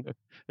and rimming.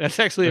 That's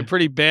actually a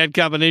pretty bad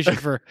combination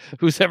for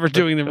who's ever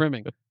doing the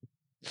rimming.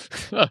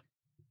 But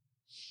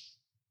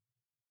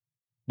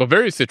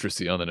very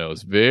citrusy on the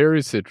nose. Very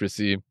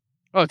citrusy.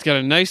 Oh, it's got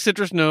a nice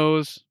citrus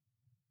nose.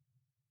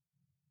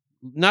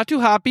 Not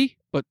too hoppy.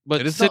 But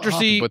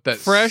citrusy, but that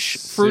fresh,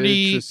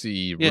 fruity,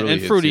 really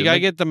and fruity. I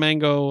get the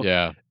mango,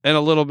 and a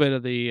little bit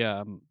of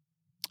the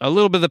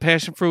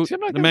passion fruit,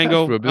 the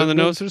mango on the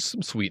nose. There's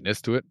some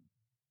sweetness to it,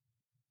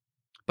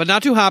 but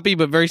not too hoppy,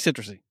 but very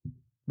citrusy.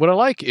 What I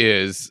like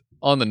is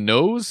on the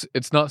nose,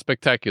 it's not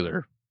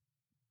spectacular.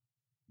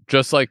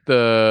 Just like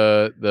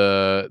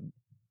the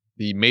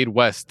Made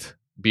West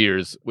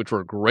beers, which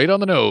were great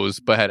on the nose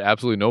but had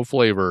absolutely no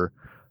flavor.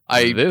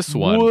 This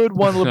one would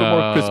want a little bit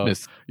more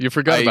Christmas. You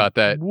forgot about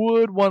that.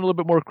 Would want a little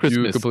bit more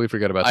Christmas. You completely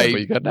forgot about that,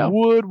 but you got now.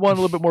 Would want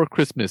a little bit more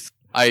Christmas.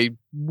 I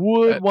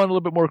would want a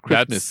little bit more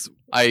Christmas.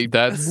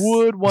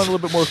 Would want a little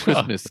bit more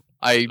Christmas.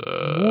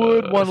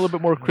 Would want a little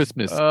bit more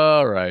Christmas.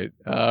 All right.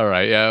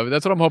 Yeah,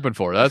 that's what I'm hoping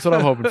for.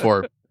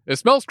 It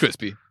smells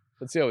crispy.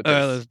 Let's see how it tastes. All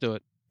right, let's do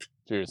it.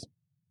 Cheers.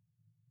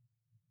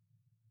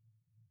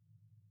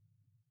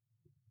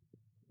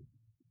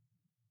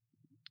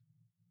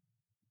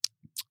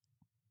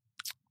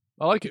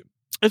 I like it.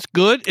 It's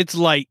good. It's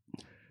light.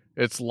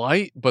 It's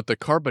light, but the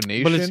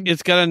carbonation. But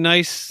it's got a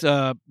nice,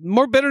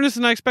 more bitterness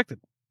than I expected.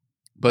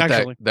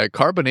 But that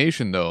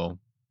carbonation, though,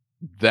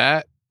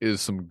 that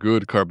is some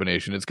good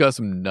carbonation. It's got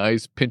some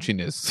nice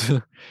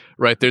pinchiness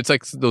right there. It's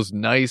like those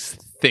nice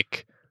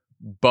thick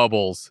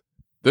bubbles.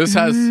 This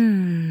has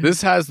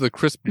the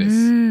crispness.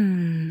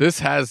 This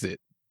has it.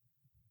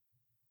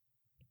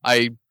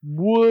 I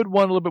would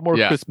want a little bit more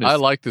Christmas. I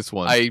like this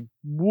one. I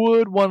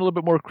would want a little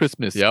bit more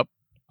Christmas. Yep.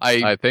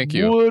 I thank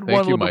you. Would thank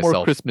want you a little bit myself.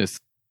 more Christmas.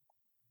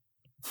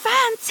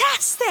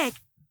 Fantastic!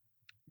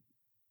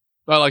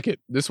 I like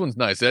it. This one's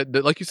nice.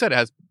 Like you said, it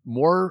has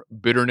more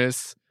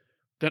bitterness.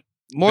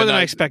 More than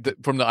I expected.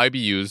 From the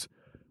IBUs.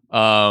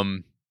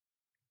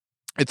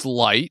 It's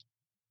light,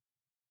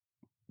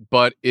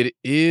 but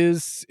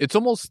it's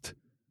almost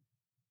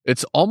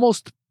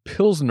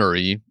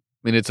Pilsner-y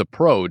in its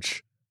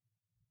approach,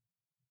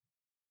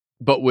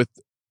 but with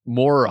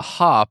more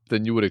hop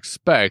than you would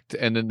expect,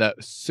 and then that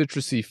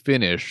citrusy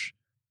finish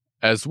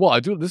as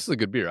well. This is a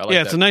good beer. I like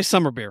it's a nice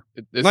summer beer.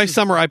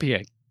 Summer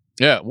IPA.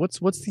 Yeah. What's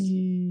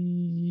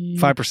the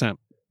 5%?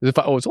 It's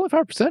only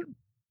 5%.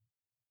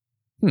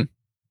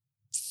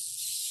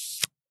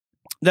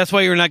 That's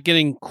why you're not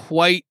getting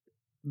quite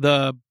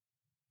the.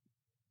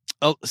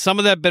 Some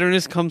of that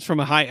bitterness comes from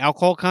a high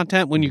alcohol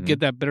content. When you get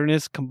that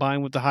bitterness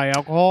combined with the high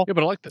alcohol, yeah,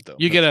 but I like that though.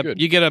 You get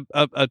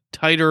a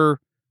tighter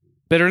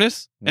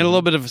bitterness and a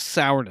little bit of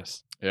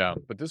sourness. Yeah,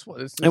 but this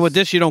one, and with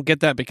this, you don't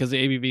get that because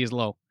the ABV is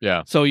low.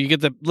 Yeah, so you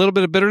get the little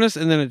bit of bitterness,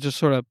 and then it just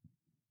sort of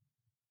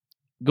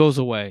goes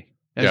away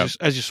as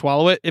you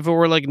swallow it. If it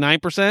were like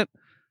 9%,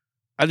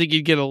 I think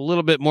you'd get a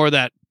little bit more of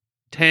that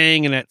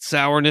tang and that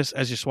sourness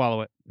as you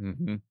swallow it.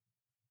 Mm-hmm.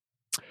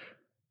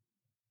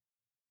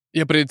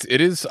 Yeah, but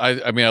it is.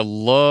 I mean,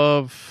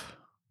 the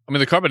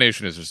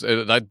carbonation is just.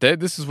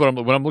 This is when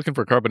I'm looking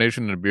for carbonation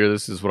in a beer.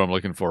 This is what I'm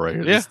looking for right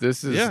here. Yeah,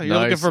 this is you're nice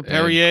looking for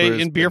Perrier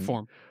in beer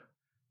form.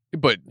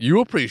 But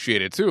you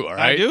appreciate it too, all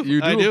right? do.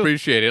 You I do.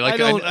 appreciate it. Like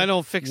I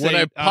don't fixate when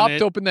I on popped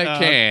it. open that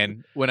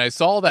can, when I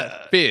saw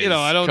that fizz,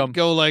 I don't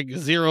go like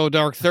 0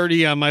 dark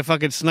 30 on my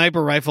fucking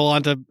sniper rifle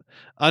onto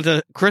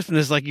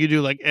crispness like you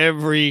do. Like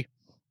every,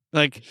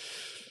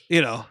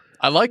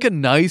 I like a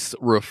nice,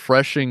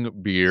 refreshing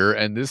beer,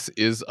 and this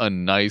is a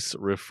nice,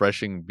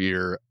 refreshing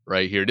beer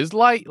right here. It is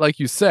light, like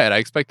you said. I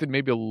expected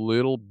maybe a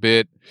little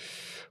bit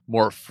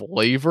more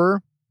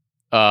flavor,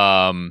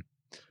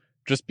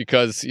 just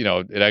because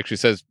it actually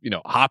says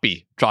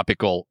hoppy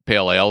tropical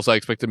pale ale. So I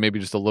expected maybe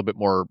just a little bit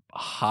more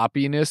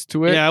hoppiness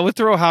to it. Yeah, I would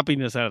throw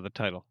hoppiness out of the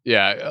title.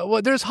 Yeah,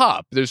 well, there's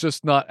hop. There's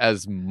just not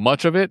as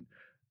much of it,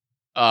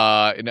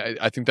 and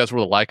I think that's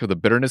where the lack of the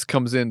bitterness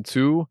comes in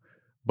too.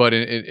 But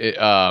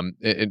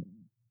in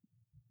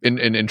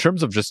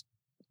terms of just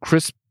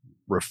crisp,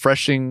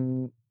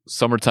 refreshing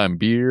summertime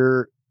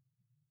beer,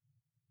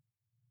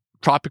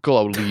 tropical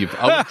I would leave.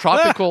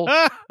 Tropical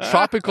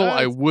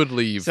I would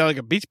leave. Sound like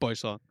a Beach Boy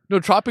song.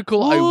 No,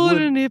 tropical I would.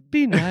 Wouldn't it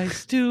be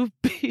nice to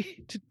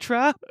be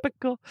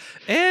tropical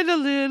and a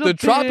little The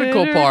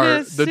tropical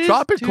part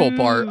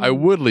bitterness I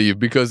would leave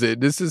because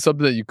this is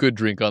something that you could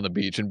drink on the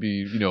beach and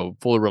be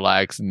fully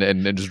relaxed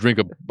and just drink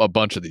a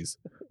bunch of these.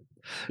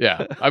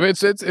 Yeah, I mean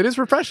it is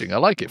refreshing. I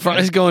like it.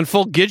 Friday's going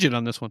full Gidget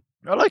on this one.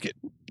 I like it.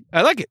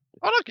 I like it.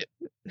 I like it.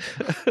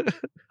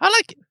 I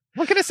like it.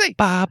 What can I say?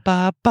 Ba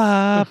ba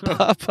ba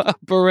ba ba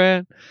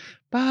Baran.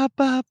 Ba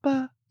ba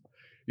ba.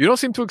 You don't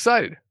seem too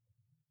excited.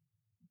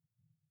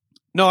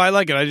 No, I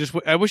like it.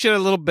 I wish it had a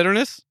little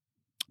bitterness,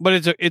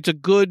 but it's a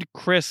good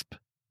crisp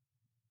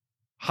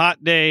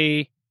hot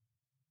day.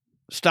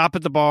 Stop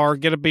at the bar,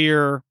 get a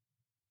beer.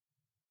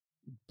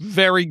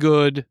 Very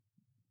good.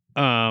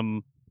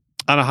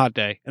 On a hot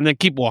day, and then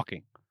keep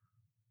walking,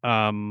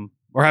 or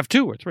have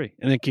 2 or 3,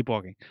 and then keep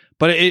walking.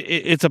 But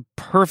it's a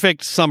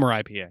perfect summer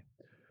IPA.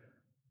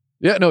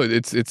 Yeah, no,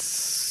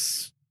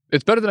 it's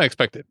better than I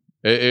expected.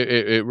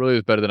 It really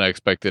is better than I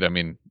expected. I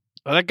mean,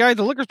 that guy at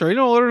the liquor store, he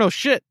don't order no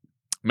shit.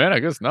 Man, I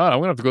guess not. I'm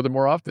gonna have to go there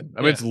more often.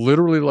 I mean, it's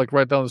literally like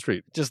right down the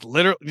street. Just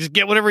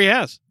get whatever he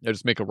has. I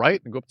just make a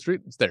right and go up the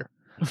street. It's there.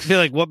 Be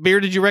like, what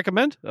beer did you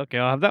recommend? Okay,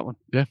 I'll have that one.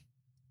 Yeah,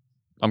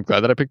 I'm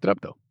glad that I picked it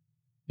up though.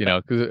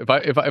 Because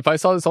if I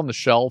saw this on the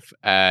shelf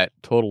at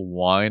Total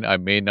Wine, I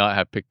may not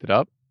have picked it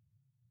up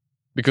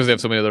because they have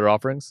so many other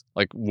offerings,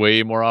 like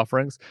way more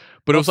offerings.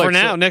 But it was for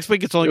now, next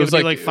week it's only going to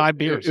be like 5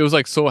 beers. It was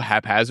like so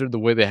haphazard the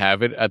way they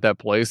have it at that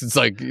place. It's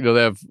like they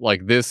have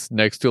like this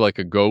next to like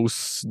a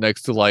Ghost,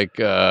 next to like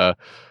one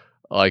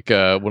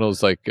of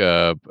those like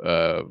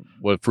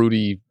what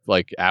fruity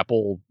like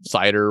apple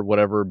cider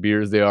whatever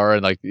beers they are,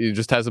 and like it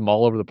just has them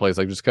all over the place,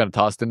 like just kind of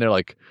tossed in there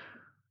like.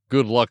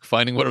 Good luck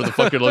finding whatever the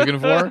fuck you're looking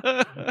for.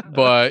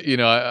 But,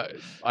 I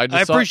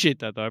appreciate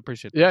that, though. I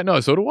appreciate that. Yeah, no,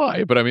 so do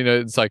I. But, I mean,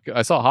 it's like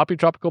I saw Hoppy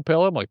Tropical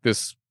Pale Ale. I'm like,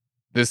 this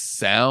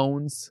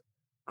sounds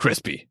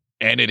crispy.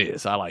 And it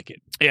is. I like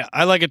it. Yeah,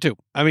 I like it, too.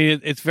 I mean,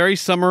 it's very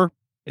summer.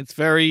 It's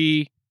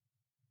very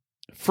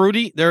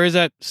fruity. There is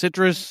that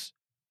citrus,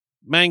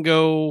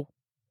 mango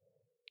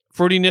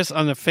fruitiness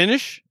on the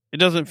finish. It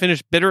doesn't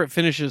finish bitter. It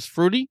finishes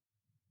fruity.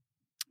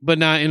 But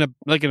not in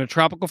a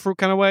tropical fruit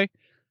kind of way.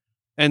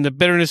 And the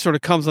bitterness sort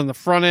of comes on the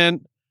front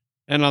end,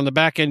 and on the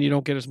back end, you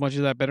don't get as much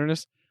of that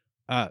bitterness.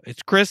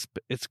 It's crisp,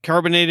 it's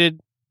carbonated,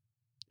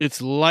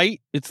 it's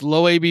light, it's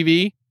low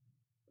ABV.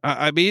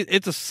 I mean,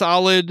 it's a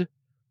solid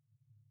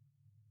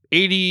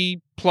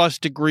 80-plus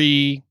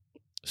degree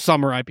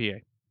summer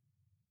IPA.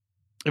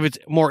 If it's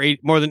more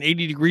than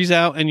 80 degrees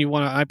out and you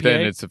want an IPA,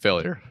 then it's a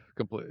failure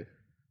completely.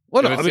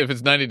 Well, if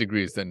it's 90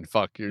 degrees, then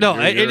fuck. You're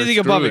anything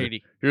screwed. above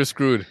 80. You're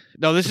screwed.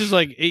 No, this is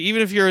like,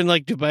 even if you're in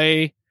like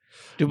Dubai.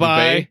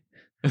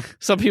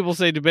 Some people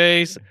say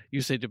Dubai.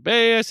 You say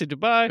Dubai. I say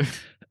Dubai.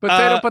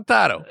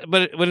 Potato.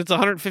 But when it's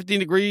 115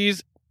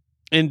 degrees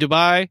in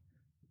Dubai,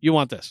 you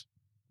want this.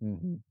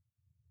 Mm-hmm.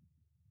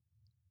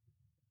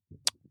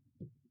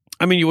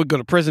 I mean, you would go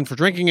to prison for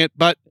drinking it,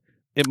 but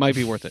it might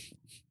be worth it.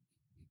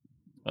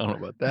 I don't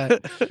know about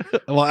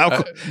that.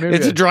 Well,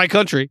 it's a dry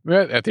country.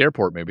 At the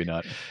airport, maybe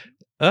not.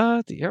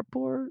 At the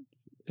airport?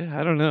 Yeah,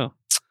 I don't know.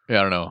 Yeah,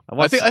 I don't know.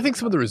 I think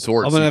some of the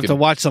resorts. I'm gonna have to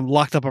watch some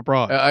Locked Up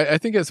Abroad. I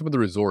think at some of the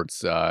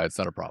resorts, it's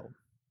not a problem.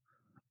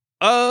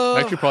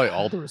 Actually, probably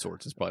all the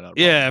resorts is probably not a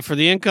problem. Yeah, for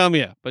the income,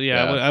 yeah. But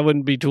yeah. I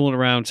wouldn't be tooling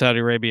around Saudi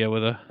Arabia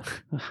with a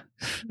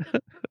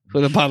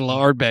with a bottle of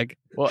Ardbeg.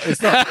 Well,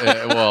 it's not.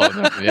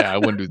 I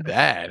wouldn't do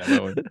that. I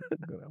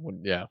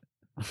wouldn't. Yeah.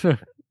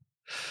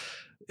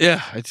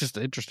 Yeah, it's just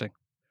interesting.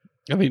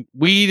 I mean,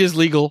 weed is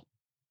legal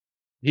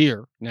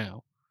here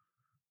now,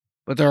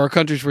 but there are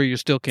countries where you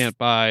still can't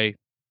buy.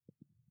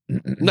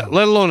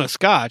 Let alone a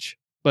scotch,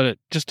 but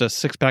just a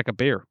 6-pack of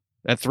beer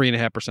at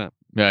 3.5%.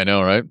 Yeah, I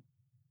know, right?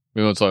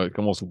 It's like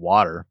almost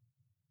water.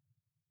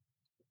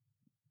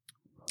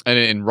 And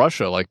in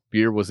Russia, like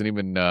beer wasn't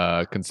even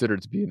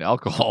considered to be an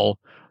alcohol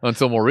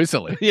until more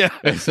recently. Yeah,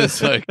 it's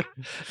just like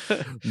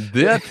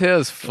that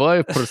has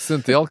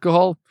 5%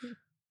 alcohol.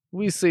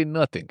 We say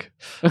nothing.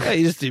 Yeah,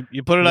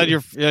 you put it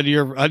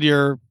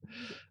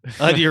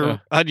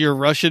on your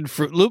Russian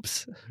Fruit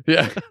Loops.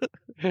 Yeah.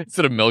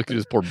 Instead of milk, you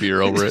just pour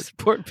beer over it. Just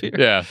pour beer.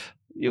 Yeah.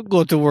 You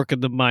go to work in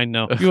the mine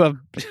now. You have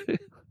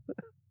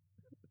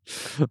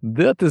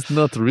That is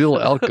not real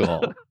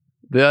alcohol.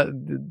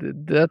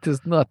 That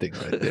is nothing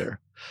right there.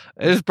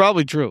 it's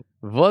probably true.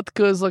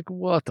 Vodka is like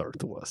water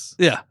to us.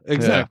 Yeah,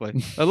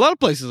 exactly. A lot of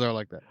places are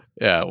like that.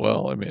 Yeah,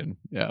 well, I mean,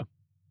 yeah.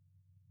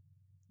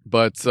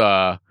 But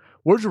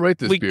where'd you rate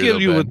this We beer, give though,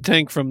 you a Ben?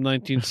 tank from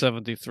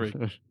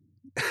 1973.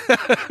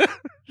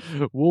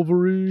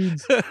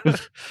 Wolverines.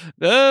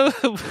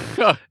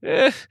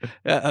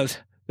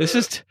 This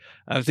is.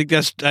 I think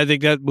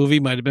that movie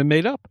might have been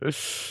made up.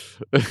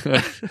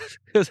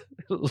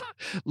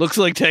 Looks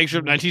like tanks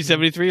from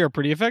 1973 are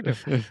pretty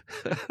effective.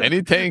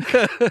 Any tank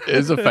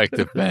is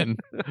effective, man.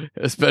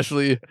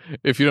 Especially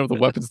if you don't have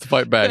the weapons to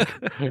fight back.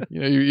 You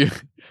know,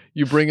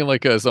 you bring in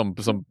like some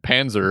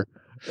Panzer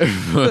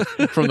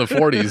from the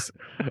 40s,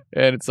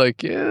 and it's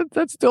like, yeah,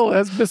 that still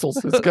has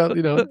missiles. It's got,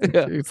 you know,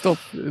 Yeah.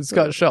 it's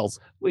got shells.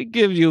 We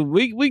give you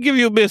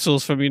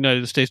missiles from the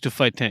United States to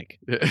fight tank.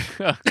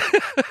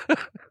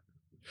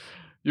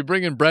 You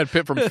bring in Brad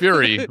Pitt from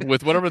Fury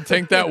with whatever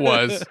tank that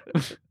was,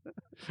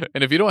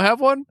 and if you don't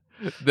have one,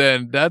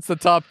 then that's the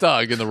top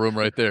dog in the room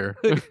right there.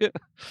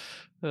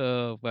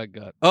 Oh my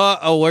god.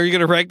 Are you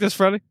gonna rank this,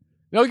 Friday?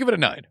 I'll give it a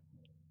 9.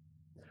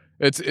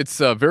 It's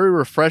very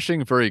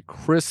refreshing, very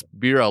crisp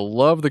beer. I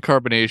love the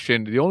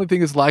carbonation. The only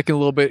thing is lacking a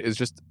little bit is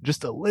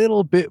just a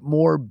little bit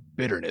more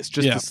bitterness,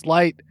 just Yeah. a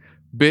slight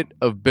bit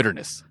of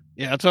bitterness.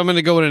 Yeah, so I'm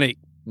gonna go with an 8.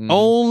 Mhm.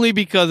 Only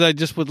because I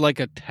just would like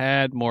a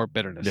tad more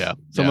bitterness. Yeah,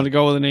 So I'm yeah. gonna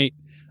go with an 8.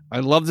 I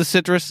love the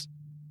citrus.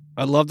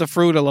 I love the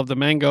fruit. I love the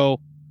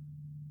mango.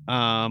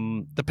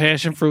 The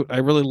passion fruit. I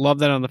really love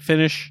that on the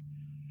finish.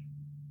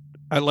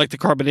 I like the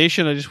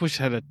carbonation. I just wish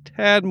it had a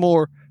tad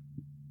more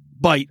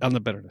bite on the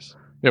bitterness.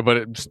 Yeah, but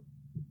it's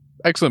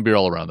excellent beer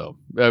all around, though.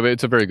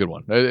 It's a very good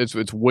one.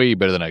 It's way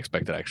better than I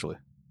expected, actually.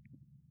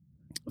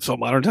 So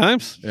modern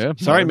times. Yeah.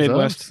 Sorry, Modern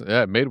Midwest. times.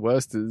 Yeah,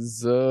 Midwest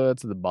is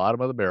it's at the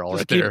bottom of the barrel Just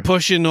right keep there.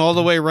 pushing all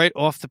the way right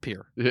off the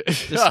pier.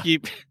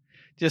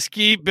 Just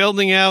keep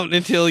building out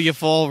until you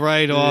fall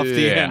right off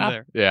the end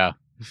there. Yeah.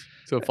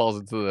 So it falls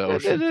into the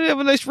ocean. You have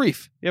a nice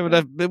reef.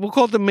 We'll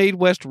call it the Made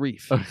West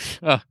Reef.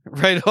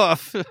 Right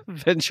off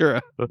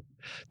Ventura.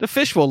 The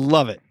fish will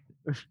love it.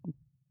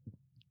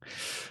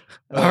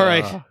 All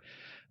right.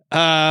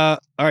 All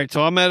right.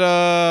 So I'm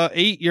at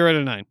 8. You're at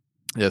a 9.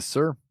 Yes,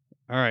 sir.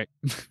 All right.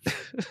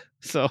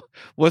 So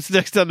what's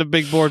next on the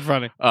big board,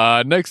 Friday?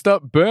 Next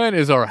up, Ben,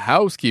 is our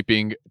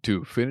housekeeping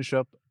to finish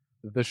up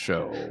the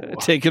show.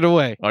 Take it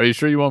away. Are you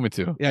sure you want me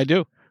to? Yeah, I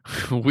do.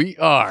 We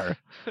are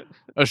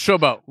a show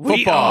about We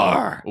football.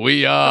 are.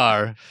 We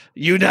are.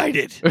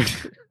 United.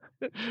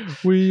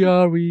 We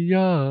are.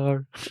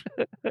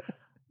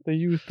 The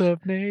youth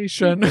of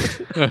nation.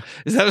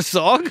 Is that a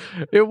song?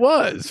 It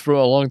was from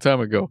a long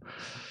time ago.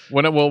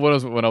 When I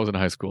was in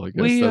high school, I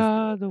guess. We That's-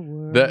 are the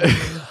world.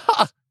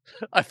 that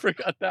I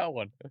forgot that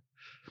one.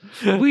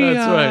 We That's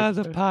are right.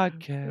 the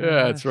podcast.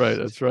 Yeah, that's right.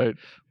 That's right.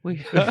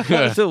 We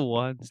are the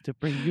ones to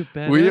bring you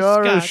better We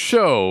are a scotch.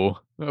 show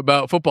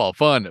about football,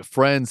 fun,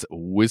 friends,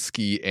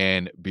 whiskey,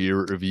 and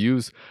beer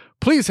reviews.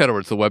 Please head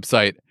over to the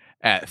website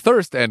at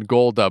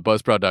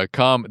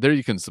thirstandgold.buzzsprout.com. There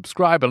you can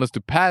subscribe and listen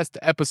to past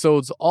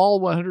episodes, all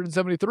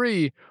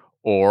 173,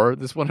 or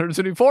this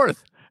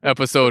 174th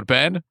episode,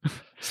 Ben.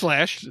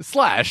 Slash.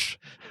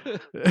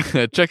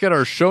 Check out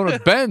our show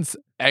notes. Ben's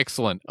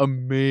excellent,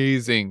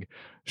 amazing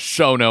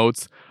show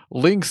notes.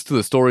 Links to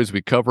the stories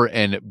we cover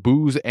and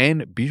booze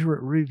and beer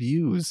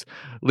reviews.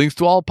 Links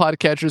to all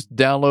podcatchers to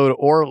download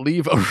or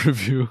leave a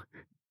review.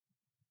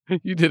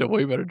 You did a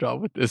way better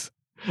job with this.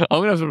 I'm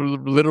going to have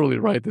to literally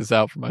write this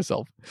out for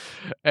myself.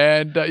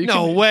 And you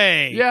No can,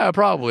 way. Yeah,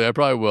 probably. I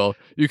probably will.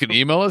 You can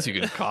email us. You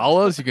can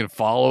call us. You can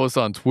follow us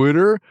on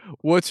Twitter.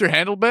 What's your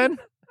handle, Ben?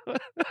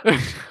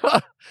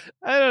 I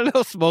don't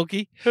know,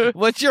 Smokey.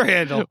 What's your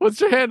handle?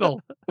 What's your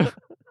handle?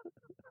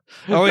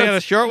 Are we on a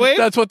shortwave?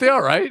 That's what they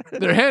are, right?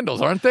 They're handles,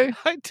 aren't they?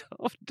 I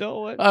don't know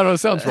what. I don't know. It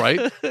sounds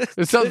right.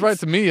 It sounds right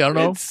to me. I don't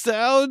know. It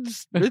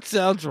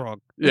sounds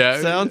wrong. Yeah.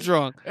 It sounds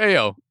wrong. Hey,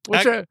 yo.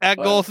 What's your... At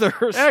Goal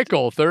Thirst. At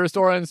Goal Thirst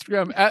or on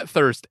Instagram at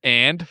Thirst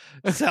and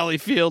Sally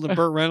Field and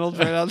Burt Reynolds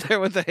right out there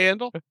with the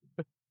handle.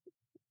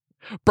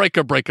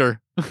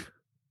 Breaker.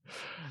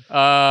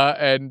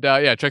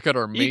 Yeah, check out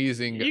our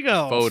amazing You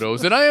go.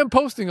 photos. And I am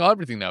posting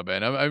everything now,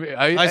 Ben.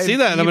 I see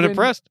that and I'm even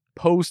impressed.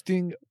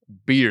 Posting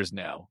beers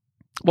now.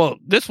 Well,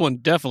 this one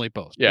definitely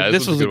post. Yeah,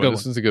 this was a good one.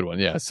 This one's a good one.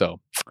 Yeah, so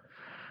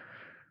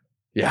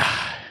yeah.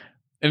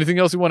 Anything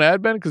else you want to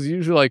add, Ben? Because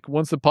usually, like,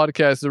 once the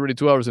podcast is already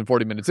 2 hours and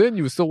 40 minutes in,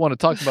 you still want to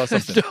talk about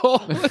something.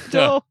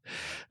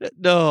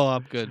 No,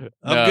 I'm good.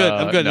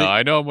 I'm good. No,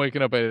 I know I'm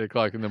waking up at 8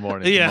 o'clock in the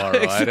morning Yeah, tomorrow.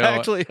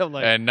 exactly. I'm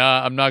like, I'm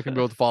not going to be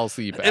able to fall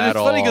asleep and at it's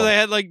all. funny because I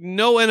had like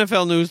no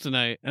NFL news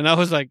tonight, and I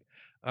was like,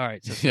 all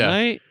right, so Yeah.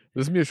 tonight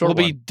This is going to be a short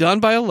we'll one. be done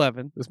by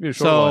 11. This is going to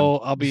be a short one.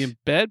 So I'll be in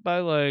bed by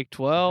like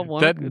 12,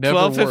 That never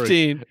 12, works.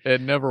 15. It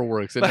never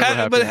works. It But, never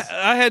happens.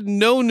 I had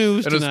no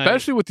news And tonight.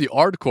 especially with the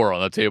hardcore on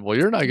the table,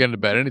 you're not getting to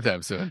bed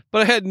anytime soon.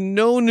 But I had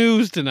no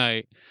news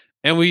tonight.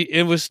 And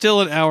it was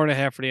still an hour and a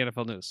half for the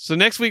NFL news. So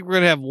next week we're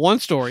gonna have one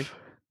story.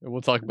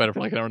 We'll talk about it for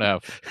like an hour and a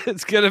half.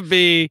 It's gonna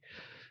be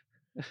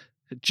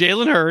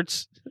Jalen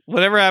Hurts.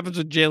 Whatever happens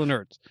with Jalen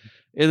Hurts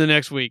in the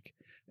next week,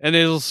 and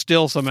it'll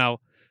still somehow.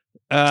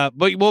 But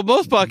what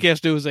most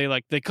podcasts do is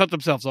they cut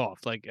themselves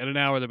off. Like at an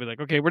hour, they'll be like,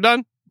 "Okay, we're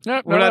done.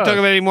 Yep, We're not talking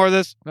about any more of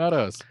this." Not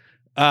us.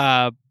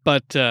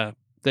 But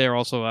they're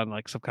also on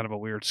like some kind of a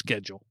weird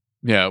schedule.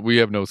 Yeah, we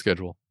have no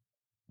schedule.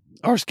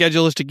 Our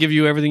schedule is to give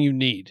you everything you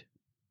need.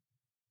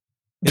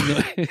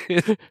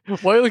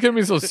 Why are you looking at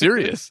me so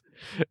serious?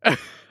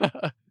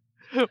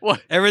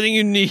 What? Everything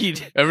you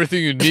need.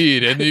 Everything you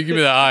need, and then you give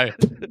me the eye.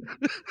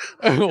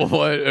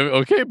 What?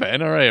 Okay,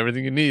 Ben. All right,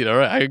 everything you need. All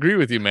right, I agree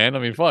with you, man. I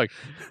mean, fuck.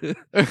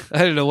 I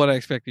don't know what I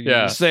expected you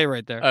Yeah. to say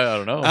right there. I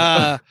don't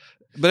know.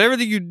 But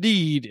everything you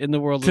need in the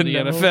world To of the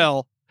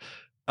know.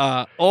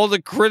 NFL, all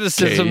the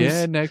criticisms,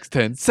 KNX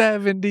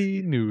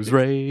 1070 News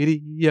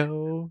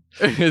Radio.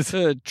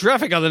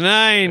 traffic on the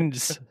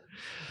nines.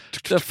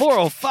 The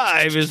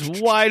 405 is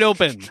wide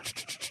open.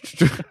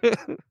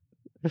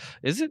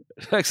 Is it?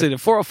 Actually, the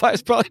 405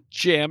 is probably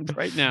jammed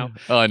right now,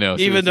 Oh, I know.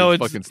 even though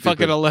it's fucking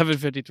fucking stupid.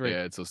 11:53.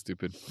 Yeah, it's so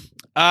stupid.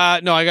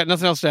 No, I got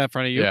nothing else to add in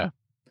front of you. Yeah.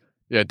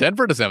 Yeah,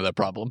 Denver doesn't have that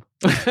problem.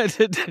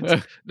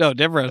 No,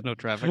 Denver has no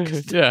traffic.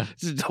 Yeah.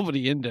 There's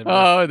nobody in Denver.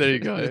 Oh, there you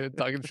go.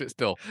 Talking shit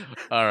still.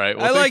 All right.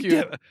 Well, I like thank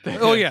you. Denver.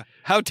 Oh yeah,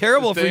 how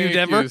terrible for you, Thank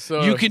Denver. you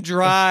so- You can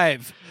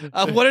drive.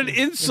 What an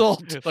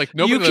insult! Like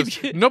You nobody,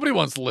 could- nobody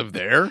wants to live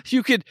there.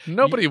 You could.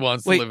 Nobody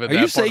wants Wait, to live in are that you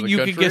part saying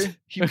of the you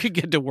country. could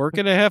get to work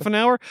in a half an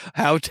hour?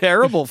 How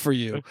terrible for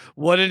you!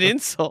 What an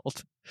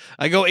insult!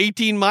 I go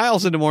 18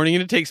 miles in the morning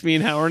and it takes me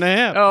an hour and a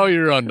half. Oh,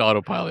 you're on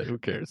autopilot. Who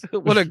cares?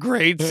 What a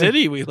great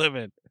city we live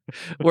in,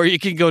 where you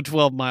can go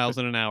 12 miles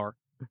in an hour.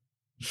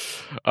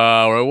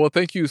 All right. Well,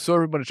 thank you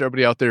so much,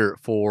 everybody out there,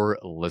 for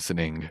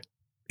listening.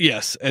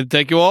 Yes, and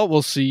thank you all.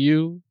 We'll see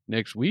you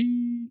next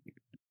week.